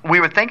 We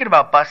were thinking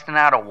about busting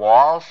out a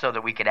wall so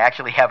that we could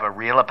actually have a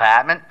real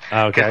apartment.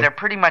 Okay. Because they're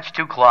pretty much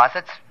two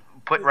closets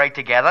put right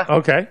together.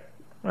 Okay.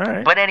 All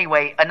right. But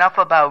anyway, enough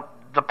about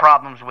the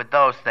problems with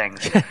those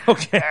things.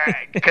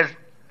 Okay. Because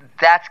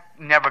that's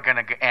never going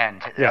to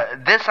end. Yeah.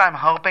 This I'm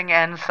hoping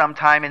ends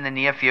sometime in the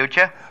near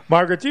future.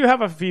 Margaret, do you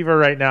have a fever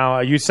right now?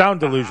 You sound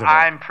delusional.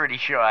 I'm pretty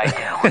sure I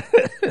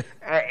do.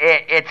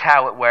 It's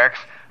how it works.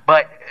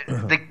 But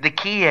the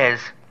key is,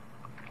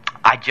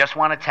 I just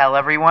want to tell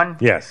everyone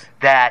Yes.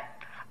 that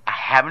I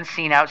haven't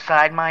seen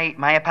outside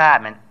my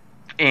apartment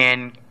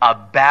in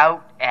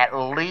about at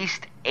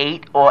least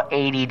 8 or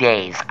 80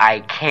 days. I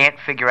can't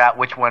figure out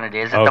which one it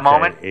is at the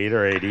moment. 8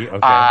 or 80. Okay.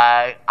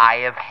 I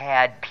have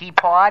had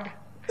Peapod.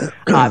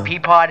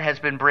 Peapod has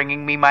been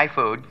bringing me my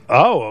food.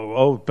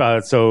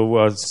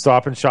 So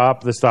Stop and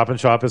Shop. The Stop and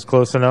Shop is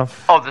close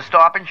enough. Oh, the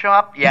Stop and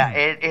Shop?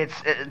 Yeah,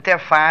 they're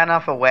far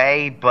enough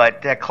away,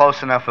 but they're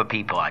close enough for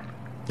Peapod.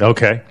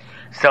 Okay.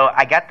 So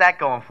I got that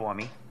going for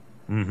me,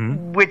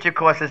 which of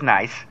course is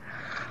nice.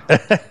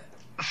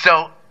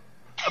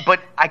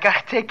 But I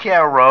gotta take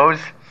care of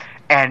Rose,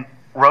 and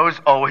Rose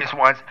always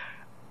wants.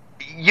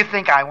 You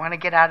think I want to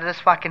get out of this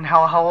fucking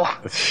hellhole?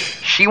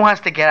 She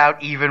wants to get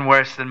out even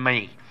worse than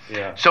me.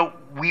 Yeah. So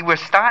we were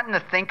starting to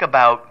think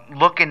about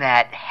looking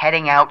at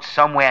heading out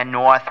somewhere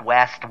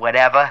northwest,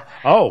 whatever.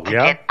 Oh, to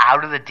yeah. get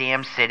out of the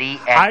damn city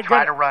and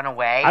try to run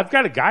away. I've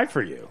got a guy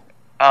for you.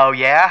 Oh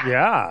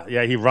yeah.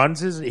 Yeah. He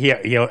runs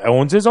he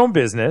owns his own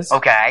business.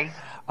 Okay.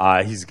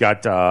 He's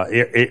got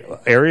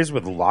areas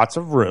with lots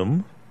of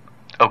room.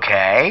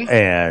 Okay.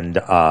 And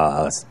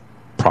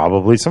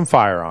probably some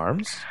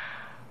firearms.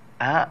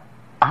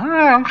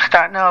 I'm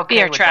starting to okay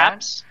Beer with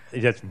traps.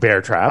 That's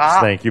bear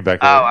traps. Thank you,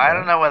 Becky. I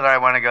don't know whether I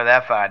want to go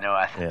that far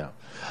north. Yeah.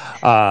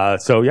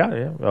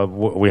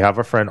 We have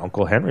a friend,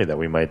 Uncle Henry, that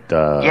we might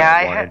want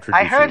to introduce.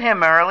 I heard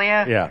him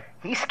earlier. Yeah.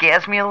 He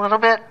scares me a little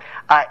bit.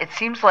 It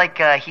seems like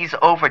he's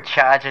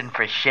overcharging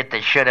for shit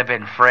that should have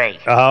been free.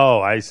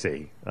 Oh, I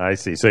see.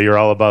 So you're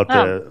all about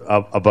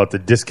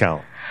the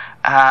discount.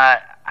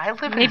 I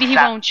live Maybe in he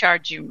won't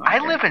charge you more. I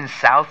live in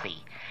Southie.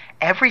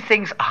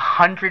 Everything's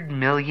 $100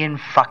 million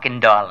fucking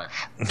dollars.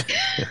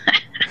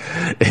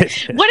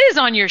 What is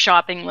on your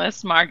shopping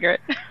list,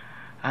 Margaret?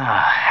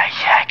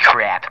 Yeah,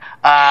 crap.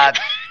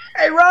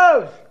 Hey,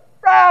 Rose!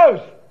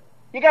 Rose!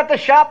 You got the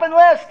shopping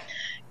list?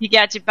 You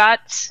got your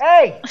butts?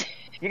 Hey!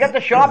 You got the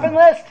shopping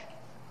list?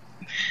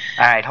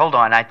 All right, hold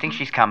on. I think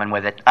she's coming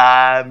with it.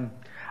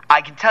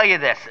 I can tell you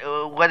this.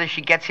 Whether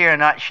she gets here or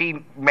not,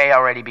 she may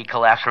already be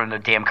collapsed from the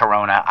damn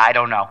corona. I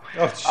don't know.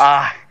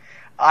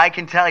 I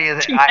can tell you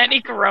that Too many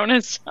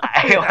coronas.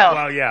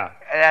 Well, yeah.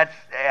 That's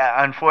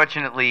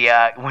unfortunately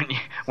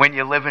when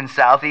you live in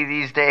Southie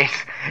these days,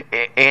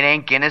 it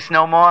ain't Guinness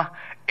no more.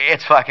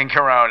 It's fucking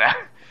Corona.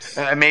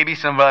 Maybe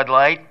some Bud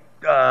Light.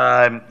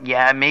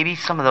 Yeah, maybe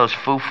some of those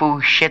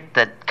foo-foo shit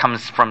that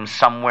comes from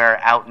somewhere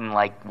out in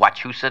like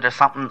Wachusett or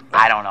something.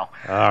 I don't know.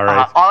 All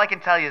right. All I can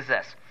tell you is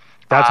this.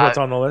 That's what's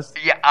on the list?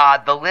 Yeah,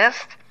 the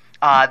list.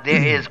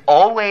 There is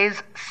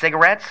always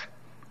cigarettes.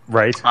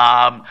 Right.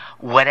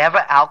 Whatever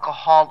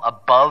alcohol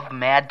above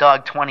Mad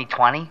Dog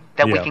 2020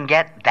 that we can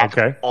get, that's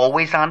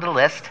always on the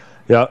list.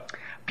 Yeah.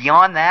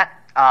 Beyond that,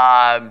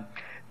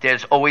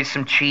 there's always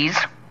some cheese.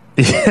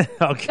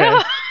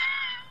 Okay.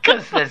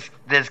 Because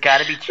there's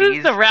got to be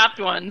cheese. The wrapped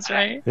ones,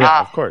 right?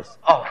 Yeah, of course.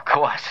 Oh, of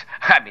course.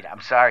 I mean,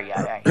 I'm sorry.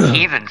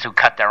 Heathens who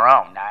cut their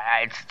own.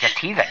 It's just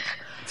heathens.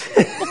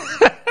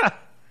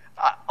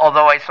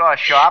 Although I saw a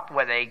shop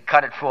where they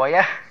cut it for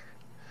you.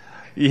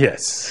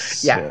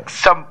 Yes. Yeah.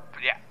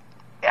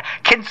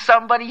 Can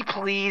somebody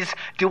please,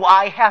 do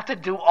I have to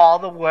do all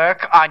the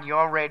work on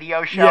your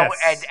radio show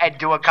and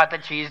do a cut the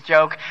cheese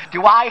joke?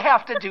 Do I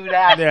have to do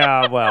that?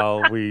 Yeah,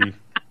 well, we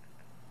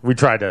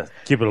try to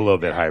keep it a little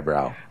bit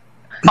highbrow.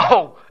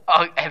 Oh,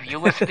 have you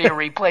listened to your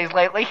replays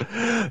lately?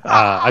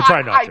 I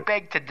try not to. I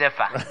beg to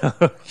differ.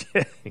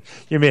 Okay.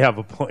 You may have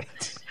a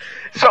point.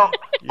 So, all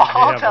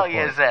I'll tell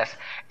you is this.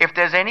 If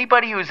there's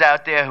anybody who's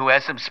out there who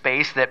has some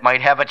space that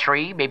might have a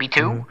tree, maybe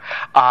two,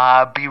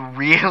 be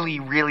really,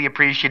 really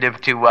appreciative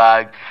to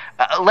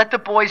let the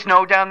boys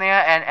know down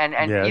there.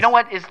 And Yes. you know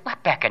what?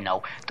 Let Becca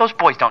know. Those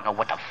boys don't know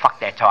what the fuck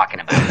they're talking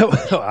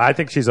about. I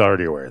think she's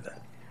already aware of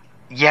that.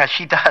 Yeah,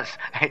 she does.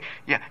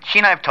 Yeah, she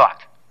and I have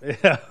talked.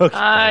 Yeah.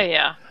 Okay.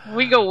 Yeah.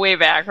 We go way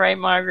back, right,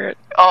 Margaret?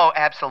 Oh,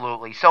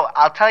 absolutely. So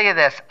I'll tell you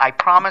this. I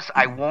promise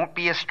I won't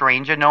be a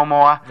stranger no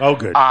more. Oh,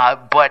 good.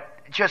 But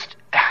just,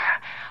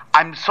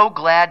 I'm so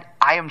glad.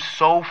 I am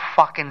so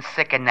fucking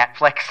sick of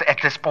Netflix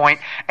at this point,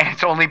 and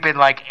it's only been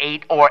like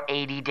 8 or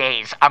 80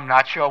 days. I'm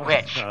not sure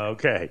which.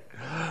 Okay.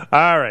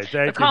 All right. Thank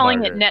They're you, calling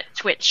Margaret. it Net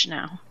Twitch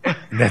now.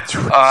 Net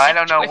Twitch. I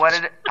don't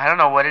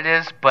know what it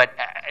is, but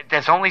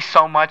there's only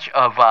so much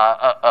of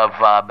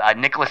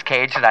Nicolas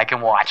Cage that I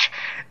can watch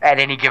at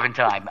any given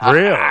time.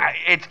 Really?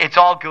 It's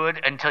all good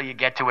until you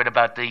get to it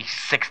about the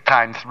 6th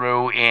time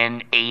through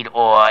in 8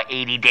 or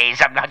 80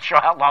 days. I'm not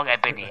sure how long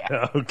I've been here.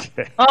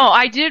 Okay. Oh,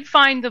 I did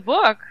find the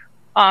book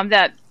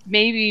that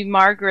maybe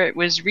Margaret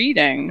was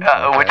reading.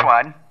 Which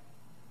one?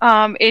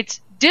 It's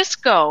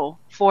Disco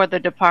for the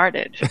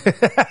Departed.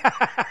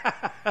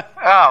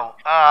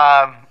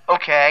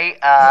 Okay.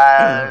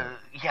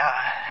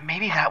 Yeah.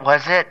 maybe that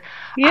was it.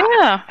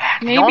 Yeah,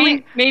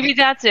 the maybe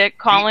that's it,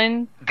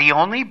 Colin. The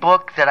only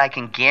book that I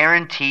can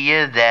guarantee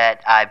you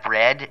that I've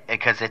read,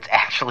 because it's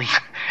actually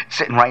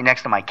sitting right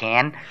next to my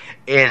can,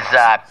 is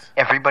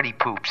Everybody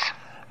Poops.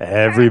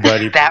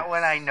 Everybody. That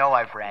one I know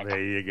I've read. There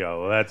you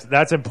go. Well,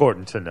 that's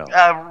important to know.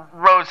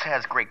 Rose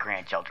has great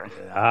grandchildren.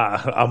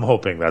 I'm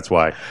hoping that's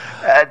why.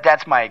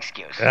 That's my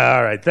excuse.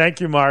 All right. Thank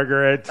you,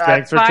 Margaret.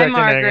 Thanks for checking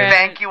in.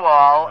 Thank you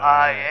all.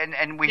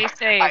 And we.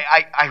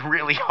 I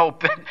really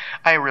hope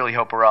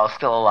we're all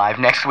still alive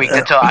next week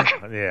to talk.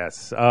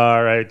 Yes.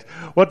 All right.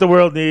 What the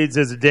world needs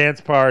is a dance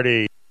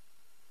party.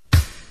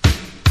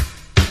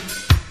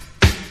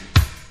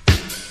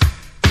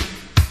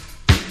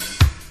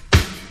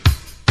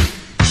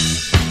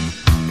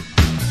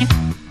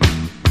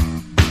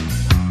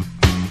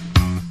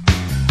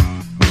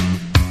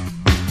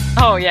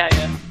 Oh, yeah.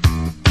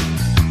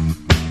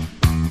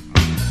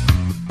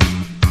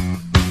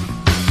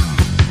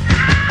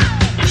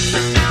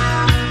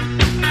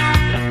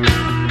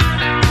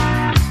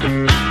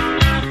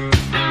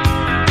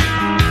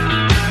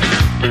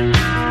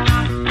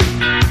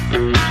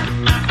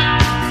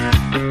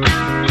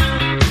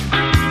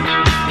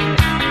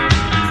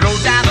 Throw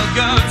down the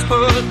guns,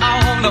 put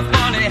on the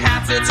funny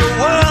hats. It's a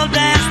world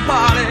dance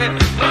party.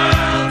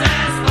 World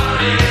dance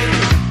party.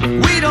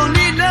 We don't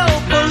need no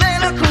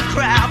political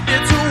crowd.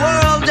 It's a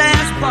world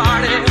dance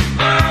party.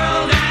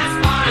 World dance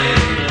party.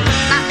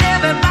 Now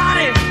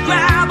everybody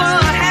grab a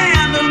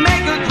hand and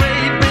make a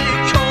great big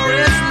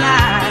chorus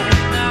line.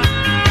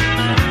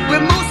 We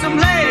move some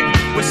legs,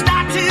 we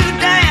start to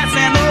dance,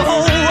 and the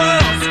whole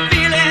world's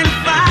feeling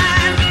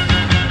fine.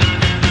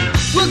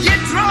 We'll get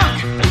drunk,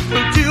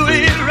 we'll do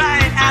it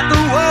right at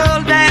the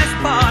world dance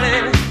party.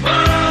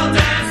 World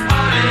dance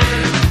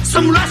party.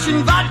 Some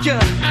Russian vodka,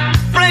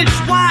 French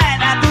wine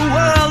at the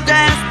world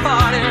dance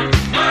party.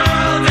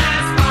 World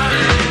dance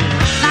party.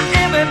 Now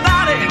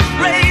everybody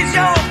raise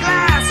your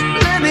glass.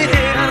 Let me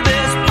hear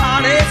this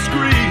party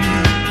scream.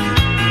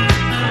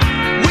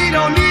 We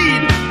don't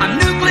need a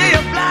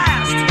nuclear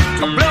blast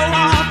to blow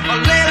off a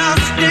little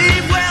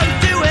steam. We'll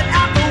do it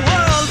at the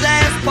world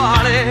dance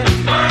party.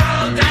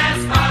 World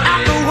dance party.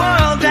 At the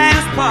world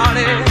dance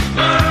party.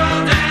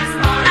 World dance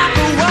party. At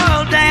the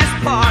world dance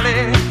party.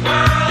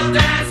 World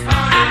dance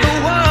party. At the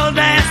world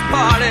dance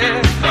party.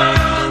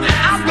 World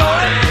dance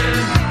party.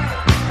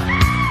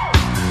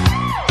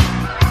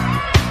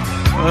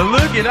 Well,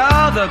 look at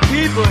all the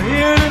people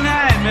here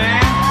tonight,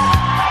 man.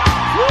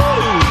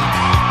 Woo!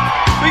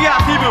 We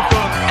got people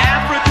from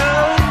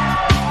Africa.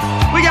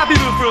 We got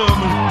people from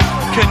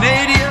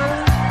Canada.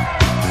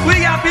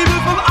 We got people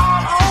from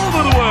all over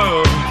the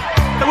world.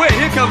 Hey, wait,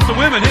 here comes the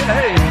women.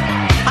 Hey,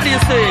 how do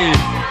you say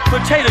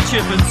potato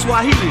chip in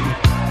Swahili?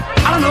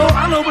 I don't know,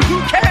 but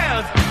who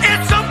cares?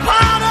 It's a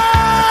party!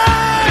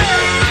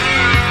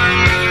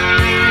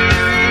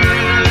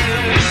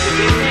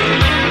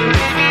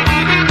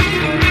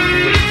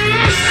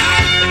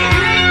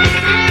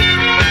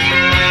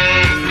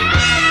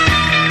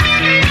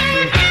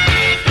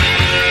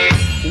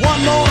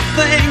 One more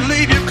thing,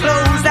 leave your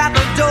clothes at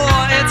the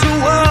door. It's a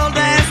world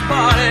dance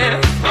party.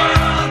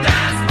 World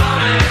dance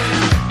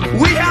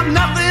party. We have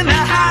nothing to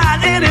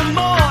hide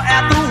anymore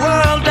at the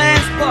world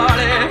dance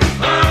party.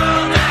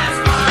 World dance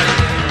party.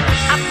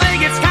 I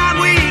think it's time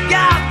we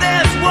got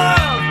this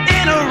world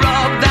in a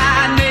rub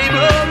thy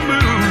neighbor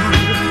mood.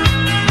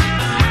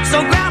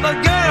 So grab a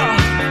girl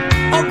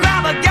or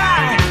grab a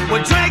guy.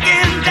 We're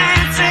drinking,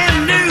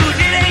 dancing, nude.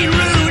 It ain't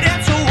rude.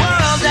 It's a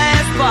world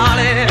dance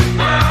party.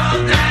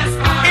 World dance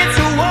party. It's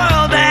a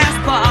world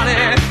dance party.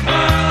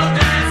 World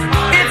dance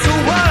party. It's a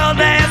world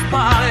dance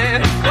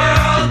party.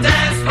 World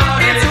dance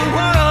party. It's a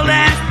world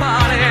dance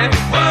party.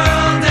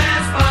 World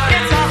dance party.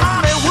 It's a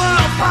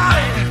Hollywood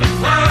party.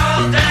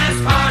 World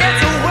dance party.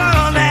 It's a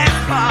world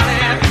dance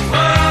party.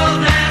 World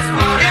dance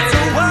party. It's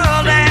a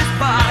world dance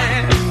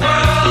party.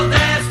 World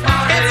dance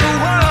party. It's a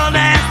world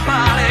dance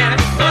party.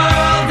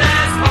 World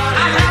dance party.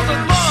 I'm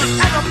having fun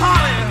at the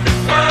party.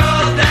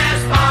 World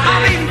dance party.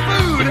 I'm eating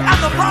food at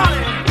the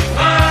party.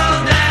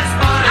 World dance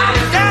party.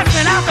 I'm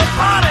dancing at the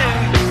party.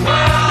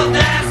 World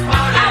dance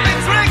party. I've been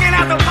drinking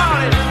at the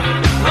party.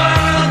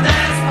 World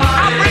dance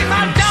party. I bring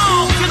my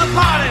dog to the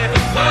party.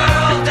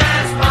 World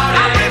dance party.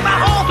 I bring my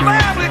whole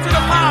family to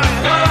the party.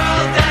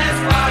 World dance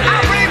party. I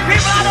bring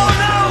people I don't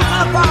know to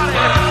the party.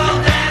 World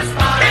dance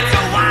party. It's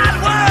a wide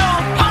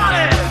world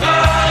party.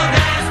 World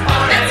dance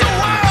party. It's a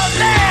world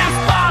dance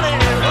party.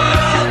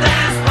 World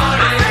dance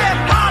party. I said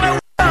party,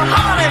 world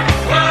party.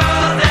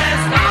 World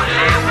dance party.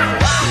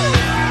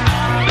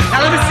 Now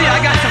let me see, I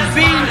got some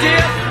bean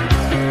dip.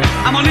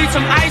 I'm gonna need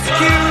some ice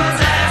cubes.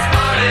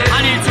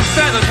 I need some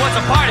feathers. What's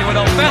a party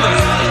without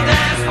feathers?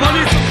 I'm gonna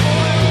need some.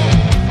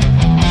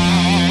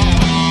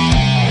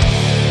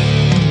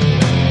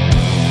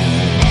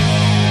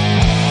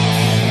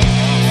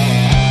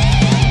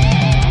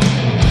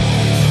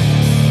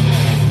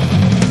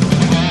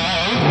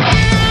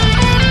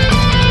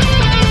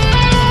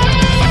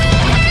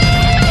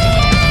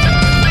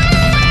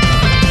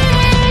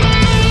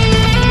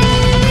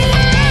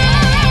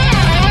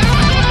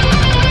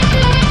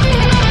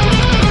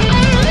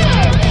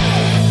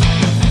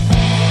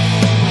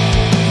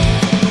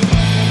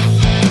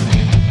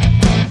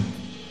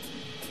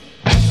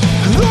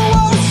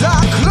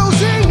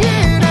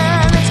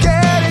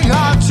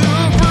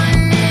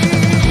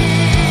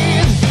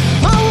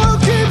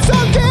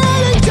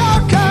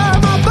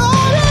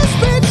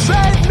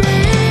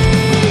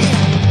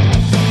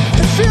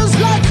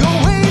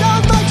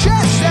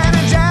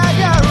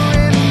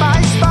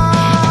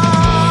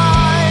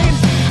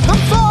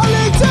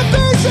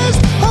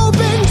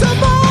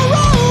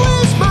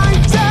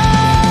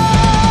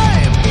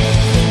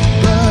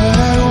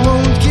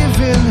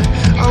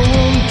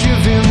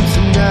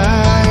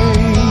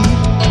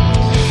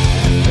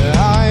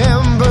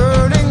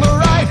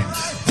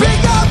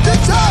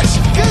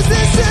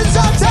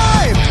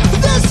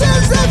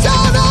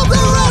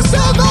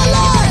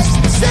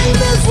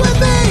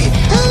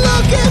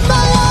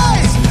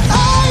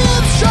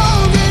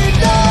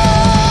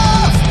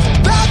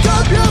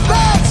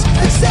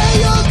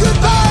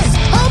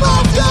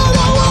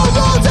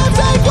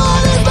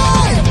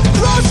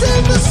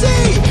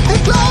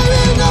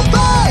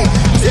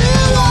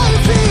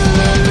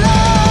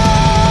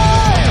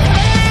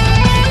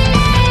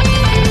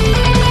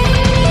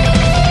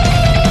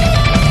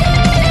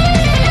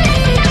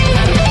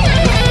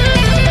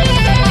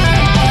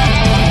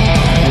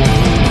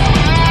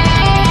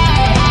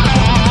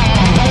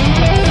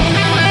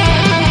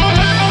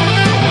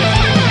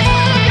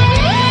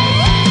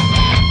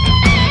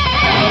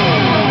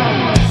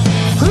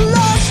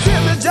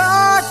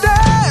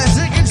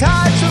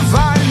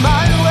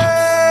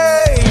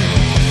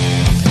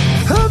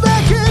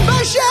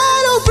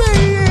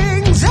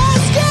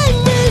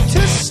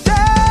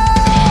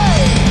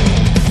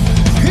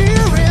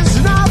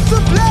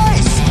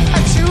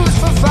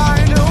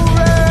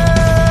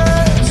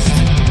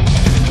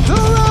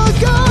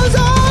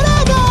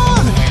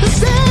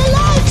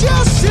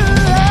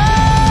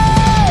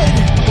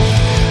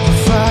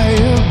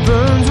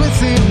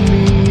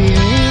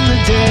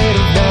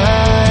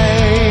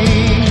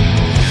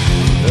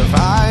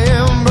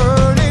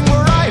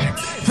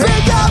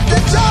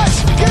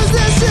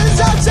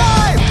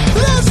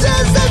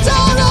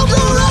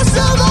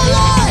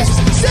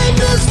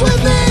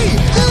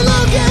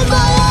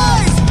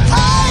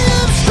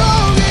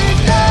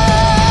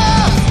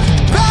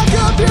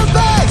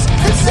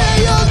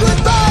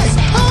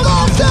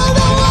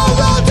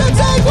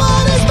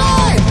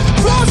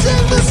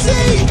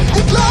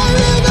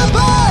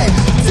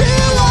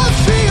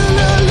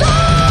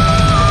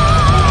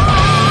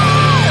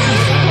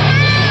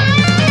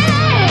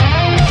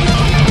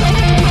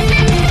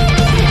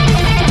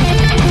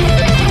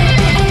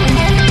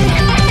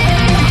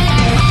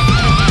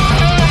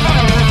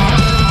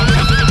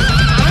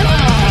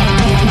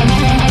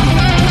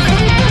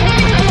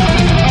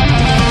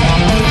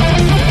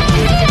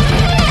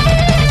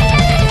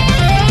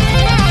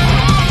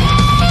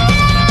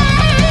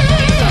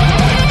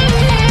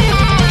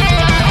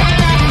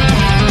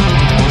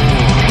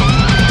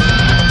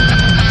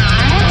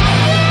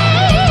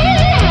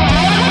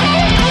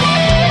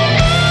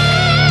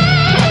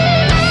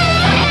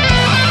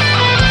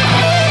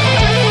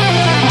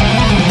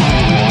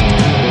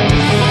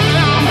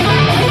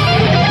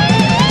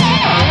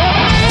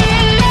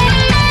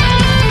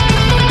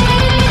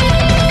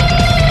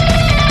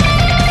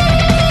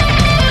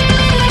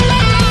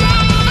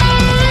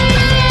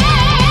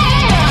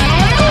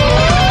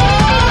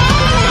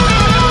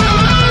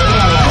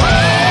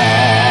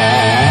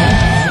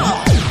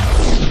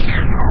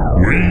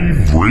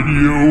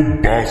 Radio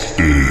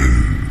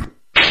Boston.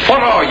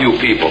 What are you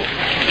people?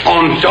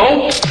 On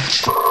dope?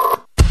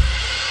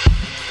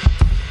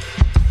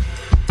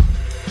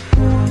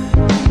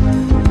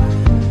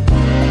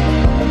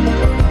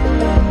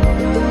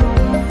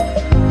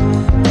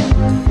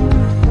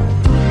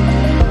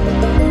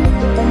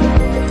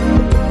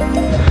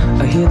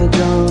 I hear the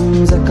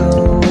drums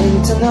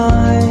echoing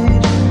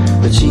tonight,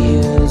 but she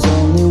hears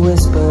only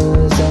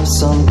whispers of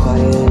some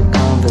quiet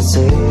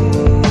conversation.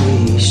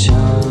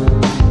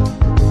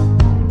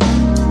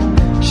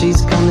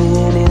 She's coming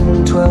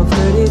in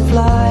 12:30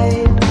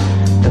 flight.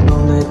 The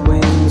moonlit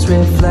wings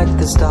reflect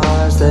the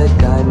stars that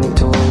guide me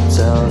towards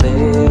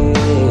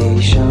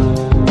salvation.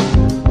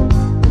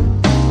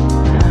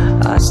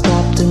 I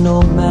stopped an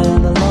old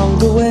man along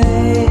the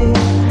way,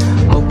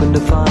 hoping to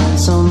find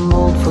some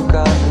old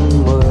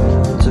forgotten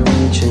words or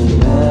ancient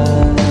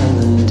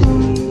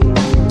melodies.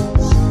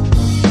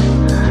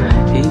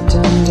 He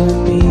turned to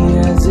me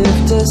as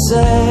if to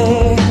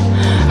say,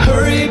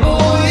 hurry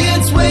boy,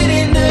 it's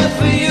waiting there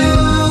for you.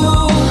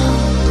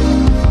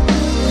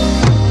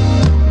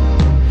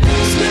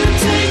 It's gonna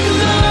take a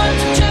lot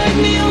to drag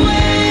me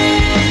away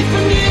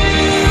from you.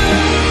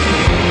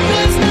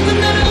 There's nothing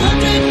that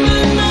 100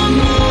 men or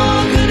more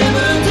could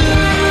ever do.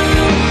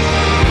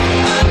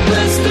 I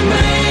bless the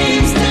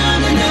rains down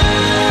in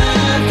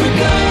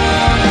Africa.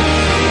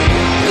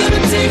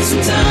 Gonna take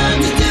some time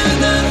to do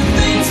the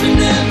things we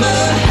never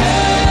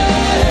had.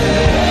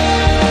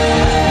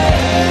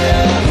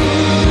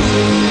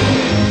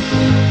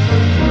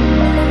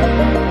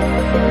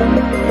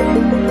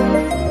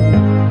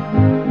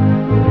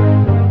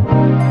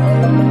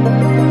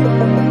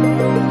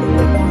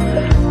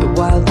 The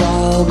wild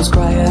dogs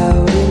cry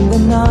out in the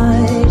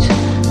night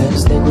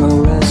as they grow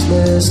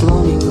restless,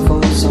 longing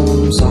for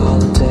some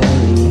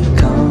solitary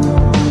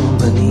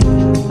company.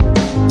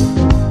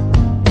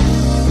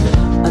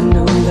 I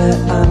know that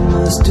I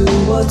must do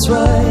what's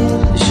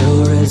right,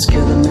 sure as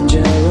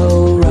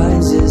Kilimanjaro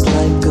rises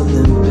like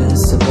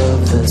Olympus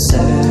above the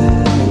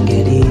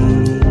Serengeti.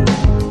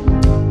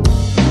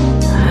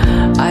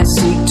 I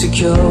seek to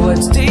cure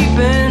what's deep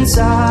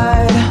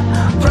inside,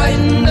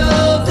 frightened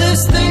of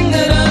this thing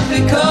that I've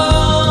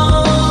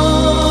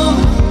become.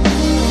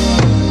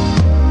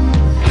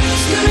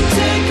 It's gonna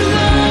take a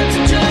lot to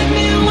drag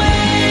me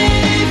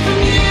away from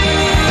you.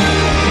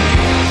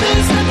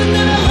 There's nothing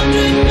that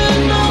 100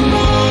 men or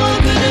more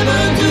could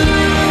ever do.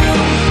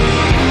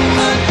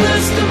 I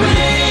bless the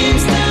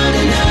rains down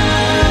in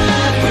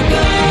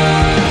Africa.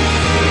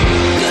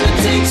 Gonna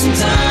take some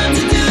time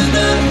to do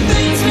the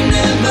things we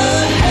never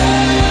had.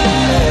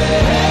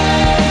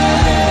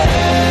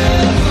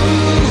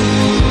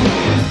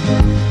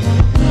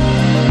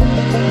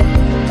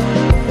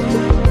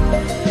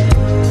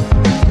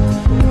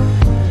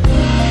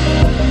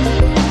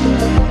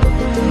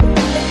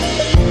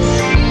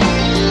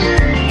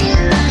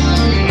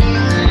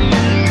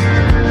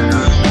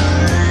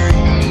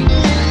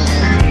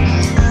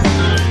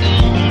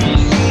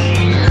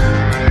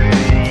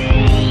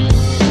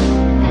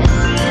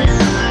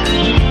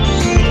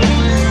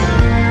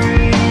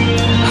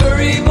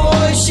 Hurry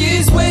boy,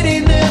 she's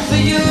waiting there for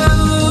you.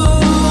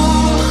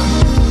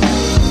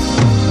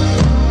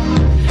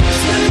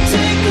 It's gonna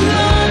take a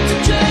lot to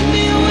drag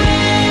me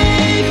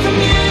away from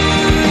you.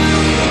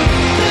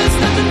 There's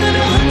nothing that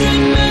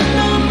 100 men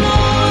or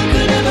more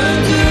could ever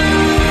do.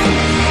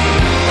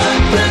 I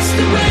bless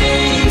the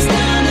rains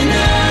down in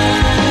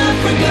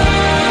Africa.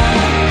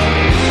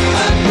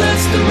 I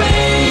bless the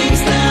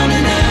rains down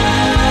in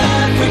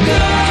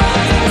Africa.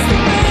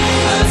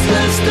 I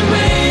bless the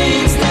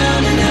rains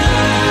down in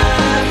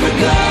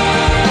Africa.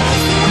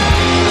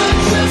 I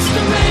bless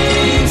the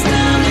rains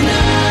down in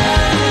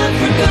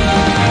Africa.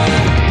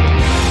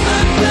 I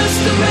bless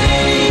the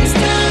rains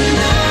down in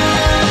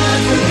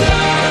Africa.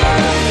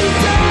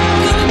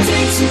 Gonna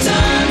take some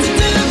time to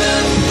do the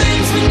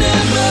things we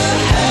never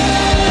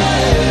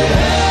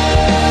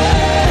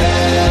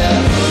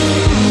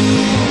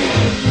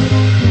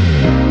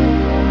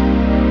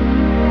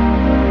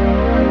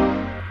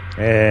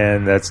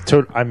And that's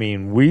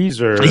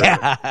Weezer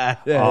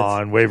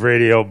on Wave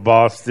Radio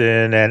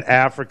Boston and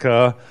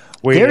Africa.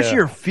 There's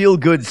your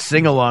feel-good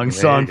sing-along There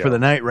song you for go. the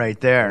night right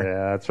there.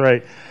 Yeah, that's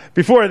right.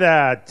 Before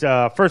that,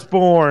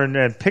 Firstborn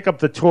and Pick Up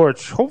the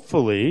Torch.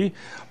 Hopefully,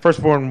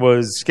 Firstborn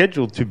was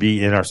scheduled to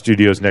be in our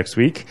studios next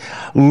week.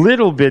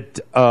 Little bit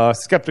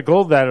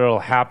skeptical that it'll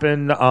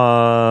happen.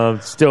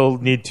 Still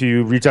need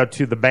to reach out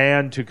to the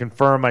band to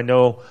confirm. I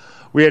know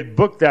we had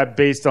booked that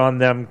based on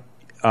them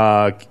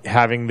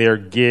having their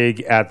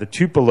gig at the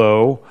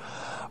Tupelo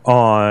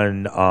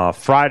on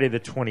Friday the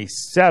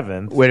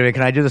 27th. Wait a minute,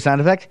 can I do the sound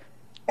effect?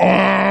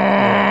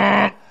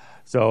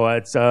 So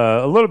it's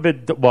a little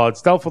bit. Well,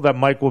 it's doubtful that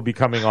Mike will be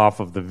coming off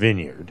of the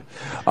vineyard.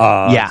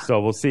 So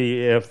we'll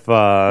see if.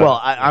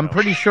 I'm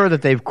pretty sure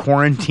that they've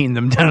quarantined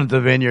them down at the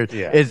vineyard.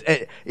 Yeah.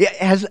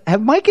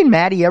 Have Mike and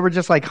Maddie ever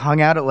just like hung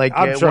out at like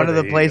I'm sure one of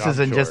the they- places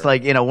I'm and just sure.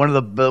 like one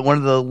of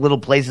the little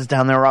places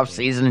down there off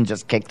season and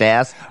just kicked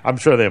ass? I'm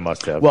sure they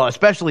must have. Well,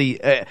 especially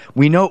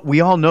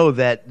we all know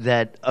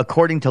that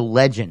according to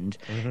legend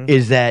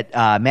is that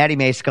Maddie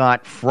Mae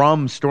Scott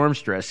from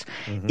Stormstress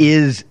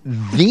is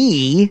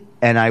the,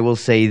 and I will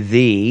say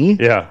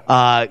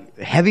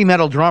heavy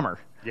metal drummer.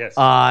 Yes.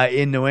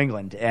 In New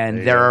England,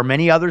 and there are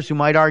many others who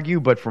might argue,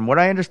 but from what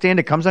I understand,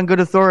 it comes on good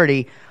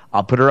authority.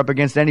 I'll put her up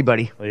against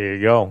anybody. There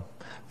you go.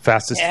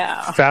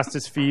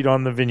 Fastest feed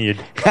on the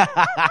vineyard.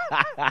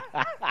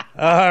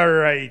 All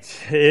right.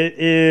 It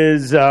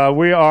is,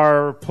 we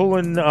are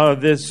pulling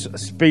this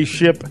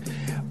spaceship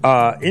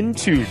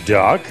into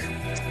dock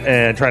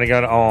and trying to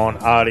get on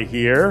out of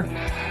here.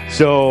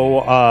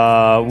 So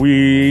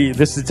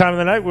this is the time of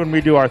the night when we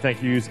do our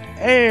thank yous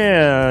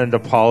and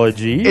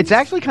apologies. It's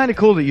actually kind of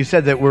cool that you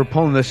said that we're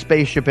pulling the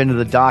spaceship into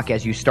the dock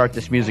as you start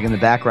this music in the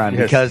background,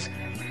 because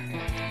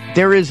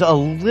there is a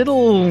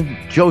little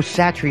Joe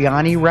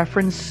Satriani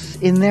reference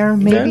in there,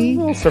 maybe? Yeah, a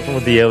little Surfing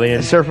with the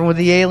Alien. Surfing with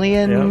the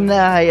Alien.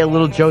 A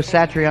little Joe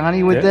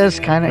Satriani with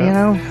this, kind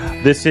of,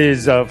 This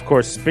is, of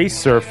course,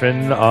 Space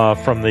Surfing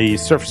from the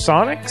Surf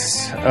Sonics.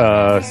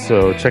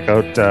 So check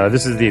out,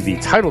 this is the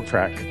title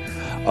track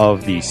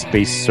of the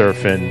Space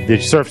Surfing, the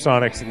Surf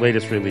Sonics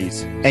latest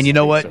release. And you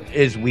know what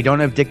is, we don't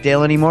have Dick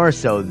Dale anymore,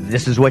 so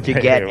this is what you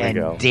get, and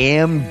go.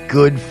 damn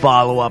good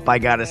follow-up, I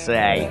gotta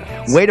say.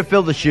 Way to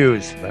fill the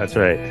shoes. That's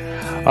right.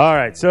 All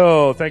right,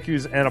 so thank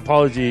yous and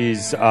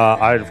apologies.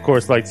 I'd, of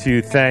course, like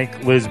to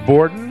thank Liz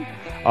Borden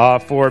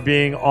for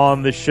being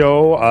on the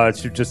show.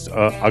 It's just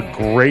a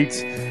great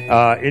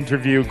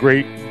interview,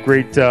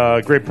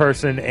 great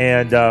person,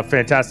 and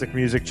fantastic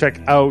music.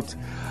 Check out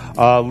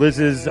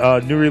Liz's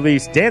new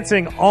release,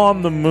 Dancing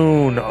on the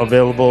Moon,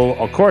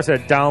 available, of course,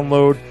 at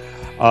download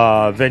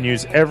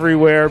venues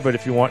everywhere. But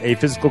if you want a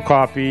physical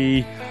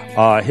copy,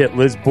 hit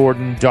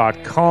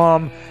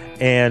lizborden.com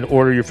and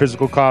order your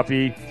physical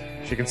copy.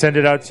 She can send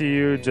it out to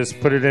you. Just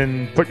put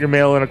your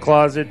mail in a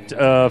closet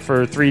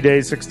for 3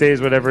 days, 6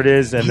 days, whatever it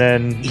is, and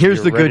then Here's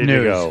you're the good ready to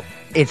news. go.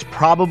 It's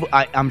probably,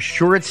 I'm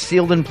sure it's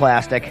sealed in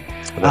plastic.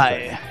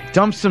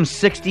 Dump some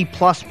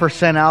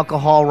 60+%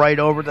 alcohol right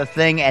over the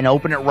thing and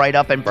open it right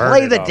up and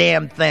play the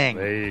damn thing.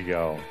 There you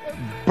go.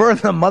 Burn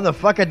the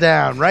motherfucker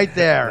down right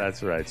there.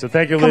 That's right. So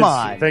thank you, Liz. Come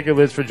on. Thank you,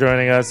 Liz, for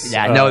joining us.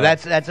 Yeah, no,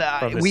 that's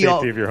from the we safety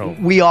all, of your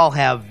home. We all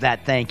have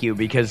that thank you,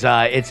 because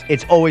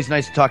it's always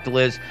nice to talk to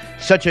Liz.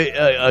 Such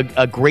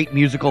a great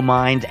musical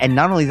mind, and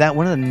not only that,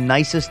 one of the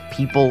nicest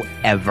people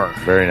ever.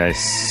 Very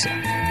nice.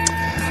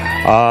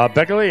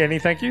 Becca Lee, any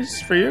thank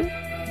yous for you?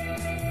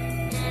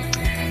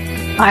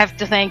 I have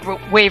to thank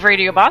Wave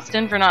Radio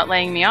Boston for not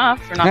laying me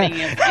off, for not being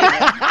able to do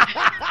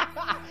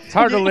that. It's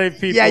hard to lay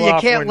people off. Yeah, you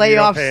can't when lay you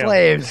don't off pay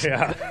 'em. slaves.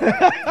 Yeah.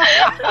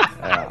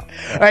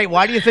 All right,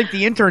 why do you think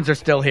the interns are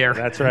still here?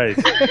 That's right.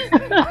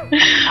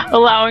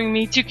 Allowing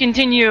me to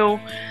continue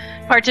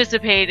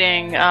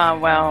participating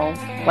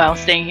while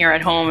staying here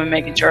at home and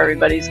making sure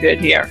everybody's good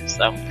here.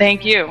 So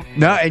thank you.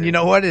 No, and you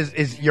know what?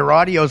 Is your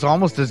audio is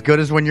almost as good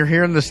as when you're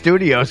here in the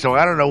studio, so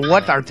I don't know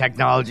what our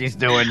technology's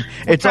doing.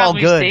 It's all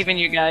Probably good. saving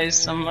you guys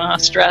some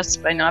stress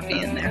by not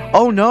being there.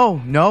 Oh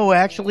no!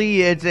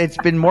 Actually, it's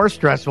been more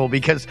stressful,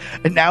 because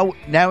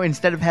now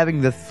instead of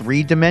having the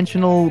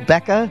 3-dimensional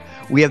Becca,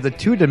 we have the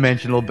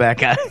 2-dimensional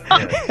Becca,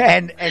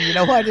 and you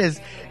know what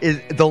is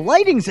the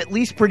lighting's at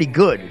least pretty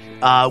good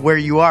where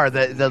you are.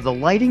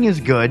 The lighting is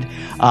good.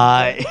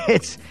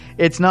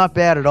 It's not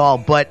bad at all,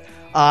 but.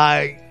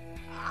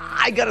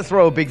 I got to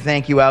throw a big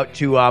thank you out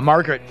to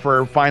Margaret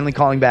for finally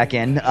calling back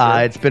in.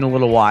 It's been a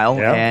little while,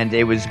 and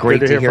it was great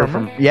to hear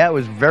from her. Yeah, it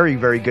was very,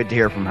 very good to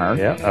hear from her.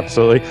 Yeah,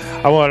 absolutely.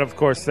 I want to, of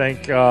course,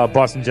 thank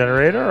Boston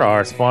Generator,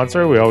 our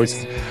sponsor. We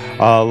always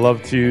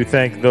love to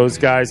thank those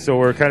guys. So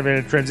we're kind of in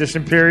a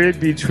transition period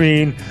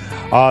between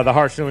the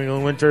harsh New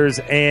England winters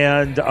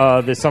and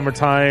the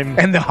summertime.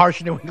 And the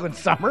harsh New England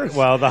summers?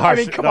 Well, the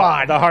harsh, come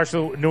on. The harsh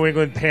New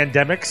England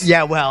pandemics.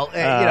 Yeah, well,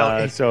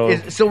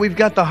 so we've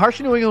got the harsh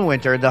New England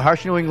winter, the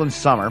harsh New England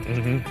summer,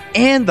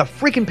 and the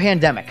freaking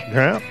pandemic.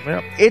 Yeah.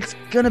 It's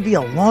going to be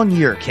a long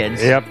year,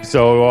 kids. Yep.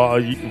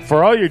 So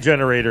for all your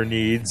generator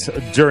needs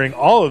during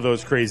all of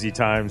those crazy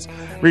times,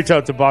 reach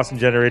out to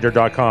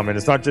bostongenerator.com. And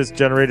it's not just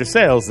generator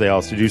sales, they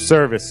also do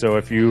service. So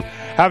if you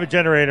have a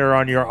generator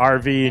on your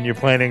RV and you're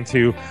planning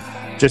to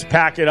just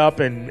pack it up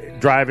and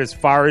drive as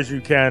far as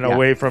you can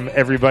away from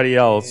everybody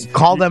else,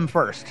 call them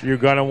first. You're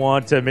going to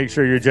want to make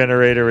sure your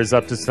generator is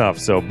up to snuff.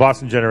 So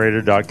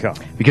bostongenerator.com.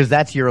 Because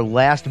that's your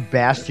last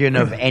bastion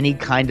of any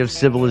kind of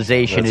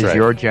civilization. That's is right.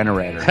 your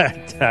generator.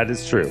 That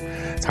is true.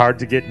 It's hard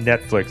to get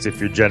Netflix if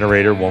your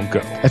generator won't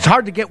go. It's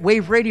hard to get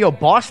Wave Radio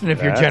Boston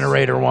if your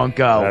generator won't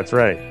go. That's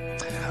right.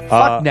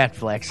 Fuck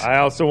Netflix. I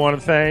also want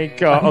to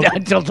thank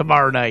until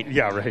tomorrow night.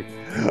 Yeah, right.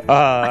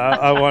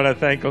 I want to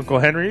thank Uncle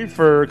Henry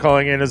for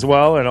calling in as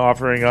well and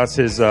offering us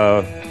his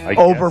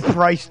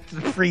overpriced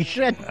free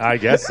shit. I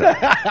guess so.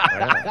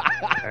 Yeah,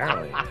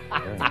 apparently,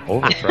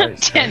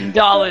 overpriced.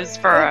 $10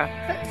 for a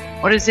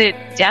what is it?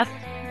 Death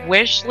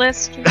wish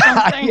list or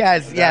something?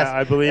 Yes.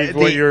 I believe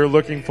what you're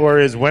looking for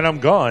is when I'm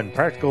gone.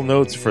 Practical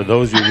notes for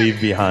those you leave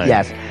behind.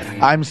 Yes.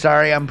 I'm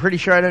sorry. I'm pretty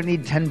sure I don't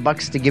need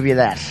 $10 to give you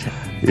that.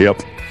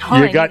 Yep. All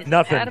you I got need is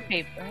nothing. pad of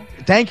paper.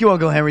 Thank you,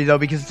 Uncle Henry, though,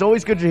 because it's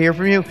always good to hear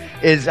from you.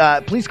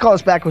 Please call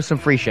us back with some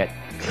free shit.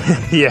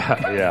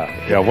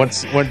 Yeah.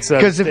 Once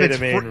because if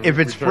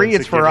it's free,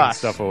 it's for us.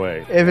 Stuff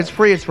away. If it's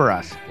free, it's for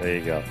us. There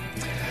you go.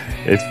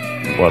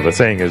 The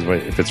saying is,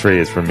 if it's free,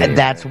 it's for me. And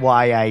that's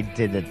why I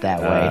did it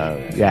that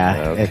way.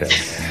 Okay.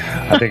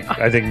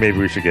 I think maybe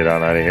we should get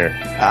on out of here.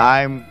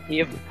 I'm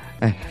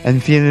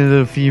feeling a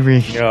little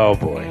feverish. Oh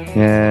boy.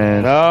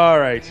 Yeah. All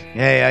right.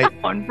 Hey,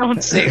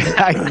 don't say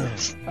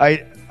that.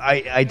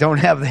 I don't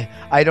have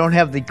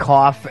the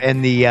cough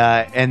and the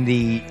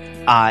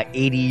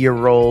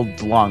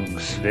 80-year-old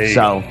lungs.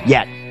 So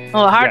yet.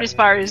 Well, the hardest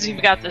part is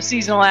you've got the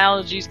seasonal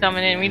allergies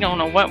coming in. We don't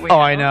know what we. Oh,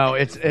 I know.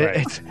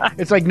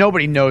 It's like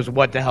nobody knows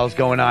what the hell's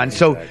going on.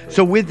 Exactly.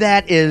 So with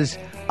that is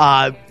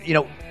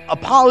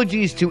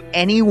apologies to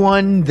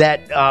anyone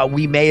that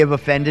we may have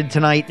offended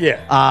tonight.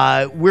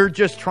 Yeah. We're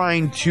just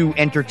trying to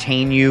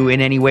entertain you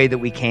in any way that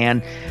we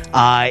can.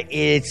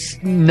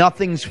 It's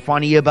nothing's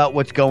funny about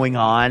what's going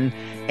on,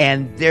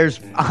 and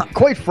there's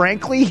quite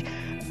frankly,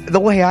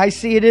 the way I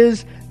see it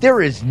is, there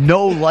is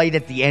no light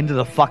at the end of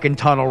the fucking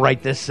tunnel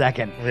right this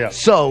second. Yeah.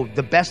 So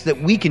the best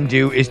that we can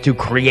do is to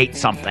create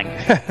something.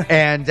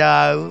 And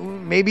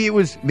maybe it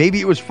was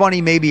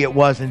funny, maybe it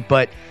wasn't,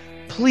 but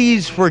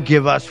please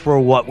forgive us for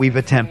what we've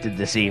attempted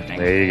this evening.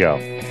 There you go.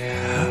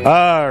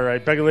 All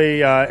right, Becca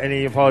Lee,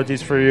 any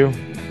apologies for you?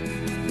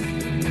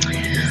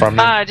 From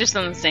me? Just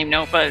on the same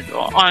note, but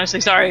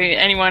honestly, sorry.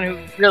 Anyone who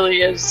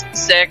really is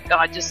sick,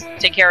 just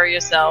take care of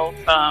yourself.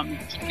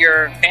 Keep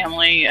your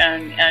family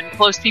and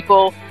close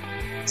people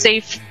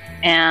safe,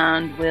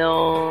 and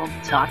we'll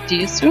talk to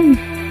you soon.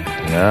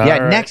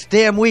 Right. Next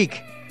damn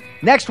week.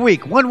 Next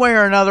week, one way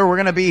or another, we're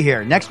going to be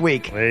here. Next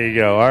week. There you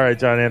go. All right,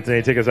 John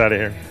Anthony, take us out of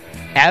here.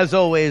 As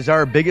always,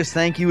 our biggest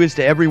thank you is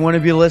to every one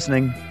of you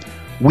listening.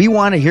 We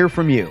want to hear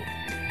from you.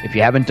 If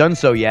you haven't done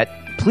so yet,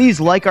 please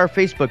like our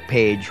Facebook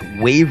page,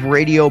 Wave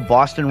Radio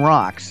Boston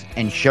Rocks,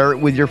 and share it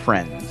with your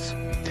friends.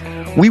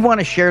 We want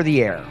to share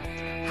the air.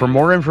 For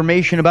more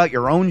information about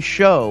your own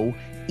show,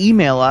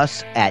 email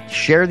us at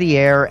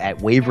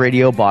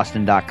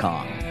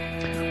sharetheair@waveradioboston.com.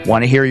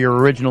 Want to hear your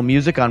original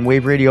music on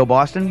Wave Radio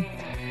Boston?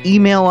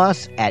 Email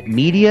us at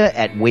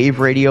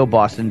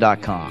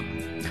media@waveradioboston.com.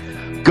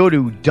 Go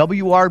to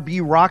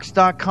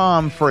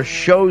wrbrocks.com for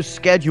show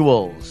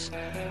schedules.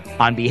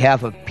 On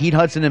behalf of Pete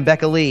Hudson and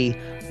Becca Lee,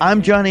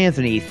 I'm John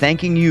Anthony,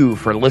 thanking you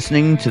for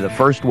listening to The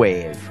First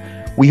Wave.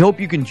 We hope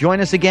you can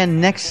join us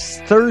again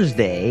next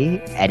Thursday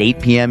at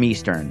 8 p.m.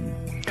 Eastern.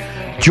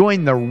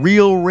 Join the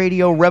real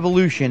radio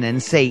revolution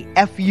and say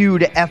F you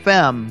to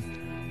FM.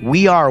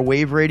 We are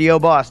Wave Radio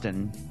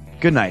Boston.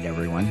 Good night,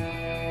 everyone.